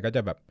ยอะอย่างเงี้ยก็จ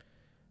ะแบบ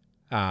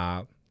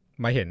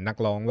มาเห็นนัก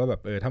ร้องว่าแบ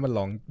บถ้ามัน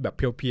ร้องแบบเ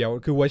พียว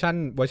ๆคือเวอร์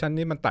ชัน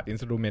นี้มันตัดอิน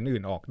สตรูเมนต์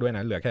อื่นออกด้วยน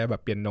ะเหลือแค่แบ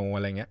บเปียโนอ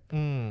ะไรเงี้ย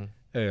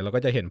เราก็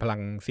จะเห็นพลัง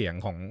เสียง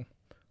ขอ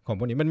ง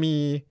พวกนี้มันมี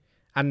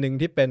อันนึง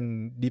ที่เป็น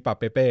ดิปา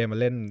เปเป้มา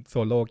เล่นโซ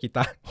โล่กีต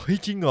าร์เฮ้ย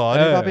จริงเหรอ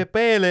ดิปาเปเ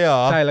ป้เลยเหร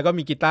อใช่แล้วก็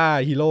มีกีตาร์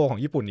ฮีโร่ของ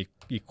ญี่ปุ่น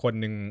อีกคน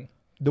นึง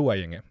ด้วย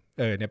อย่างเงี้ย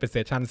เนี่ยเป็นเซ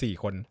สชั่น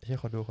4คนเฮ้ย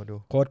ขอดู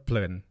โคตรเพ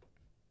ลิน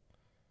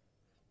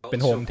เป็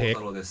นโฮมเทค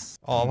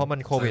เพราะมั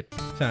นโควิด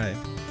ใช่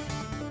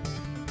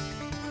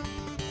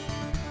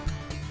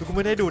กูไ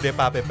ม่ได้ดูเด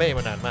ปาเปเป้ม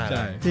านานมากใ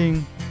ช่จริง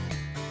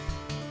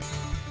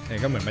เนี่ย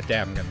ก็เหมือนมาแจ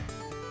มกัน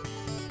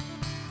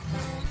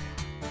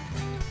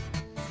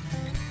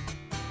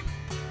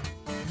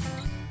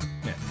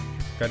เนี่ย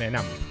ก็แนะน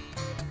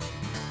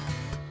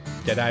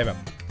ำจะได้แบบ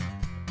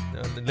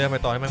เลื่อนไป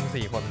ตอนให้มัน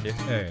4 คนดิ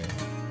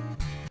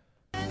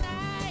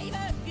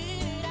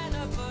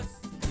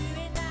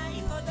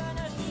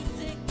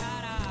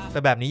แต่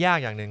แบบนี้ยาก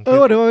อย่างหนึ่งเ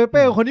ดี๋ยวเ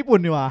ป้คนญี่ปุ่น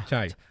นี่ว่ะใ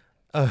ช่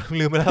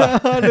ลืมไปแล้ว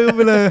ลืม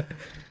ไปเลย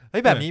เฮ้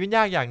ยแบบนี้เป็นย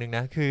ากอย่างหนึ่งน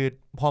ะคือ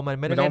พอมัน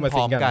ไม่ได้เล่นพ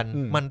ร้อมกัน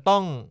มันต้อ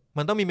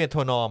งมีเมโทร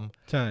นอม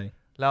ใช่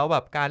แล้วแบ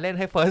บการเล่น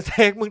ให้ first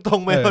take มึงตร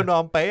งเมโทรนอ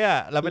มไปอ่ะ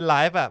แล้วเป็นไล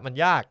ฟ์อ่ะมัน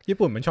ยากญี่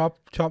ปุ่นมัน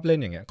ชอบเล่น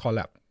อย่างเงี้ยคอลแ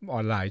ลบอ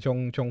อนไลน์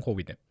ช่วงโค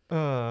วิดเนี่ย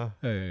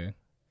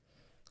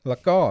แล้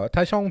วก็ถ้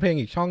าช่องเพลง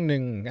อีกช่องนึ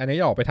งอันนี้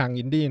ออกไปทาง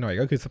อินดี้หน่อย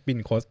ก็คือ Spin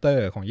Coaster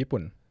ของญี่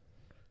ปุ่น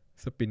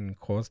Spin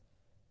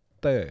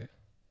Coaster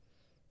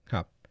ค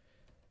รับ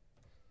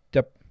จ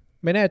ะ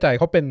ไม่แน่ใจ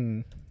เขาเ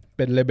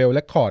ป็นเลเบลเร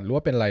คคอร์ดหรือว่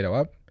าเป็นอะไรแต่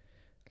ว่า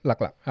ห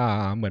ลัก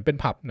ๆเหมือนเป็น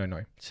ผับหน่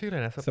อยๆชื่ออะไร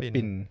นะส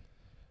ปิน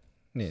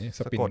นี่ส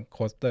ปินโค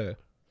สเตอร์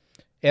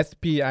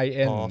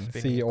SPIN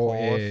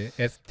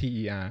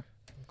COASTER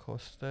โค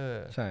สเตอ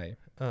ร์ใช่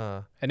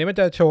อันนี้มัน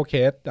จะโชว์เค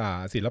ส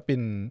ศิลปิ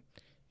น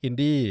อิน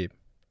ดี้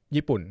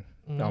ญี่ปุ่น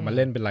เอามาเ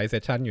ล่นเป็นไลฟ์เซ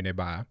สชั่นอยู่ใน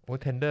บาร์โอ้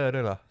เทนเดอร์ด้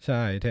วยเหรอใ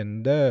ช่เทน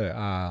เดอร์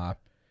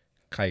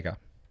ใครกับ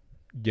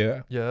เยอะ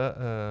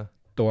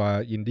ตัว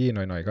อินดี้ห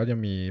น่อยๆก็จะ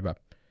มีแบบ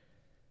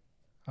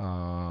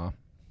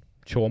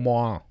โชมอ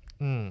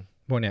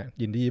พวกเนี้ย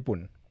อินดี้ญี่ปุ่น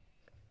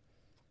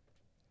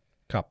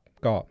ครับ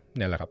ก็เ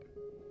นี่ยแหละครับ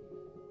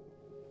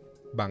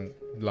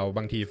บ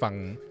างทีฟั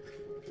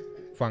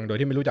งโดย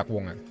ที่ไม่รู้จักว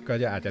งอ่ะก็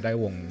จะอาจจะได้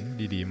วง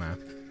ดีๆมา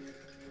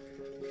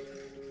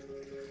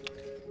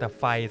แต่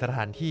ไฟสถ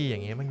านที่อย่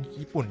างเงี้ยมัน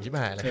ญี่ปุ่นชิบ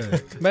หายเลย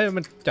ไม่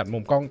มันจัดมุ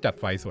มกล้องจัด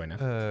ไฟสวยนะ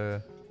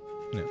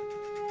เนี่ย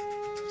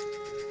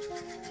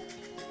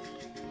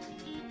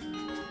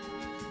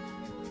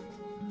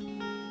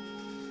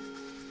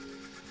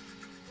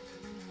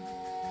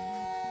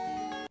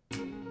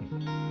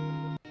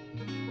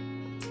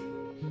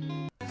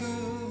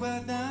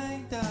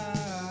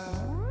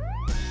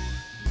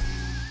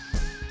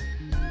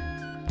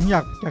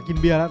อยากกิน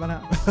เบียร์แล้วตอนนี้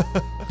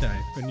ใช่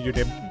เป็นอยู่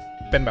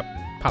เป็นแบบ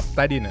ผับใ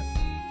ต้ดินอ่ะ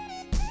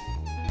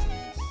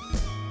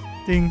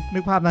จริงนึ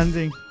กภาพนั้น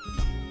จริง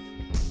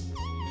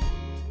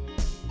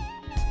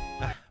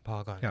พอ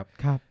ก่อนค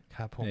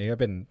รับผมนี่ก็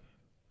เป็น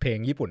เพลง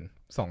ญี่ปุ่น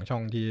2ช่อ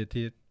ง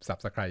ที่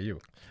Subscribe อยู่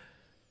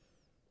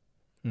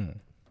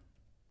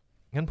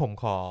งั้นผม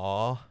ข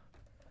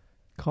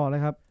อเล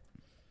ยครับ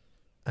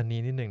อันนี้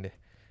นิดนึงเด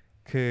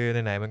คือ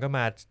ไหนๆมันก็ม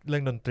าเรื่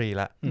องดนตรี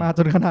ละมาจ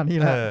นขนาดนี้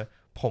แล้ว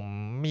ผม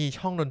มี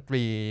ช่องดนต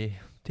รี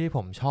ที่ผ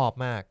มชอบ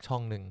มากช่อ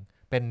งหนึ่ง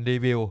เป็นรี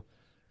วิว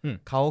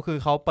เขา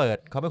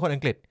เป็นคน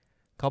อังกฤษ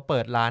เขาเปิ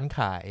ดร้านข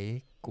าย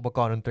อุปก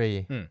รณ์ดนตรี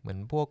เหมือน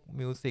พวก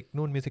มิวสิก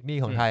นู่นมิวสิกนี่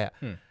ของไทยอ่ะ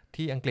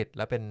ที่อังกฤษแ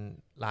ล้วเป็น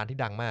ร้านที่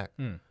ดังมาก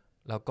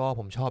แล้วก็ผ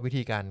มชอบวิ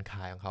ธีการข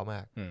ายของเขาม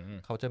าก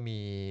เขาจะ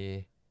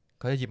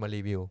หยิบมา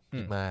รีวิวห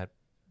ยิบมา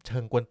เชิ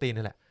งกวนตีน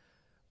นั่นแหละ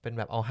เป็นแ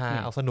บบเอาฮา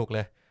เอาสนุกเล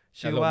ย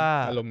ชื่อว่า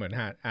อารมณ์เหมือน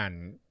อ่าน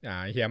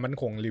เฮียมัน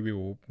คงรีวิว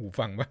หู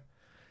ฟังป่ะ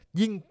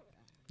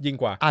ยิ่ง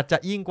กว่าอาจจะ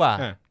ยิ่งกว่า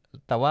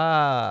แต่ว่า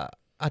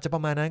อาจจะปร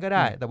ะมาณนั้นก็ไ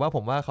ด้แต่ว่าผ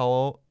มว่าเขา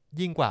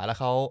ยิ่งกว่าแล้ว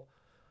เขา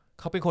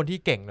เป็นคนที่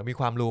เก่งและมี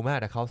ความรู้มาก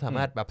แต่เขาสาม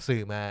ารถแบบสื่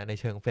อมาใน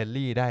เชิงเฟรน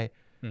ลี่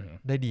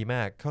ได้ดีม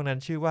ากช่องนั้น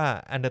ชื่อว่า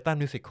Underton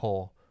Music Co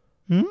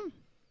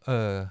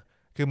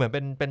คือเหมือน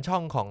เป็นช่อ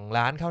งของ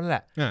ร้านเขาแหล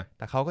ะแ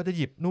ต่เขาก็จะห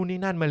ยิบนู่นนี่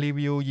นั่นมารี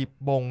วิวหยิบ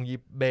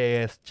เบ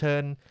สเชิ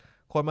ญ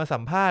คนมาสั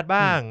มภาษณ์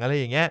บ้างอะไร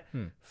อย่างเงี้ย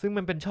ซึ่ง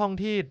มันเป็นช่อง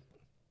ที่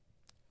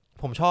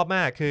ผมชอบม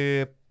ากคือ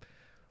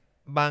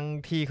บาง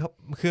ที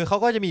เขา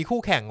ก็จะมีคู่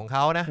แข่งของเข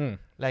านะ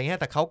อะไรเงี้ย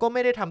แต่เขาก็ไ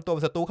ม่ได้ทำตัวเ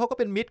ป็นศัตรูเขาก็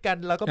เป็นมิตรกัน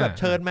แล้วก็แบบ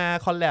เชิญมา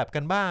คอลแลบกั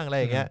นบ้างอะไร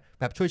อย่างเงี้ย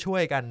แบบช่ว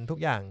ยกันทุก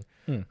อย่า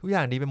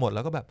งดีไปหมดแ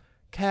ล้วก็แบบ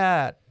แค่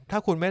ถ้า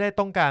คุณไม่ได้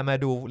ต้องการมา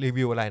ดูรี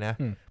วิวอะไรนะ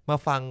มา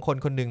ฟัง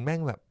คนนึงแม่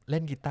งแบบเ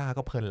ล่นกีตาร์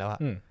ก็เพลินแล้วอะ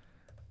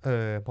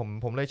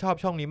ผมเลยชอบ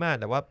ช่องนี้มาก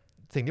แต่ว่า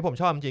สิ่งที่ผม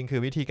ชอบจริงคื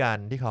อวิธีการ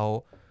ที่เขา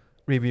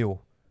รีวิว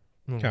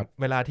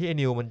เวลาที่ไอ้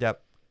นิวมันจะ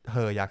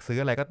อยากซื้อ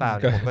อะไรก็ตาม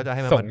ผมก็จะใ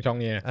ห้มันส่งช่อง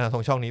นี้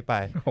ส่งช่องนี้ไป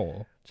โอ้โห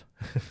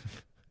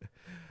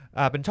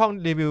เป็นช่อง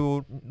รีวิว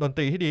ดนต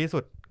รีที่ดีที่สุ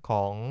ดข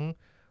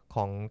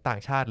องต่า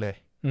งชาติเลย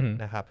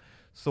นะครับ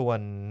ส่วน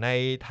ใน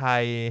ไ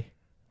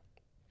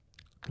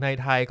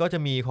ทยก็จะ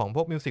มีของพ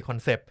วกมิวสิกคอน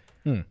เซปต์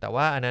แต่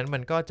ว่าอันนั้นมั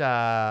นก็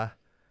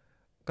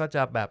จ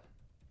ะแบบ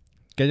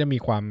ก็จะมี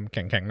ความแ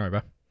ข็งๆหน่อยป่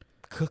ะ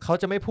คือเขา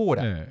จะไม่พูด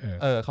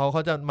เข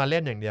าจะมาเล่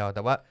นอย่างเดียวแ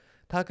ต่ว่า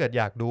ถ้าเกิด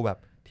อยากดูแบบ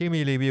ที่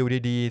มีรีวิว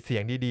ดีๆเสี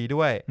ยงดีๆ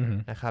ด้วย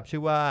นะครับชื่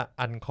อว่า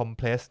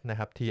Uncompressed นะ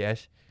ครับ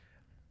th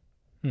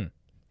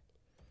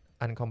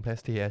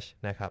Uncompressed th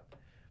นะครับ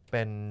เ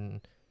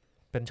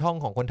ป็นช่อง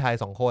ของคนไทย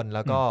2คนแ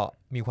ล้วก็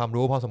มีความ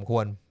รู้พอสมคว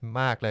ร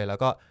มากเลยแล้ว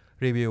ก็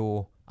รีวิว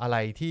อะไร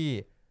ที่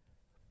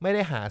ไม่ไ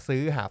ด้หาซื้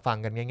อหาฟัง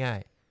กันง่าย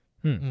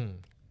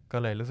ๆก็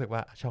เลยรู้สึกว่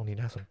าช่องนี้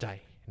น่าสนใจ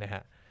นะฮ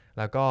ะแ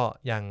ล้วก็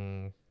ยั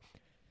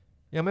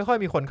งไม่ค่อย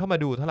มีคนเข้ามา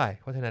ดูเท่าไหร่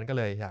เพราะฉะนั้นก็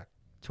เลยอยาก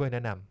ช่วยแน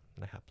ะน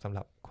ำนะครับสำห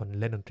รับคน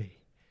เล่นดนตรี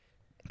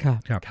ค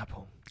รับผ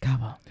ม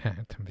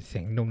ทำเป็นเสี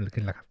ยงนุ่มหรือ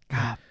ขึ้นแล้วครั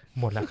บ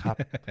หมดแล้วครับ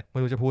ไม่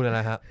รู้จะพูดอะไร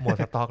ฮะหมด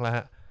สต็อกแล้วฮ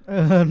ะ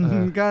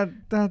ก็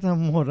น่าจะ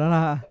หมดแล้ว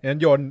ล่ะงั้น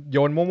โย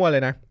นมั่วๆเล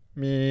ยนะ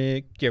มี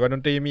เกี่ยวกับด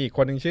นตรีมีอีกค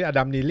นหนึ่งชื่ออ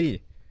ดัมนีลี่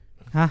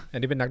อัน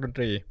นี้เป็นนักดนต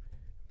รี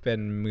เป็น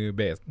มือเ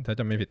บสถ้า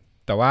จำไม่ผิด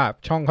แต่ว่า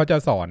ช่องเขาจะ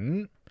สอน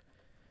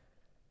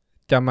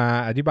จะมา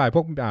อธิบายพ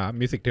วก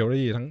มิวสิกเทอ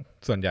รีทั้ง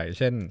ส่วนใหญ่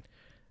เช่น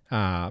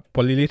โพ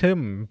ลีริทึม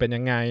เป็น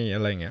ยังไงอ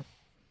ะไรเงี้ย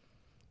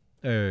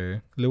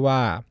หรือว่า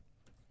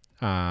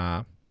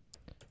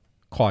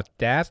คอร์ด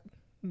แจ๊ส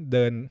เ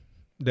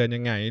ดิน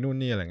ยังไงนู่น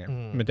นี่อะไรเงี้ย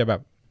มันจะแบ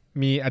บ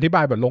มีอธิบ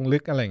ายแบบลงลึ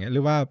กอะไรเงี้ยห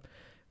รือว่า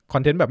คอ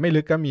นเทนต์แบบไม่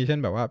ลึกก็มีเช่น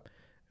แบบว่า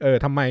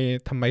ทำไ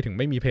มถึง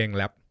ไม่มีเพลงแ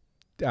รป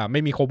ไ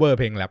ม่มีโคเวอร์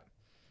เพลงแรป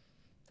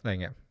อะไร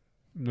เงี้ย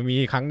มี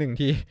ครั้งหนึ่ง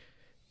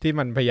ที่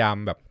มันพยายาม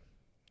แบบ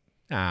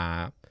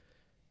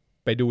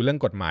ไปดูเรื่อง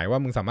กฎหมายว่า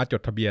มึงสามารถจ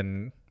ดทะเบียน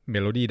เม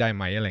โลดี้ได้ไ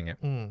หมอะไรเงี้ย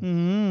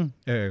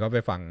ก็ไป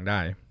ฟังได้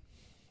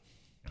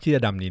ชื่ออ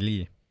ดัมนี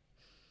ลี่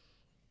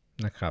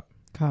นะครับ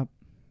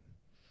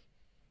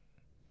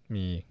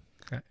มี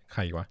ใค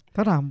รวะถ้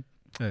าถา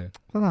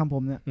มผ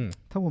มเนี่ย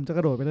ถ้าผมจะก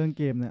ระโดดไปเล่น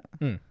เกมเนี่ย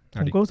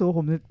ผมก็รู้สึกว่าผ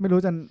มไม่รู้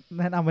จะ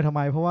แนะนำไปทำไ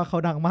มเพราะว่าเขา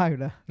ดังมากอยู่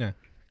แล้ว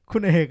คุ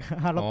ณเอก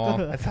ฮาร์ล็อกเกอ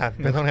ร์ไอ้สัตว์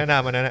ไม่ต้องแนะน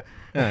ำมันนะ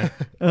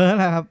นั่น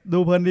แหละครับดู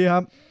เพลินดีค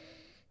รับ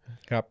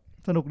ครับ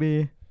สนุกดี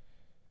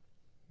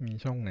มี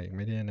ช่องไหนไ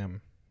ม่ได้แนะน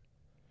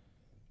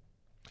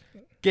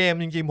ำเกม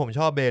จริงๆผมช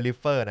อบเบลิ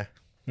เฟอร์นะ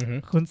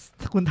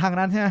คุณทาง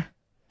นั้นใช่ไหม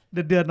เ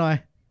ดือดหน่อย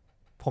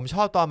ผมช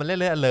อบตอนมันเล่น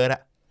เล่นเลิศอ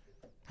ะ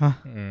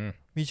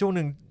มีช่วงห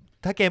นึ่ง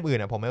ถ้าเกมอื่น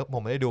อะผม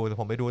ไม่ได้ดูแต่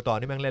ผมไปดูตอน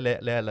ที่แม่งเล่นเ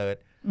ล่นเลิศ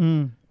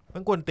มั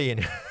นกวนตีน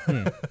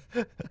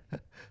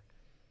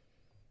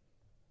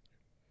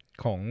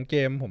ของเก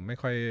มผมไม่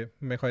ค่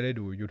อยได้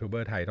ดูยูทูบเบอ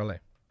ร์ไทยเท่าไหร่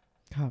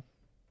ครับ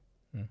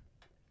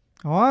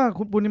อ๋อ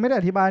คุณปุณยังไม่ได้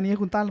อธิบายนี้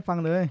คุณตั้นฟัง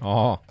เลยอ๋อ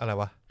อะไร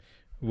วะ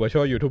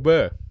Virtual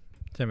YouTuber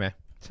ใช่ไหม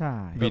ใช่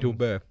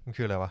VTuber มัน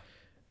คืออะไรวะ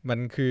มัน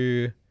คือ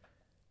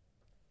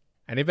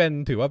อันนี้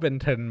ถือว่าเป็น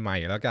เทรนด์ใหม่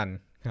แล้วกัน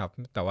ครับ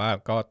แต่ว่า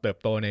ก็เติบ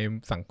โตใน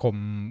สังคม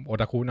โอ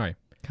ตาคุหน่อย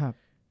ครับ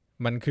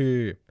มันคือ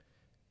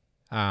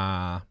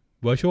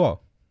virtual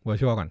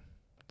ก่อน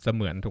เส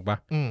มือนถูกปะ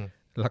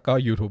แล้วก็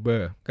ยูทูบเบอ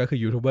ร์ก็คือ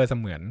ยูทูบเบอร์เส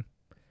มือน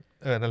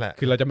นั่นแหละ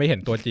คือเราจะไม่เห็น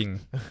ตัวจริง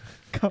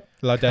ครับ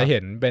เราจะเห็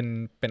นเ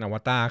ป็นอว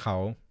ตารเขา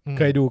เ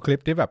คยดูคลิ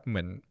ปที่แบบเห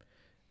มือน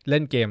เล่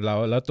นเกมแ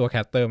ล้วตัวแค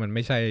สเตอร์มันไ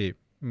ม่ใ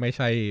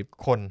ช่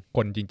ค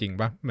นจริง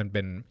ๆปะมันเ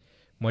ป็น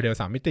โมเดล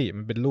3มิติ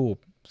มันเป็นรูป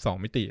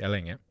2มิติอะไร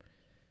เงี้ย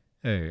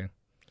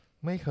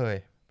ไม่เคย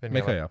ไ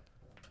ม่เคย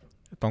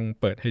ต้อง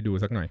เปิดให้ดู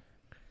สักหน่อย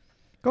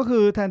ก็คื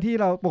อแทนที่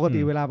เราปกติ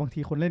เวลาบางที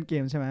คนเล่นเก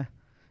มใช่ไหม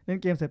เล่น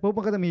เกมเสร็จปุ๊บ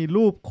มันก็จะมี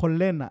รูปคน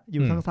เล่นอ่ะอ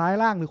ยู่ทางซ้าย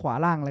ล่างหรือขวา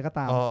ล่างอะไรก็ต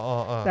าม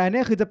แต่อัน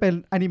นี้คือจะเป็น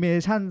แอนิเม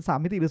ชัน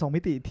3มิติหรือ2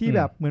มิติที่แ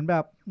บบเหมือ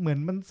น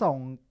มันส่อง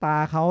ตา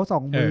เขาส่อ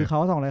งมือเขา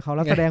ส่องอะไรเขาแ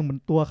ล้วแสดงเหมือน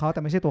ตัวเขาแ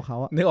ต่ไม่ใช่ตัวเขา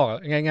นึกออก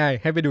ง่าย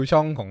ๆให้ไปดูช่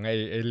องของไอ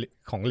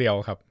ของเรียว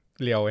ครับ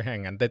เรียวแห่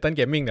งนั้นTitan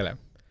Gamingนี่แหละ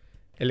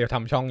ไอเรียวท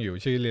ำช่องอยู่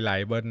ชื่อ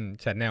Reliable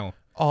Channel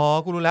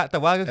กูรู้แล้วแต่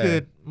ว่าก็คือ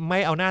ไม่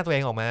เอาหน้าตัวเอ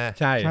งออกมา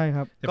ใช่ค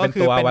รับจะเป็น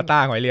ตัวอวตา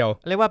รของไอเรียว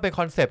เรียกว่าเป็น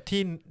คอนเซปต์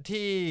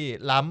ที่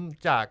ล้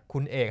ำจากคุ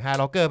ณเอกฮาร์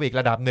ล็อกเกอร์ไปอีก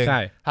ระดับหนึ่ง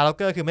ฮาร์ล็อกเ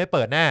กอร์คือไม่เ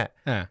ปิดหน้า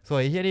ส่วน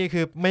ไอ้ที่นี่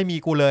คือไม่มี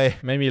กูเลย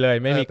ไม่มี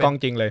กล้อง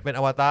จริงเลยเป็น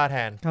อวตารแท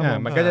น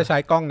มันก็จะใช้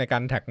กล้องในกา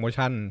รแท็กโม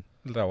ชั่น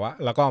แต่ว่า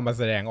แล้วก็มาแ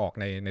สดงออก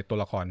ในตัว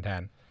ละครแท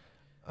น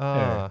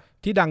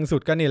ที่ดังสุ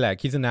ดก็นี่แหละ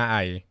คิซึนะไอ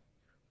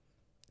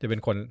จะเป็น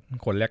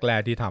คนแร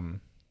กๆที่ท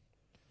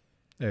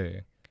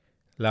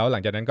ำแล้วหลั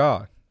งจากนั้นก็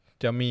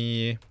จะมี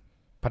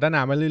พัฒนา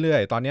มาเรื่อ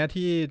ยๆตอนนี้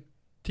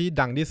ที่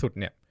ดังที่สุด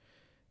เนี่ย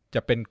จ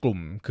ะเป็นกลุ่ม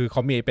คือเข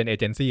ามีเป็นเอ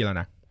เจนซี่แล้ว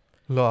นะ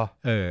เหรอ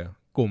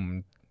กลุ่ม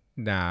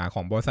ข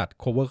องบริษัท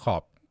Cover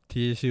Corp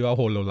ที่ชื่อว่า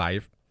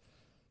Hololive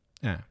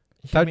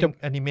ถ้าจะ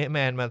อนิเมะแม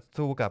นมา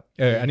สู้กับ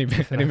อนิเ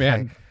มะ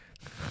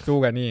สู้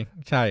กันนี่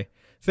ใช่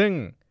ซึ่ง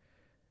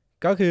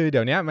ก็คือเ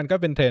ดี๋ยวนี้มันก็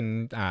เป็นเทรนด์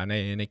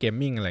ในเกม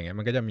มิ่งอะไรเงี้ย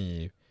มันก็จะมี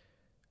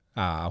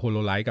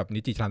Hololive กับ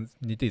นิจิ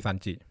ซัน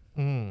จิ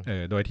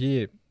โดยที่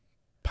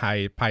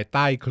ภายใ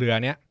ต้เครือ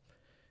เนี้ย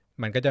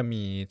มันก็จะ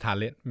มีทา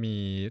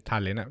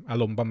เลนต์อา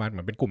รมณ์ประมาณเห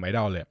มือนเป็นกลุ่มไอด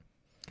อลเลย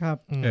ครับ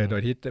โด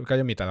ยที่ก็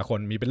จะมีแต่ละคน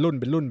มีเป็นรุ่น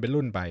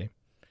ไป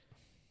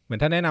เหมือน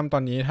ถ้าแนะนำตอ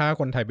นนี้ถ้า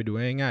คนไทยไปดู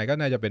ง่ายๆก็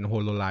น่าจะเป็น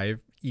Hololive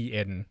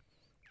EN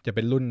จะเ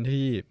ป็นรุ่น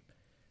ที่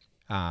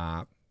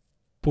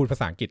พูดภา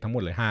ษาอังกฤษทั้งหม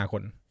ดเลย5 ค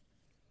น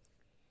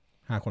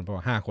เพราะ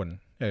ว่า5 คน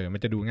มัน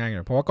จะดูง่ายห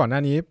น่อยเพราะว่าก่อนหน้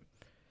านี้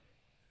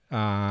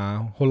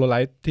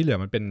Hololive ที่เหลือ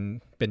มันเ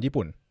ป็นญี่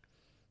ปุ่น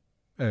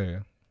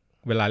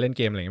เวลาเล่นเ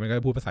กมอะไรเงี้ยมันก็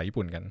พูดภาษาญี่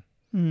ปุ่นกัน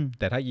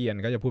แต่ถ้าเอีย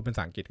นก็จะพูดเป็นภา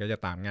ษาอังกฤษก็จะ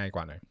ตามง่ายก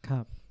ว่าหน่อยค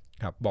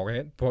รับบอก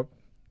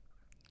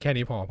แค่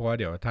นี้พอเพราะว่า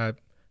เดี๋ยวถ้า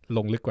ล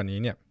งลึกกว่านี้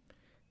เนี่ย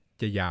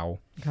จะยาว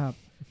ครับ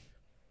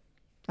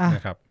น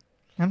ะครับ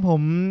งั้นผ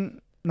ม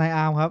นายอ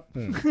าร์มครับ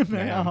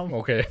นายอาร์มโอ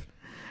เค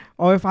เ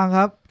อาไปฟังค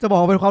รับจะบอ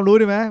กเป็นความรู้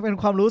ดีไหมเป็น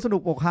ความรู้สนุ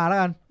กปกฮาแล้ว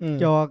กัน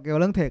เกี่ยวกับ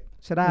เรื่องเทค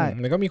ใช่ได้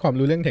มันก็มีความ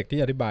รู้เรื่องเทคที่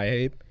อธิบายให้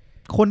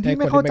คนที่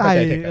ไม่เข้าใจ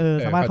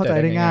สามารถเข้าใจ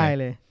ได้ง่าย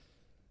เลย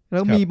แล้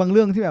วมีบางเ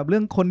รื่องที่แบบเรื่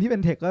องคนที่เป็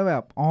นเทคก็แบ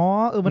บ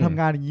มันทำ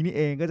งานอย่างนี้นี่เ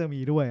องก็จะมี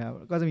ด้วยครับ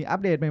ก็จะมีอัป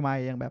เดตใหม่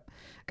ๆอย่างแบบ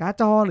การ์ด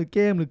จอหรือเก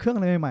มหรือเครื่องอ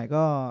ะไรใหม่ๆ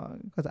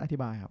ก็จะอธิ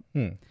บายครับ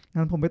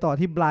งั้นผมไปต่อ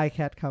ที่ Blind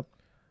Cat ครับ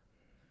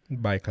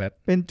Blind Cat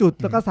เป็นจุด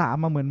แล้วก็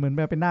3มาเหมือนแ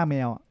บบเป็นหน้าแม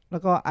วแล้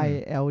วก็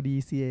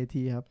ILDCAT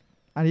ครับ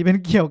อันนี้เป็น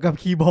เกี่ยวกับ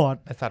คีย์บอร์ด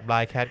ไอสัตว์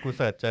Blind Cat กูเ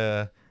สิร์ชเจอ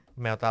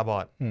แมวตาบอ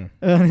ด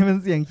นี่เป็น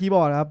เสียงคีย์บ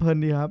อร์ดครับเพลิน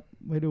ดีครับ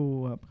ไปดู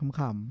แบบข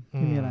ำๆไ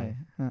ม่มีอะไร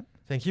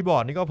เสียงคีย์บอ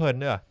ร์ดนี่ก็เพลิน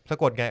ด้วยสะ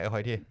กดไงขอ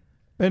อีกที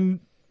เป็น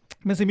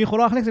เซมิโค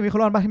ลอนเขาเรียกเซมิโค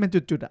ลอนป่ะที่มัน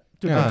จุดๆอ่ะ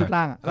จุด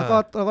ล่างอ่ะแล้ว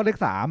ก็เลข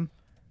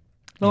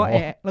3แ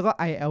ล้วก็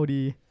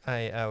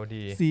ILD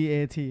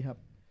CAT ครับ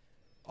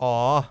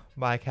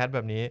Blind Cat แบ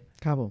บนี้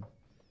ครับผม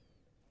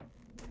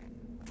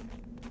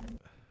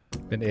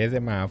เป็น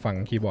ASMR ฟัง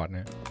คีย์บอร์ดน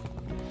ะ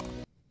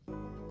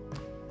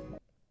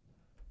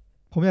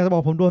ผมอยากจะบอ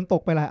กผมโดนต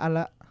กไปหลายอัน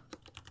ละ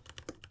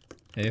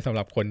อันนี้สำห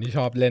รับคนที่ช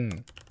อบเล่น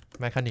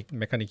แมคานิก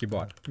คีย์บ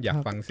อร์ดอยาก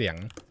ฟังเสียง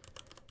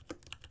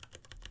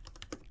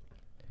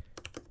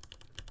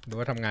หรือ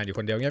ว่าทำงานอยู่ค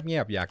นเดียวเงี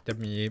ยบๆอยากจะ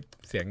มี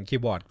เสียงคี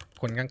ย์บอร์ด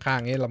คนข้าง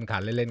ๆนี่รำคา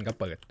ญเล่นๆก็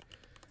เปิด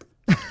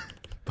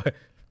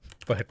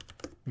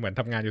เหมือน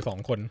ทำงานอยู่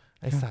2 คน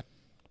ไอสัตว์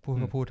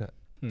พูดเถอะ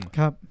ค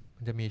รับ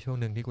มันจะมีช่วง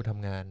หนึ่งที่กูท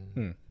ำงาน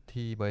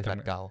ที่บริษัท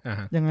เก่า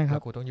ยังไงครั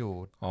บกูต้องอยู่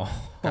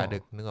กะดึ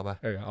กนึกออกปะ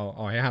เ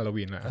อาให้ฮาโล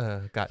วีนหน่อย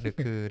กะดึก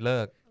คือเลิ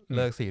ก เ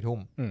ลิก4 ทุ่ม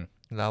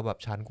แล้วแบบ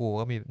ชั้นกู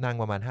ก็มีนั่ง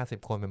ประมาณ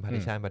50 คนเป็นพาร์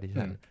ติชัน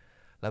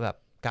แล้วแบบ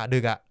กะดึ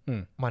กอ่ะ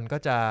มันก็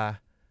จะ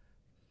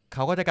เข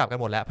าก็จะกลับกัน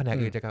หมดแล้วแผนก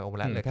อื่นจะกลับกันหมด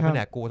แล้วเหลือแค่แผน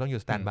กกูต้องอ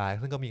ยู่สแตนด์บาย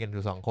ซึ่งก็มีกันอ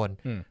ยู่2 คน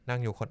นั่ง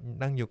อยู่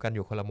กันอ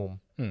ยู่คนละมุม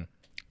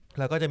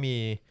แล้วก็จะมี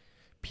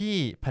พี่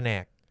แผน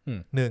ก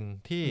หนึ่ง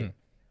ที่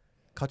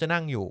เขาจะนั่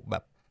งอยู่แบ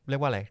บเรีย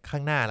กว่าอะไรข้า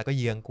งหน้าแล้วก็เ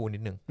ยื้องกูนิ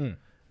ดนึง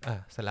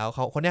เสร็จแล้วเข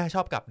าคนนี้ช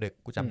อบกลับดึก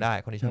กูจำได้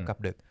คนที่ชอบกลับ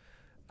ดึก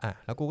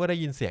แล้วกูก็ได้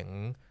ยินเสียง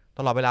ต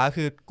ลอดเวลา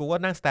คือกูก็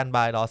นั่งสแตนด์บ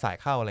ายรอสาย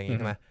เข้าอะไรอย่างงี้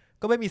ใช่ไหม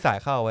ก็ไม่มีสาย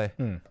เข้าเว้ย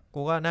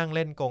กูก็นั่งเ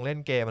ล่น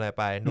เกมอะไร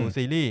ไปดู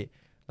ซีรีส์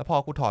แล้วพอ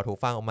กูถอดหู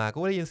ฟังออกมากู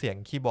ก็ได้ยินเสียง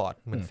คีย์บอร์ด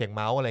เหมือนเสียงเ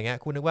มาส์อะไรเงี้ย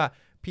กูนึกว่า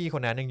พี่ค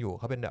นนั้นยังอยู่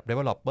เขาเป็นแบบ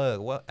developer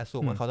กูว่า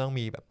assume ว่าเขาต้อง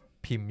มีแบบ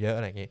พิมพ์เยอะอ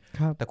ะไรอย่างงี้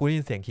แต่กูได้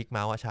ยินเสียงคลิกเม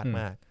าส์ชัด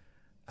มาก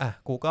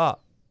กูก็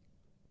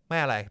ไม่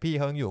อะไรพี่เ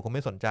ขายังอยู่กูไ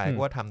ม่สนใจกู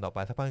ก็ทำต่อไป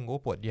สักพักนึงกู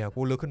ปวดเดียวกู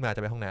ลุกขึ้นมาจ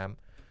ะไปห้องน้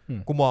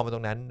ำกูมองมาต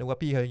รงนั้นนึกว่า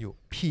พี่เขาอยู่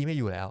พี่ไม่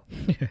อยู่แล้ว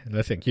แ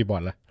ล้วเสียงคีย์บอร์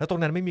ดแล้วตร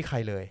งนั้นไม่มีใคร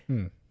เลย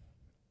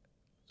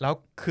แล้ว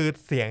คือ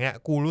เสียงอ่ะ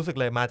กูรู้สึก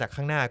เลยมาจากข้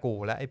างหน้ากู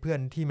และไอ้เพื่อน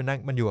ที่มันนั่ง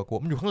มันอยู่กับกู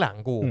มันอยู่ข้างหลัง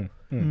กู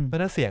เพรา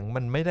ะนั้นเสียง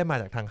มันไม่ได้มา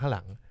จากทางข้างห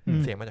ลัง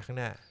เสียงมาจากข้าง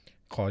หน้า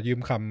ขอยืม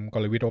คำก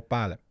ลวิทโอป้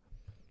าแหละ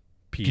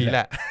ผีแห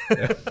ละ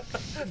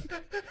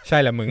ใช่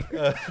แหละมึง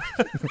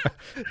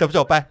จ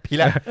บไปผีแ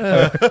หละ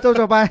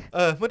จบไป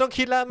ไม่ต้อง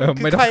คิดแล้ว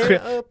ไม่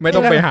ต้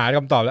องไปหาค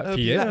ำตอบแล้ว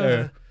ผี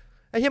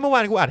ไอ้ที่เมื่อวา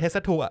นกูอ่านเทส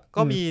ทูอ่ะ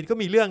ก็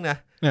มีเรื่องนะ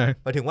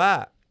หมายถึงว่า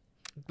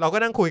เราก็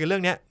นั่งคุยกันเรื่อ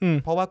งเนี้ย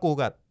เพราะว่ากู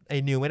กับไ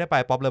อ้นิวไม่ได้ไป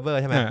ป๊อปเลเวอ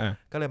ร์ใช่ไหม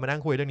ก็เลยมานั่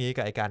งคุยเรื่องนี้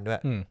กับไอ้กันด้วย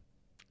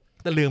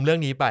แต่ลืมเรื่อง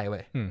นี้ไปเ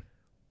ว้ย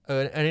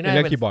อันนี้น่าจ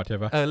ะเป็นคีย์บอร์ดใช่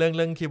ปะเ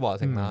รื่องคีย์บอร์ด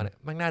เสียงเมาส์เนี่ย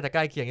มันน่าจะใก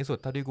ล้เคียงที่สุด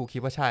เท่าที่กูคิ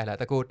ดว่าใช่แล้ว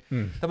แ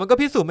ต่มันก็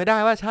พิสูจน์ไม่ได้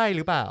ว่าใช่ห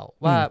รือเปล่า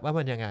ว่า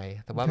มันยังไง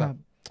แต่ว่าแบบ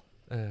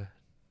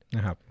น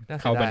ะครับ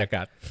เข้าบรรยาก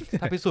าศ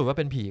ถ้าพิสูจน์ว่าเ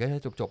ป็นผีก็จะ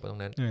จบไปตร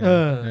งนั้น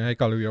ให้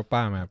กอลวิทโอป้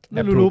ามา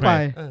รู้ไป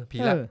ผี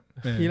ล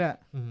ะ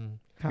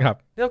ครับ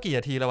นี่เรากี่น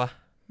าทีแล้ววะ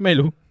ไม่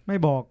รู้ไม่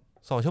บอก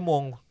2 ชั่วโม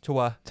งชัว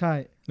ร์ใช่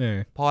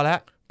พอแล้ว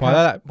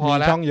มี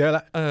ช่องเยอะล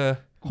ะ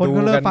คน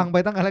ก็เลิกฟังไป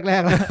ตั้งแต่แร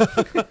กๆแล้ว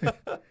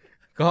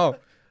ก็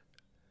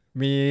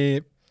มี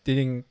จ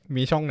ริงๆ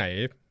มีช่องไหน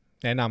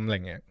แนะนำอะไร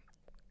เงี้ย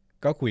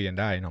ก็คุยกัน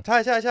ได้เนาะใ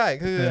ช่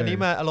คืออันนี้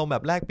มาอารมณ์แบ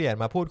บแลกเปลี่ยน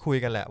มาพูดคุย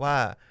กันแหละว่า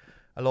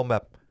อารมณ์แบ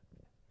บ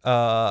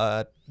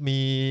มี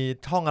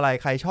ช่องอะไร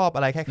ใครชอบอ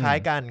ะไรคล้าย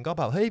ๆกันก็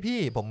แบบเฮ้ยพี่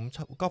ผม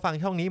ก็ฟัง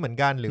ช่องนี้เหมือน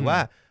กันหรือว่า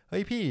เฮ้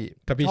ยพี่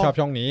ถ้าพี่ชอบ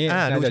ช่องนี้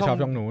น่าจะชอบ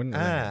ช่องนู้น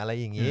อะไร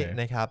อย่างนี้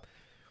นะครับ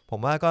ผ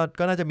มว่า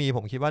ก็น่าจะมีผ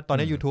มคิดว่าตอน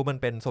นี้ YouTube มัน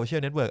เป็นโซเชียล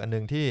เน็ตเวิร์กอันนึ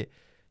งที่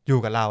อยู่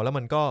กับเราแล้ว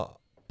มันก็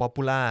ป๊อป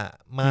ปูล่า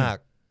มาก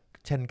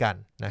เช่นกัน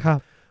นะครับ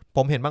ผ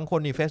มเห็นบางคน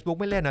นี่ Facebook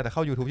ไม่เล่นนะแต่เข้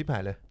า YouTube ที่ผ่า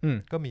นเลย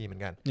ก็มีเหมือ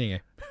นกันนี่ไง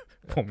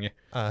ผมไง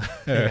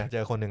เจ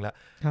อคนหนึ่งแล้ว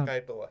ใกล้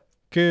ตัว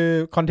คือ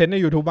คอนเทนต์ใน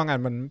YouTube บางอัน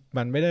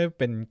มันไม่ได้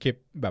เป็นคลิป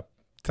แบบ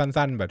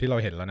สั้นๆแบบที่เรา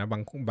เห็นแล้วนะ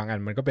บางอัน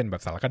มันก็เป็นแบ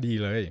บสารคดี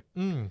เลย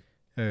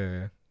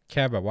แ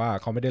ค่แบบว่า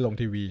เขาไม่ได้ลง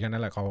ทีวีแค่นั้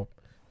นแหละเ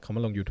ขาม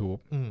าลง YouTube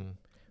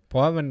เพรา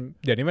ะว่ามัน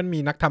เดี๋ยวนี้มันมี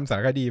นักทำสา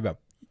รคดีแบบ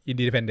อิน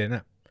ดิเพนเดนต์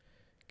อ่ะ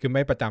คือไ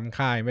ม่ประจำ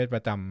ค่ายไม่ป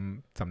ระจ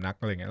ำสำนัก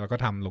อะไรเงี้ยแล้วก็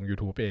ทำลง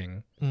YouTube เอง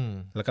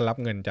แล้วก็รับ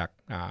เงินจาก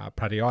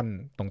พาริออน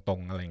ตร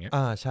งๆอะไรเงี้ย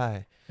ใช่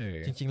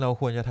จริงๆเรา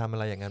ควรจะทำอะ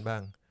ไรอย่างนั้นบ้า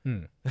ง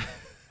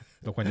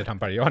เราควรจะท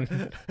ำพาริออน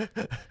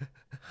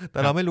แต่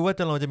เราไม่รู้ว่า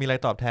เราจะมีอะไร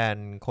ตอบแทน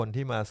คน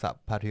ที่มาสับ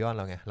พาริออนเ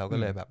ราไงเราก็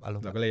เลยแบบอารม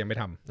ณ์เราก็เลยยังไม่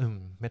ท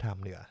ำไม่ท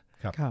ำเหลือ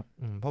ครับ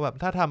เพราะแบบ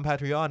ถ้าทำพา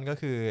ริออนก็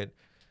คือ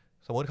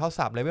สมมติเขา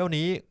สับเลเวล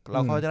นี้เร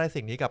าก็จะได้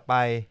สิ่งนี้กลับไป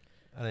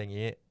อะไรอย่าง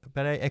นี้ไ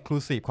ม่ได้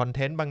exclusive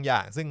content บางอย่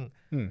างซึ่ง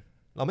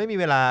เราไม่มี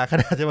เวลาข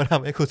นาดจะมาท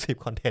ำ exclusive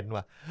content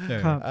ว่ะ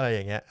อะไรอ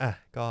ย่างเงี้ย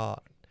ก็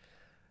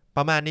ป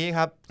ระมาณนี้ค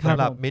รับสำ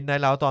หรับ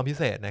Midnight Lounge ตอนพิ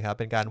เศษนะครับ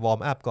เป็นการวอร์ม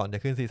อัพก่อนจะ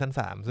ขึ้นซีซั่น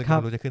3ซึ่งไ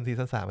ม่รู้จะขึ้นซี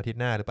ซั่น3อาทิตย์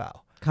หน้าหรือเปล่า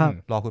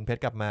รอคุณเพช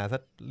รกลับมาสั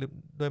ก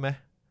ด้วยไหม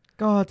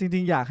ก็จริ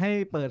งๆอยากให้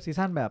เปิดซี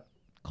ซั่นแบบ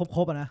ค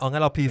รบๆนะงั้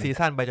นเราพรีซี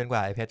ซั่นไปจนกว่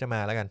าเพชรจะมา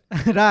แล้วกัน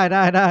ได้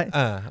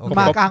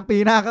มากลางปี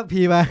หน้าก็พ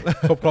รีไป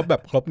ครบแบ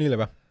บครบนี่เลย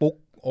ป่ะปุ๊ก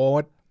โอ๊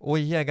ตอุ้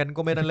ยเฮียกัน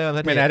ก็ไม่ได้เริ่ม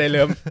ไม่ได้เ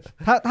ริ่ม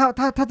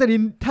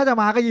ถ้าจะ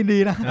มาก็ยินดี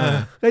นะ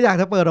ก็อยาก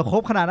จะเปิดคร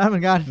บขนาดนั้นเหมื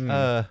อนกัน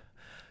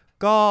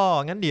ก็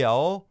งั้นเดี๋ยว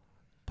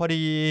พอ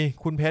ดี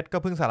คุณเพชรก็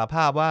เพิ่งสารภ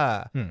าพว่า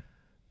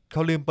เข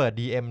าลืมเปิด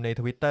DM ใน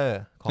Twitter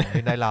ของ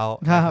Midnight Lounge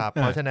นะครับ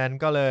เพราะฉะนั้น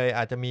ก็เลยอ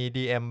าจจะมี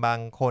DM บาง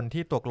คน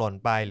ที่ตกหล่น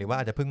ไปหรือว่า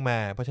อาจจะเพิ่งมา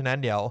เพราะฉะนั้น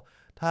เดี๋ยว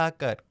ถ้า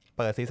เกิดเ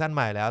ปิดซีซั่นใ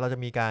หม่แล้วเราจะ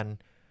มีการ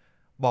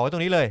บอกไว้ตร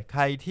งนี้เลยใค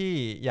รที่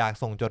อยาก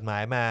ส่งจดหมา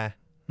ยมา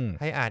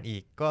ให้อ่านอี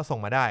กก็ส่ง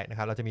มาได้นะค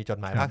รับเราจะมีจด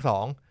หมายภาค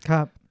2ค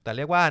รับแต่เ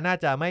รียกว่าน่า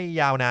จะไม่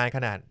ยาวนานข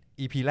นาด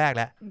EP แรก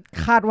แล้ว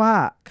คาดว่า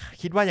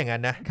คิดว่าอย่างนั้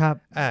นนะครับ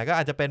ก็อ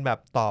าจจะเป็นแบบ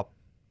ตอบ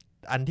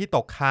อันที่ต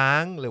กค้า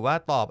งหรือว่า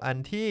ตอบอัน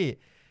ที่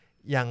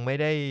ยังไม่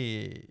ไ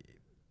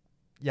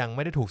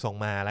ด้ถูกส่ง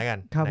มาแล้วกัน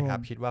นะครับ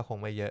คิดว่าคง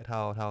ไม่เยอะเท่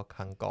าค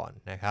รั้งก่อน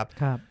นะครับ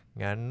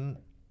งั้น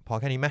พอ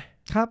แค่นี้ไหม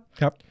ครับ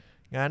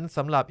งั้นส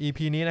ำหรับ EP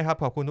นี้นะครับ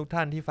ขอบคุณทุกท่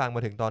านที่ฟังม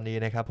าถึงตอนนี้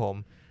นะครับผม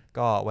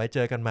ก็ไว้เจ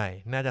อกันใหม่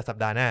น่าจะสัป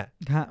ดาห์หน้า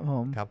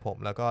ครับผม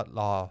แล้วก็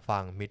รอฟั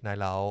ง Midnight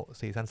Lounge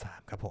ซีซั่น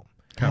3ครับผม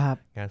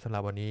งั้นสำหรั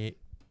บวันนี้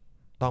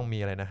ต้องมี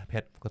อะไรนะเพ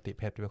ชรปกติเ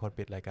พชรเป็นคน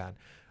ปิดรายการ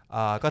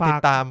ก็ติด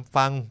ตาม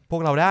ฟังพว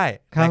กเราได้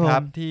นะครั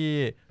บที่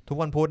ทุก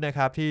วันพุธนะค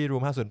รับที่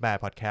Room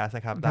 508 Podcast น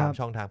ะครับตาม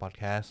ช่องทาง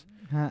Podcast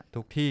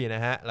ทุกที่น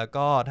ะฮะแล้ว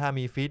ก็ถ้า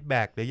มีฟีดแ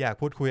บ็กหรืออยาก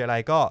พูดคุยอะไร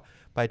ก็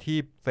ไปที่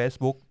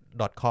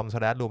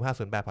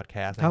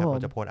facebook.com/room508podcast นะครับเร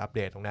าจะโพสต์อัปเด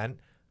ตตรงนั้น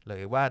หรื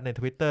อว่าใน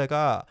Twitter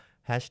ก็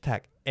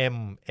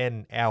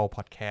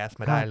 #MNLpodcast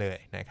มาได้เลย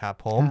นะครับ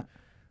ผม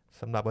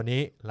สำหรับวัน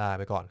นี้ลา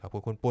ไปก่อนขอบคุ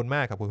ณคุณปุณม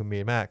ากขอบคุณคุณมี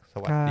นมากส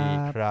วัสดี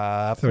ครั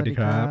บสวัสดี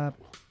ครับ